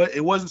 Yeah.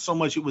 It wasn't so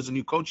much it was a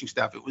new coaching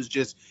staff. It was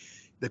just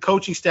the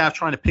coaching staff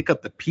trying to pick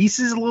up the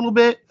pieces a little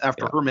bit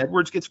after Herm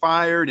Edwards gets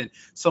fired, and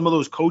some of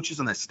those coaches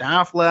on the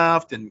staff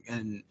left,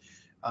 and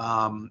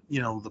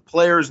the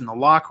players in the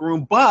locker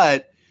room.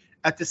 But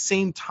at the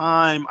same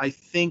time, I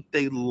think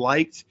they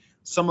liked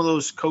some of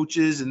those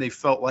coaches, and they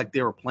felt like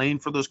they were playing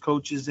for those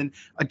coaches. And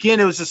again,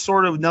 it was a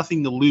sort of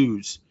nothing to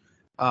lose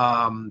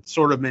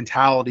sort of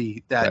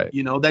mentality that,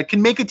 that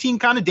can make a team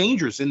kind of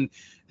dangerous. And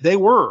they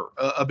were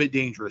a bit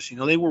dangerous.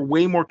 They were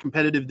way more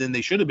competitive than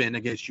they should have been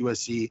against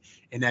USC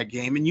in that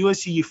game. And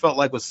USC, you felt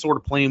like, was sort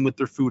of playing with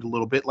their food a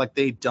little bit, like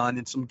they'd done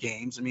in some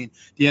games. I mean,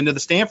 the end of the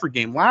Stanford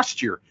game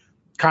last year,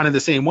 kind of the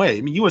same way.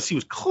 I mean, USC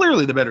was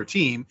clearly the better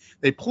team.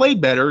 They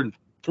played better in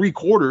 3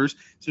 quarters.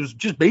 So it was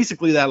just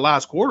basically that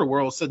last quarter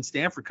where all of a sudden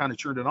Stanford kind of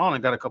turned it on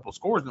and got a couple of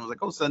scores. And it was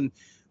like, all of a sudden,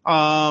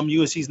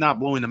 USC's not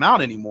blowing them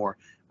out anymore.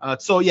 I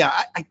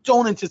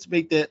don't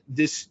anticipate that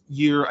this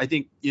year. I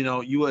think,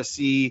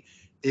 USC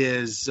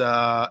is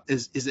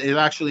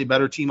actually a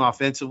better team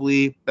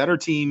offensively, better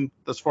team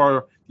thus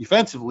far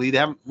defensively. They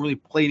haven't really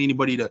played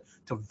anybody to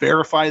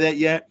verify that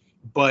yet,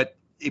 but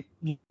it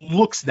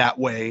looks that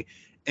way.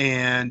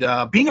 And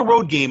being a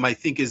road game, I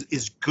think,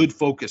 is good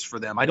focus for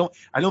them. I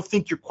don't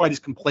think you're quite as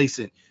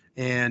complacent.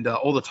 And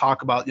all the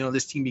talk about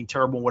this team being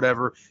terrible,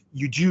 whatever,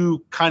 you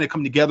do kind of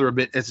come together a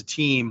bit as a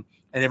team,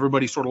 and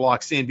everybody sort of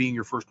locks in being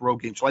your first road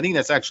game. So I think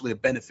that's actually a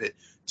benefit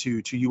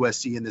to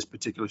USC in this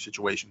particular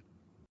situation.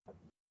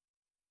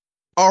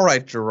 All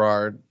right,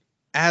 Gerard,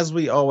 as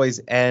we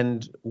always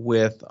end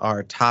with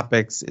our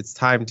topics, it's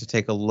time to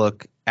take a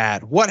look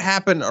at what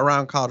happened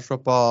around college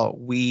football.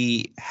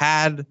 We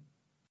had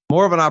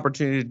more of an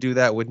opportunity to do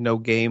that with no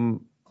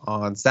game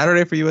on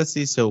Saturday for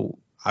USC, so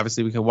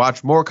obviously we can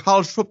watch more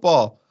college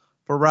football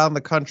for around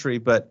the country,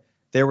 but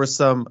there were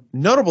some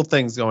notable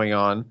things going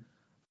on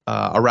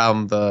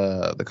around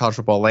the college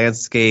football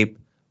landscape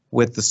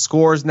with the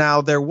scores.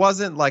 Now, there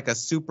wasn't like a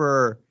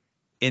super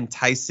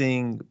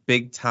enticing,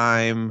 big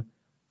time,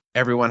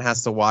 everyone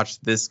has to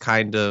watch this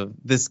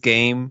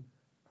game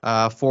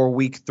for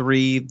week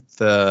 3.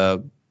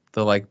 The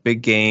like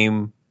big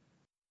game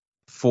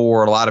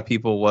for a lot of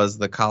people was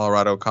the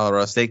Colorado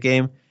State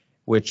game,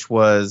 which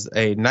was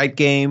a night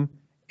game,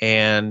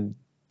 and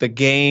the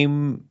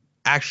game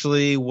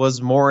actually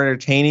was more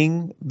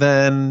entertaining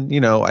than,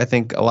 I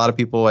think a lot of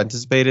people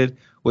anticipated,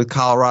 with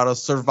Colorado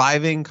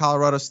surviving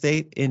Colorado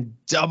State in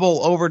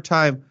double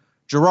overtime.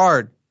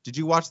 Gerard, did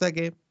you watch that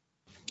game?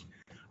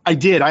 I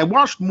did. I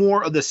watched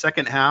more of the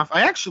second half.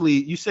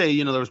 You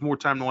say, there was more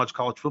time to watch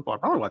college football. I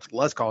probably watched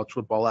less college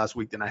football last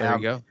week than I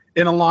have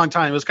in a long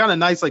time. It was kind of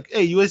nice. Like,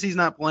 hey, USC's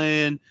not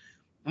playing.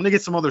 I'm going to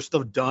get some other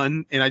stuff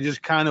done. And I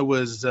just kind of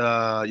was,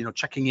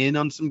 checking in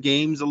on some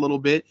games a little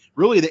bit.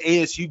 Really, the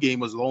ASU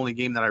game was the only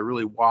game that I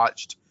really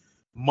watched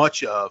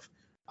much of.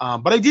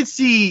 But I did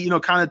see,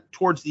 kind of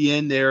towards the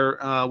end there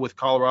with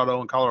Colorado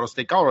and Colorado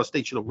State. Colorado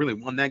State should have really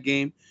won that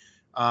game.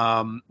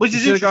 Which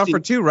is should have gone for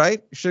 2,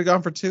 right? You should have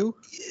gone for 2.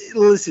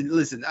 Listen.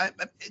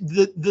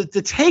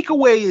 The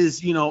takeaway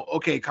is,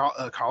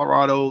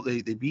 Colorado,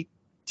 they beat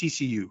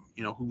TCU,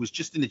 who was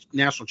just in the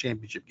national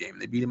championship game.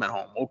 They beat him at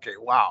home. Okay,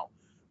 wow,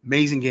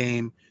 amazing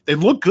game. They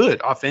look good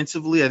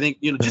offensively. I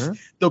think just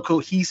the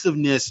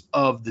cohesiveness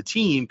of the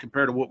team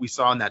compared to what we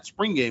saw in that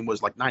spring game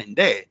was like night and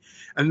day.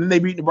 And then they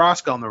beat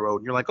Nebraska on the road,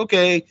 and you're like,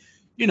 okay.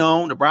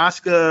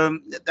 Nebraska,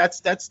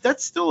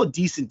 that's still a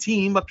decent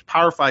team, a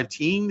Power 5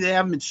 team. They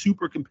haven't been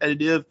super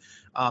competitive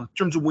in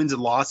terms of wins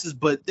and losses,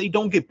 but they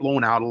don't get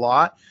blown out a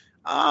lot.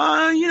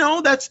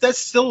 That's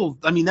still,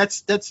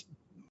 that's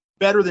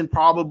better than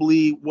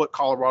probably what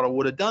Colorado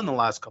would have done the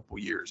last couple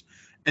of years.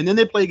 And then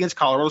they play against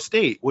Colorado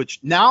State, which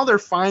now they're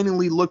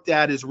finally looked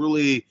at as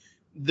really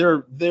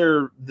they're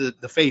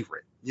the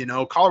favorite.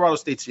 Colorado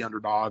State's the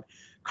underdog.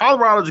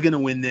 Colorado's going to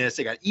win this.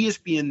 They got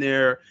ESPN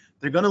there.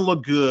 They're going to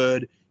look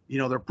good.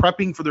 They're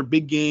prepping for their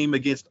big game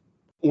against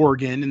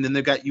Oregon, and then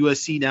they've got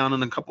USC down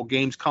in a couple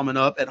games coming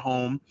up at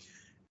home.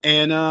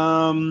 And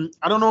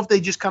I don't know if they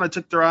just kind of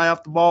took their eye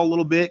off the ball a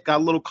little bit, got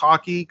a little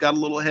cocky, got a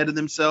little ahead of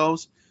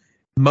themselves.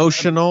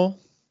 Emotional.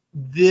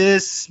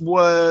 This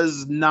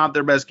was not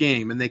their best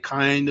game, and they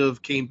kind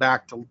of came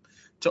back to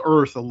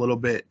earth a little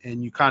bit,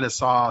 and you kind of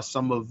saw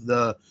some of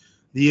the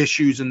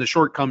issues and the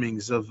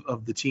shortcomings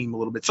of the team a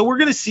little bit. So we're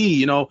going to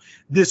see,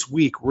 this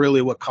week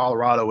really what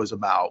Colorado is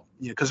about,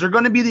 because they're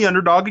going to be the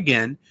underdog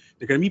again.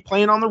 They're going to be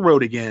playing on the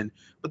road again,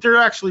 but they're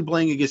actually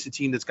playing against a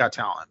team that's got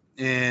talent,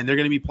 and they're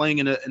going to be playing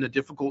in a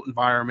difficult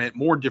environment,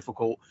 more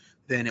difficult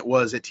than it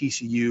was at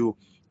TCU,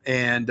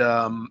 and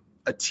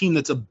a team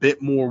that's a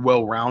bit more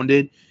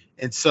well-rounded.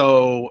 And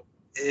so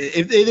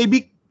if they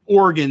beat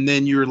Oregon,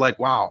 then you're like,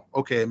 wow,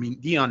 okay.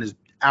 Deion is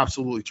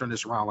absolutely turn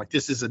this around. Like,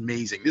 this is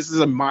amazing. This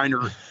is a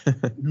minor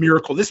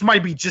miracle. This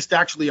might be just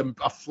actually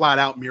a flat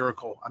out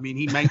miracle.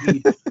 He might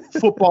need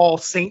football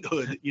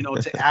sainthood,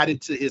 to add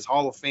it to his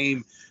Hall of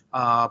Fame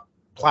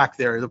plaque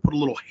there. They'll put a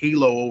little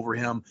halo over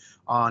him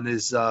on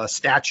his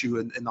statue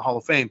in the Hall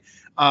of Fame.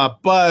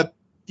 But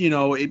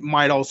it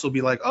might also be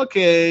like,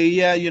 okay,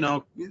 yeah,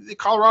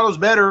 Colorado's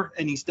better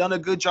and he's done a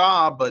good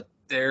job, but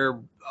they're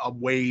a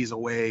ways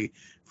away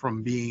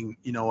from being,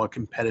 a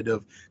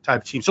competitive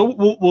type team. So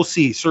we'll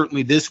see.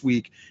 Certainly this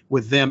week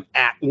with them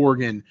at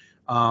Oregon,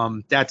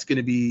 that's going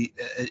to be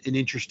an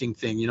interesting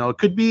thing. It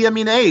could be.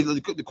 According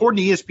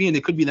to ESPN,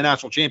 it could be the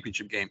national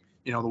championship game.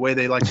 The way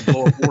they like to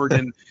blow up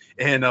Oregon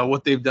and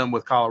what they've done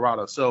with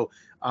Colorado. So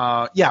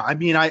I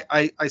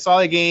saw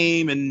the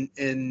game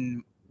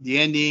and the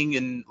ending,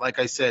 and like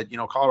I said,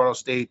 Colorado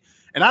State.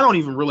 And I don't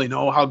even really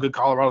know how good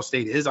Colorado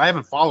State is. I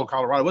haven't followed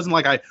Colorado. It wasn't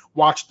like I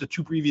watched the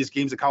 2 previous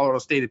games that Colorado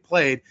State had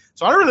played.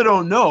 So I really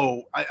don't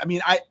know.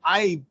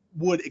 I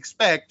would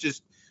expect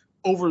just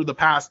over the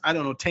past,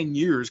 10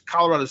 years,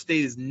 Colorado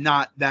State is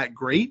not that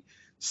great.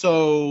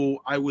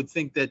 So I would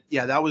think that,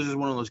 that was just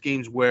one of those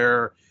games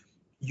where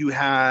you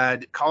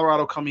had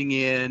Colorado coming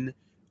in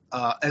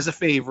as a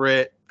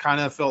favorite, kind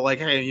of felt like,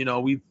 hey,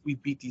 we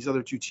beat these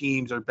other 2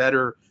 teams, are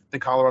better than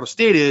Colorado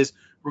State is.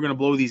 We're going to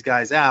blow these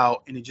guys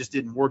out. And it just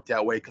didn't work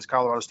that way because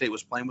Colorado State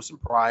was playing with some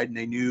pride, and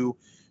they knew,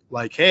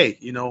 like, hey,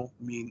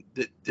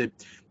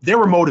 they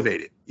were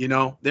motivated,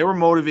 they were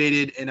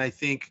motivated. And I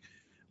think,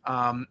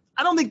 I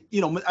don't think,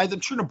 I'm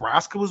sure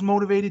Nebraska was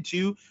motivated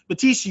too, but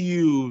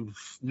TCU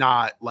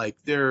not, like,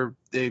 they're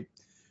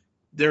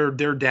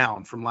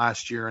down from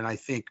last year. And I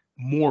think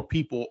more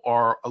people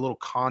are a little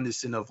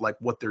cognizant of like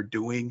what they're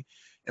doing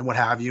and what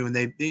have you. And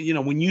they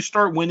when you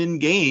start winning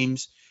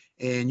games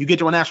and you get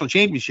to a national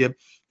championship,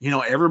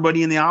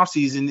 everybody in the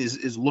offseason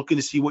is looking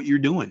to see what you're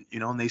doing,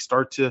 and they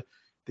start to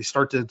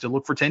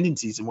look for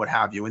tendencies and what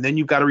have you. And then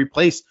you've got to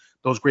replace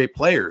those great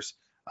players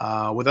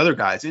with other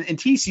guys. And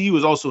TCU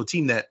is also a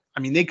team that,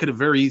 they could have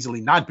very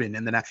easily not been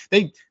in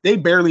the they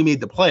barely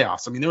made the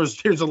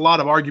playoffs. There's a lot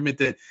of argument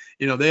that,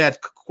 they had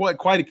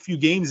quite a few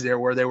games there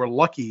where they were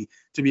lucky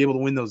to be able to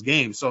win those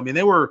games. So,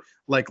 they were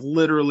like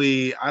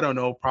literally, I don't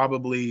know,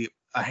 probably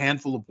a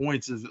handful of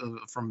points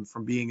from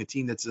being a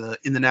team that's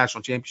in the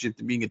national championship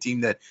to being a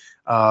team that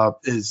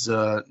is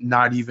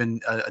not even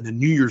the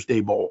New Year's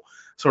Day Bowl,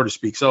 so to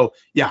speak. So,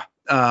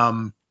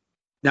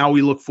 now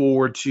we look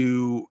forward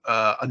to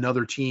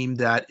another team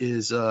that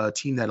is a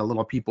team that a lot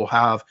of people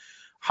have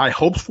high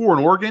hopes for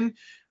in Oregon,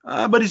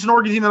 but it's an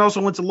Oregon team that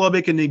also went to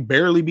Lubbock and they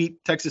barely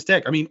beat Texas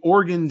Tech.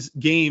 Oregon's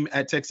game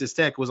at Texas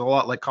Tech was a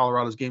lot like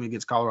Colorado's game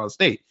against Colorado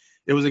State.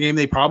 It was a game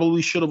they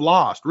probably should have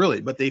lost, really,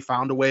 but they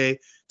found a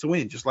way to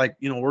win, just like,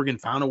 Oregon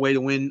found a way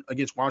to win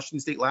against Washington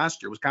State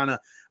last year. It was kind of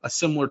a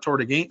similar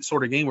sort of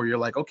game where you're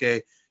like,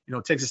 okay,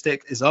 Texas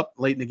Tech is up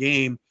late in the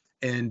game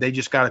and they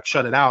just got to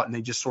shut it out, and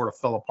they just sort of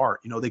fell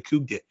apart. They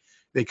couged it.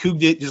 They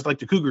couged it just like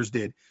the Cougars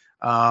did.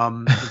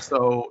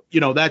 So,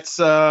 that's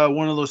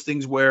one of those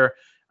things where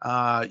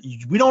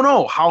we don't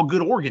know how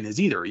good Oregon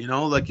is either.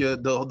 Like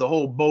the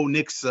whole Bo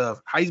Nix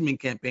Heisman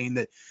campaign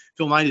that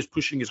Phil Knight is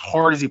pushing as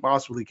hard as he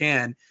possibly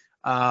can.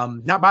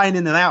 Not buying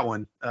into that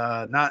one.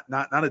 Not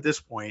at this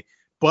point.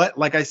 But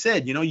like I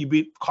said, you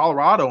beat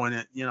Colorado and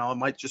it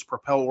might just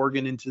propel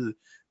Oregon into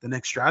the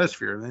next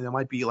stratosphere. And it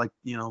might be like,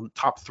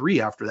 top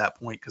 3 after that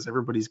point because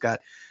everybody's got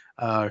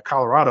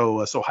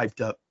Colorado so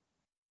hyped up.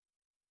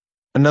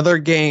 Another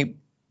game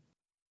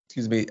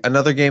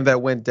that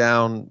went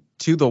down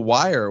to the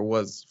wire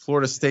was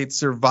Florida State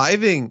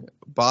surviving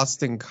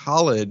Boston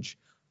College,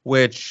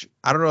 which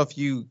I don't know if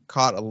you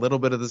caught a little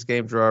bit of this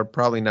game, Gerard,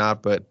 probably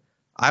not, but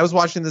I was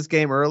watching this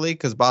game early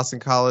because Boston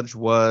College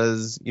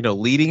was,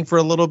 leading for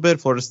a little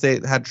bit. Florida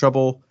State had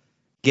trouble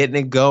getting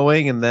it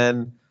going, and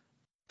then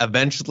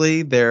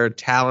eventually their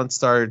talent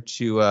started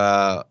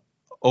to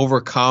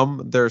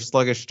overcome their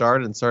sluggish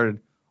start and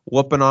started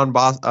whooping on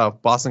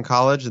Boston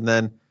College. And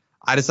then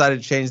I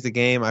decided to change the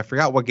game. I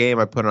forgot what game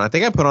I put on. I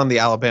think I put on the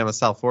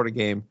Alabama-South Florida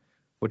game,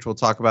 which we'll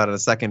talk about in a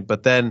second.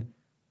 But then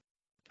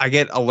I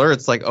get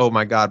alerts like, oh,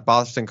 my God,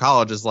 Boston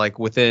College is like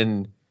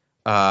within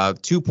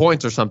 2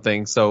 points or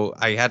something. So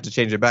I had to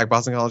change it back.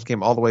 Boston College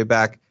came all the way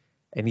back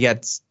and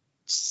yet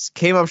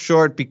came up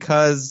short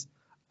because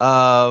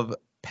of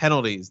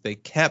penalties. They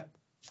kept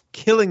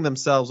killing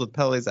themselves with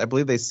penalties. I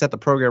believe they set the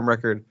program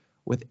record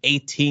with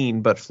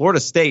 18. But Florida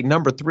State,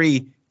 number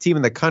 3 team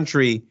in the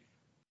country,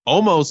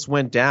 almost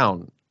went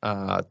down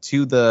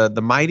to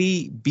the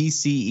mighty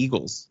BC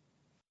Eagles.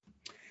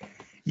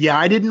 Yeah,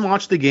 I didn't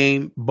watch the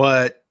game,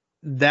 but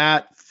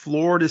that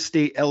Florida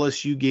State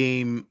LSU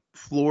game,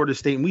 Florida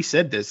State, and we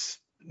said this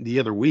the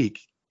other week,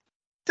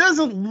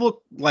 doesn't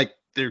look like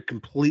they're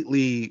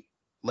completely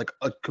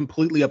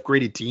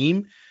upgraded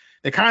team.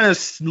 They kind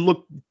of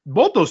look,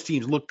 both those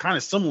teams look kind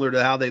of similar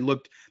to how they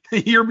looked the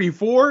year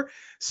before.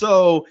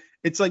 So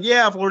it's like,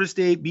 yeah, Florida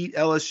State beat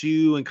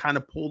LSU and kind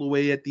of pulled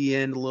away at the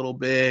end a little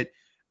bit,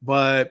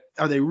 but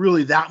are they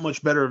really that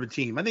much better of a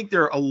team? I think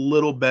they're a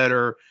little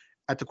better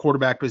at the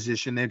quarterback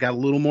position. They've got a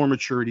little more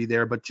maturity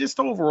there, but just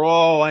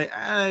overall,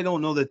 I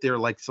don't know that they're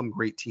like some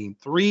great team.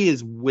 3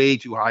 is way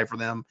too high for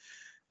them.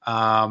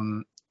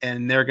 And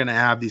they're going to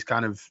have these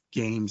kind of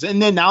games.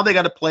 And then now they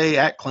got to play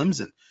at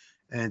Clemson.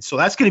 And so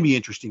that's going to be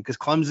interesting because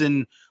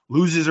Clemson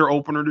loses their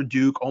opener to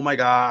Duke. Oh my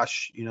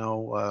gosh,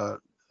 Dabo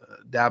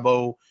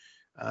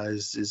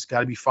is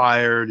got to be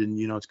fired, and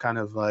it's kind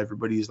of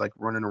everybody's like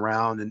running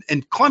around,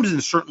 and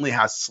Clemson certainly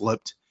has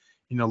slipped.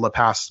 the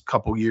past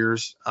couple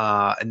years.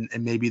 And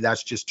maybe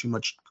that's just too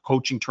much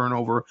coaching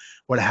turnover,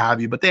 what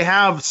have you. But they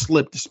have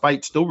slipped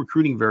despite still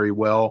recruiting very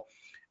well.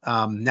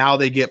 Now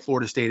they get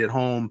Florida State at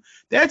home.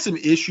 They had some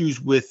issues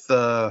with,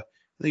 I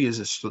think it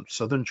was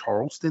Southern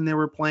Charleston they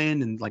were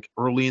playing, and like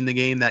early in the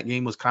game, that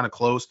game was kind of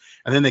close,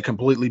 and then they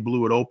completely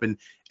blew it open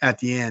at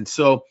the end.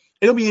 So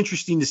it'll be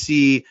interesting to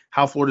see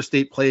how Florida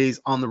State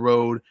plays on the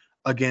road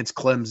against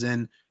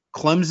Clemson.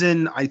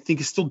 Clemson, I think,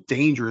 is still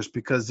dangerous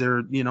because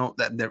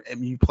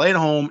you play at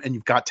home and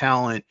you've got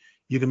talent,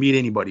 you can beat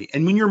anybody.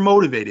 And when you're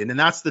motivated, and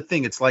that's the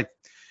thing, it's like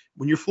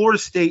when you're Florida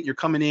State, you're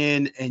coming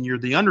in and you're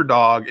the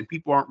underdog and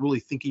people aren't really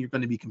thinking you're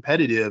going to be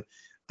competitive.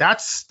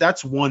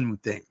 That's one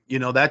thing,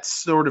 that's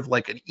sort of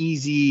like an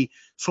easy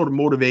sort of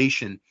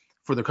motivation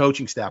for the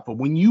coaching staff. But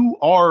when you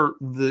are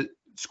the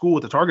school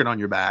with the target on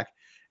your back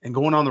and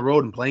going on the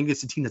road and playing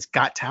against a team that's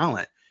got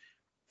talent,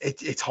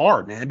 it's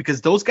hard, man,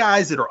 because those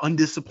guys that are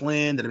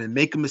undisciplined, that have been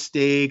making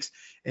mistakes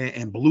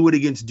and blew it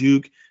against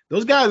Duke,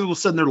 those guys all of a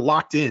sudden they're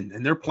locked in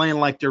and they're playing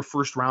like their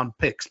first round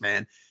picks,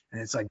 man.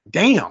 And it's like,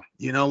 damn,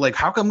 like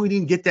how come we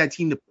didn't get that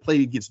team to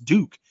play against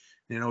Duke?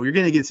 You're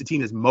going against a team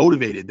that's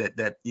motivated,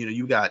 that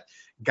you got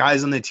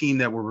guys on the team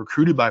that were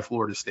recruited by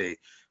Florida State.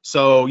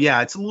 So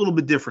yeah, it's a little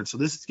bit different. So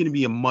this is going to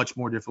be a much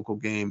more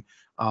difficult game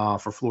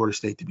for Florida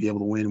State to be able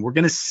to win. We're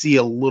going to see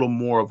a little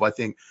more of, I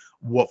think,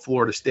 what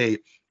Florida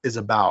State is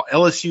about.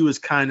 LSU is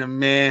kind of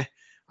meh.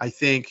 I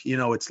think,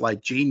 it's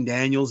like Jaden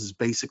Daniels is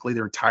basically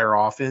their entire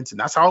offense, and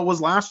that's how it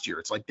was last year.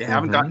 It's like they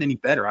haven't gotten any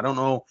better. I don't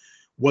know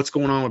what's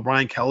going on with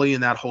Brian Kelly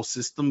and that whole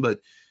system, but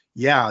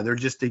yeah,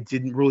 they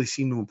didn't really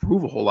seem to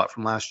improve a whole lot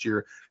from last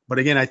year. But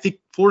again, I think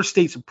Florida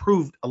State's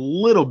improved a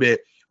little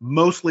bit,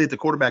 mostly at the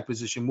quarterback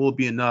position, will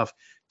be enough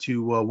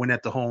to win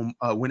at home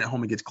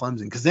against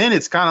Clemson. Because then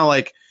it's kind of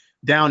like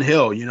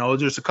downhill.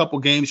 There's a couple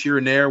games here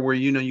and there where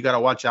you got to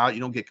watch out, you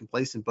don't get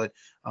complacent, but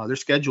their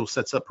schedule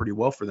sets up pretty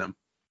well for them.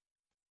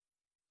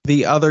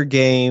 The other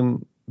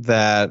game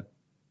that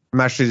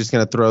I'm actually just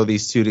going to throw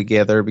these two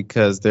together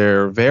because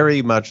they're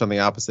very much on the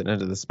opposite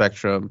end of the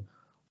spectrum.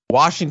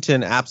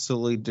 Washington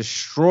absolutely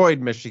destroyed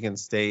Michigan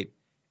State,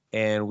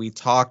 and we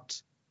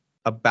talked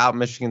about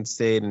Michigan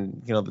State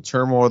and the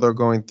turmoil they're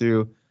going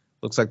through.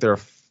 Looks like they're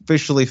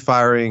officially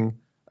firing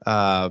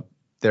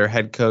their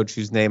head coach,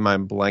 whose name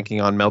I'm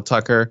blanking on, Mel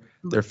Tucker.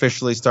 They're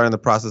officially starting the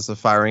process of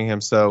firing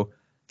him. So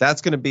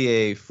that's going to be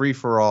a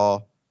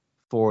free-for-all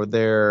for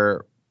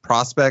their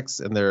prospects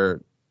and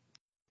their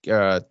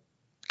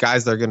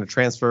guys that are going to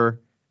transfer.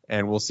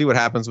 And we'll see what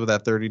happens with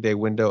that 30-day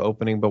window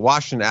opening. But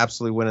Washington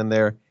absolutely went in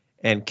there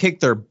and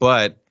kicked their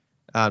butt.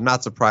 I'm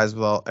not surprised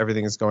with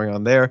everything that's going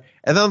on there.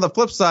 And then on the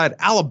flip side,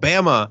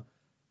 Alabama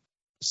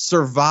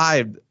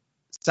survived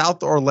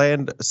South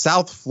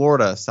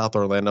Florida. That's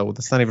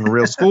not even a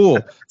real school.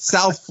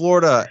 South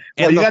Florida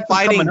and the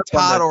Fighting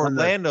Todd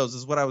Orlandos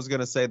is what I was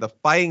going to say. The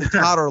Fighting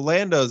Todd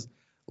Orlandos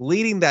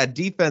leading that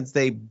defense.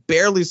 They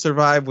barely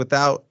survived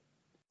without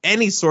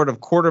any sort of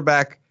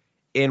quarterback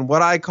in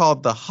what I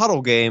called the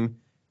huddle game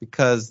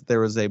because there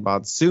was a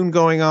monsoon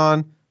going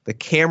on. The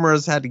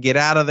cameras had to get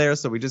out of there,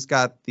 so we just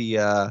got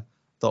the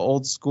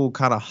old school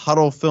kind of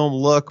huddle film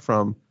look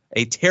from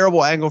a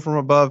terrible angle from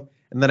above,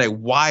 and then a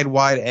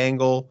wide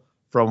angle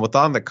from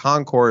within the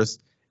concourse.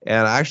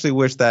 And I actually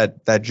wish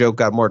that joke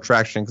got more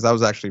traction because I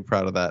was actually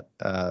proud of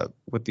that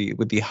with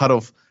the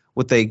huddle,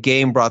 with a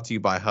game brought to you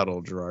by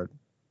Huddle, Gerard.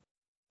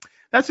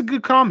 That's a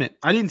good comment.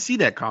 I didn't see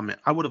that comment.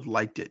 I would have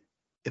liked it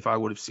if I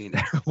would have seen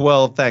it.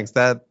 Well, thanks.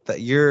 That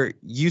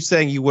you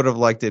saying you would have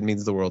liked it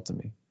means the world to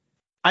me.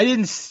 I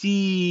didn't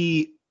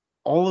see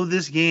all of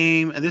this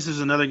game, and this is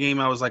another game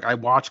I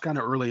watched kind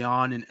of early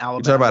on in Alabama.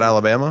 You talking about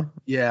Alabama?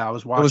 Yeah, I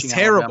was watching. It was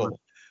terrible. Alabama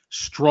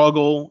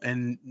struggle,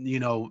 and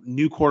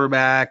new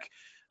quarterback.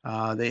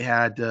 They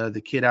had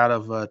the kid out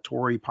of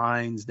Torrey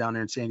Pines down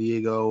there in San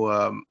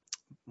Diego.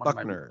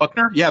 Buckner.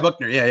 Yeah,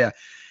 Buckner. Yeah.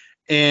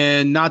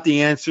 And not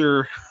the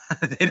answer.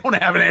 They don't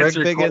have an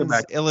answer. Greg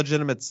Biggin's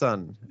illegitimate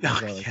son. Oh,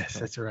 yes,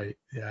 that's right.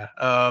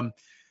 Yeah.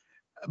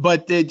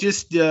 But they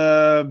just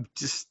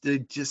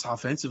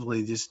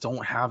offensively just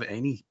don't have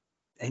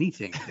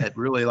anything that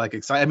really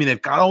excites. I mean,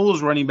 they've got all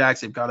those running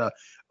backs. They've got a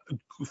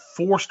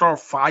 4-star,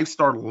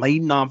 5-star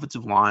laden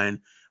offensive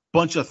line,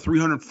 bunch of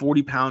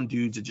 340-pound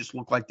dudes that just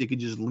look like they could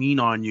just lean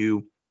on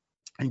you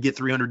and get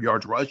 300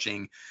 yards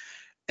rushing.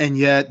 And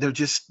yet they're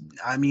just,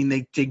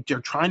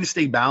 they're trying to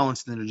stay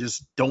balanced and they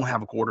just don't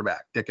have a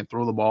quarterback that can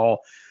throw the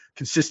ball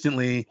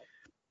consistently.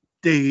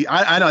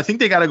 I think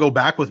they got to go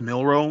back with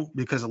Milroe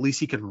because at least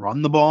he can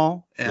run the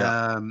ball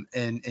and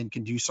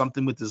can do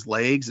something with his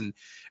legs, and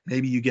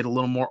maybe you get a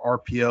little more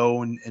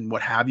RPO and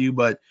what have you.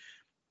 But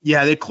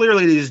yeah, they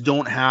just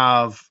don't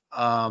have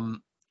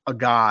a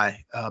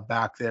guy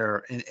back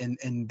there,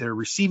 and their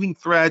receiving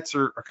threats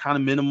are kind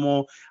of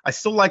minimal. I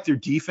still like their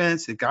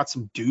defense. They've got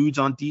some dudes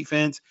on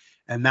defense,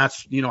 and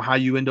that's how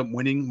you end up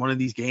winning one of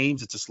these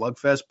games. It's a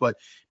slugfest, but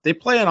they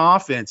play an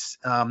offense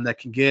that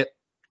can get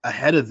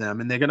ahead of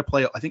them, and they're going to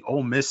play, I think,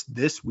 Ole Miss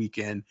this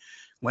weekend.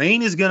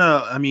 Lane is going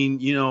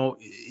to,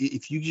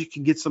 if you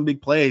can get some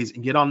big plays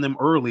and get on them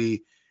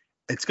early,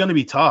 it's going to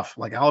be tough.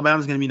 Like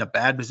Alabama's going to be in a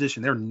bad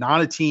position. They're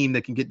not a team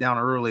that can get down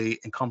early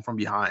and come from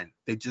behind.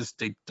 They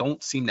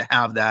don't seem to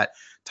have that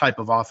type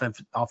of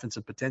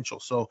offensive potential.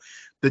 So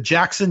the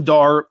Jackson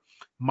Dart,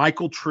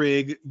 Michael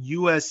Trigg,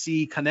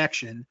 USC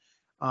connection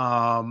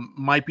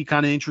might be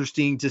kind of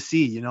interesting to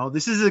see. You know,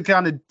 this is a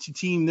kind of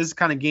team, this is the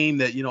kind of game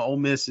that, you know, Ole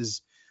Miss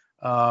is,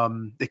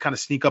 they kind of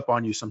sneak up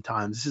on you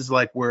sometimes. This is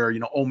like where, you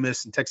know, Ole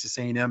Miss and Texas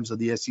A&M's of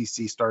the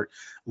SEC start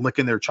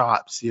licking their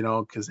chops, you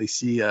know, because they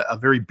see a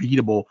very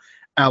beatable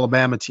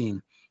Alabama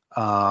team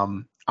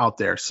out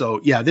there. So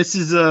yeah, this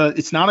is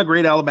it's not a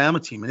great Alabama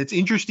team, and it's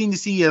interesting to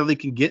see how they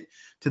can get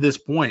to this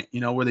point, you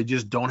know, where they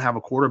just don't have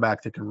a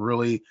quarterback that can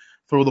really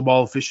throw the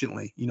ball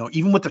efficiently. You know,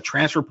 even with the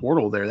transfer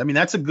portal there, I mean,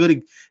 that's a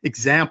good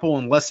example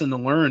and lesson to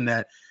learn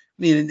that,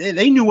 I mean,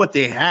 they knew what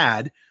they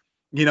had,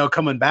 you know,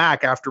 coming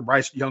back after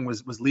Bryce Young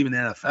was leaving the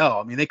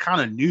NFL. I mean, they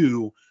kind of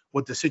knew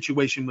what the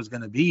situation was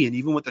going to be. And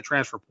even with the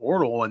transfer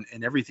portal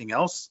and everything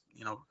else,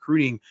 you know,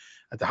 recruiting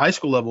at the high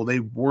school level, they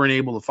weren't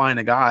able to find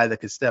a guy that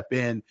could step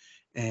in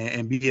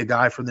and be a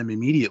guy for them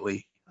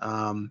immediately.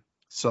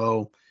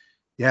 So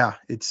yeah,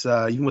 it's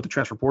even with the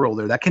transfer portal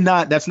there,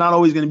 that's not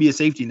always going to be a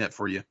safety net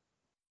for you.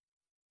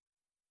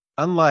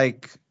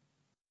 Unlike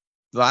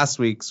last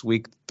week's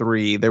week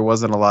 3, there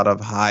wasn't a lot of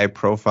high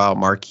profile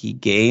marquee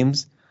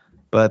games,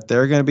 but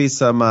there are going to be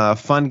some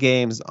fun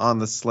games on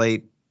the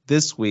slate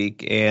this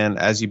week. And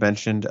as you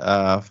mentioned,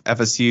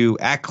 FSU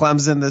at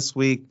Clemson this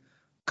week,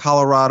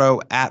 Colorado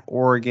at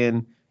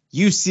Oregon,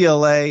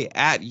 UCLA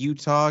at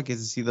Utah. Get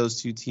to see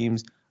those two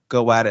teams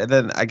go at it. And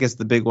then I guess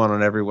the big one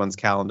on everyone's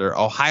calendar,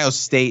 Ohio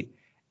State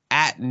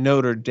at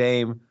Notre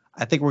Dame.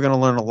 I think we're going to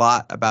learn a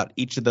lot about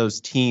each of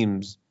those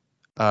teams,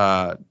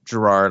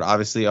 Gerard.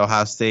 Obviously,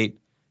 Ohio State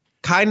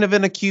kind of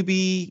in a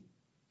QB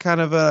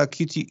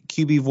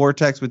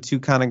vortex with two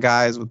kind of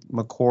guys with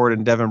McCord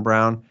and Devin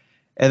Brown.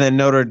 And then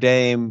Notre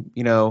Dame,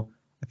 you know,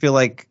 I feel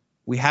like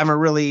we haven't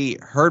really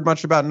heard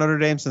much about Notre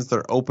Dame since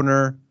their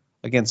opener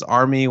against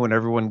Army when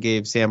everyone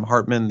gave Sam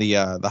Hartman the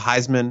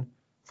Heisman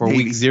for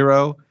week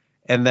 0.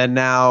 And then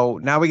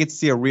now we get to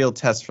see a real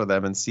test for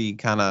them and see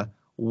kind of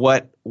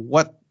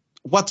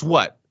what's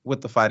what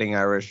with the Fighting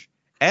Irish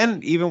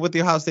and even with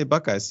the Ohio State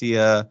Buckeyes. See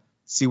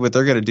what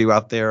they're going to do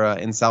out there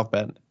in South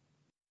Bend.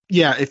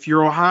 Yeah, if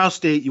you're Ohio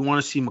State, you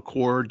want to see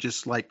McCord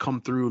just like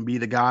come through and be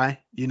the guy,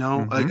 you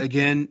know.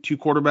 Again, 2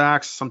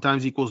 quarterbacks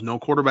sometimes equals no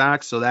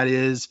quarterbacks. So that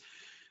is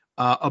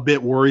a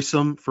bit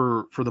worrisome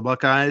for the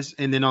Buckeyes.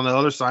 And then on the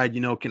other side,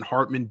 you know, can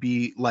Hartman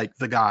be like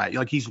the guy?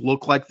 Like he's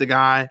looked like the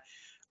guy.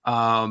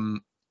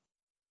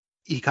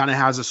 He kind of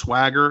has a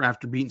swagger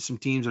after beating some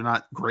teams that are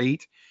not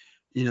great.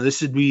 You know,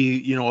 this would be,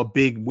 you know, a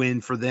big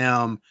win for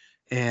them.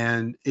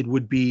 And it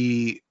would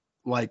be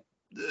like,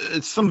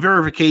 it's some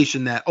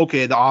verification that,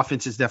 okay, the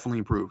offense is definitely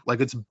improved. Like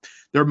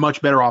they're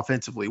much better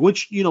offensively,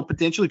 which, you know,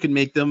 potentially could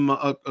make them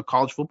a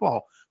college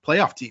football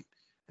playoff team.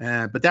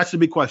 But that's the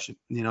big question.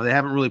 You know, they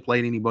haven't really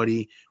played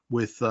anybody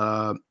with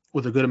a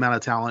good amount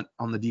of talent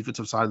on the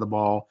defensive side of the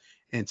ball.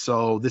 And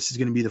so this is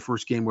going to be the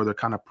first game where they're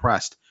kind of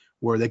pressed,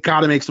 where they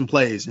got to make some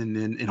plays.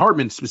 And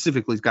Hartman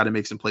specifically has got to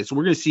make some plays. So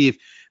we're going to see if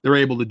they're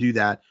able to do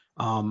that.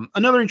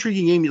 Another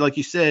intriguing game, like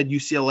you said,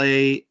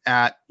 UCLA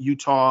at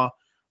Utah.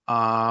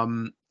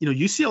 You know,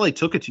 UCLA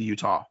took it to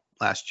Utah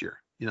last year.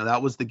 You know,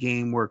 that was the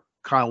game where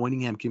Kyle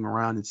Whittingham came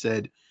around and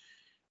said,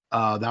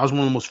 that was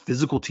one of the most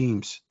physical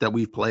teams that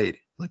we've played.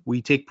 Like,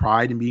 we take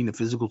pride in being a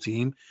physical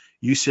team.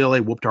 UCLA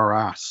whooped our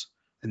ass,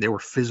 and they were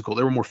physical.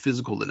 They were more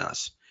physical than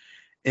us.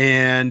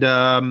 And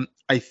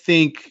I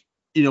think,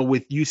 you know,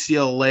 with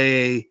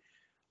UCLA,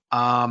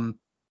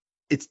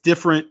 it's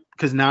different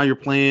because now you're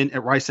playing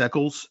at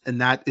Rice-Eccles,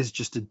 and that is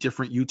just a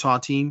different Utah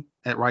team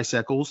at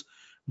Rice-Eccles.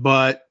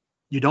 But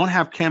you don't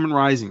have Cameron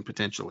Rising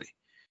potentially.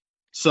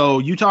 So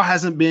Utah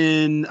hasn't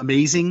been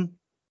amazing.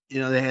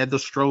 You know, they had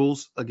those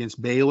struggles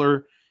against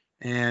Baylor,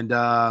 and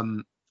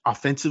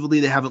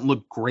offensively they haven't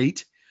looked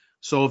great.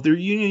 So if they're,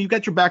 you know, you've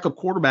got your backup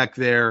quarterback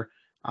there,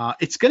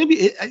 it's going to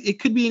be, it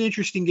could be an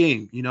interesting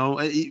game. You know,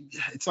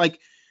 it's like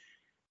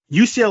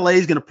UCLA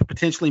is going to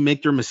potentially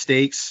make their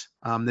mistakes.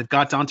 They've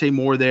got Dante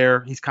Moore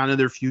there. He's kind of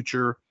their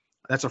future.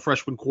 That's a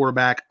freshman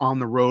quarterback on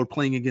the road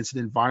playing against an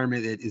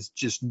environment that is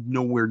just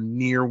nowhere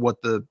near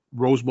what the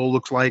Rose Bowl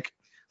looks like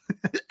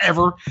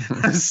ever.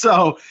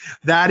 So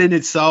that in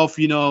itself,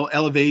 you know,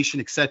 elevation,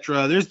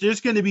 etc.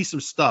 There's going to be some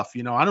stuff.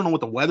 You know, I don't know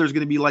what the weather's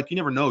going to be like. You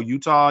never know.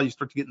 Utah, you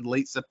start to get in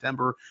late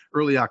September,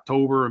 early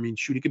October. I mean,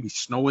 shoot, it could be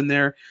snowing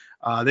there.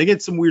 They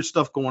get some weird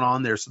stuff going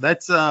on there. So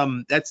it's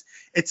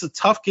a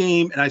tough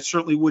game, and I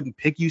certainly wouldn't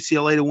pick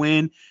UCLA to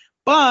win.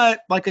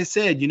 But like I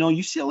said, you know,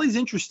 UCLA is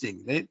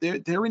interesting.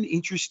 They're an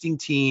interesting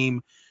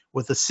team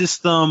with a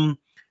system.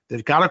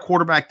 They've got a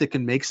quarterback that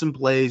can make some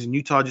plays, and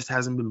Utah just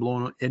hasn't been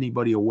blowing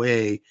anybody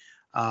away.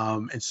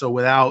 And so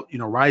without, you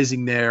know,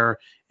 Rising there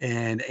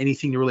and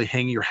anything to really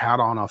hang your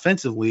hat on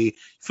offensively,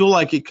 feel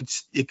like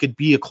it could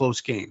be a close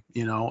game,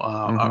 you know,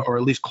 or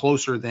at least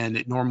closer than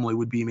it normally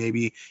would be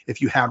maybe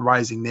if you had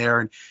Rising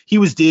there. And he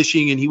was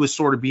dishing, and he was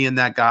sort of being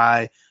that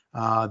guy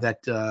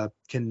that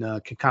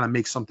can kind of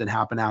make something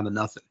happen out of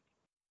nothing.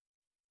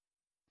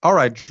 All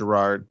right,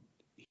 Gerard.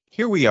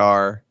 Here we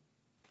are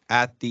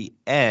at the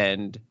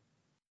end,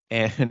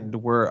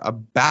 and we're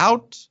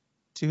about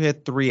to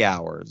hit 3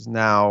 hours.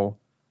 Now,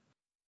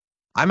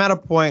 I'm at a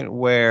point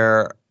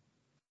where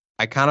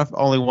I kind of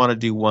only want to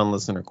do one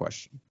listener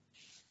question.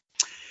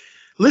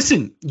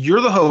 Listen,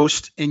 you're the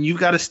host, and you've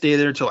got to stay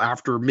there until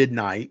after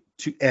midnight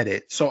to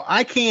edit. So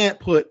I can't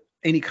put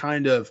any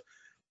kind of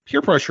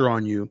peer pressure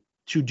on you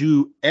to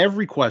do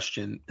every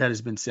question that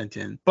has been sent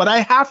in. But I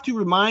have to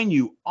remind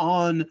you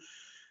on,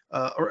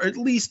 or at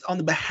least on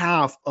the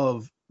behalf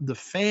of the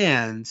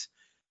fans,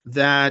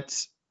 that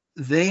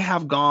they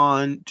have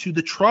gone to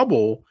the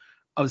trouble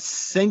of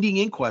sending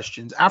in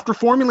questions after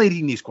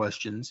formulating these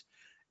questions.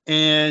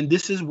 And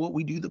this is what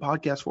we do the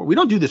podcast for. We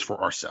don't do this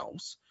for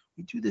ourselves.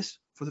 We do this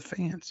for the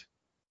fans.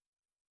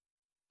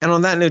 And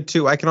on that note,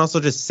 too, I can also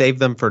just save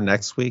them for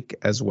next week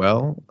as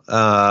well.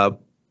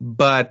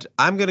 But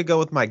I'm going to go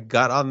with my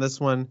gut on this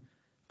one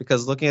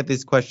because looking at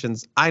these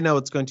questions, I know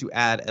it's going to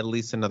add at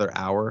least another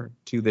hour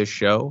to this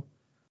show.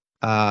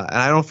 And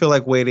I don't feel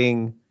like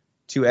waiting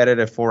to edit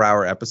a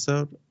 4-hour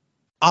episode.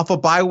 Off a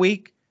bye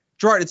week?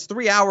 Gerard, it's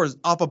 3 hours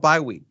off a bye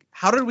week.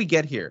 How did we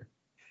get here?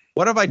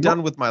 What have I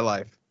done with my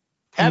life?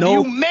 Have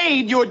you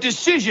made your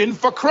decision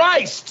for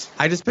Christ?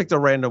 I just picked a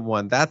random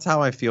one. That's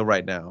how I feel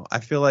right now.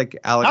 I feel like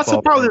Alec That's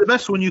Baldwin. probably the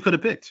best one you could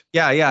have picked.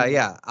 Yeah.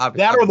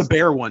 That or the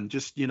bear one,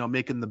 just,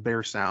 making the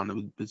bear sound. It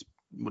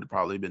would have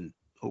probably been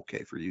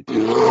okay for you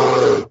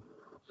too.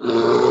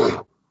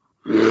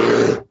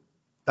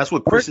 That's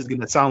what Chris is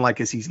going to sound like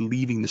as he's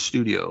leaving the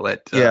studio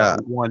at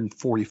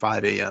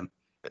 1:45 a.m.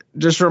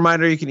 Just a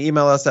reminder, you can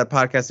email us at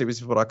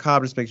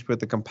podcast@abcfootball.com. Just make sure you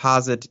put the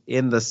composite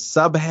in the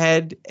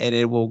subhead, and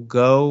it will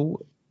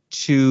go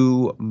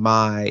to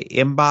my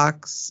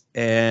inbox,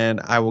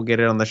 and I will get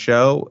it on the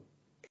show.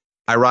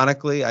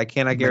 Ironically, I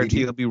cannot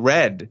guarantee it'll be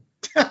read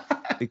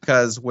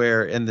because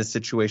we're in the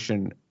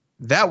situation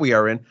that we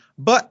are in.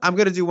 But I'm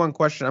going to do one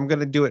question. I'm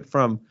going to do it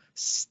from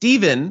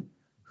Steven,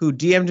 who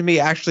DM'd me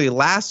actually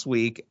last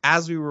week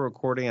as we were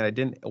recording,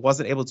 and I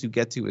wasn't able to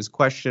get to his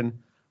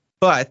question,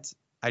 but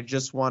I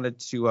just wanted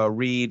to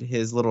read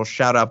his little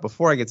shout out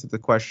before I get to the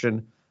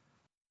question.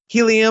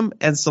 Helium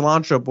and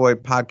Cilantro Boy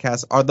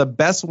podcasts are the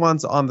best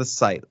ones on the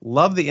site.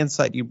 Love the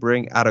insight you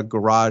bring out of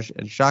Garage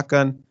and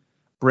Shotgun.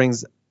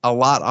 Brings a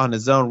lot on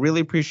his own.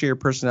 Really appreciate your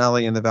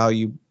personality and the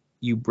value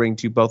you bring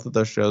to both of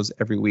those shows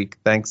every week.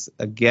 Thanks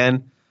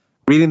again.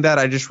 Reading that,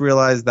 I just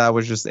realized that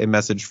was just a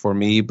message for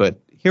me, but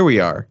here we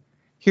are.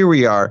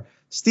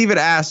 Steven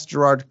asked,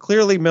 Gerard,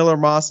 clearly Miller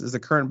Moss is the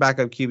current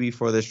backup QB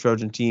for this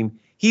Trojan team.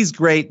 He's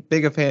great,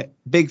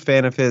 big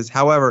fan of his.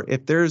 However,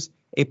 if there's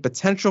a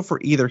potential for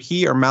either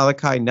he or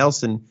Malachi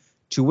Nelson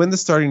to win the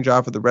starting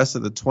job for the rest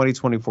of the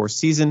 2024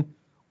 season,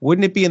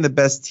 wouldn't it be in the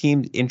best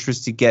team's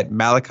interest to get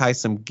Malachi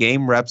some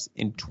game reps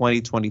in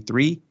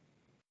 2023?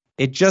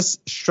 It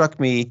just struck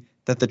me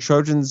that the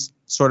Trojans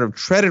sort of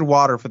treaded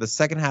water for the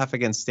second half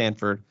against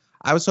Stanford.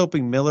 I was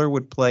hoping Miller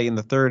would play in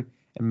the third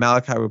and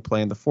Malachi would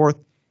play in the fourth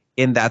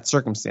in that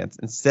circumstance.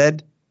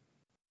 Instead,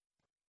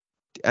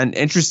 I'm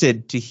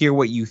interested to hear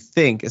what you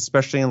think,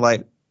 especially in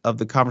light of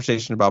the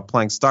conversation about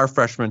playing star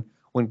freshmen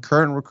when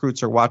current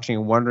recruits are watching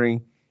and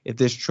wondering if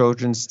this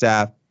Trojan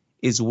staff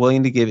is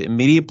willing to give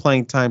immediate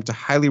playing time to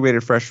highly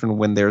rated freshmen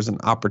when there's an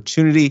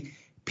opportunity.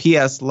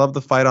 P.S. Love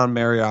the fight on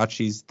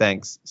mariachis.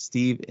 Thanks.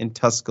 Steve in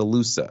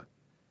Tuscaloosa.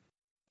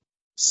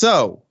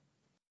 So,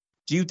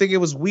 do you think it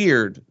was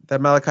weird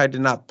that Malachi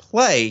did not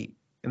play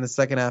in the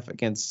second half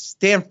against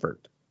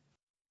Stanford?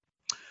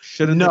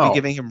 Shouldn't they be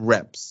giving him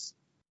reps?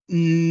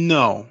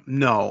 No.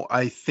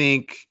 I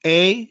think,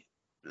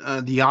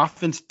 the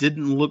offense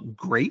didn't look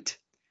great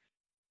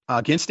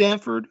against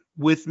Stanford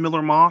with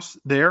Miller Moss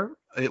there.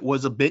 It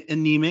was a bit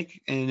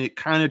anemic, and it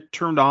kind of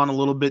turned on a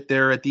little bit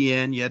there at the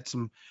end. You had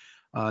some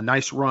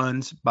nice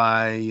runs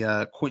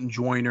by Quentin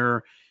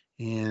Joyner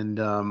and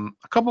a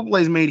couple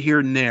plays made here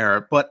and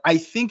there. But I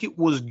think it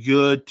was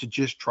good to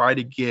just try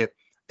to get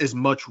as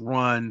much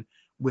run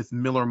with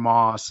Miller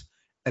Moss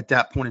at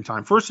that point in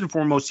time. First and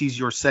foremost, he's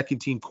your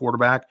second-team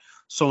quarterback.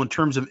 So in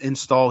terms of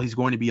install, he's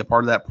going to be a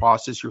part of that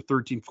process. Your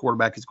third-team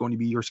quarterback is going to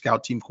be your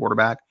scout team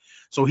quarterback.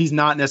 So he's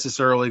not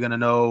necessarily going to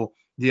know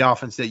the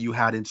offense that you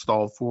had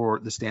installed for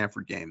the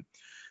Stanford game.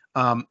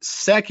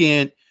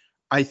 Second,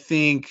 I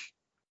think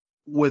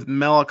with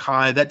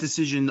Malachi, that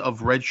decision of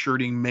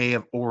redshirting may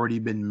have already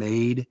been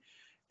made.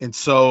 And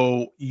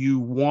so you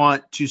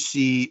want to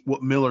see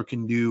what Miller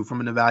can do from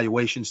an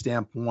evaluation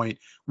standpoint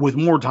with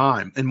more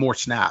time and more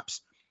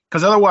snaps.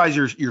 Because otherwise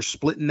you're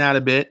splitting that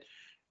a bit.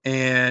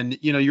 And,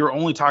 you're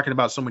only talking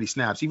about so many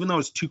snaps. Even though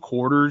it's 2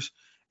 quarters,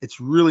 it's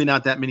really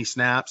not that many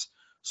snaps.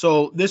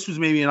 So this was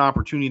maybe an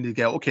opportunity to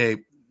go, okay,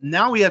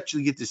 now we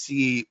actually get to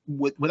see,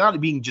 without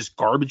it being just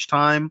garbage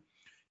time,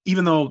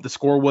 even though the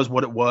score was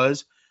what it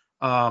was,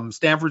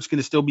 Stanford's going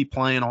to still be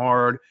playing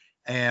hard,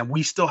 and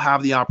we still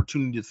have the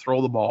opportunity to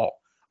throw the ball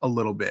a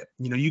little bit.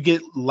 You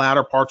get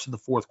latter parts of the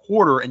fourth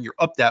quarter and you're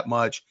up that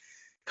much,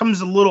 it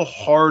comes a little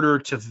harder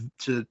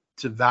to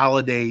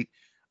validate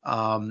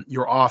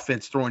your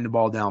offense throwing the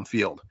ball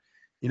downfield.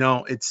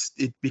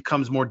 it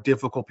becomes more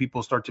difficult.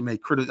 People start to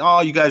make criticism.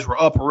 Oh, you guys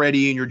were up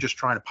already and you're just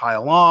trying to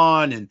pile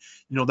on, and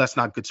that's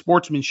not good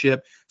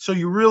sportsmanship. So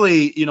you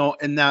really,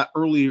 in that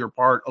earlier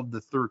part of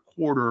the third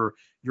quarter,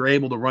 you're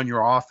able to run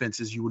your offense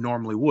as you would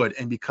normally would.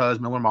 And because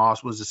Miller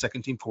Moss was the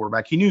second team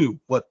quarterback, he knew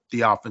what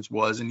the offense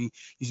was, and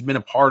he's been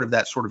a part of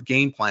that sort of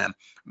game plan.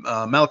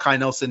 Malachi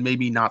Nelson,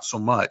 maybe not so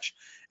much.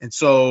 And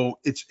so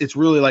it's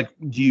really like,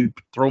 do you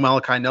throw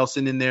Malachi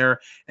Nelson in there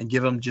and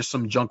give him just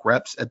some junk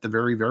reps at the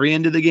very, very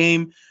end of the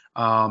game?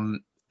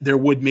 There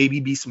would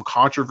maybe be some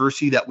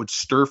controversy that would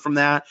stir from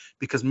that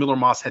because Miller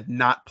Moss had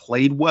not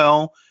played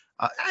well.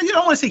 I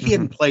don't want to say he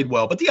hadn't played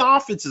well, but the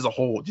offense as a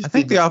whole. I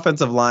think the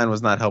offensive line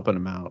was not helping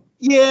him out.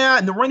 Yeah,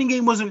 and the running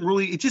game wasn't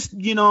really. It just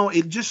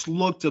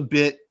looked a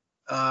bit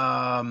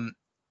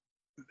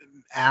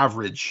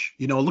average.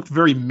 It looked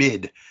very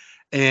mid.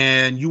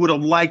 And you would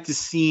have liked to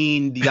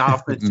seen the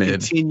offense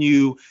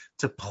continue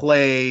to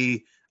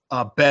play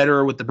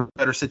better with the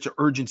better sense of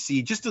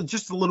urgency, just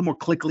a little more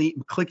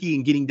clicky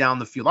and getting down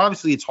the field.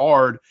 Obviously, it's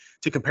hard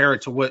to compare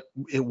it to what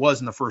it was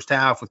in the first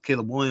half with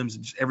Caleb Williams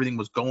and just everything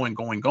was going.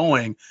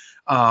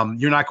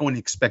 You're not going to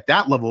expect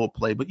that level of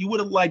play, but you would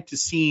have liked to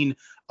seen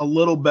a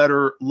little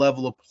better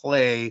level of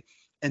play,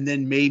 and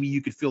then maybe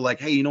you could feel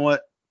like, hey, you know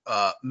what?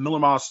 Miller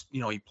Moss,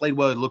 he played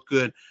well, he looked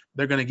good.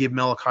 They're going to give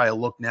Malachi a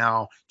look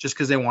now just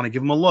because they want to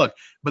give him a look.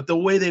 But the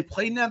way they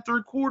played in that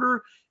third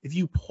quarter, if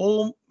you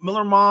pull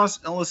Miller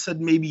Moss, Ellis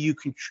said maybe you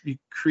can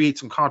create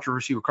some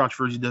controversy where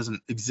controversy doesn't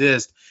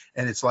exist.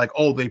 And it's like,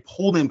 oh, they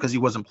pulled him because he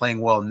wasn't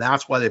playing well. And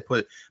that's why they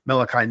put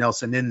Malachi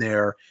Nelson in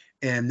there.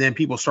 And then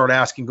people start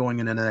asking going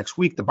into the next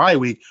week, the bye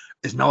week,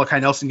 is Malachi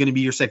Nelson going to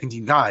be your second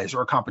team guy? Is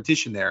there a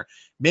competition there?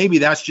 Maybe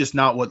that's just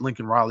not what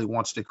Lincoln Riley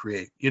wants to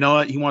create. You know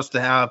what? He wants to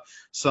have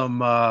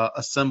some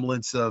a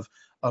semblance of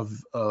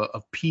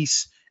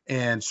peace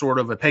and sort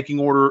of a pecking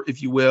order,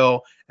 if you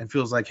will, and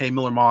feels like, hey,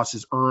 Miller Moss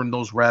has earned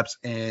those reps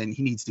and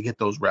he needs to get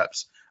those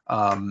reps.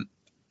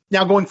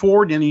 Now going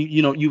forward, and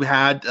you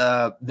had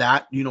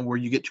that, where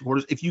you get two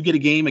quarters. If you get a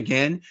game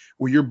again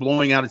where you're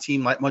blowing out a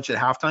team like much at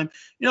halftime,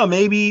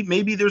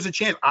 maybe there's a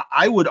chance.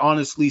 I would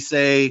honestly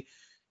say,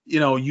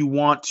 you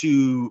want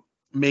to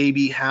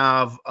maybe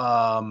have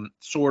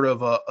sort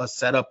of a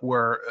setup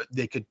where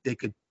they could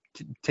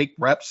take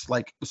reps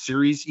like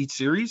each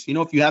series.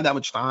 If you have that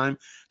much time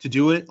to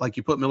do it, like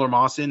you put Miller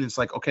Moss in, it's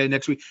like, okay,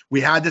 next week we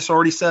had this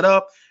already set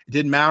up. It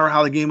didn't matter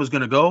how the game was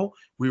going to go.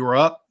 We were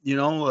up, to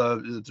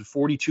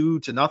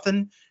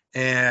 42-0.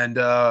 And,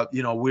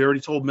 we already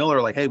told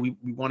Miller, like, hey, we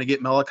want to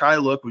get Malachi a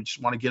look. We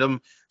just want to get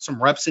him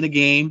some reps in a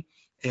game,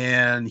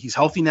 and he's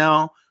healthy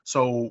now.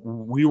 So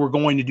we were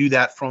going to do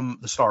that from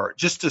the start,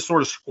 just to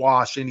sort of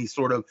squash any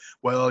sort of,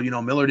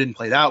 Miller didn't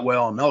play that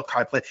well and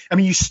Malachi played. I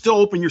mean, you still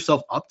open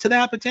yourself up to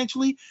that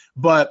potentially,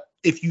 but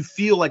if you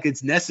feel like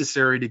it's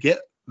necessary to get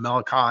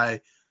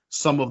Malachi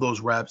some of those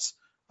reps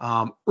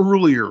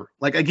earlier,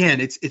 like,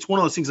 again, it's one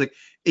of those things, like,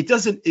 it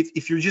doesn't,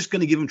 if you're just going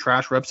to give him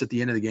trash reps at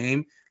the end of the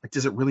game, like,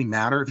 does it really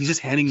matter if he's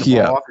just handing the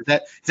ball off? Is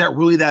that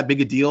really that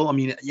big a deal? I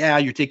mean, yeah,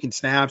 you're taking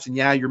snaps and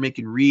yeah, you're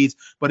making reads,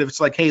 but if it's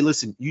like, hey,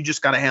 listen, you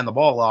just got to hand the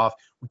ball off.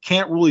 We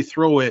can't really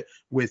throw it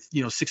with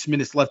 6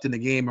 minutes left in the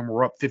game and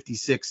we're up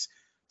 56-3.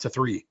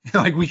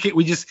 Like,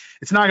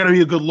 it's not going to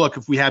be a good look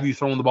if we have you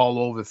throwing the ball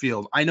all over the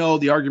field. I know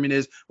the argument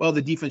is, well,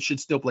 the defense should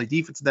still play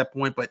defense at that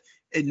point, but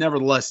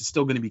nevertheless, it's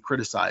still going to be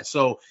criticized.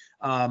 So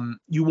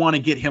you want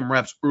to get him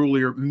reps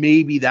earlier.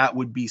 Maybe that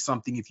would be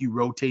something if you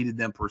rotated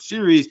them per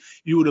series,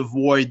 you would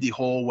avoid the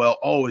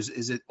whole,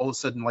 is it all of a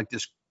sudden like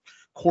this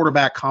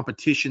quarterback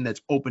competition that's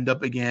opened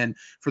up again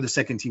for the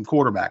second team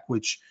quarterback,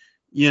 which,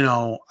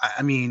 I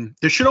mean,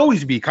 there should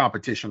always be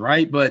competition,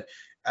 right? But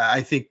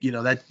I think,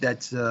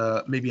 that's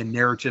maybe a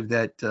narrative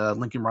that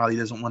Lincoln Riley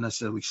doesn't want to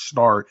necessarily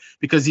start,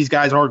 because these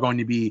guys are going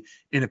to be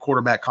in a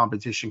quarterback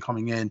competition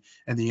coming in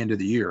at the end of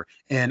the year.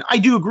 And I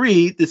do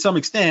agree to some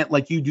extent,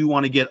 like, you do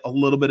want to get a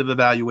little bit of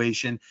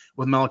evaluation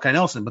with Malachi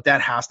Nelson, but that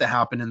has to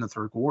happen in the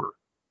third quarter.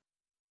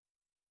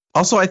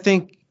 Also, I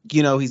think,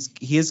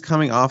 he is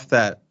coming off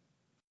that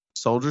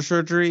shoulder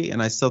surgery,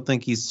 and I still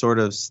think he's sort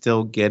of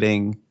still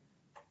getting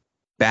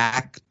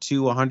back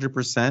to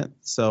 100%.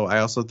 So I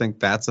also think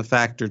that's a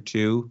factor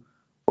too,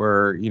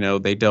 where,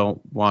 they don't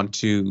want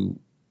to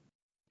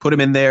put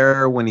him in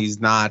there when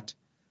he's not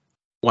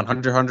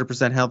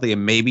 100% healthy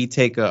and maybe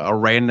take a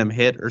random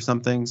hit or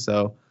something.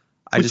 So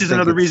which is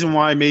another reason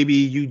why maybe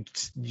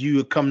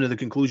you come to the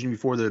conclusion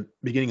before the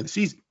beginning of the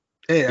season,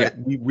 hey,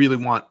 we really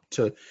want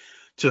to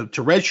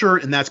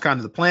redshirt, and that's kind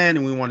of the plan,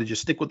 and we want to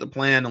just stick with the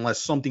plan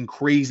unless something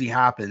crazy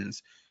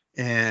happens.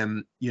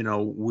 And,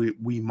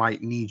 we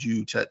might need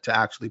you to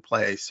actually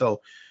play. So,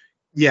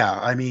 yeah,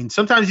 I mean,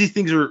 sometimes these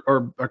things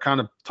are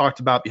kind of talked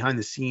about behind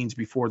the scenes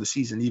before the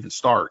season even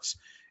starts,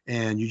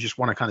 and you just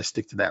want to kind of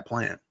stick to that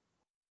plan.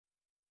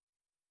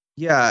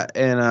 Yeah,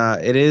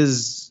 and it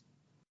is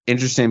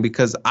interesting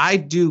because I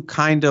do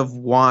kind of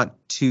want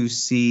to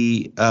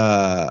see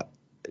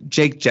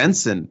Jake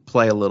Jensen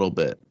play a little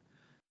bit.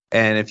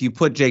 And if you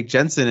put Jake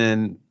Jensen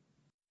in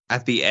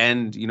at the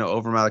end,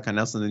 over Malachi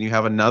Nelson, then you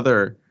have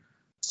another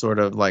sort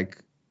of like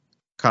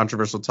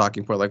controversial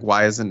talking point, like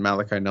why isn't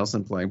Malachi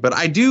Nelson playing? But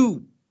I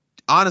do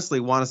honestly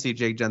want to see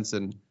Jake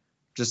Jensen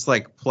just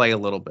like play a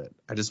little bit.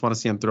 I just want to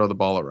see him throw the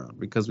ball around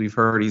because we've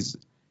heard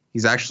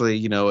he's actually,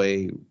 you know,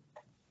 a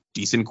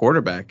decent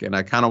quarterback, and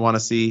I kind of want to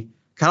see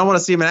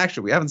him in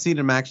action. We haven't seen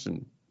him in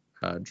action,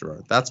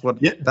 Gerard. That's what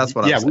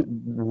I'm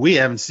saying. We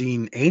haven't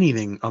seen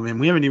anything. I mean,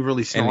 we haven't even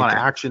really seen a lot of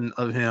action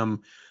of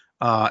him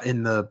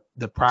in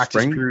the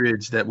practice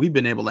periods that we've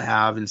been able to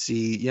have and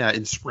see,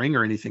 in spring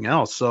or anything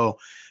else. So,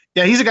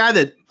 yeah, he's a guy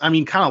that, I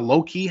mean, kind of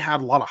low key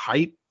had a lot of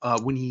hype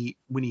when he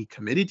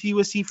committed to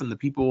USC from the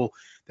people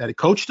that had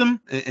coached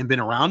him and been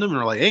around him, and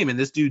were like, hey man,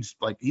 this dude's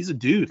like, he's a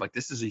dude. Like,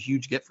 this is a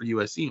huge get for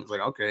USC. And it was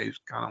like, okay, he's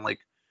kind of like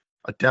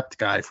a depth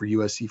guy for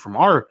USC from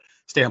our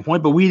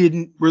standpoint, but we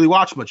didn't really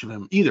watch much of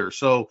him either.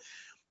 So,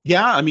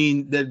 yeah, I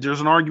mean, there's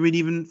an argument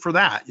even for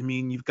that. I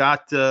mean, you've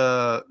got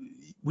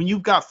when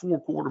you've got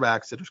 4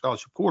 quarterbacks that are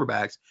scholarship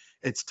quarterbacks,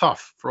 it's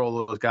tough for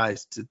all those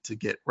guys to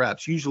get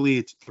reps. Usually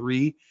it's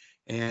 3,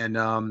 and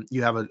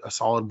you have a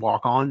solid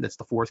walk-on. That's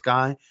the 4th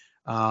guy.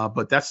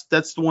 But that's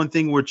the one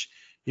thing which,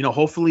 you know,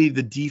 hopefully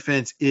the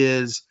defense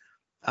is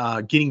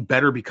getting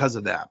better because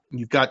of that.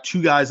 You've got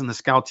 2 guys on the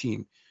scout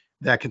team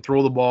that can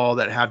throw the ball,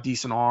 that have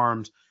decent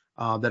arms,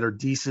 that are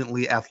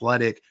decently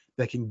athletic,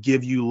 that can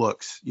give you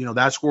looks. You know,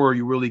 that's where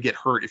you really get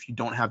hurt if you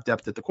don't have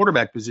depth at the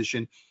quarterback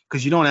position,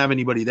 because you don't have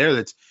anybody there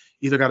that's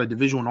either got a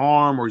Division I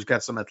arm or he's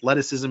got some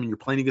athleticism, and you're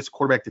playing against a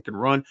quarterback that can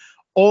run.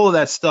 All of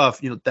that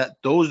stuff, you know,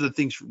 those are the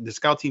things the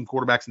scout team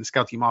quarterbacks and the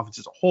scout team offense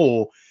as a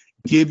whole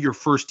give your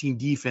first team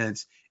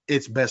defense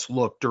its best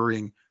look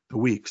during the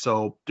week.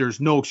 So there's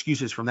no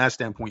excuses from that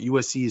standpoint.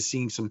 USC is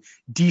seeing some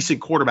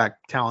decent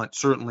quarterback talent,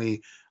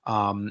 certainly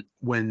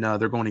when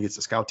they're going against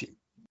the scout team.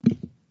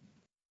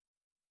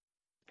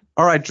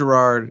 All right,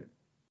 Gerard,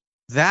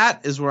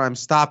 that is where I'm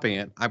stopping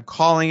it. I'm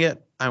calling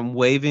it. I'm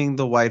waving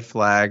the white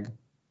flag,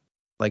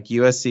 like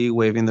USC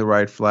waving the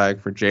white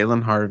flag for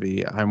Jalen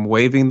Harvey. I'm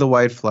waving the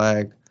white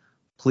flag.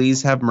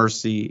 Please have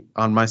mercy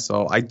on my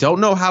soul. I don't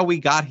know how we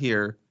got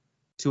here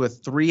to a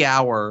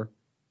 3-hour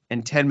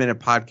and 10-minute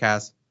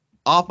podcast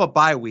off a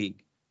bye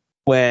week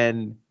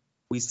when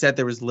we said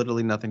there was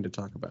literally nothing to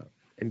talk about.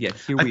 And yet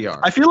here we are.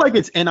 I feel like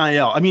it's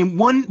NIL. I mean,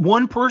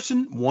 one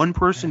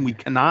person we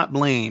cannot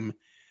blame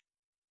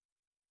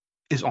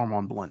is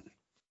Armand Blunt.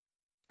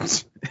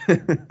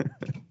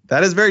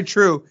 That is very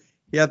true.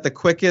 He had the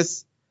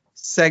quickest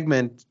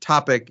segment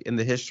topic in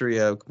the history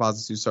of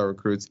Composite Two-Star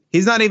Recruits.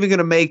 He's not even going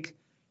to make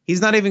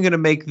the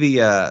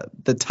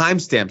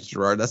timestamps,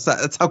 Gerard.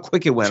 That's how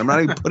quick it went. I'm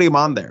not even putting him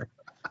on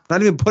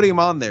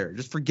there.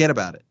 Just forget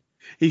about it.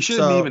 He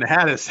shouldn't even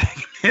had a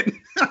segment.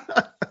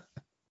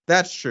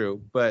 That's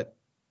true, but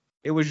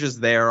it was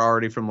just there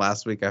already from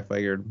last week. I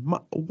figured,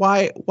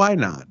 why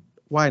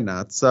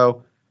not?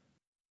 So,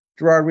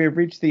 Gerard, we have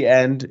reached the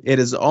end. It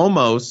is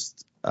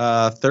almost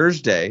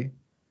Thursday.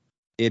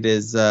 It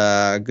is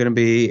going to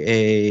be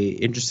a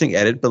interesting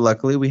edit, but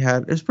luckily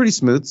it was pretty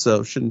smooth,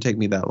 so it shouldn't take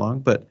me that long.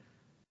 But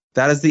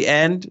that is the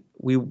end.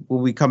 When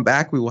we come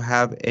back, we will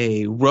have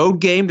a road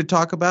game to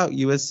talk about,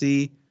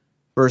 USC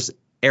versus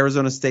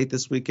Arizona State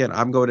this weekend.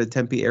 I'm going to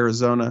Tempe,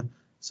 Arizona,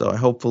 so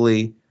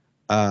hopefully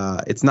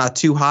it's not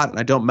too hot and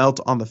I don't melt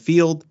on the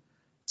field.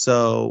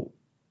 So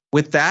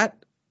with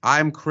that,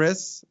 I'm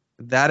Chris.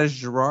 That is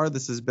Gerard.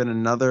 This has been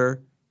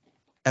another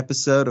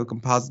episode of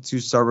Composite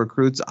Two-Star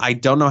Recruits. I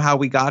don't know how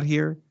we got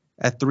here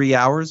at 3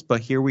 hours,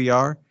 but here we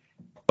are.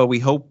 But we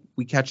hope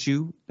we catch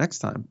you next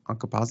time on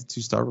Composite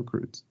Two-Star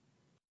Recruits.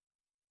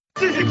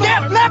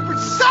 That leopard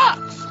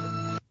sucks!